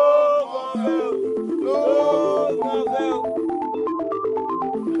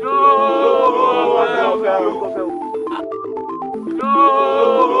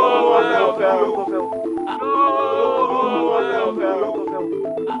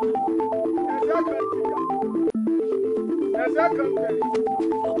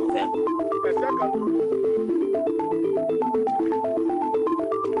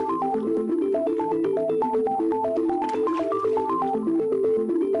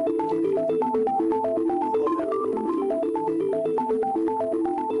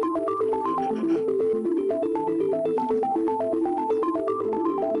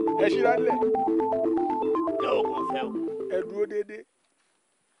 ẹ ṣíra lẹ̀ ẹ dúró déédéé.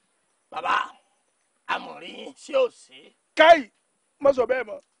 bàbá amòrin ṣé ò sí. káì má sọ bẹ́ẹ̀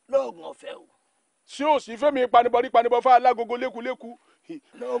mọ́. lóògùn ọ̀fẹ́ o. ṣé ò sí fẹ́mi panibọ́rí panibọ́ fún alágogo lékuléku.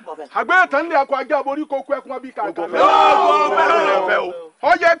 lóògùn ọ̀fẹ́. àgbẹ̀ tán lé akọ ajá borí kókó ẹkún abí kàkà. lóògùn ọ̀fẹ́ o.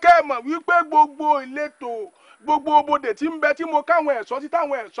 ó yẹ kẹ́ ẹ mọ̀ wípé gbogbo ìletò gbogbo bodè tí ń bẹ tí mo káwọn ẹ̀ṣọ́ tí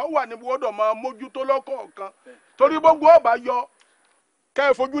táwọn ẹ̀ṣọ́ wà ní gbọ́dọ̀ máa mójútó lọ́kọ̀ọ̀kan torí gbogbo ọba yọ kẹ́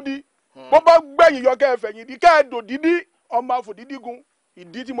ẹ fojú di bó bá gbẹ̀yìn yọ kẹ́ ẹ fẹ̀yìn di kẹ́ ẹ dò dídí ọmọ àfòdídí gun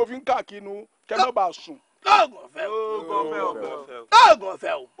ìdí tí mo fi ń káàkiri nu kẹ́ ẹ má bàa sùn. lóògùn ọ̀fẹ́ o. lóògùn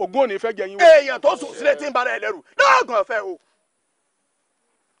ọ̀fẹ́ o. ògùn ò ní fẹ́ jẹ yín wò. èèyàn tó sùn sílẹ̀ tí ń bára ẹ lẹ́rù lóògùn ọ̀fẹ́ o.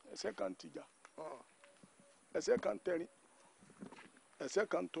 ẹsẹ̀ kan tìjà ẹsẹ̀ kan tẹ̀rín ẹsẹ̀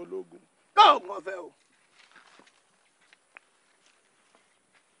kan tó lóògùn. lóògùn ọ̀fẹ́ o.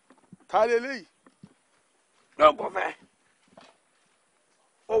 ta lélẹ́yìí. lóògùn ọ̀fẹ́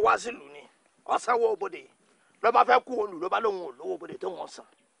ó wá sílùú ni ọ̀sánwó bodè lọ́ba fẹ́ kú olù lọ́ba lóhun olówó bodè tó wọ́n san.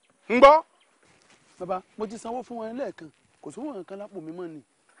 ń gbọ́. bàbá mo ti sanwó fún wọn lẹ́ẹ̀kan kò sówó nǹkan lápò mi mọ́ ni.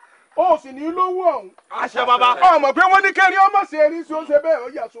 ó sì ní lówó ọ̀hún. àṣẹ bàbá. ọmọ pé wọ́n ní kẹ́rin ọmọ ṣe erin sí ó ṣe bẹ́ẹ̀ ó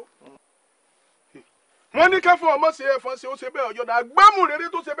yà so. wọ́n ní kẹ́fọ́ ọmọ ṣe ẹ̀fọn ṣe ó ṣe bẹ́ẹ̀ ọjọ́ náà gbẹ́mú rere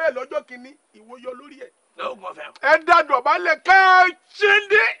tó ṣe bẹ́ẹ̀ lọ́jọ́ kìíní ìwọ yọ lórí ẹ̀. lóògùn ọ̀fẹ́ o. ẹ dàdọ̀ balẹ̀ ká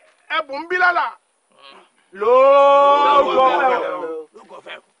ṣíndé ẹ̀bùn ń bí lálà. lóògùn ọ̀fẹ́ o. lóògùn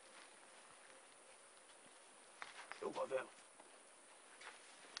ọ̀fẹ́ o. lóògùn ọ̀fẹ́ o.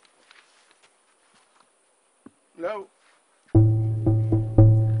 lẹ́wọ̀.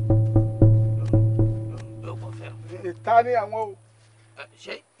 lóògùn ọ̀fẹ́ o. ìta ni àwọn o.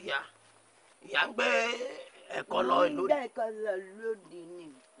 ṣé ìyá ń gbé ẹ̀kọ́ lọ ìlú. ìgbà ẹ̀kọ́ lọ lóde ni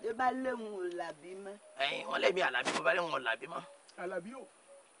ló bá léwu làbí mọ́. ẹ̀yin wọn lẹ́bi àlàbí mo bá léwu làbí mọ́. àlàbí o.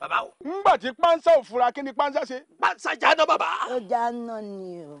 bàbá o. ńgbà tí pánsá ò fura kí ni pánsá ṣe. pánsá jáná bàbá. ó jáná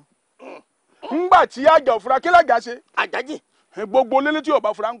ni o. ńgbà tí àjà ò fura kí làjà ṣe. àjájì. gbogbo lélẹ́ tí ò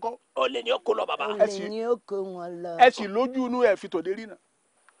bá fura ńkọ́. olè ni ó kó lọ bàbá. olè ni ó kó wọn lọ. ẹ sì lójú inú ẹ fi tòde rí náà.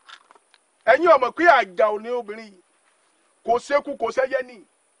 ẹ̀yin ọmọ pé àjà òní obìnrin yìí kò sékú kò sẹ́yẹ ní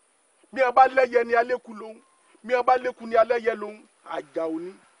mi ọba lẹ́yẹ ni alẹ́kù lòun mi ọba lẹ́kù ni alẹ́yẹ lòun àjà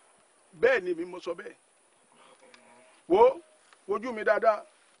òní bẹ́ẹ̀ ni mi mo sọ bẹ́ẹ̀ wo ojú mi dáadáa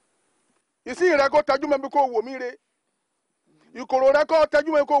ìsìn rẹ kó tẹjú mọ́ mi kó wò mí re ìkòrò rẹ kó tẹjú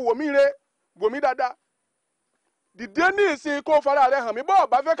mọ́ mi kó wò mí re wò mí dáadáa dìde ní ìsìn kó fara rẹ hàn mí bọ́ọ̀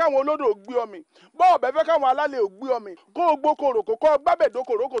bá fẹ́ káwọn olódò gbé ọ mi bọ́ọ̀ bá fẹ́ káwọn alálẹ̀ ò gbé ọ mi kó o gbó koròkò kó o gbábẹ̀dó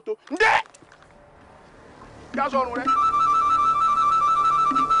koròkòtò ǹdẹ́ yá sọrùn rẹ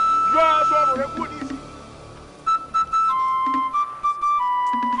yọ sọrùn rẹ kú ní ìsìn.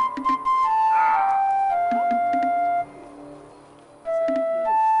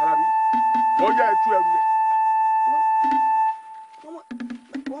 Alábí wọ́n yá ẹtú ẹrù rẹ.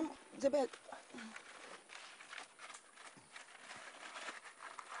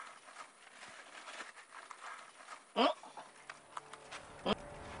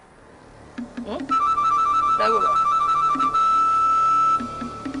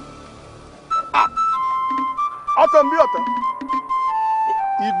 Ọ̀tàn bí ọ̀tàn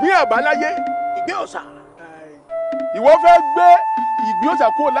ìgbín àbáláyé ìgbín ọ̀sà ìwọ fẹ́ gbé ìgbín ọ̀sà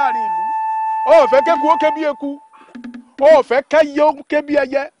kúrò láàrin ìlú o fẹ́ kéku ó ké bí eku o fẹ́ kẹ́yẹ ó ké bí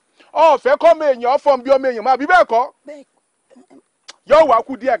ẹyẹ o fẹ́ kọ́ ọmọ èèyàn fọ́n bí ọmọ èèyàn máa bí bẹ́ẹ̀ kọ́ yóò wá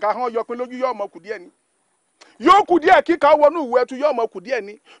kù díẹ̀ ká hàn yọpin lójú yóò mọ kù díẹ̀ ni yóò kù díẹ̀ kíkà wọnú ìwé ẹtu yóò mọ kù díẹ̀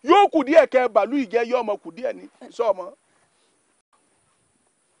ni yóò kù díẹ̀ kẹ bàálù ìjẹ yóò mọ kù díẹ̀ ni sọ ọmọ.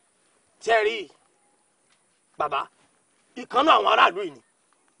 tẹ́rì bàbá ìkànnì àwọn aráàlú yìí ni.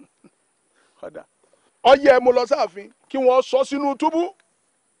 ọyẹ mo lọ sáàfin kí wọ́n sọ sínú túbú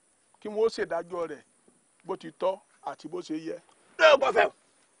kí wọ́n ṣèdájọ́ rẹ̀ bó ti tọ́ àti bó ṣe yẹ. lóògùn ọ̀fẹ́ o.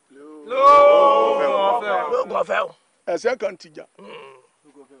 lóògùn ọ̀fẹ́ o. ẹ̀ṣẹ̀ kan tìjà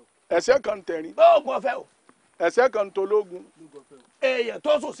ẹ̀ṣẹ̀ kan tẹ̀rín. lóògùn ọ̀fẹ́ o. ẹ̀ṣẹ̀ kan tológun. èèyàn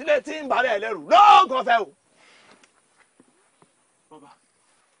tó sùn sílẹ̀ tí ń bàrẹ̀ ẹlẹ́rù lóògùn ọ̀fẹ́ o.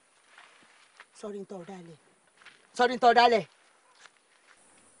 sọrí ń tọ́ dálẹ̀ sọrí ń tọ́ dálẹ̀.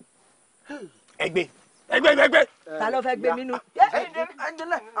 ẹgbẹ́. ta ló fẹ́ gbé mi nù.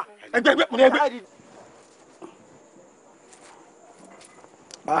 ẹgbẹ́ mo ní ẹgbẹ́.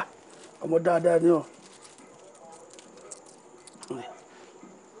 ọmọ dáadáa ni ọ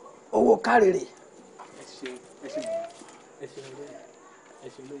owó kárìrì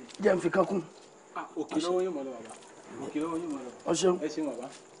jẹ́ n fi kan kún. òkè lọ́wọ́ yín mọ̀ lọ bàbá òkè lọ́wọ́ yín mọ̀ lọ. ọ ṣeun ẹ ṣeun bàbá.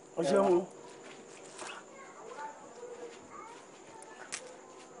 ọ ṣeun.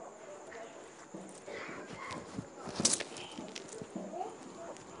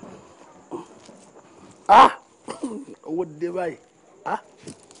 owó dé báyìí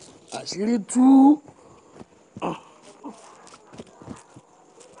àṣírí tú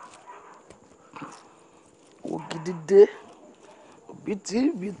owó gidi dé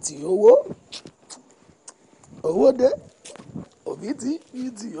òbítíbitì owó dé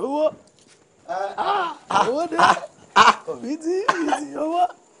òbítíbitì owó dé òbítíbitì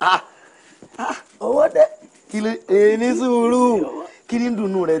owó dé. ní sùúrù kí ni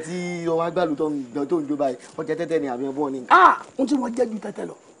dùnú rẹ tí ọwọ́ agbálù tó ń jó báyìí ọjà tẹ́tẹ́ ni àbí ọbọ ni. n tí wọ́n jẹ́ ju tẹ́tẹ́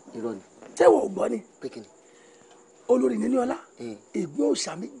lọ. irọ́ ni. ṣé wọ́n gbọ́ ni. pékinni. olórí níní ọlá ègbé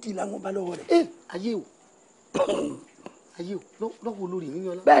òòṣà méjì làwọn bá lọ́wọ́ rẹ̀. ayé o lọ́wọ́ olórí níní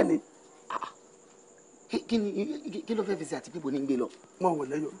ọlá. bẹ́ẹ̀ ni. kí ló fẹ́ fi ṣe àti pípò ní gbé lọ. wọn wò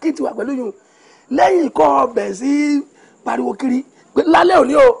lẹ́yìn kí ti wà pẹ̀lú yòó lẹ́yìn kọ́ ọbẹ̀ sí pariwo kiri lálẹ́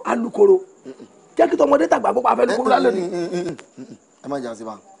òní o alukoro jẹ́ kí tọmọdé tàgbà bó pa fẹ́ lukoro lálẹ́ òní. ẹ má jà sí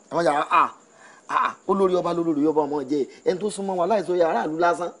ba ẹ má jà olórí ọba ọmọ jẹ ẹni tó súnmọ́ wa láìsọ yà aráàlú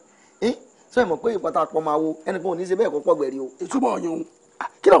lásán sọ ẹ mọ̀ pé ìpàtà pọ̀ máa wo ẹnì kan ò ní í ṣe bẹ́ẹ̀ kó pọ̀ gbẹ̀rì o. ìtumọ̀ ọ̀yàn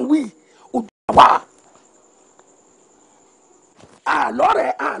kí ló ń wí ojú àwa àlọ́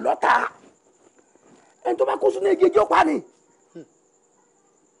rẹ̀ àlọ́ ta ẹni tó bá kó sínú igi ẹjọ́ pa ni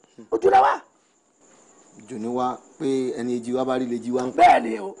ojú la wa. jù ní wa pé ẹni èjì wa bá rí lè jí wa ń.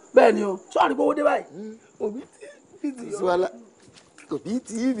 bẹ́ẹ̀ ni o sọ àdìpọ̀ owó dé báyìí.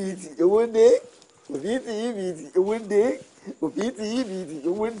 òbítíbitì owó dé òbítíbitì owó dé òbítíbitì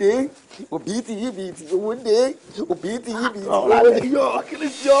owó dé òbítíbitì owó dé òbítíbitì owó dé. yọ kí ni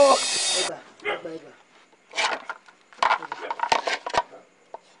yọ.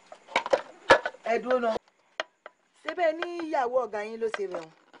 ẹ dúró náà síbẹ̀ ní ìyàwó ọ̀gá yín ló ṣe bẹ̀rù.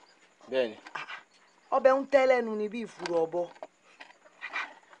 bẹ́ẹ̀ni. ọbẹ̀ ń tẹ́ lẹ́nu ní bí ìfúró ọbọ̀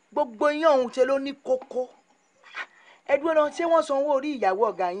gbogbo yín ọ̀hún ṣe ló ní kókó ẹ dúró náà ṣé wọ́n sanwó orí ìyàwó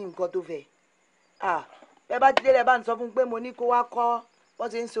ọ̀gá yín nǹkan tó fẹ́ bẹ́ẹ̀ bá ti dé lẹ́ bá ń sọ fún pé mo ní kó wá kọ́ wọ́n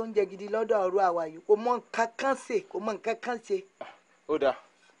ti ń ṣe oúnjẹ gidi lọ́dọ̀ ọ̀rọ̀ àwa yìí kò mọ nǹkan kan ṣe. ó dáa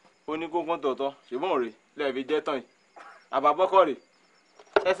ó ní kókó tọ̀tọ̀ ṣùgbọ́n rè lẹ́ẹ̀fi jẹ́ tán yìí àbábọ́kọ̀ rè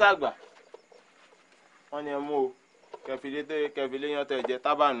ẹ sáàgbà wọ́n ní ẹ mú o kẹfìlé yan tẹ̀ jẹ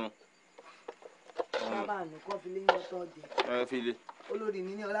tábànù. tábànù kọfìlé yan tọ́ jẹ. ẹ fìlè. olórí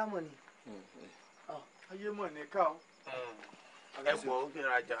ní ọlámọ̀ ni. ayé mọ̀ ní ká o. ẹ gbọ́ ó kí n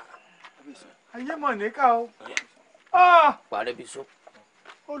rajà. ayé mọ̀ ní ká o. parẹ́ bí so.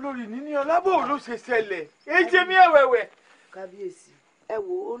 olórí ní ọlábò ló ṣe ṣẹlẹ̀ èjì mi ẹ̀wẹ̀wẹ̀. kábíyèsí ẹ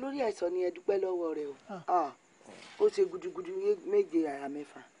wo olórí ẹ̀ṣọ́ ni ẹ dúpẹ́ lọ́wọ́ rẹ o ó ṣe gudugudu méje àrà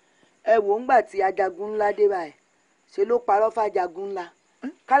mẹ́fà ẹ wò ńgbà tí ajagun ńlá dé báyìí ṣe ló parọ́ fàjagun ńlá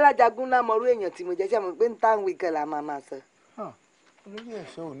kálájagun ńlá mọ̀rú èèyàn tí mo jẹ́ sẹ́mo pé ń táwọn ìkẹ́ là máa sọ. olórí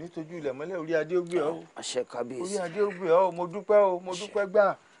ẹ̀ṣọ́ ò ní tójú ilẹ̀ mọ́lẹ̀ orí adé ó gbé ọ́ àṣẹ kábíyèsí orí adé ó gbé ọ́ mo dúpẹ́ gbà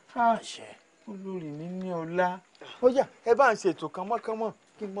olórí ní ọlá ó yá ẹ bá ń ṣètò kánmọ́kánmọ́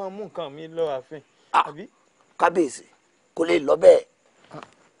kí n máa mú nǹkan mi lọ ààfin. kábíyèsí kò lè lọ bẹ́ẹ̀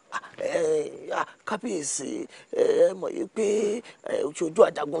kábíyèsí mọ̀ yìí pé ojú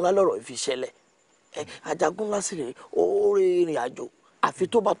Ajagunlá lọ́rọ̀ fi ṣẹlẹ̀ Ajagunlá sì rè ó rìnrìn àjò àfi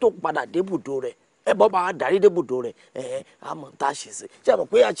tó bá tó padà débùdó rẹ̀ ẹ bọ́ bá darí débùdó rẹ̀ àmọ́ tá a ṣe sí ṣé àmọ́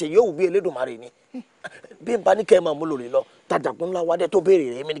pé àṣẹ yóò bí Elédùmarè ni bí n bá ní kẹ́ ẹ máa mú lòlè lọ t'Ajagunlá wá dé tó béèrè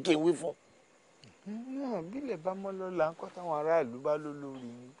rẹ̀ mi ni kí n wí fún. náà bílẹ̀ bá mọ́ lọ́la ńkọ́ táwọn aráàlú bá ló lórí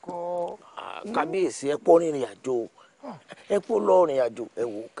ńkọ́. kábíyèsí ẹ pọ́ rìnrìn àjò ẹ kó lọ rìn àjò ẹ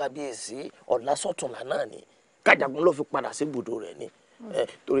wò kábíyèsí ọ̀la sọ̀túnla náà ni kájagun ló fi padà sí ibùdó rẹ̀ ni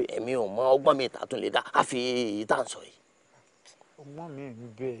torí èmi ò mọ ọgbọ́n mi ìta tún lè dá àfi èyí tá à ń sọ yìí. ọgbọ́n mi ń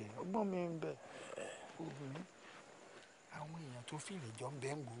bẹ àwọn èèyàn tó fìrè jọ ń bẹ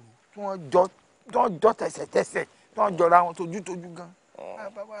ń gbòòrò tí wọ́n jọ tẹ̀sẹ̀tẹ̀sẹ̀ tí wọ́n jọra wọn tójútójú gan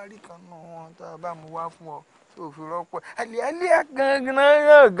bá wá rí kan náà wọn tá a bá mú wá fún ọ tó fi rọ́pò àlẹ́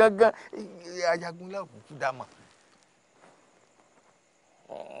gangan Ajagunlá òkùnkùn dá mọ̀.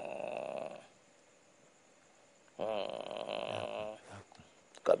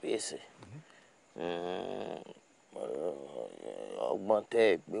 kábíyèsí ọgbọ́n tẹ́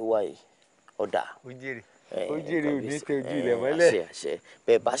ẹ gbé wáyé ọ̀dà ó jèrè ò ní tẹ́jú ilẹ̀ mọ́lẹ̀. àṣẹ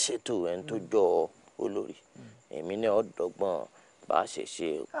bẹ́ẹ̀ bá ṣètò ẹni tó jọ olórí èmi ní ọ̀dọ́gbọ́n bá ṣe ṣe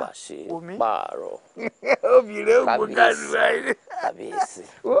pàṣẹ pààrọ̀. obìnrin ó gbọ́ káàdì báyìí. kábíyèsí.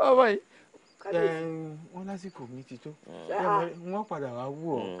 ọmọ yìí wọ́n lásìkò mi ti tó wọ́n padà wá wú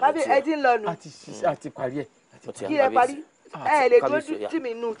ọ. kábíyèsí ẹ ti ń lọ nù. àti parí ẹ̀. kí ẹ parí ẹ lè dúró tì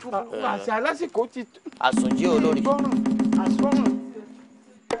mí nù túbú. àṣà lásìkò ti tó. àsùnjí olórí.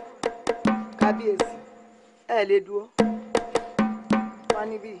 kábíyèsí ẹ lè dúró wá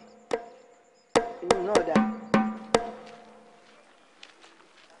níbí inú náà dá.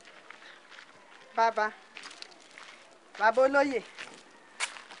 bàbá olóyè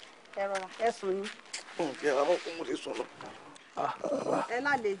ẹ rọra ẹ sùn ní. ǹjẹ́ àwọn ọkùnrin mo ti sùn lọ. ẹ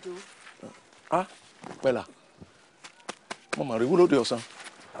lálejò. pẹ̀lá mo mà rí wúlò de ọ̀sán.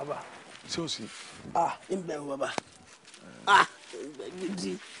 bàbá sí ò sí. ń bẹ̀ wọ bàbá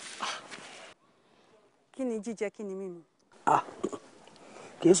gidi. kí ni jíjẹ kí ni mímu.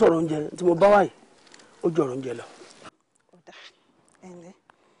 kì í sọ̀rọ̀ oúnjẹ tí mo bá wáyé ó jọ̀rọ̀ oúnjẹ lọ. ọ̀dà ẹ̀ǹlẹ́.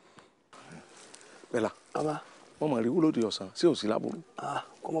 pẹ̀lá mo mà rí wúlò de ọ̀sán sí ò sí láburú.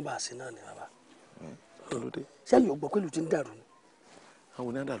 kọ́ mọ́ bá a sí náà ni bàbá. olóde. sẹ́yìn ò gbọ́ pé ìlú ti ń dàrú ni. àwọn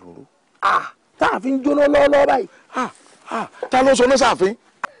oníyàn dàrú rú. táàfin jóná lọ́wọ́lọ́wọ́ báyìí. ta ló sọ ní sàfin.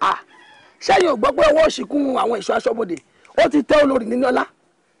 sẹ́yìn ò gbọ́ pé owó òṣìkún àwọn ẹ̀ṣọ́ aṣọ́bodè ó ti tẹ́ olórí Níníọlá.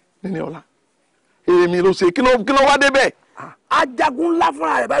 Níníọlá èmi ló ṣe kí ló wá débẹ̀. Ajagunlá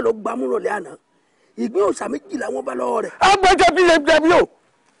fúnra rẹ̀ báyìí ló gbámú rọ̀lẹ́ àná ìgbín òòṣà méjìlá wọn bá lọ́wọ́ rẹ̀. agbẹ́jọ́ bí ẹbí o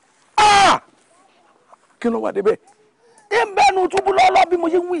kí ló wá débẹ̀. ìbẹ́nu túbú lọ́lọ́ bí mo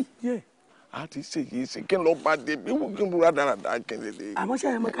ṣe ń wí. a ti ṣe yìí ṣe kí n lọ bá débi wò kí n búra dáradára kí n lè dé. àmọ́ ṣe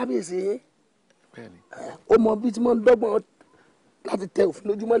àyàmọ́ kábíyèsí ó mọ bí tí mo ń dọ́gbọ́n láti tẹ òfin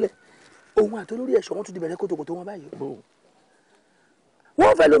lójúmọ́lẹ̀ òun àti olórí ẹ̀ṣọ́ wọn tún ti bẹ̀rẹ̀ kótókótó wọn báyìí.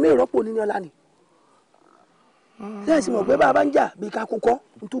 wọ́n fẹ́ lomi ìrọ́pò Níníọlá ni. ṣé ẹ sì mọ̀ pé bàbá ń jà bí ká kókọ́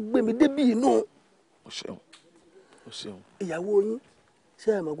n tó gbé mi débì inú. o ṣeun. ìyàwó yín ṣé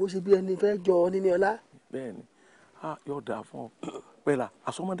ẹ mọ̀ kó ṣe bí ẹni fẹ́ jọ Níníọlá. bẹ́ẹ̀ni yóò dáa fún ọ pẹ̀lá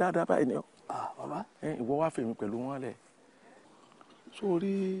àsọmọ dáadáa báyìí ni ọ. ìwọ wá fèmí pẹ̀lú wọn lẹ̀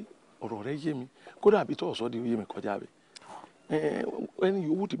sórí ọ̀rọ̀ rẹ yé mi kódà àbí tó ọ̀sọ́ di yé mi kọjá bẹ́ẹ̀. ẹni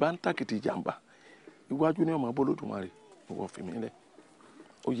yòówù tí bá ń tàkìtì ìjàmbá iwájú ní ọmọ bọ́lódùmarè ìwọ fi mí lẹ̀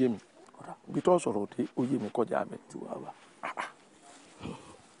ó yé mi bí tó sọ̀rọ̀ dé ó yé mi kọjá bẹ́ẹ̀ tí wàá wà.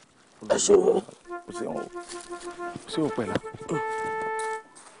 ẹ ṣeun ṣé o pẹ̀lá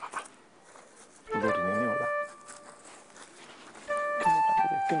olórí Níníọlá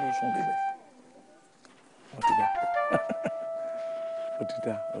kí ló sún bíbẹ̀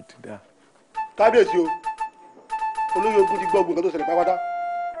ó ti dá. kábíyèsí o olóyè ogun ti gbọ́ ogun kan tó ṣẹlẹ̀ pátápátá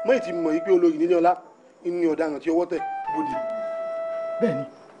mọ́ ìtì mọ̀ yìí pé olórí Níníọlá ní ọ̀daràn tí ọwọ́ tẹ̀ bòde. bẹ́ẹ̀ni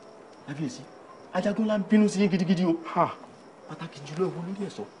kábíyèsí ajagun ńlá ń bínú sí yín gidigidi o pàtàkì jùlọ ìwọ lórí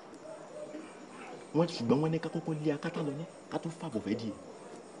ẹ̀ṣọ́ wọn ṣùgbọ́n wọn ní ká kọ́kọ́ lé akátá lọ ní ká tó fàbọ̀ fẹ́ díẹ̀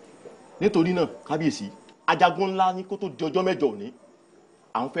nítorí náà kábíyèsí ajagun ńlá ní kó tó di ọjọ́ mẹ́jọ òní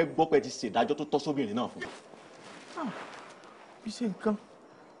àwọn fẹ́ gbọ́ pé ti ṣèdájọ́ tó tọ́ sóbìnrin náà fún. bí ṣe nǹkan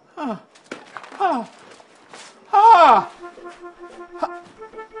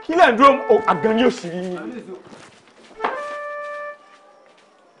kí lẹ́yìn dúró àgàn ni òsì rí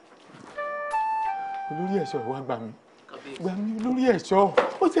olórí ẹ̀ṣọ́ ìwà gbà mí olórí ẹ̀ṣọ́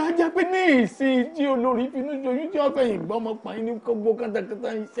ó ti ajá pé ní ìsìn tí olórí finú joyún tí wọ́n fẹ̀yìn gbọ́ ọmọkùnrin ní gbogbo kátàkátà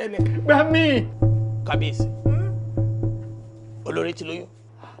ń ṣẹlẹ̀ gbà mí. kábíyèsí olórí ti lóyún.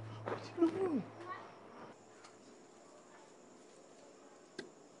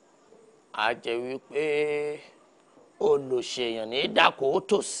 a jẹ́ wípé olùṣèyàn ní dàkó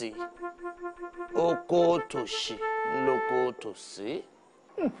tòsí oko tòṣì ńlọkọ tòsí.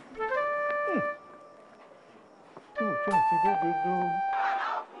 tó ti dódódó.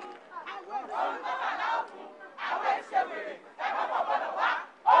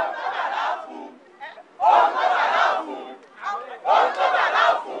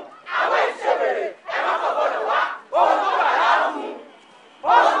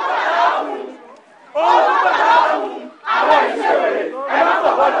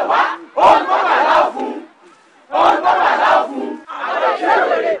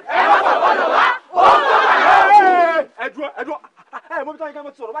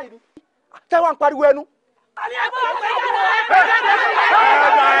 tẹ́wọ́n pariwo ẹnu.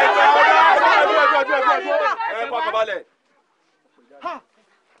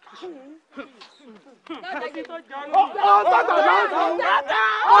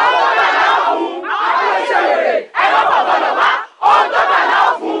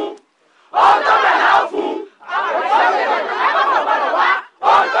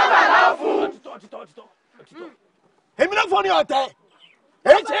 èmi náà fọ́ ní ọ̀tẹ̀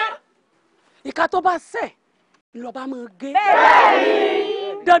èyí ṣe. ìka tó bá ṣẹ̀ lọ́ba máa gé.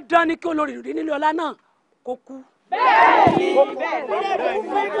 bẹ́ẹ̀ni. dandan ni kí olórí rí nílé ọlá náà kó kú. bẹ́ẹ̀ni.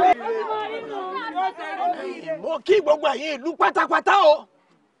 mo kí gbogbo ẹ̀yin ìlú pátápátá o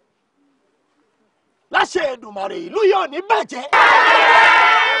láṣẹ Èdùmàrè ìlú yóò ní bàjẹ́.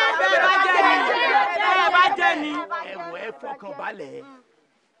 ẹ̀wọ̀ ẹ fọkàn balẹ̀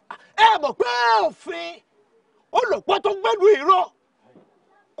ẹ mọ̀ pé òfin olùpọ̀ tó gbẹ́lu ìró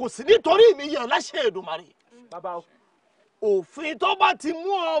kò sí nítorí mi yàn láṣẹ Èdùmàrè. òfin tó bá ti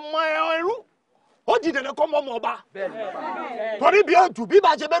mú ọmọ ẹrú ó di dandan kọ́ mọ́ ọmọ ọba torí bí ojú bí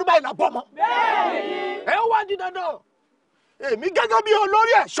bá ṣe bẹ́rù báyìí là bọ́ mọ́. ẹ wá di dandan èmi gẹ́gẹ́ bí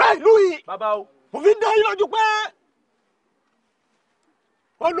olórí ẹ̀ṣọ́ ìlú yìí mo fi ń dá yín lójú pé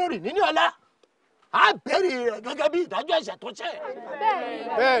olórí níní ọlá á bẹ̀rẹ̀ rẹ̀ gẹ́gẹ́ bí ìdájọ́ ẹ̀ṣẹ̀ tó ṣẹ̀.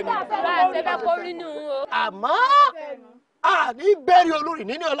 bẹ́ẹ̀ni àmọ́ a ní bẹ̀rẹ̀ olórí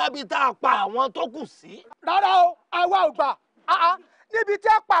níní ọlá bíi tá a pa àwọn tó kù sí. rárá o àwa ò gbà níbi tí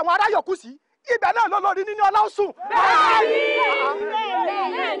a pa àwọn ará yòókù sí ibẹ̀ náà lọ́lọ́rí níní ọlá ó sùn.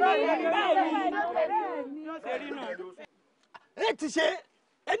 ẹ ti ṣe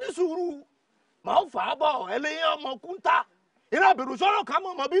ẹni sùúrù màá fà á bọ̀ ẹlẹ́yìn ọmọ kúńtà ìrìnàbẹ̀rù sọ̀rọ̀ ká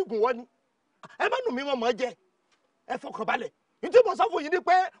mọ̀ bí ìgùn wọ́n ni ẹ má nù mí mọ̀ jẹ ẹ fọkàn balẹ̀ nítorí mo sọ fún yín ni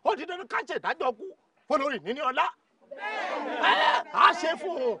pé ó di dandan ká ṣe ìdájọ́ kú olórí níní ọlá a ṣe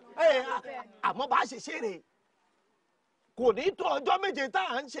fún un àmọ́ bá a ṣe ṣeré kò ní tó ọjọ́ méje tá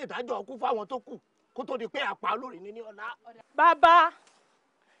à ń ṣe ìdájọ́ kú fáwọn tó kù kó tó di pé àpá olórí níní ọlá. bàbá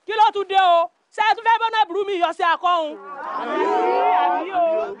kí ló tún dé o ṣé ẹ tún fẹ́ bọ́nà burú mi yọ sí akọ́hún.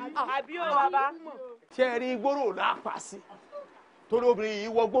 àbí o bàbá. ṣé ẹ rí gbòòrò lápá sí torí obìnrin yìí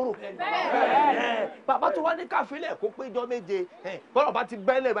wọ gbòòrò. bàbá tó wá ní káfílẹ̀ kó péjọ méje bọ́lá bá ti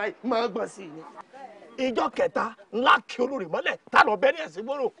bẹ́lẹ̀ báyìí máa gbọ̀n sí i ni. ìjọ kẹta ńlá kí olórí mọ́lẹ̀ tá lọ bẹ́ẹ̀ ní ẹ̀sìn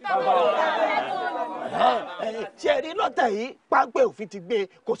gbòòrò. ṣé ẹ rí lọ́tẹ̀ yìí páńpẹ́ òfin ti gbé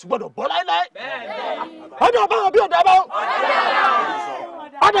kò sì gbọ́dọ̀ bọ́ láéláé. ọdún ọba wọn bí ọdún ọba wọn.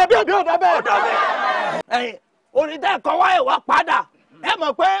 ọdún bí ọdún ọba bẹ́ẹ̀. orin tẹ́ ẹ̀kọ́ wáyé wá padà ẹ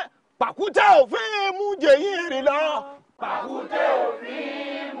mọ̀ pé pàkúté òfin mú jẹ̀yìn rìn lọ. pàkúté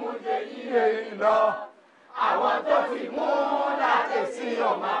òfin mú jẹ̀yìn rìn lọ. àwọn tó fi mú láti sí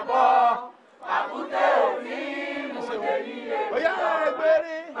ọmọ bọ́. pàkúté òfin mú jẹ̀yìn rìn lọ. Oya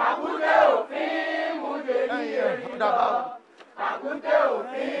ẹgbẹ́rin. pàkúté òfin mú jẹ̀yìn rìn lọ. pàkúté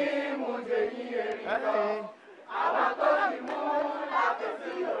òfin mú jẹ̀yìn rìn lọ. àwọn tó fi mú láti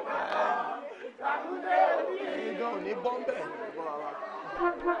sí ọmọ bọ́. pàkúté òfin. ìgbà ò ní bọ́m̀bẹ̀.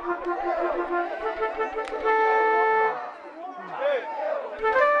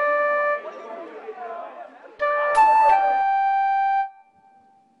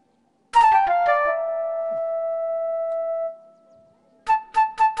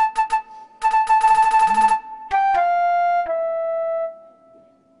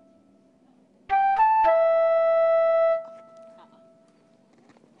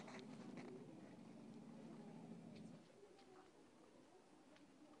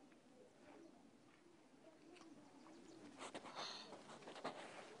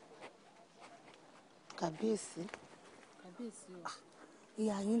 Kábíyèsí o.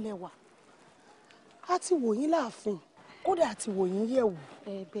 Ìyá yín lẹ́wà. A ti wò yín láàfin. Kódà a ti wò yín yẹ̀wò.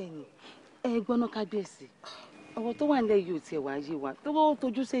 Bẹ́ẹ̀ ni. Gbọ́ná kábíyèsí. Ọ̀rọ̀ tó wà nílẹ̀ yìí ò tiẹ̀ wá yé wa. Tó bá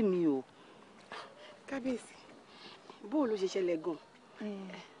tójú sí mi o. Kábíyèsí. Bó ló ṣe ṣẹlẹ̀ gan?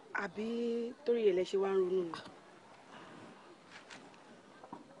 Àbí torí ẹ̀ lẹ ṣe wá ń ronú ni?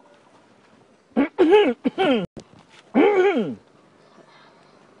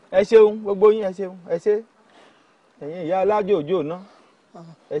 Ẹ ṣeun gbogbo yín, ẹ ṣeun, ẹ ṣé. Ẹ̀yin ìyá alájò òjò náà,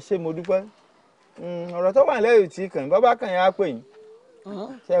 ẹ ṣé mo dúpẹ́. Ọ̀rọ̀ tó wà lẹ́yìn tí kàn bọ́ bá kàn yín á pè yín.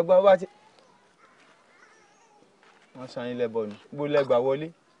 Ṣé ẹ gbọ́ bá ti. Wọ́n san yín lẹ́bọ̀ ni bó lẹ́gbà wọlé.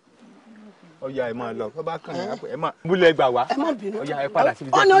 Ọya ẹ máa lọ bọ́ bá kàn yín á pè ẹ máa bó lẹ́gbà wá. Ẹ má bínú. Ọya ẹ padà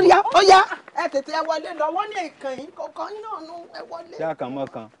síbi ọ̀nà ọ̀ya ẹ tètè ẹ wọlé lọ wọ́n ní ìkànnì kọ̀ọ̀kan yín náà nú ẹ wọlé. Ṣé àkànmọ́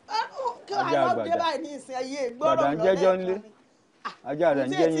kan? Kí àwọn dé báyìí ní ìsìn ẹyẹ ìgbọ́rọ̀ Gbàdá ń jẹ́jọ́ nílé. Ajá rẹ̀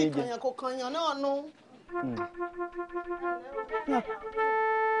ń jẹ́ yín jẹ. Kò kànyàn náà nú.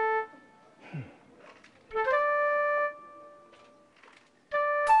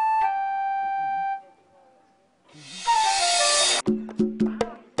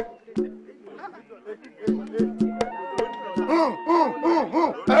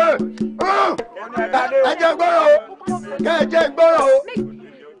 Ẹ jẹ́ gbọ́rọ̀ o, kẹ́ ẹ jẹ́ gbọ́rọ̀ o.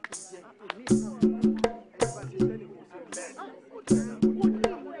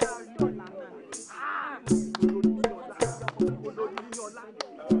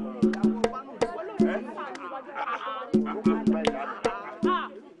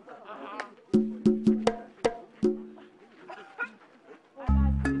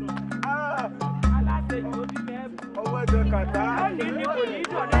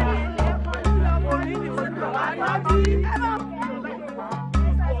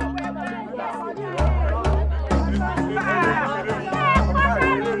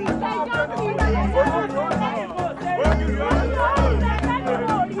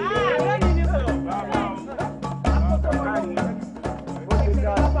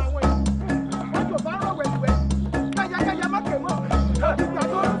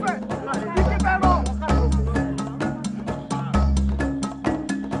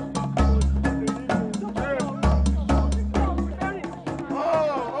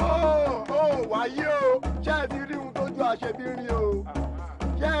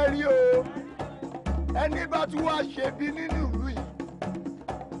 Ẹni bá tún wá ṣe bí nínú ìlú yìí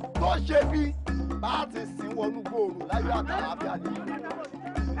tó ṣe bí bá ti sìn wọnú gbòòrò láyé àtàlàáfíà ni.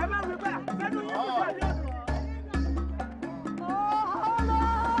 Ẹ má wí bẹ́ẹ̀ lẹ́nu yín kò jáde.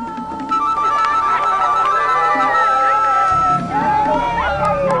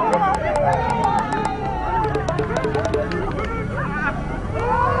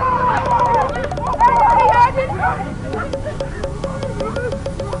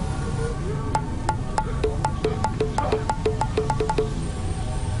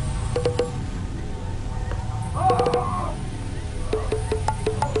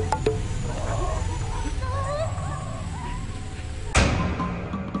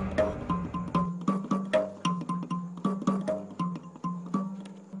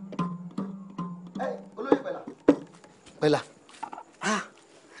 Pẹ̀lá.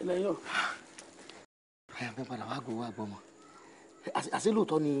 Ẹlẹ́yọ̀. Àyànfẹ́ padà wá gbowó àgbọ̀mọ̀. Àṣé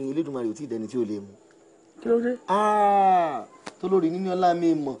lóòótọ́ ni Elédùmarè ò tí ì dẹni tí ò lè mú. Kí ló dé? Tó lórí níní ọlá mi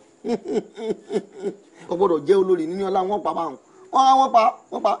mọ̀. Kò gbọ́dọ̀ jẹ́ olórí níní ọlá wọn pa báwọn. Wọ́n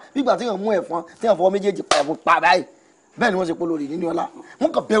pa bígbà tí wọ́n mú ẹ̀fọn tí wọ́n fọwọ́ méjèèjì pa ẹ̀fọn pa báyìí. Bẹ́ẹ̀ ni wọ́n ṣe pé olórí níní ọlá.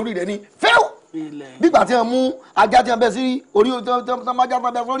 Wọ́n kàn bẹ orí rẹ̀ ní fẹ́ù. Bígbà tí wọ́n mú ajá tí wọ́n bẹ sí orí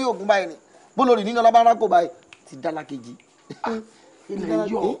orí ògùn báyìí ni. Bó lórí níní ọlá bá rákò báyìí ti dá lákejì.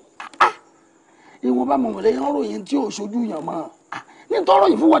 Ẹlẹ́yọ̀. Ìwọ̀n bá mọ̀ wọlé yẹn ròyìn tí ò ṣojú yàn mọ́. Nítorí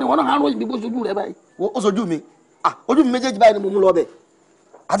yìí fún wọn ni wọn náà ròyìn bí bó ṣojú rẹ báyìí. Ó ṣojú mi. Ojú mi méjèèjì báyìí ni mo mú lọ bẹ̀.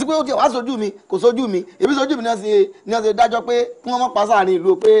 Àti pé ó ti wá ṣojú mi kò ṣojú mi. Èmi ṣojú mi ní wọ́n ṣe dájọ́ pé kí wọ́n má pa sáàrin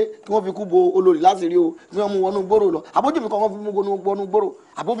ìlú pé kí wọ́n fi kú bo olórí láṣìírí o kí wọ́n mú wọnú gbòòrò lọ. Àbójú mi kọ́ wọ́n fi mú wọnú gbòòrò.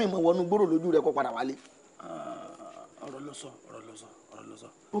 Àbómi mọ̀ wọnú gbòòrò lójú rẹ̀ kó padà wálé. Ọ̀rọ̀ ló sọ.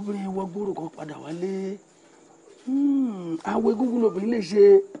 Obìnrin wọ gbòòrò kan padà wálé. Àwọn egúngún lobìnrin lè ṣe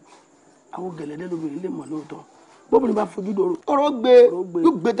àwọn gẹ̀lẹ́dẹ́ lobìnrin lè mọ̀ lóòótọ́ bóbìnrin bá fojú dòrò. Ọ̀rọ̀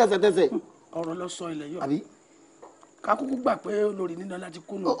yóò gbé tẹ́sẹ̀tẹ́sẹ̀. Ọ̀rọ̀ lọ sọ ilẹ̀ yọ. Ká kúkú gbà pé olórí nínú láti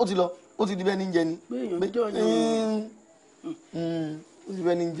kú nù. Ó ti lọ ó ti di bẹ́ẹ̀ ní jẹ ni. Pé èèyàn jọ yẹn. Ó ti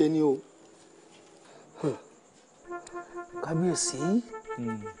bẹ́ẹ̀ ní jẹ ni o. Kábíyèsí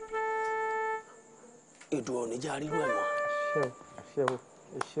èdò ọ̀nìjà rírú ẹ̀ mọ́.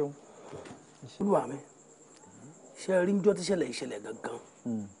 ṣeun. Olúwa mi ṣe rí njọ́ tí ìṣẹ̀lẹ̀ gangan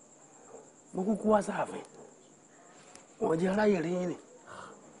mo kúkú wá sáàfin wọn jẹ́ aráyè rí yín ni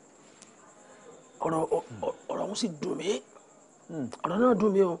ọ̀rọ̀ ọ̀hún sì dùn mí ọ̀rọ̀ náà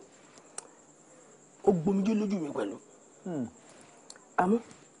dùn mí o ó gbomijé lójú mi pẹ̀lú àmọ́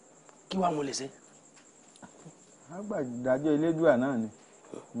kí wàá mo lè ṣe. àgbàdájọ́ elédùà náà ni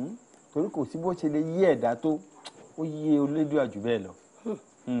torí kò sí bó ṣe lè yí ẹ̀dá tó ó yé elédùà jù bẹ́ẹ̀ lọ.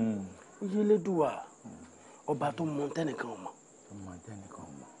 ó yé elédùà ọba tó mọ tẹnìkan ọmọ.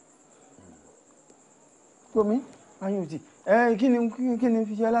 tómi ayọ̀tì kí ni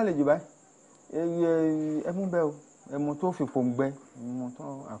fi ṣe alálejò báyìí ẹmu bẹ́ẹ̀ o ẹmu tó fi pòǹgbẹ ẹmu tó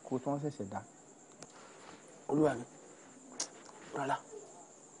àkó tó ń ṣẹ̀ṣẹ̀ dá. olúwa mi rárá.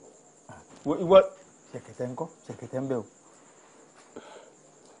 ìwọ ṣẹ̀kẹ̀tẹ̀ ńkọ́ ṣẹ̀kẹ̀tẹ̀ ń bẹ o.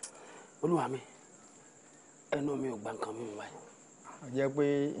 olúwa mi ẹnu mi ò gba nǹkan mímu báyìí. ó jẹ́ pé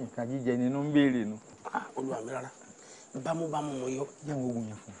nǹkan jíjẹ nínú ń béèrè nu. olúwa mi rárá bámúbámú mo yó. jẹun ogun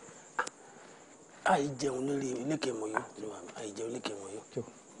yẹn fún un. àì jẹun lórí ilékè mo yó olúwa mi àì jẹun ilékè mo yó.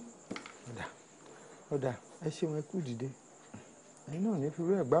 ọ̀dà ẹ ṣeun ẹ kú dìde ẹ̀yin náà ní fi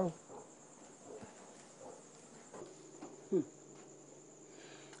rú ẹ̀ gbá o.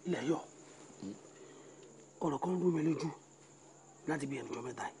 ilẹ̀ yọ ọ̀rọ̀ kan rú mi lójú láti bí ẹnìjọ́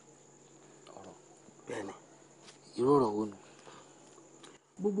mẹ́ta yìí. bẹ́ẹ̀ ni. irú ọ̀rọ̀ wo nù.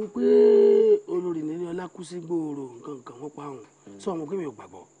 gbogbo pé olórí nílé ọlá kú sí gbòòrò nǹkan nǹkan wọn pa òun sọ wọn pé mi ò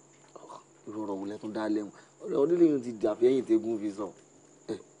gbàgbọ́. irú ọ̀rọ̀ wo lẹ́tún dá lẹ́hùn ọ̀rẹ́ onílé yìí ti dàbí ẹ̀yìn tẹ́gùn fi sọ.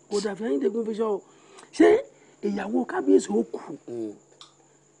 kò dàbí ẹ̀yìn tẹ́gùn fi sọ o ṣé ìyàwó kábíyèsí ó kù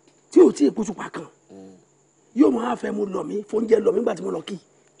tí ò tí ì kú tupa kan yóò máa fẹ́ mu lọ mí fóúnjẹ lọ mí gbà tí mo lọ kí.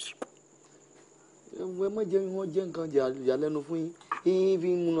 ẹ má jẹ́ wọ́n jẹ́ nǹkan ìyàlẹ́nu fún yín yín fi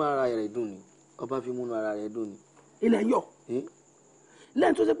múnú ara rẹ̀ dùn ni ọba fi múnú ara rẹ̀ dùn ni. ilẹ̀ yọ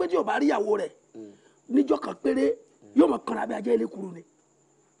lẹ́yìn tó ṣe pé tí o bá rí ìyàwó rẹ̀ níjọ́ kan péré yóò mọ̀ kanra bí ajá ilé kuru ni.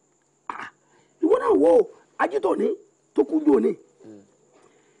 ìwọ náà wo ajítọ̀ ní tó kú jò ní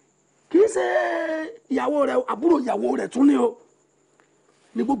kì í ṣe ìyàwó rẹ̀ àbúrò ìyàwó rẹ̀ tún ní o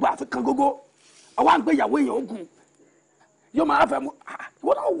ní gbogbo àfikàn gógó ọwọ́ à ń gbé ìyàwó èèyàn ogun yóò máa fẹ́ mu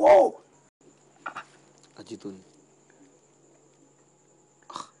ìwọ náà wo. ajítọ̀ ni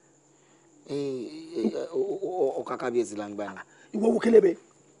ọkà kábíyèsí là ń gbà ní. ìwọ wo kélébé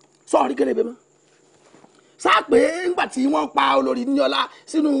sọọrí kélébé mọ sáà pé ńgbà tí wọ́n pa olórí níyọlá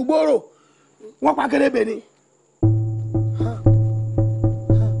sínú gbòòrò wọ́n pa kélébé ni.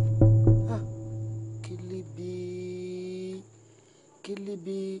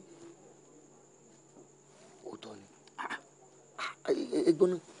 kélébé òótọ́ ni ẹgbọ́n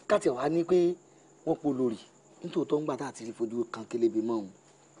náà káàtì wá ní pé wọ́n po lórí nítòótọ́ ńgbà tá àti fojú kan kélébé mọ́ òun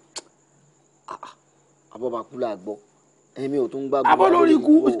abọ́bakú là gbọ́ ẹ̀mí ò tún gbàgbọ́. abọ́ lórí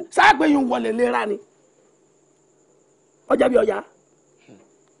ikú sáàpé yóò wọlé lera ni ọjà bí ọjà.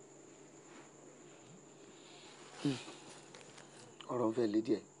 ọ̀rọ̀ ń fẹ́ lé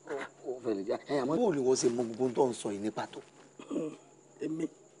díẹ̀ ó fẹ́ lé díẹ̀ àmọ́ bó ni wọ́n ṣe mọ gbogbo tó ń sọ yìí ní pàtó. èmi.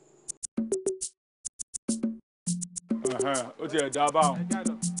 ó ti ẹ̀ dá báwọn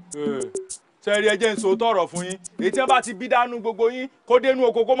sẹ́ẹ̀rì ẹjẹ́ ń so tọ̀rọ̀ fún yín èyí tí wọ́n bá ti bí dánú gbogbo yín kó dénú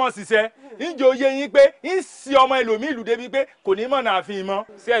oko kó mọ̀ ṣiṣẹ́ ǹjẹ́ ó yé yín pé ń sí ọmọ ẹlòmíì ìlú débi pé kò ní mọ̀ náà fi mọ́.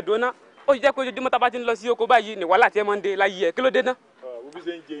 ṣé ẹ̀dùn náà ó jẹ́ pé ojoojúmọ́ tá a bá ti ń lọ sí oko báyìí ní wàhálà tí ẹ máa ń dé láyé ẹ̀ kí ló dé náà. òbí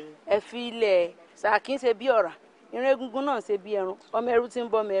ṣe ń jẹ yín. ẹ fi ilẹ̀ ṣàkín ṣe bí ọ̀rà irun egungun náà ṣe bí ẹran ọmọ ẹrú tí ń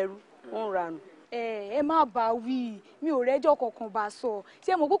bọ́ ọmọ ẹrú ń ranù. ẹ má bá wí mi ò rẹ́jọ́ kankan bá sọ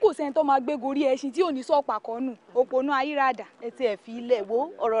ṣé mo kókò sẹ́ni tó máa gbé gorí ẹṣin tí ò ní sọ̀pà kọ́nù òpònú ayírádà. etí ẹ fi ilẹ̀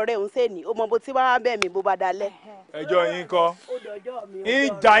wo ọ̀rọ̀ rẹ̀ ń sè ní o mọ bó tí wàá bẹ̀ mí bó bá dalẹ̀. ẹjọ́ yín kọ́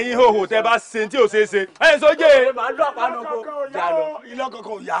ìjà yín hòhò tẹ́ bá ṣe tí ò ṣeé ṣe ẹ sójé. màá lọ àpá náà kó jà lọ iná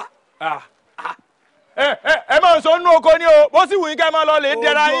kankan ò yá. ẹ máa ń sọ nínú oko ni o bó sì wù yín ká máa lọ lè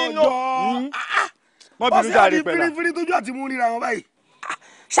dẹra yín nù. mọ bínú jàre pẹ̀lá. ọ̀sẹ̀ àti fírífírí tójú àti mú ríra wọn báyìí.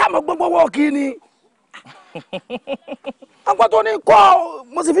 sáàmù gbogbo wọ́ọ̀kì ni ọgbọ́n tó ní kọ́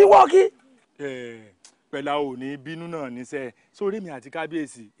mo sì fi wọ́ọ̀kì. pẹ̀lá ò ní bínú náà níṣẹ́ sórí èmi àti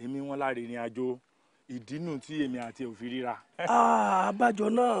kábíyèsí èmi wọn láre ìrìn àjò ìdínú tí èmi àti òfin ríra. àbájọ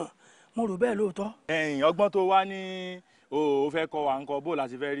náà mo rò bẹ́ẹ̀ lóòótọ́. ọgbọ́n tó wá ní o fẹ́ kọ́ wa nǹkan bó la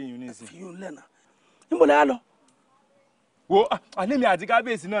ti fẹ́ rí yín nísìn. fi yún lẹ́nà níbo lẹ́yà lọ. wo alẹ́ mi àti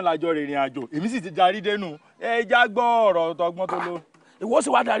kábíyèsí náà lájọ rìnrìn àjò èmi sì ti darí dénú ẹ já gbọ́ ọ̀rọ̀ tọgbọ́n tó ló. ìwọ sì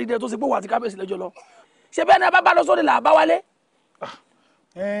wá darí dé tó ṣe pé wà á ti kábíyèsí lẹ́jọ́ lọ ṣé bẹ́ẹ̀ ni a bá bá lọ sóde là á bá wálé.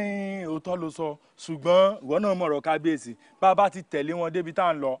 òótọ́ ló sọ ṣùgbọ́n ìwọ náà mọ̀rọ̀ kábíyèsí bá a bá ti tẹ̀lé wọn débi tá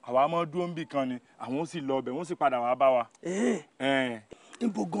à ń lọ àwa mọ́ dúró ń bì kan ni àwọn ó sì lọ ọbẹ̀ wọ́n sì padà wá bá wa.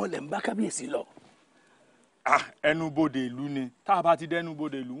 níbo gan lẹ̀ ń bá kábíyèsí lọ. ẹnubodè ìlú ni tá a bá ti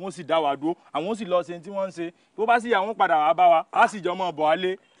dẹnubodè ìlú wọ́n sì dá wa dúró àwọn ó sì lọ ṣe tí wọ́n ń ṣe bó bá sì yà wọ́n padà wá bá wa á sì jọ mọ́ bọ̀ á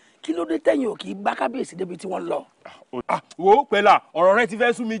lé. kí ló dé tẹ̀yìn ò kì í bá kábíyèsí débi tí wọ́n lọ. wo pẹ̀lá ọ̀rọ̀ rẹ ti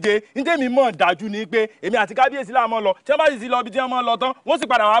fẹ́ sú mi jẹ níjẹ́ mi mọ̀ dájú ni pé èmi àti kábíyèsí là mọ́ lọ tí wọ́n bá sì ti lọ ibi tí wọ́n mọ́ lọ tán wọ́n sì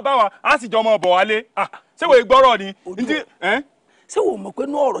padà wá bá wa á sì jọ mọ́ bọ̀ wálé ṣé wo ìgbọ́rọ̀ ni. ṣé wo mọ̀ pé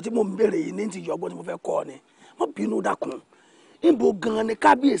inú ọ̀rọ̀ tí mo ń béèrè yìí ní ti yọgbọ́n tí mo fẹ́ kọ́ ọ ni mo bínú dákun níbo gan ni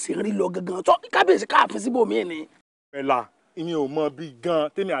kábíyèsí rí lọ gangan tó kábíyèsí káàfin síbòmíì ni. pẹ̀lá ìyẹn ò mọ bí gan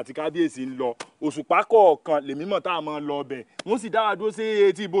tèmi àti kábíyèsí ń lọ òṣùpá kọ̀ọ̀kan lèmi mọ̀ tá a mọ̀ lọ ọbẹ̀ wọ́n sì dá wa dúró sí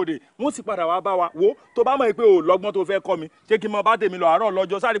etí ibodè wọ́n sì padà wá bá wa wo tó bá mọ̀ pé ò lọ́gbọ́n tó fẹ́ kọ́ mi ṣé kí n mọ bá tèmi lọ àárọ̀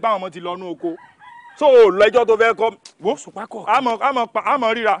lọ́jọ́ sáré pé àwọn ọmọ ti lọ nú oko so ò lẹ́jọ́ tó fẹ́ kọ́ wo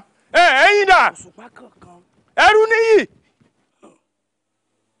àmọ̀ ríra ẹ̀yin dà ẹrú níyì.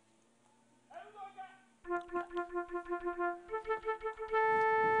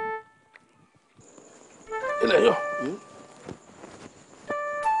 ilẹ̀ yọ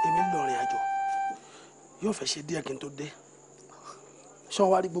èmi ń lọ rìn àjò yóò fẹ́ ṣe díẹ̀ kí n tó dé ṣé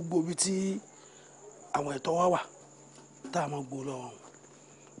wọ́n wá rí gbogbo ibi tí àwọn ẹ̀tọ́ wa wà tá a máa gbó lọ́rùn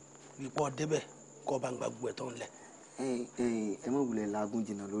ipò débẹ̀ kọ́ bá ń gba gbogbo ẹ̀tọ́ ńlẹ̀. ẹ mọ̀ wulẹ̀ làágùn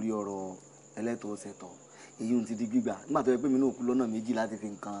jìnnà lórí ọ̀rọ̀ ẹlẹ́tọ̀ọ́ ṣẹ̀tọ́ èyí ń ti di gbígbà nígbà tó yẹ pé mi náà kú lọ́nà méjì láti fi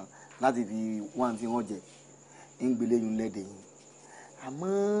nǹkan láti fi wá tí wọ́n jẹ ń gbélé yun lẹ́dẹ̀ yìí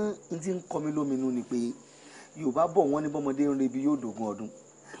àmọ́ n ti ń kọ́ mi lóminú ni pé Yorùbá bọ̀ wọ́n ní bọ́mọdé ń rebi yóò dógún ọdún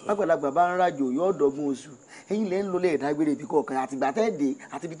lágbàlagbà bá ń rájò yóò dọ́gbọ́n oṣù ẹ̀yin lẹ́ ń lọ lẹ́ẹ̀dágbére ibi kọ̀ọ̀kan àtìgbà tẹ́ dé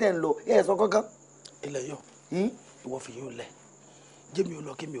àti ibi tẹ́ ń lọ ẹ̀ sọ kankan. ilẹ̀ yọ ìwọ fi yóò lẹ̀ jẹ́mi ò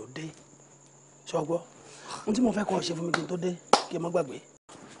lọ kí mi ò dé ṣọgbọ́ ohun tí mo fẹ́ kọ́ ọ ṣe fún mi kí n tó dé kí n má gbàgbé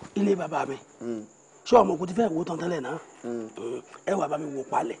ilé bàbá mi ṣé ọmọ kò ti fẹ́ wo tán tẹ́lẹ̀ náà ẹ wà bá mi wò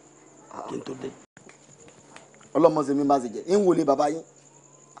palẹ̀ kí n tó dé. ọlọ́mọ ṣe mi bá ṣe jẹ́ ń wọlé bàbá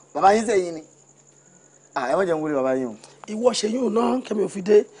yín sẹ́yìn ni ẹ wọ́n jẹ́ ń wọlé bàbá yín o. ìwọ ṣe yóò ná kẹ́mi ò fi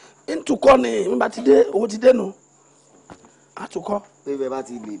dé ntukọ́ ni n bá ti dé owó ti dé nu àtúkọ́. pé bẹ́ẹ̀ bá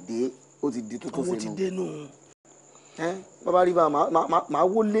ti lè dé ó ti di tuntun sínú. owó ti dé nu. bàbá rí bá máa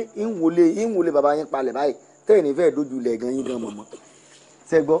wọlé ń wọlé bàbá yín palẹ̀ báyìí tẹ́yìn ní fẹ́ẹ́ dojú ilẹ̀ gan yín gan mọ̀mọ́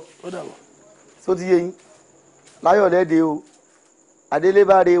ṣe gbọ́ só ti yé yín láyọ̀ lẹ́dẹ̀ o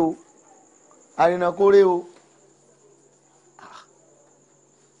adélébáre o àrìnàkórè o.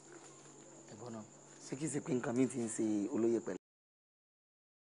 ẹ̀gbọ́n náà ṣé kìí ṣe pé nǹkan mi ti ń ṣe olóyè pẹ̀lú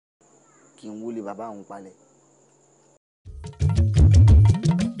kí n wọlé bàbá àwọn palẹ̀.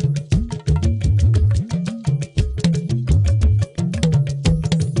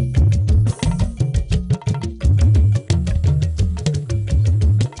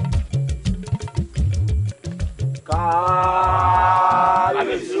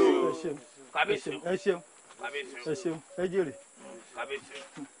 ẹ ṣeun ẹ jèrè.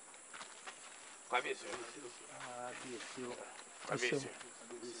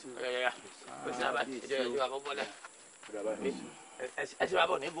 ẹ ṣe máa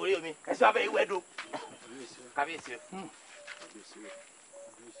bọ̀ ní borí omi ẹ ṣe máa bẹ̀ ìwé dùn kábíyèsí.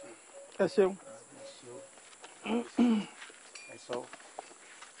 ẹ ṣeun.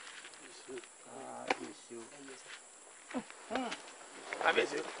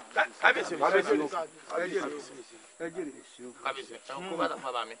 kábíyèsí kábíyèsí kábíyèsí ẹ kó bàtà fún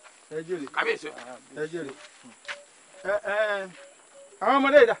bàbá mi kábíyèsí. àwọn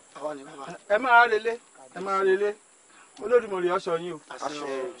ọmọdé ìdá ẹ máa relé Olódùmarè ọ̀ṣọ́ yín o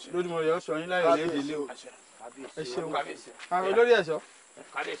Olódùmarè ọ̀ṣọ́ yín láyé lé ìdílé o ẹ ṣeun àwọn olórí ẹ̀ṣọ́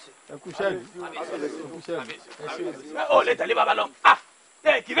ẹ kú iṣẹ́ mi ó lè tẹ̀lé bàbá lọ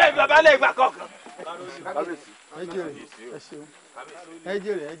kì í bẹ́ẹ̀ bàbá lè gbà kọ̀ọ̀kan. ẹ jèrè ẹ ṣeun ẹ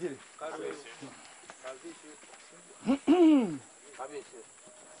jèrè.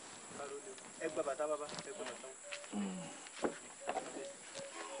 ẹ gba bàtà bàbá ẹ gba bàtà.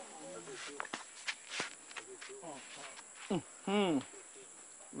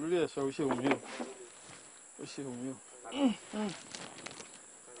 lórí ẹ̀ṣọ́ ó ṣe òun yìí ó ṣe òun yìí.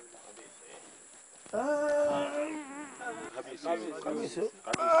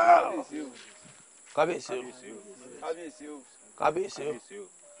 kábíyèsí o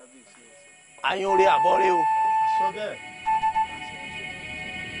ayúnre àbọ̀rẹ́ o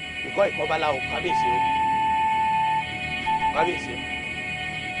ìkọ́ ìkọ́bálá o kábíyèsí o.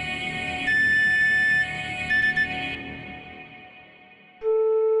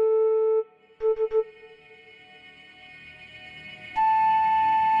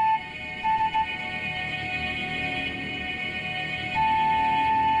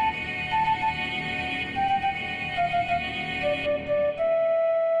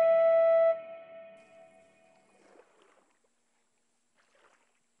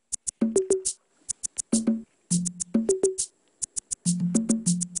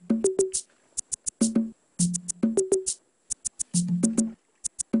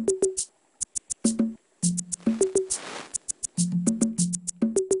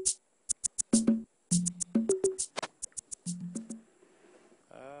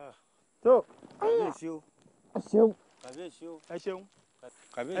 kábíyèsí o. ẹ ṣeun. kábíyèsí o. ẹ ṣeun. ẹ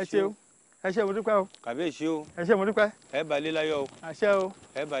kábíyèsí o. ṣeun. ẹ ṣe mo dúpẹ́ o. kábíyèsí o. ẹ ṣe mo dúpẹ́. ẹ balẹ̀ láyọ̀ o. àṣẹ o.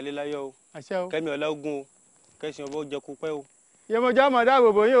 ẹ balẹ̀ láyọ̀ o. àṣẹ o. kẹ́mi ọlá ogun o kẹ́sìn ọba ó jẹ kó pẹ́ o. yẹmọjá mọ̀ dáàbò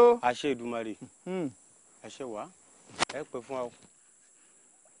bò yín o. àṣẹ Èdùmàrè. àṣẹ wá ẹ pẹ́ fún wa o.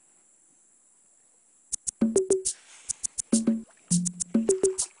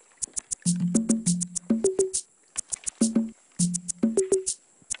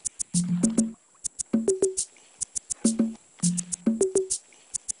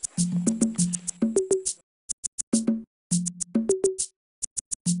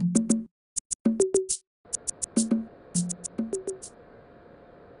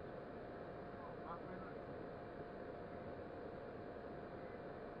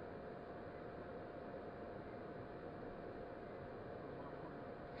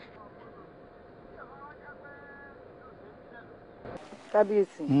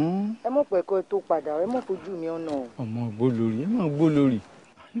 kábíyèsí ẹ mọ̀ pé kó tó padà ẹ mọ̀ fojú mi ọ̀nà o. ọmọ gbó lórí ẹ mọ̀ gbó lórí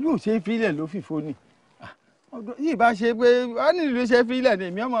yóò ṣe fílẹ̀ ló fìfo ni yìí bá ṣe pé a nílò ṣe fílẹ̀ ni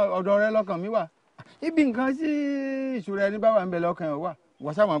èmi ọmọ ọ̀dọ̀ rẹ lọ́kàn mi wà ibi nǹkan sí ìṣúra ẹni bá wà ń bẹ lọ́kàn ẹ̀ wà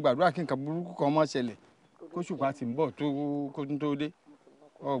wọ́n sábà gbàdúrà kí nǹkan burúkú kan mọ́ ṣẹlẹ̀ kó ṣùpá ti ń bọ̀ kó tó dé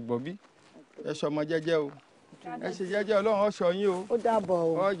ọgbọ́n bí ẹ ṣọmọ jẹ́jẹ́ o ẹ ṣe jẹ́jẹ́ Ọlọ́run ọ̀ṣọ́ yín o. ó dàbọ̀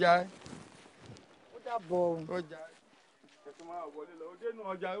o. ọjà. ó dàbọ̀ o. ọjà. ẹ̀sùn máa wọlé lọ òde nù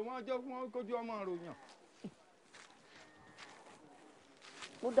ọjà wọn jọ fún wọn kójú ọmọ ròyàn.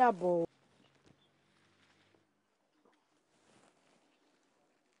 ó dàbọ̀ o.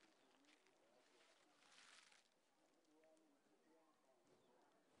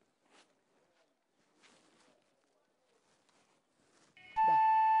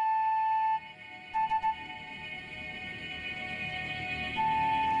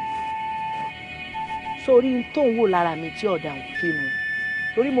 sórí tó ń wò lára mi tí ọ̀dà ń finu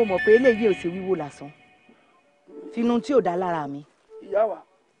torí mo mọ̀ pé eléyìí ò sí wíwò lásán finu tí ò dá lára mi. ìyá wa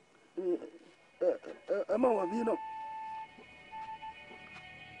ẹ mọ̀ wọ́n bí náà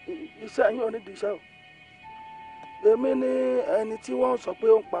iṣẹ́ yín ò ní di iṣẹ́ o èmi ní ẹni tí wọ́n sọ pé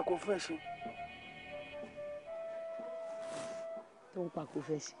ó ń pako fún ẹ̀sìn. tó ń pako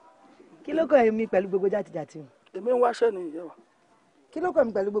fún ẹ̀sìn kí ló kọ́ mi pẹ̀lú gbogbo játijàti o. èmi ń wáṣẹ́ ni ìyá wa. kí ló kọ́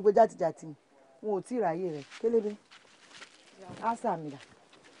mi pẹ̀lú gbogbo játijàti wọn ò tí ì ráyè rẹ̀ kélébé á sàmì rà.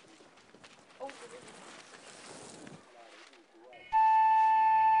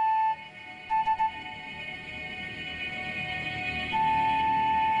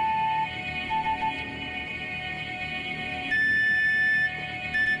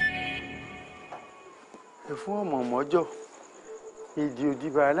 ẹ̀fún ọmọ ọmọjọ́ èdè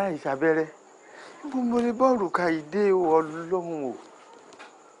òdìbà aláìsàbẹ̀rẹ̀ gbogbo ní bọ́ọ̀lù ka ìdè Ọlọ́run o.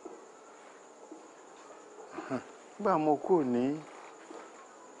 nígbà mo kò ní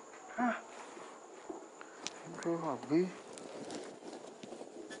ló wà gbé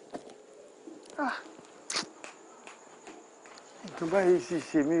nǹkan báyìí sì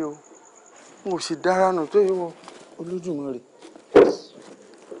ṣe mí o mo sì dára nù tó yẹ wọ Olódùmarè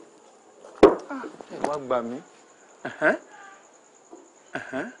ẹ wá gbà mí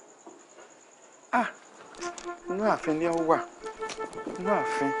inú ààfin ni ó wà inú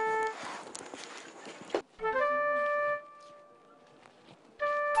ààfin.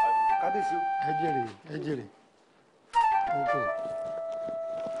 ẹ jèrè ẹ jèrè oko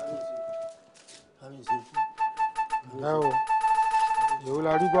ẹ o yòó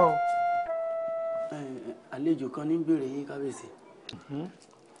la rí gbọ́ o. àlejò kan ní béèrè yín kábíyèsí.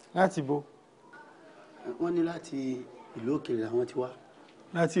 láti bo. wọ́n ní láti ìlú òkèèrè àwọn ti wá.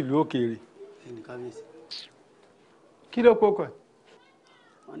 láti ìlú òkèèrè. ẹnì kábíyèsí. kí ló pokọ ẹ.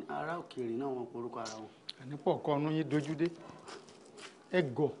 wọ́n ní ará òkèèrè náà wọ́n porúkọ ara wọn. ànípọ̀ kọ́ ọ̀nù yín dojú dé ẹ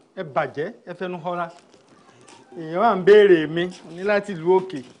gọ̀ ẹ bàjẹ́ ẹ fẹnu họra èèyàn wà ń béèrè mi ní láti ìlú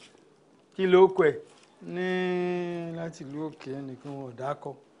òkè kí ló kọ ẹ ní láti ìlú òkè ẹnìkan wọn ò dákọ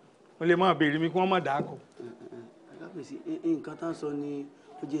wọn lè má béèrè mi kí wọn má dákọ. kábíyèsí nǹkan tán sọ ni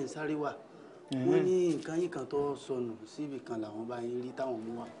ó jẹ́ ìsáré wà wọ́n ní nǹkan yìí kan tó sọnù síbi kan làwọn bá yín rí táwọn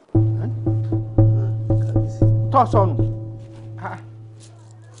mú wá. tó sọnù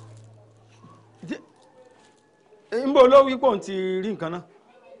ń bọ̀ ló wí pọ̀ ti rí nǹkan náà.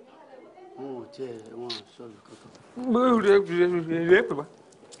 wọn ò tiẹ̀ wọn sọ̀rọ̀ kankan. rèé pè wá.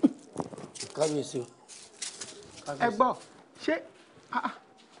 kábíyèsí o. ẹ gbọ́ ṣé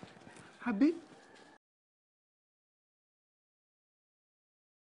àbí.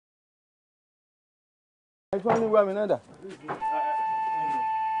 ẹ tí wọ́n ní wá mi náà dà.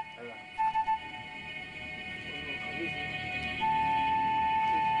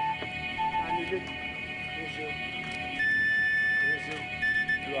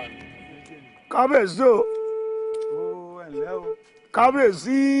 kábíyèsí o. ó ẹ̀ǹlẹ́ o.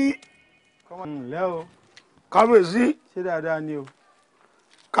 kábíyèsí. ẹ̀ǹlẹ́ o. kábíyèsí. ṣé dáadáa ni o.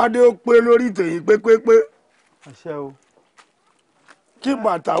 kádé ó pé lórí tèyí pépépé. àṣẹ o. kí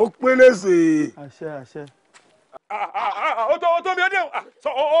bàtà ó pé léṣe. àṣẹ àṣẹ. ó tó mi ó dé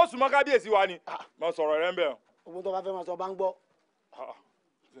ó sùn mọ́ kábíyèsí wa ni mo sọ̀rọ̀ rẹ ń bẹ̀. owó tó bá fẹ́ máa sọ bá ń gbọ́.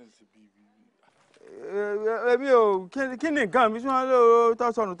 èmi ò kí ni nǹkan mi tí wọ́n lò tó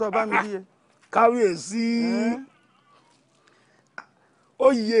sọnù tó bá mi rí yẹ. kábíyèsí ó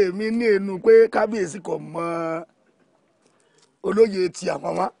yé mi ní ẹnu pé kábíyèsí kò mọ olóyè ti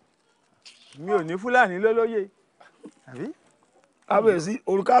àwọn wá. mi ò ní fúlàní lólóyè àbí. kábíyèsí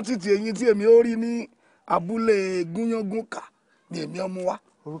òrùka títí eyín tí èmi ó rí ní abúlé gúnyángún kà ni èmi ọmú wá.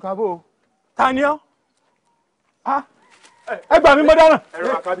 òrùka bò ó ta ni ọ́ ẹ gbà mí mọ́ dáná.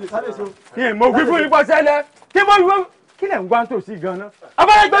 kí n mọ òfin fún ipò sẹ́lẹ̀ kí mo wíwọ́ kí lẹ̀ ń wá tòsí gan-an.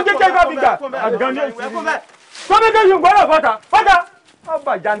 abáyé gbọ́dọ̀ jẹ́ ká fi gbà àgàn ní òsì rí tọ́mẹ́kẹ́ yìí gbọ́dọ̀ fọ́ta fọ́ta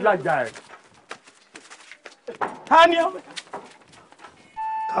ọba jàǹdàjà ẹ̀. ta ni ọ́.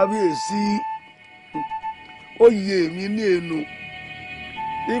 kábíyèsí ó yé mi ní ẹnu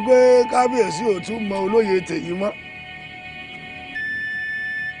wípé kábíyèsí ò tún mọ olóyè tèyí mọ́.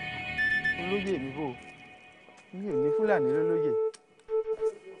 olóyè mi bò mi ò ní fúlàní lólóyè.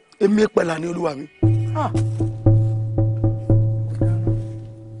 èmi pẹ̀lá ní olúwa mi.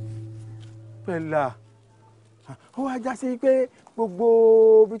 pẹ̀lá ó wá já sí pé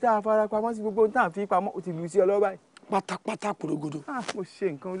gbogbo bí tá a fara pamọ́ sí gbogbo tá a fi pamọ́ ó ti lù sí ọ lọ́wọ́ báyìí. pátápátá pòrògodò. mo ṣe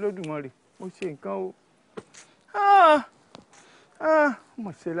nǹkan Olódùmarè mo ṣe nǹkan o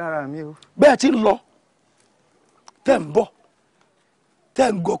mo ṣe lára mi o. bẹ́ẹ̀ tí ń lọ tẹ́ ń bọ̀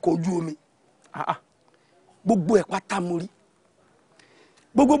tẹ́ ń gọkọ̀ ojú omi gbogbo ẹ̀ pátá mo rí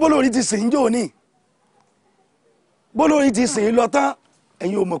gbogbo bólórí ti sìn jò ní bólórí ti sìn lọ tán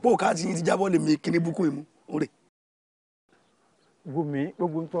ẹ̀yin ò mọ̀ pé òkà tí yín ti jábọ́ lè mi kíní búkú ìmú òrè. wo mi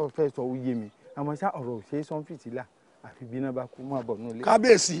gbogbo ń tọ́ fẹ́ sọ oyè mi àmọ́ ṣá ọ̀rọ̀ ò ṣe é sọ́n fìtílà àfi bí iná bá kú mọ́ àbọ̀ nílé.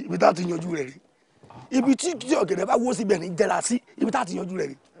 kábíyèsí ibi tá a ti yanjú rẹ̀ rí ibi tí ọ̀gẹ̀dẹ̀ bá wó síbẹ̀ ní jẹ́ra sí ibi tá a ti yanjú rẹ̀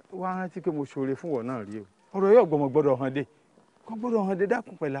rí. wá rántí pé mo ṣoore fún wọn náà rí o ọ̀rọ̀ yóò gbọmọ gbọ́dọ̀ hàn dé kó gbọ́dọ̀ hàn dé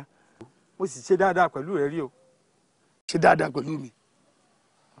dákun pẹ̀lá mo sì ṣe dáadáa pẹ̀lú rẹ rí o. ṣe dáadáa pẹ̀lú mi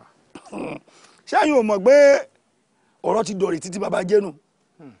ṣé ẹ̀yin ò mọ̀ pé ọ̀rọ̀ ti dọ̀rẹ̀ títí bàbá jẹ́nu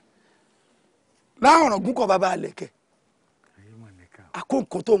láwọn ọ̀gùn kan bàbá àlẹ̀kẹ̀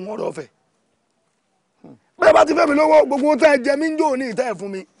àkókò tó ń wọ́n rọ̀ fẹ̀ bẹ́ẹ̀ bá ti fẹ́ mi lówó gbogbo tẹ́ ẹ jẹ mí ń jò ní ìtẹ́ ẹ̀ fún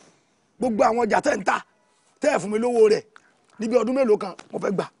mi gbogbo àwọn ọjà tẹ́ ń ta tẹ́ ẹ̀ fún mi lówó rẹ̀ níbi ọdún mélòó kan mo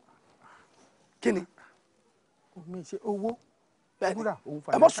fẹ́ gbà kí ni. omi ṣe owó wúrà òun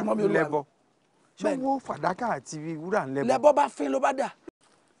ẹ mọ̀ súnmọ́ mi olúwa lẹ́bọ ṣé owó fàdákà àti wúrà ń lẹ́bọ. lẹ́bọ bá fín ló bá dà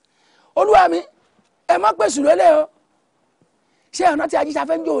olúwa mi ẹ má pèsè lélẹ̀ o ṣé ẹ̀rọ tí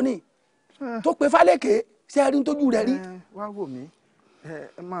ajíṣafẹ́ ń jò ní tó pe fálẹ́kẹ̀ ṣé ẹ rí ń tójú rẹ̀ rí. wá wò mí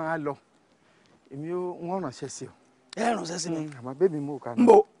ẹ máa lọ èmi wọn ránṣẹ́ sí ọ. ẹ ránṣẹ́ sí mi. àmọ́ bẹ́ẹ̀ mi mú ká. n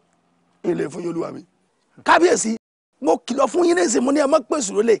bò ilé fún yín olúwa mi kábíyèsí mo kìlọ̀ fún yín ní ìsìn mo ní ẹ má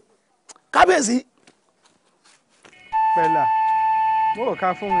pèsè lólè kábíyèsí. pẹ̀lá mo ò ká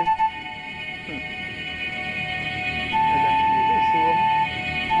fún mi.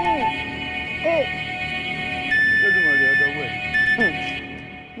 Olódùmarè ọdọwọ ẹ.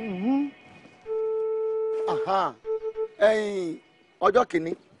 ẹ̀yin ọjọ́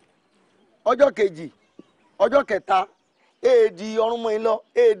kìíní ọjọ́ kejì ọjọ́ kẹta èèdì ọrùn mọ́ ẹ lọ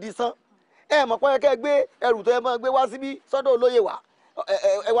èèdì sán ẹ mọ̀ pé kẹ́ ẹ gbé ẹrù tó yẹ máa gbé wá síbí sọ́dọ̀ olóyè wa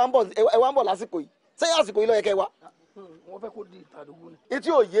ẹ wá ń bọ̀ lásìkò yìí sẹ́yìn àsìkò yìí ló yẹ kẹ́ ẹ wá. wọ́n fẹ́ kó di ìtàdógún ni. etí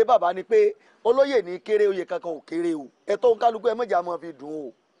òye bàbá ni pé olóyè ní kéré oyè kankan ò kéré o ẹ̀tọ́ kálukú ẹ mọ̀jà máa fi dùn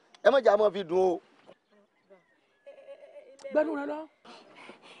o ẹ mọ̀jà máa fi dùn o. gbẹ́nu rẹ lọ.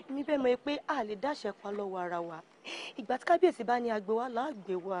 mi fẹ́ mọ̀ pé a lè dáṣẹ́ pa lọ́wọ́ ara wa ìgbà tí kábíyèsí bá ní agbè wa là á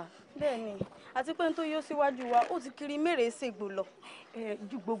gbé wa. bẹ́ẹ̀ni àti pé n tó yọ síwájú wa ó ti kiri mèrè ṣègbò lọ.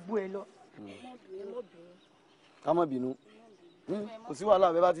 ju gbogbo ẹ lọ. ká má bínú kò sí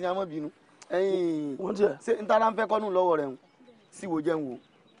wàhálà bẹ́ẹ̀ bá ti ní ká má bínú ẹ̀yin ṣé n tara ń fẹ́ kọ́nù lọ́wọ́ rẹ̀ ń sí wo jẹ́ ń wò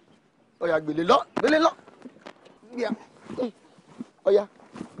ọ̀yà gbèlè lọ ọ̀yà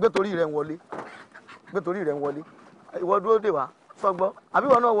gbé torí rẹ̀ ń wọlé ìwọ dúró dè wá sọgbọ́ àbí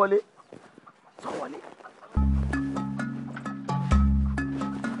ìwọ náà wọlé sọ wọlé.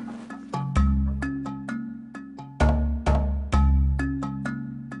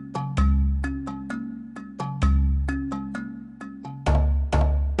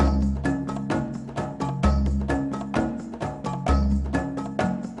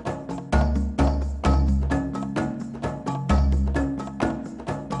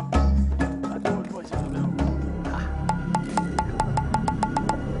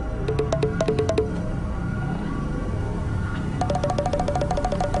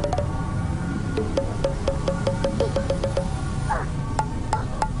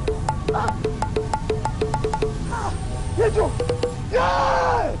 ejò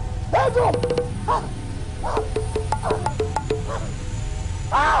ejò.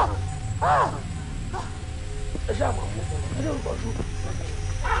 ẹ ṣe àmọ́ ẹ ṣe ń tọ́jú.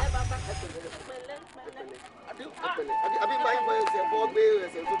 àbí máa ń bọ ẹsẹ̀ fọ́ gbé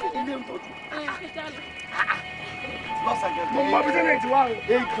ẹsẹ̀ sókè. ilé ń tọ́jú. lọ́sàn-án gan. mo mọ bí tẹ́lẹ̀ ti wá o.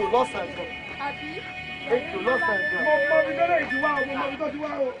 ejò lọ́sàn-án gan. ejò lọ́sàn-án gan. mo mọ bí tẹ́lẹ̀ ti wá o. mo mọ bí tó ti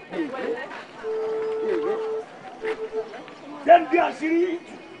wá o. jẹ́ ń bí àṣírí.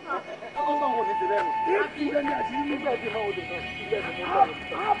 ọmọ wọn ní tẹ́lẹ̀ nù. jẹ́ ń bí àṣírí nígbà tí wọ́n odò náà.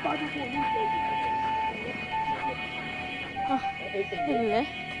 a bá dúpọ̀ ní ìtọ́jú. ilẹ̀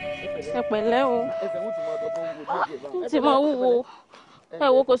ẹ pẹ̀lẹ́ o ti mọ wúwo ẹ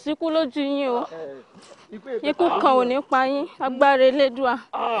wo kò síkú lójú yín o ikú kan ò ní pa yín agbára elédùà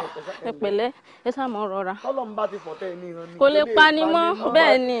ẹ pẹ̀lẹ́ ẹ sá mọ́ rọra kò lè pani mọ́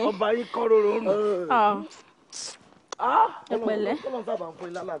bẹ́ẹ̀ ni ọba yín kọ́ rorò rù. ẹ pẹ̀lẹ́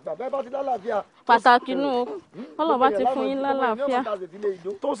pàtàkì nù o ọlọ́ba ti fún yín lálàáfíà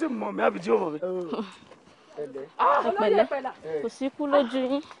tó sì mọ̀ mí àbí tí ó mọ̀ mí. ẹ pẹ̀lẹ́ kò síkú lójú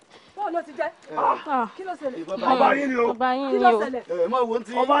yín. bọ́ọ̀ ló ti jẹ́ kí ló ṣẹlẹ̀. ọba yín ni o ọba yín kí ni ló o ṣẹlẹ̀.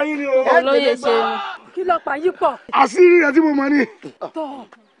 ọba yín ni o. olóyè ṣe ni. kí ló pa yín pọ̀. àṣírí rẹ tí mo mọ̀ ni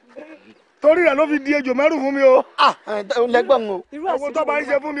torí rẹ ló fi di ejò mẹ́rù fún mi o. lẹ́gbọ̀n o. ẹ̀wọ̀n tó bá ń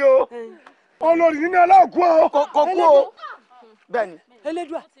ṣe fún mi o. olórí nínú ọlọ́ọ̀kú o. kò kú o. bẹ́ẹ̀ni.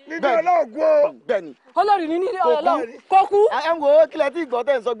 elédùà. nínú ọlọ́ọ̀kú o. bẹ́ẹ̀ni. olórí nínú ọlọ́ọ̀ kò kú. ẹ ń wo kílẹ̀ tí ìgbọ́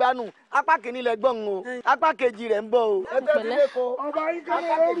tẹ̀ ń sọ gbánú apá kìíní lẹ́gbọ̀n o apá kejì rẹ̀ ń bọ̀ o. ọba yín kọ́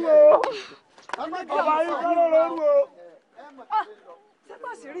lóru o. ọba yín kọ́ lóru o. ṣé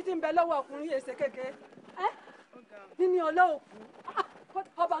pàṣírí tí ń bẹ lọ́wọ́ ọkùnrin èsè kékeré nínú ọlọ́ọ̀kú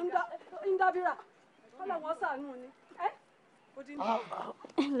ọba ń dábìrà ọlọ́wọ́ ṣàánú ni.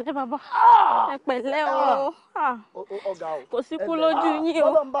 ẹ bàbá ẹ pẹ̀lẹ́ o kò síkú lójú yín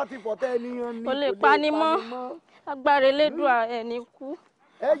o kò lè pani mọ́ agbára elédùà ẹ̀ ní kú.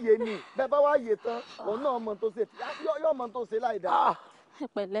 ẹ yé ni bẹ́ẹ̀ bá wá yé tán òun náà mọ tó ṣe yóò mọ tó ṣe láì dá. ẹ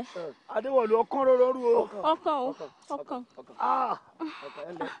pẹ̀lẹ́. adéwọlú ọkàn rọrọ rú o. ọkàn o ọkàn.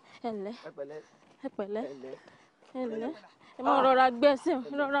 ẹlẹ ẹ pẹ̀lẹ́ ẹlẹ ẹ mọ rọra gbẹ́sẹ̀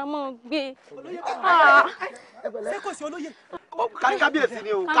rọra mọ gbé. ṣé kò sí olóyè. kábíyèsí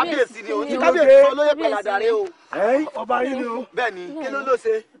ni o kábíyèsí ni o tí kábíyèsí olóyè pàlàdàrẹ o. ọba yín ni o. bẹ́ẹ̀ni kí ló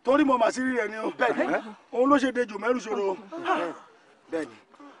ṣe. torí mo mà sí rí rẹ ni o. bẹ́ẹ̀ni òun ló ṣe dejò mẹ́rù ṣòro. bẹ́ẹ̀ni.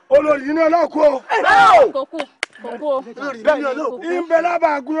 olórí nínú ọlọ́ọ̀kú o. kókó o. bẹ́ẹ̀ni ìbẹ̀ lábà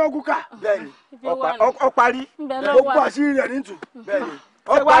agúnyọ́gún ká. bẹ́ẹ̀ni ọ parí gbogbo àṣírí rẹ̀ nítù. bẹ́ẹ̀ni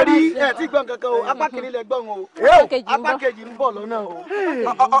ọ parí ẹ tí gbọ́n kankan o apá kìíní lẹ gbọ́n o apá kejì ń bọ̀ lọ́nà o.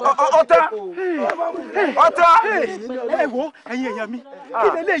 ọ̀tá ẹ wo ẹ̀yin èèyàn mi kí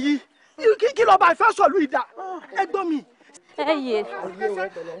lélẹ́yìí kí lọ́ba ìfẹ́ sọ̀lú ìdá ẹgbọ́n mi. ẹ yé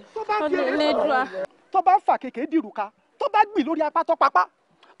ọlẹ́lẹ́dùá. tó bá ń fà kékeré dìrùka tó bá gbì lórí apá tó papá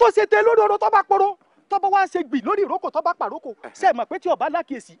tó ṣe tẹ lórí oró tó bá poro tó bá wá ṣe gbì lórí ìrókò tó bá pàrókò ṣe é mọ̀ pé tí ọba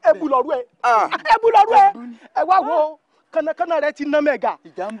lákìyèsí ẹ bú lọ́rú ẹ ẹ wá wo kánnakánná rẹ ti ná mẹ́ga.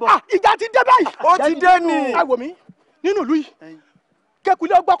 ìjà ń bọ̀. ìjà ti dé báyìí. ó ti dé ni. ẹ wò mí nínú ìlú yìí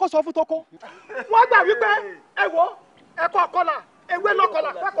kékulé ọgbà kó sọ fún toko. wọ́n gbà wípé ẹ wo ẹ̀kọ́ kọlà ewé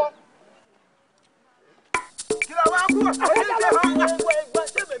lọ́kọlà fẹ́kọ̀ọ́. kìlọ̀ wa kú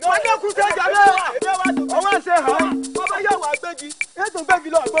wọ́n dé kú sí ẹja bẹ́ẹ̀ ọwọ́ ṣe hàn ọba yóò wá gbégi ètò gbégi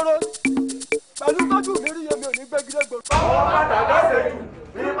lọ gbóró pẹ̀lú tọ́jú mi rí yẹmi ò ní gbégi lé gbòòrò. ọwọ́ bàtà lọ́sẹ̀jù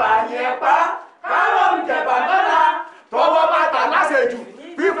bíbà yẹn pa kárọ̀ ìjẹ̀bà lọ́la tọwọ́ bàtà lọ́sẹ̀jù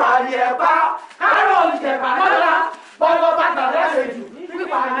bíbà yẹn pa kárọ̀ ìjẹ̀bà lọ́la tọwọ́ bàtà lọ́sẹ̀jù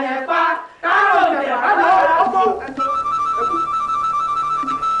bíbà yẹn pa kárọ̀ ìjẹ̀bà lọ́la.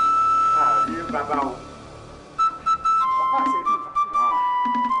 àbí bàbá o.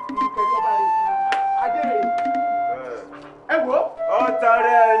 ẹ wo.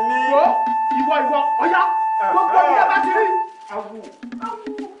 ọ̀tàrẹ̀ mi. ìwọ ọ̀yá gbogbo ìyá bá ti rí. awu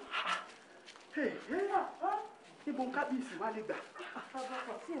ibo kábíyèsí wa lè gbà.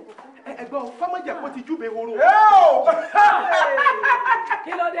 ẹ̀gbọ́n fọmọjẹ kó ti júbe horo.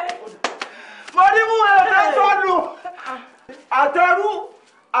 kí ló dé. mo ní mú ẹ̀rẹ́ sọ́dún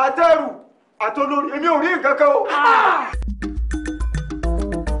àtẹrù àtolórí èmi ò rí nǹkan kan o.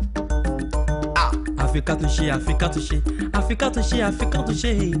 àfikàtúnṣe àfikàtúnṣe àfikàtúnṣe àfikàtúnṣe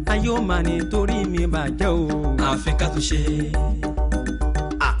ayé ó máa ní torí mi bàjẹ́ o. àfikàtúnṣe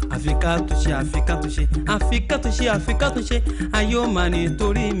àfikàtúnṣe àfikàtúnṣe àfikàtúnṣe àfikàtúnṣe ayé ó máa ní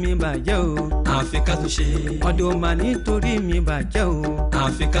torí mi bàjẹ́ o. àfikàtúnṣe ọdẹ ó máa ní torí mi bàjẹ́ o.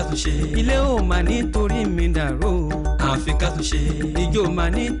 àfikàtúnṣe ilé ó máa ní torí mi dàrú o. àfi ká tún ṣe ijó mà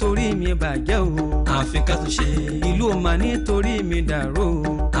nítorí mi bàjẹ́ o àfi ká tún ṣe ìlú mà nítorí mi dàrú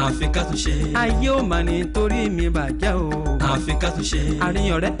o àfi ká tún ṣe ayé ò mà nítorí mi bàjẹ́ o àfi ká tún ṣe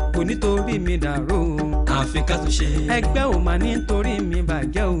àríyàn rẹ kò nítorí mi dàrú o àfi ká tún ṣe ẹgbẹ́ ò mà nítorí mi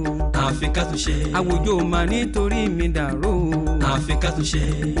bàjẹ́ o àfi ká tún ṣe àwùjọ ò mà nítorí mi dàrú o àfi ká tún ṣe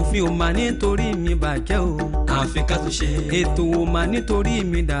òfin ò mà nítorí mi bàjẹ́ o àfi ká tún ṣe ètò ò mà nítorí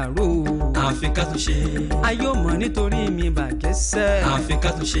mi dàrú o àfi ká tún ṣe ayé ò mà nítorí mi bàjẹ́ sẹ́ àfi ká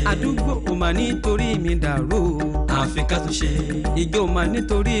tún ṣe àdúgbò ò mà nítorí mi dàrú o àfi ká tún ṣe ìjọ ò mà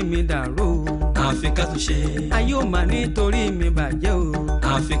nítorí mi dàrú o àfi ká tún ṣe ayé ò mà nítorí mi bàjẹ́ o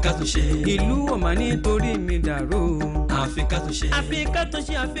àfi ká tún ṣe ìlú ò mà nítorí mi dàrú o àfi ká tún ṣe àfi ká tún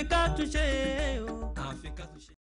ṣe àfi ká tún ṣe.